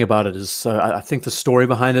 Just everything about it is so. I think the story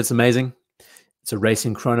behind it's amazing. It's a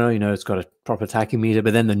racing chrono. You know, it's got a proper tachymeter,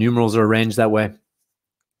 but then the numerals are arranged that way.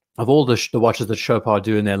 Of all the watches that Chopard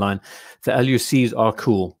do in their line, the LUCs are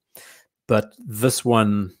cool, but this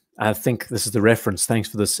one, I think this is the reference. Thanks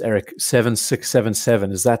for this, Eric.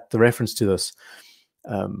 7677. Is that the reference to this?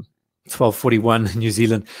 1241 New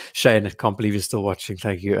Zealand. Shane, I can't believe you're still watching.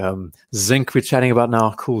 Thank you. Zinc, we're chatting about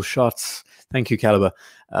now. Cool shots. Thank you, Caliber.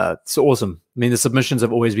 It's awesome. I mean, the submissions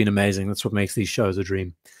have always been amazing. That's what makes these shows a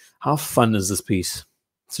dream. How fun is this piece?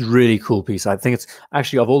 It's a really cool piece. I think it's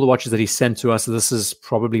actually, of all the watches that he sent to us, this is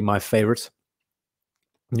probably my favorite.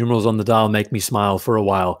 Numerals on the dial make me smile for a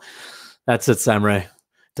while. That's it, Samurai.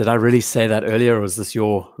 Did I really say that earlier, or was this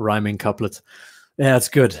your rhyming couplet? Yeah, it's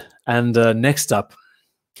good. And next up,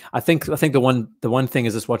 I think the one thing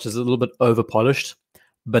is this watch is a little bit over polished,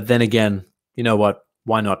 but then again, you know what?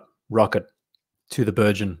 Why not rock it to the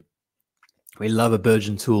Burgeon? We love a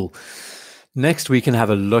Burgeon tool. Next, we can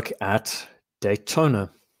have a look at Daytona.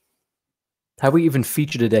 Have we even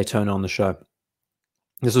featured a Daytona on the show?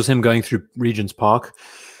 This was him going through Regent's Park.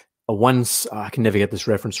 I can never get this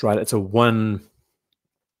reference right. It's a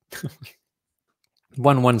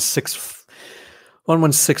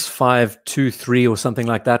 116.523 or something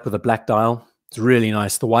like that with a black dial. It's really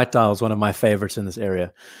nice. The white dial is one of my favorites in this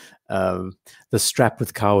area. The strap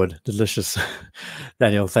with coward, delicious.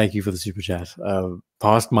 Daniel, thank you for the super chat.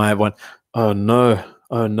 Past my one. Oh no,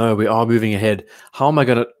 we are moving ahead. How am I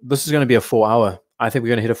gonna? This is going to be a 4-hour. I think we're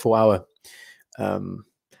going to hit a 4-hour.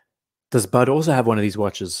 Does Bud also have one of these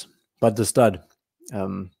watches? Bud the Stud.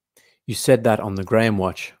 You said that on the Graham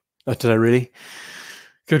watch. Oh, did I really?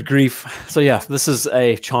 Good grief. So yeah, this is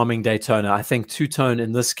a charming Daytona. I think two-tone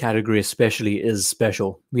in this category especially is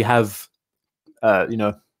special. We have, you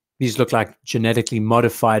know, these look like genetically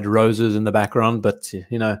modified roses in the background, but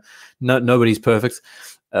you know, nobody's perfect.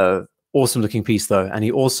 Awesome looking piece though. And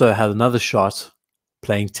he also had another shot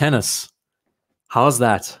playing tennis. How's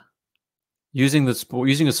that? Using a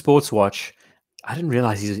sports watch. I didn't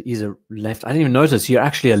realize he's a left. I didn't even notice you're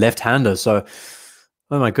actually a left-hander. So,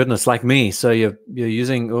 oh my goodness, like me. So you're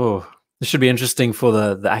using. Oh, this should be interesting for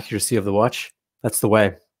the accuracy of the watch. That's the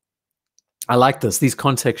way. I like this. These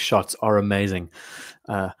context shots are amazing.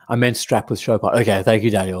 I meant strap with Chopard. Okay, thank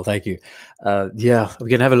you, Daniel. Thank you. Yeah, we're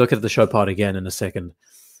gonna have a look at the Chopard again in a second.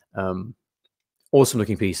 Awesome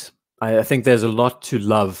looking piece. I think there's a lot to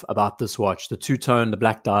love about this watch. The two-tone, the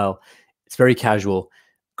black dial. It's very casual.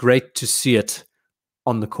 Great to see it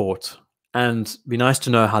on the court. And it'd be nice to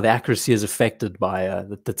know how the accuracy is affected by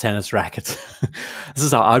the tennis racket. This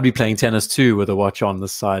is how I'd be playing tennis too with a watch on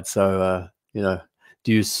this side. So, you know,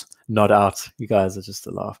 deuce, nod out. You guys are just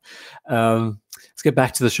a laugh. Let's get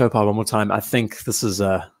back to the show part one more time. I think this is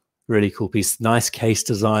a really cool piece. Nice case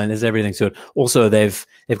design. There's everything to it. Also, they've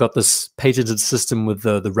got this patented system with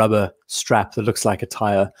the rubber strap that looks like a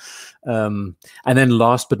tire. And then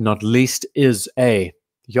last but not least is a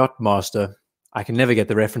Yachtmaster. I can never get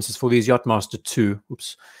the references for these. Yachtmaster 2.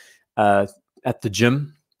 Oops. At the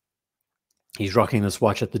gym. He's rocking this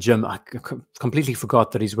watch at the gym. I completely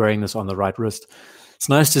forgot that he's wearing this on the right wrist. It's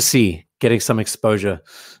nice to see, getting some exposure.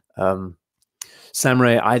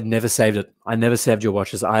 Samurai, I'd never saved it. I never saved your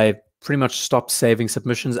watches. I pretty much stopped saving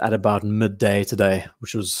submissions at about midday today,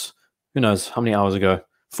 which was, who knows, how many hours ago?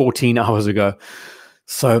 14 hours ago.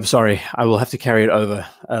 So I'm sorry, I will have to carry it over.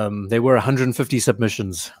 There were 150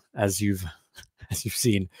 submissions, as you've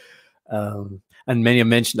seen. And many have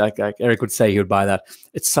mentioned, like Eric would say he would buy that.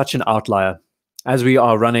 It's such an outlier. As we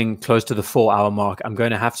are running close to the 4-hour mark, I'm going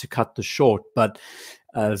to have to cut this short. But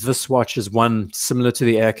this watch is one similar to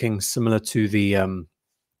the Air King, similar to the,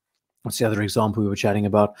 what's the other example we were chatting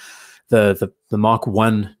about? The Mark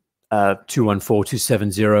 1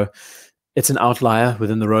 214270. It's an outlier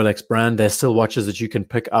within the Rolex brand. There's still watches that you can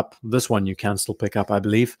pick up. This one you can still pick up, I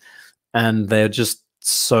believe. And they're just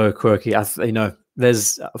so quirky.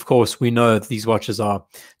 There's, of course, we know these watches are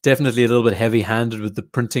definitely a little bit heavy-handed with the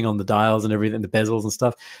printing on the dials and everything, the bezels and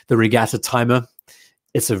stuff. The regatta timer,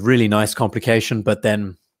 it's a really nice complication, but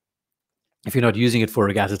then if you're not using it for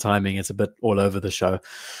regatta timing, it's a bit all over the show.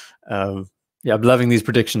 Yeah, I'm loving these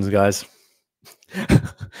predictions, guys.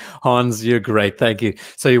 Hans, you're great. Thank you.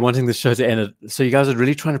 So you're wanting the show to end it. So you guys are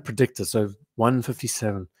really trying to predict it. So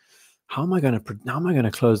 157. How am I going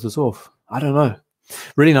to close this off? I don't know.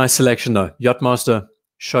 Really nice selection though. Yachtmaster,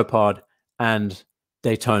 Chopard, and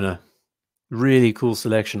Daytona. Really cool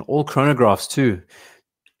selection. All chronographs too,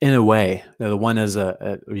 in a way. The one as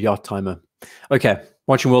a yacht timer. Okay,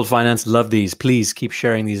 watching World Finance. Love these. Please keep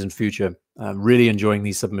sharing these in future. Really enjoying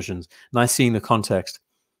these submissions. Nice seeing the context.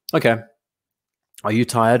 Okay. Are you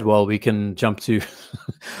tired? Well, we can jump to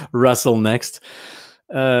Russell next.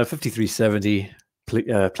 5370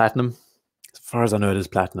 platinum. As far as I know, it is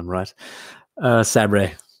platinum, right?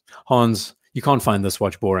 Sabre, Hans, you can't find this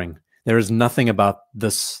watch boring. There is nothing about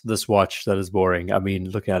this watch that is boring. I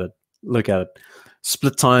mean, look at it. Look at it.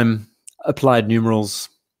 Split time, applied numerals,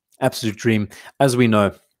 absolute dream. As we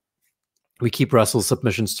know, we keep Russell's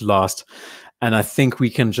submissions to last, and I think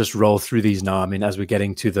we can just roll through these now. I mean, as we're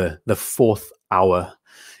getting to the 4th hour,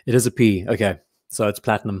 it is a P. Okay, so it's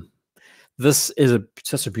platinum. This is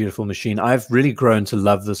such a beautiful machine. I've really grown to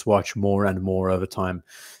love this watch more and more over time.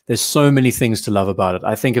 There's so many things to love about it.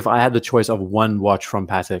 I think if I had the choice of one watch from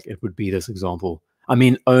Patek, it would be this example. I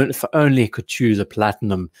mean, if only I could choose a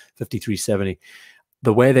platinum 5370.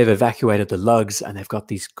 The way they've evacuated the lugs, and they've got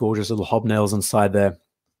these gorgeous little hobnails inside there.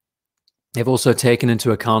 They've also taken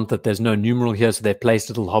into account that there's no numeral here, so they've placed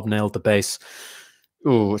a little hobnail at the base.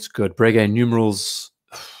 Oh, it's good. Breguet numerals.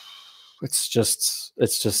 It's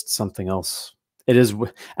just something else. It is,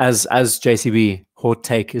 as JCB Hot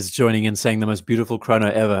Take is joining in saying the most beautiful chrono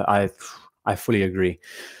ever. I fully agree.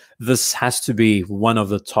 This has to be one of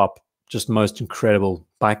the top, just most incredible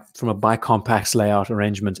from a bicompax layout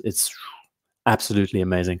arrangement. It's absolutely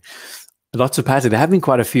amazing. Lots of Patek. There have been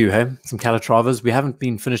quite a few. Hey, some Calatravas. We haven't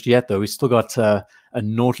been finished yet though. We still got a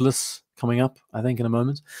Nautilus coming up, I think, in a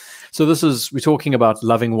moment. So we're talking about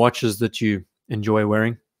loving watches that you enjoy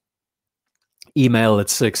wearing. Email at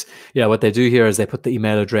 6. Yeah, what they do here is they put the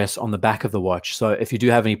email address on the back of the watch. So if you do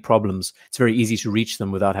have any problems, it's very easy to reach them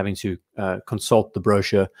without having to consult the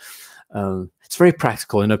brochure. It's very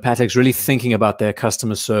practical. You know, Patek's really thinking about their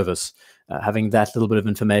customer service, having that little bit of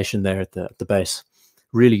information there at the base.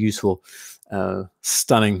 Really useful.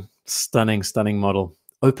 Stunning model.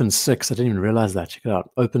 Open 6. I didn't even realize that. Check it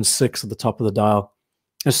out. Open 6 at the top of the dial.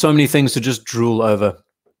 There's so many things to just drool over.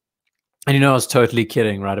 And you know, I was totally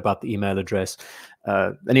kidding, right, about the email address.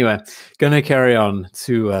 Anyway, going to carry on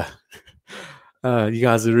to, you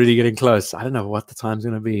guys are really getting close. I don't know what the time's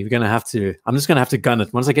going to be. I'm just going to have to gun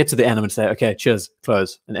it. Once I get to the end, I'm going to say, okay, cheers,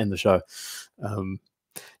 close, and end the show.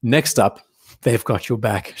 Next up, they've got your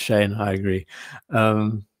back, Shane, I agree.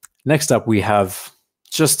 Next up, we have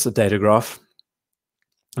just a datograph.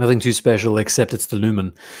 Nothing too special, except it's the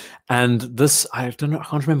Lumen. And this, I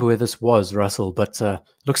can't remember where this was, Russell, but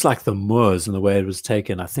looks like the Moors in the way it was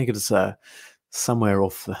taken. I think it's somewhere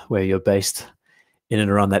off where you're based, in and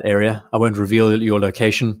around that area. I won't reveal your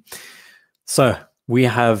location. So we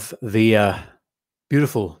have the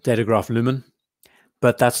beautiful datograph Lumen,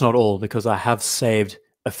 but that's not all, because I have saved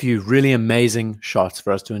a few really amazing shots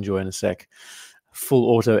for us to enjoy in a sec. Full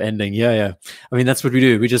auto ending. Yeah. I mean, that's what we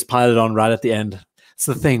do. We just pile it on right at the end. it's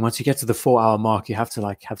the thing. Once you get to the 4-hour mark, you have to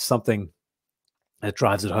like have something that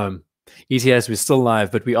drives it home. ETS, we're still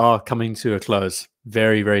live, but we are coming to a close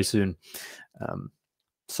very, very soon.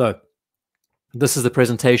 So this is the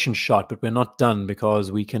presentation shot, but we're not done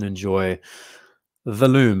because we can enjoy the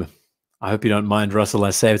loom. I hope you don't mind, Russell. I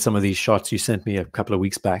saved some of these shots you sent me a couple of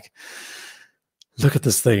weeks back. Look at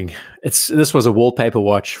this thing. This was a wallpaper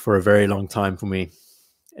watch for a very long time for me.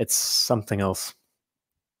 It's something else.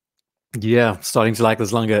 Yeah, starting to like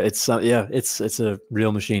this longer. It's it's a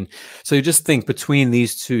real machine. So you just think between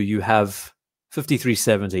these two, you have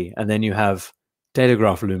 5370, and then you have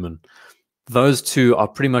Datograph Lumen. Those two are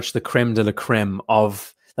pretty much the creme de la creme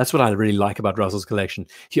of. That's what I really like about Russell's collection.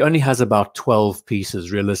 He only has about 12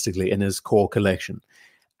 pieces realistically in his core collection,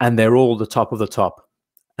 and they're all the top of the top.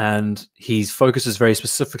 And he focuses very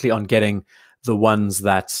specifically on getting the ones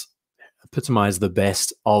that epitomize the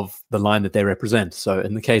best of the line that they represent. So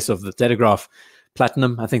in the case of the Datograph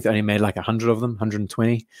Platinum, I think they only made like 100 of them,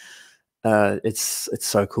 120. It's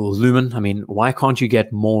so cool. Lumen, I mean, why can't you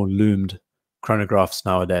get more loomed chronographs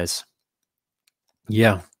nowadays?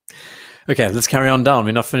 Yeah. Okay, let's carry on down.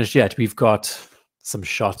 We're not finished yet. We've got some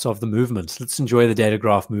shots of the movement. Let's enjoy the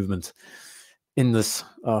Datograph movement in this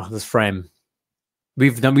this frame.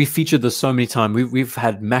 We've featured this so many times. We've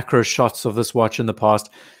had macro shots of this watch in the past.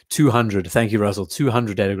 200. Thank you, Russell.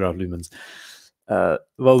 200 Datograph lumens.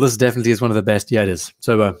 Well, this definitely is one of the best. Yeah, it is.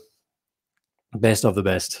 So best of the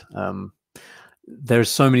best. There's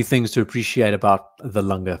so many things to appreciate about the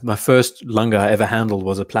Lunga. My first Lunga I ever handled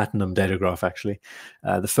was a platinum Datograph, actually.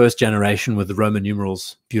 The first generation with the Roman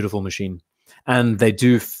numerals. Beautiful machine. And they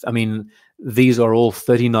do, I mean, these are all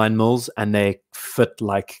 39 mils and they fit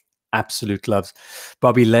like absolute gloves.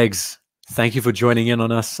 Bobby Legs, thank you for joining in on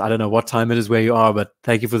us. I don't know what time it is where you are, but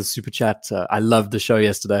thank you for the super chat. I loved the show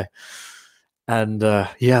yesterday. And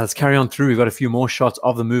yeah, let's carry on through. We've got a few more shots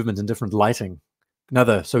of the movement in different lighting.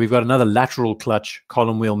 So we've got another lateral clutch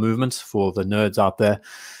column wheel movement for the nerds out there.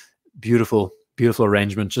 Beautiful, beautiful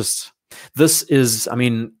arrangement. Just this is, I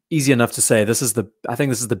mean, easy enough to say. I think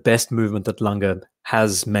this is the best movement that Lunga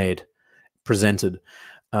has presented.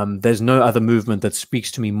 There's no other movement that speaks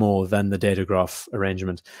to me more than the Datograph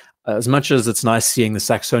arrangement. As much as it's nice seeing the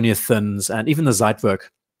Saxonia Thins and even the Zeitwerk,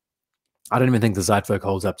 I don't even think the Zeitwerk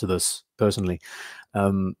holds up to this, personally.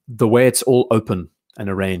 The way it's all open and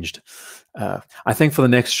arranged. I think for the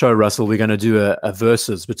next show, Russell, we're going to do a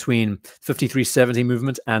versus between 5370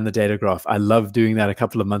 movement and the Datograph. I loved doing that a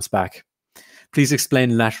couple of months back. Please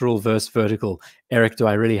explain lateral versus vertical. Eric, do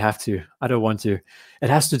I really have to? I don't want to. It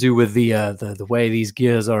has to do with the way these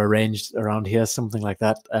gears are arranged around here, something like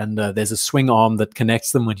that. And there's a swing arm that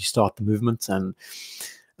connects them when you start the movement. And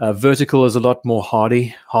vertical is a lot more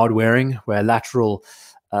hard wearing, where lateral,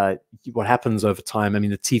 what happens over time, I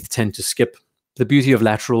mean, the teeth tend to skip. The beauty of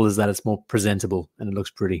lateral is that it's more presentable and it looks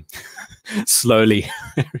pretty. Slowly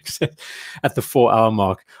at the 4-hour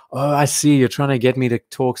mark. Oh, I see. You're trying to get me to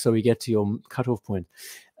talk so we get to your cutoff point.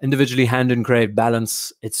 Individually hand engraved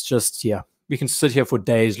balance. It's just, yeah, we can sit here for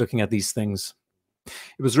days looking at these things.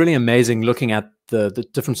 It was really amazing looking at the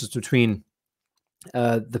differences between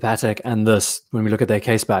the Patek and this when we look at their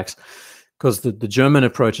case backs, because the German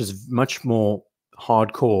approach is much more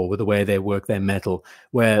hardcore with the way they work their metal,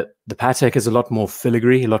 where the Patek is a lot more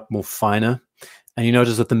filigree, a lot more finer, and you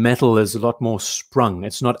notice that the metal is a lot more sprung.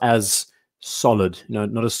 It's not as solid,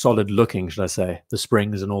 not as solid looking, should I say, the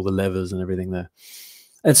springs and all the levers and everything there.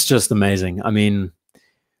 It's just amazing. I mean,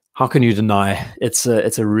 how can you deny? It's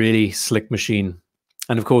a really slick machine.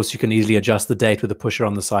 And of course, you can easily adjust the date with a pusher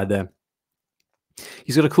on the side there.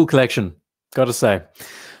 He's got a cool collection, gotta say.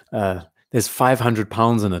 There's 500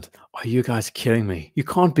 pounds in it. Are you guys kidding me? You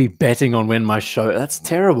can't be betting on when my show. That's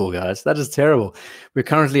terrible, guys. That is terrible. We're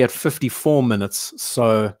currently at 54 minutes.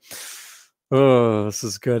 So, oh, this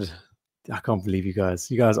is good. I can't believe you guys.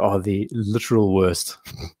 You guys are the literal worst.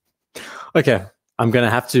 Okay, I'm gonna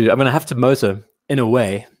have to motor in a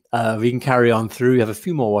way. We can carry on through. We have a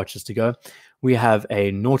few more watches to go. We have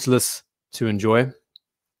a Nautilus to enjoy.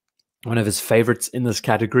 One of his favorites in this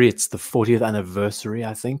category. It's the 40th anniversary,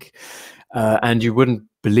 I think. And you wouldn't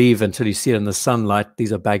believe until you see it in the sunlight.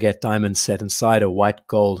 These are baguette diamonds set inside a white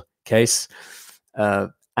gold case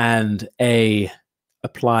and a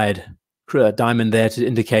applied diamond there to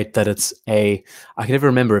indicate that it's I can never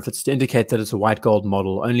remember if it's to indicate that it's a white gold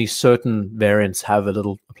model. Only certain variants have a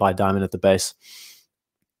little applied diamond at the base.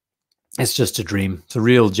 It's just a dream. It's a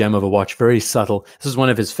real gem of a watch, very subtle. This is one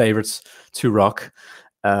of his favorites to rock.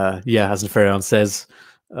 Yeah, as Ferion says,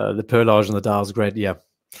 the perlage on the dial is great. Yeah,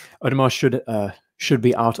 Audemars should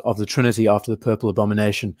be out of the Trinity after the Purple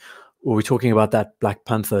Abomination. were we talking about that Black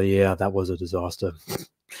Panther? Yeah, that was a disaster.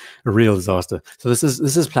 A real disaster. So this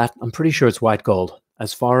is platinum. I'm pretty sure it's white gold.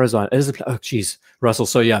 As far as I, oh geez, Russell.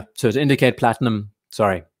 So yeah, so to indicate platinum,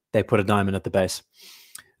 sorry, they put a diamond at the base.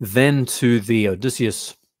 Then to the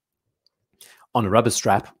Odysseus on a rubber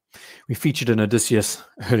strap. We featured an Odysseus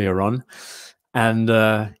earlier on, and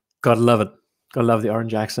gotta love it. Gotta love the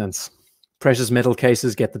orange accents. Precious metal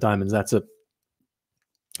cases get the diamonds. That's it.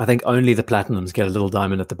 I think only the platinums get a little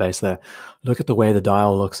diamond at the base there. Look at the way the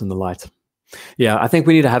dial looks in the light. Yeah, I think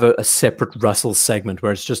we need to have a separate Russell segment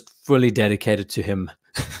where it's just fully dedicated to him.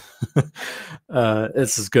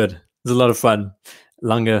 This is good. It's a lot of fun.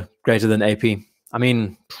 Longer, greater than AP. I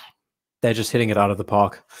mean, they're just hitting it out of the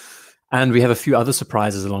park. And we have a few other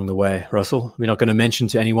surprises along the way, Russell. We're not going to mention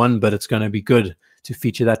to anyone, but it's going to be good to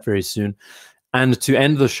feature that very soon. And to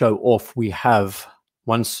end the show off, we have,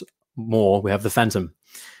 once more, we have the Phantom.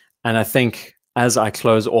 And I think as I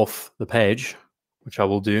close off the page, which I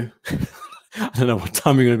will do, I don't know what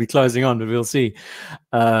time we're going to be closing on, but we'll see.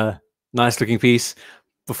 Nice looking piece.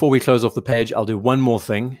 Before we close off the page, I'll do one more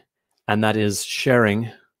thing, and that is sharing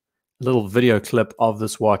a little video clip of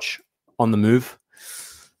this watch on the move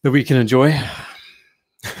that we can enjoy.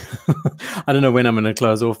 I don't know when I'm going to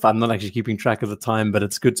close off. I'm not actually keeping track of the time, but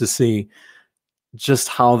it's good to see just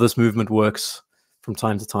how this movement works from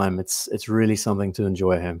time to time. It's really something to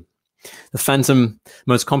enjoy here. The Phantom,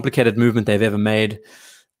 most complicated movement they've ever made,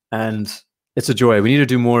 and it's a joy. We need to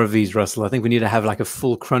do more of these, Russell. I think we need to have like a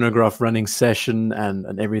full chronograph running session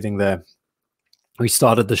and everything there. We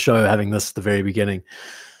started the show having this at the very beginning,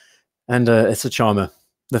 and it's a charmer.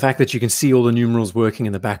 The fact that you can see all the numerals working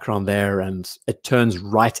in the background there, and it turns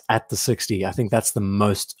right at the 60. I think that's the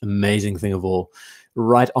most amazing thing of all.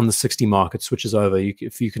 Right on the 60 mark, it switches over.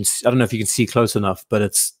 If you can, I don't know if you can see close enough, but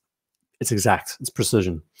it's exact. It's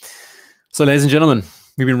precision. So, ladies and gentlemen,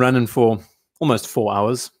 we've been running for almost 4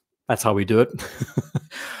 hours. That's how we do it.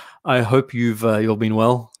 I hope you've all been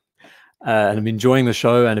well and have been enjoying the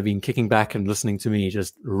show and have been kicking back and listening to me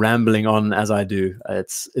just rambling on as I do.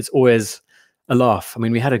 It's always a laugh. I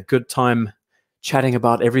mean, we had a good time chatting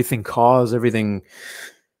about everything cars, everything.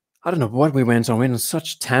 I don't know what we went on. We went on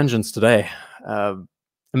such tangents today.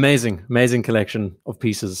 Amazing collection of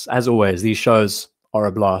pieces. As always, these shows are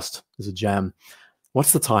a blast. There's a jam.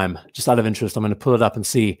 What's the time? Just out of interest, I'm going to pull it up and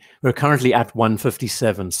see. We're currently at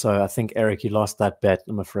 1:57. So I think, Eric, you lost that bet,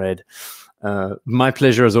 I'm afraid. My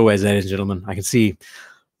pleasure as always, ladies and gentlemen. I can see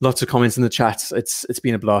lots of comments in the chat. It's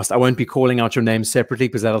been a blast. I won't be calling out your names separately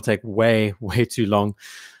because that'll take way too long.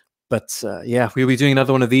 But yeah, we'll be doing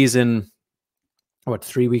another one of these in, what,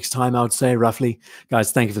 3 weeks time, I would say, roughly.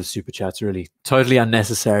 Guys, thank you for the super chats. Really totally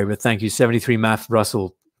unnecessary, but thank you. 73 Math,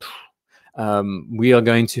 Russell. We are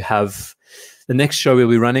going to have the next show we'll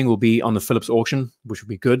be running will be on the Phillips auction, which will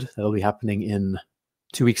be good. That'll be happening in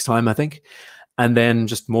 2 weeks time, I think. And then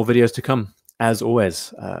just more videos to come, as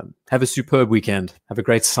always. Have a superb weekend. Have a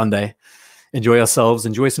great Sunday. Enjoy yourselves.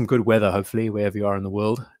 Enjoy some good weather, hopefully, wherever you are in the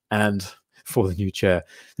world. And for the new chair.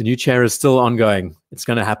 The new chair is still ongoing. It's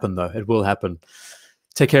going to happen, though. It will happen.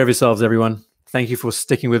 Take care of yourselves, everyone. Thank you for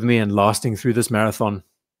sticking with me and lasting through this marathon.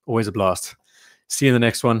 Always a blast. See you in the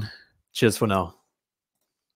next one. Cheers for now.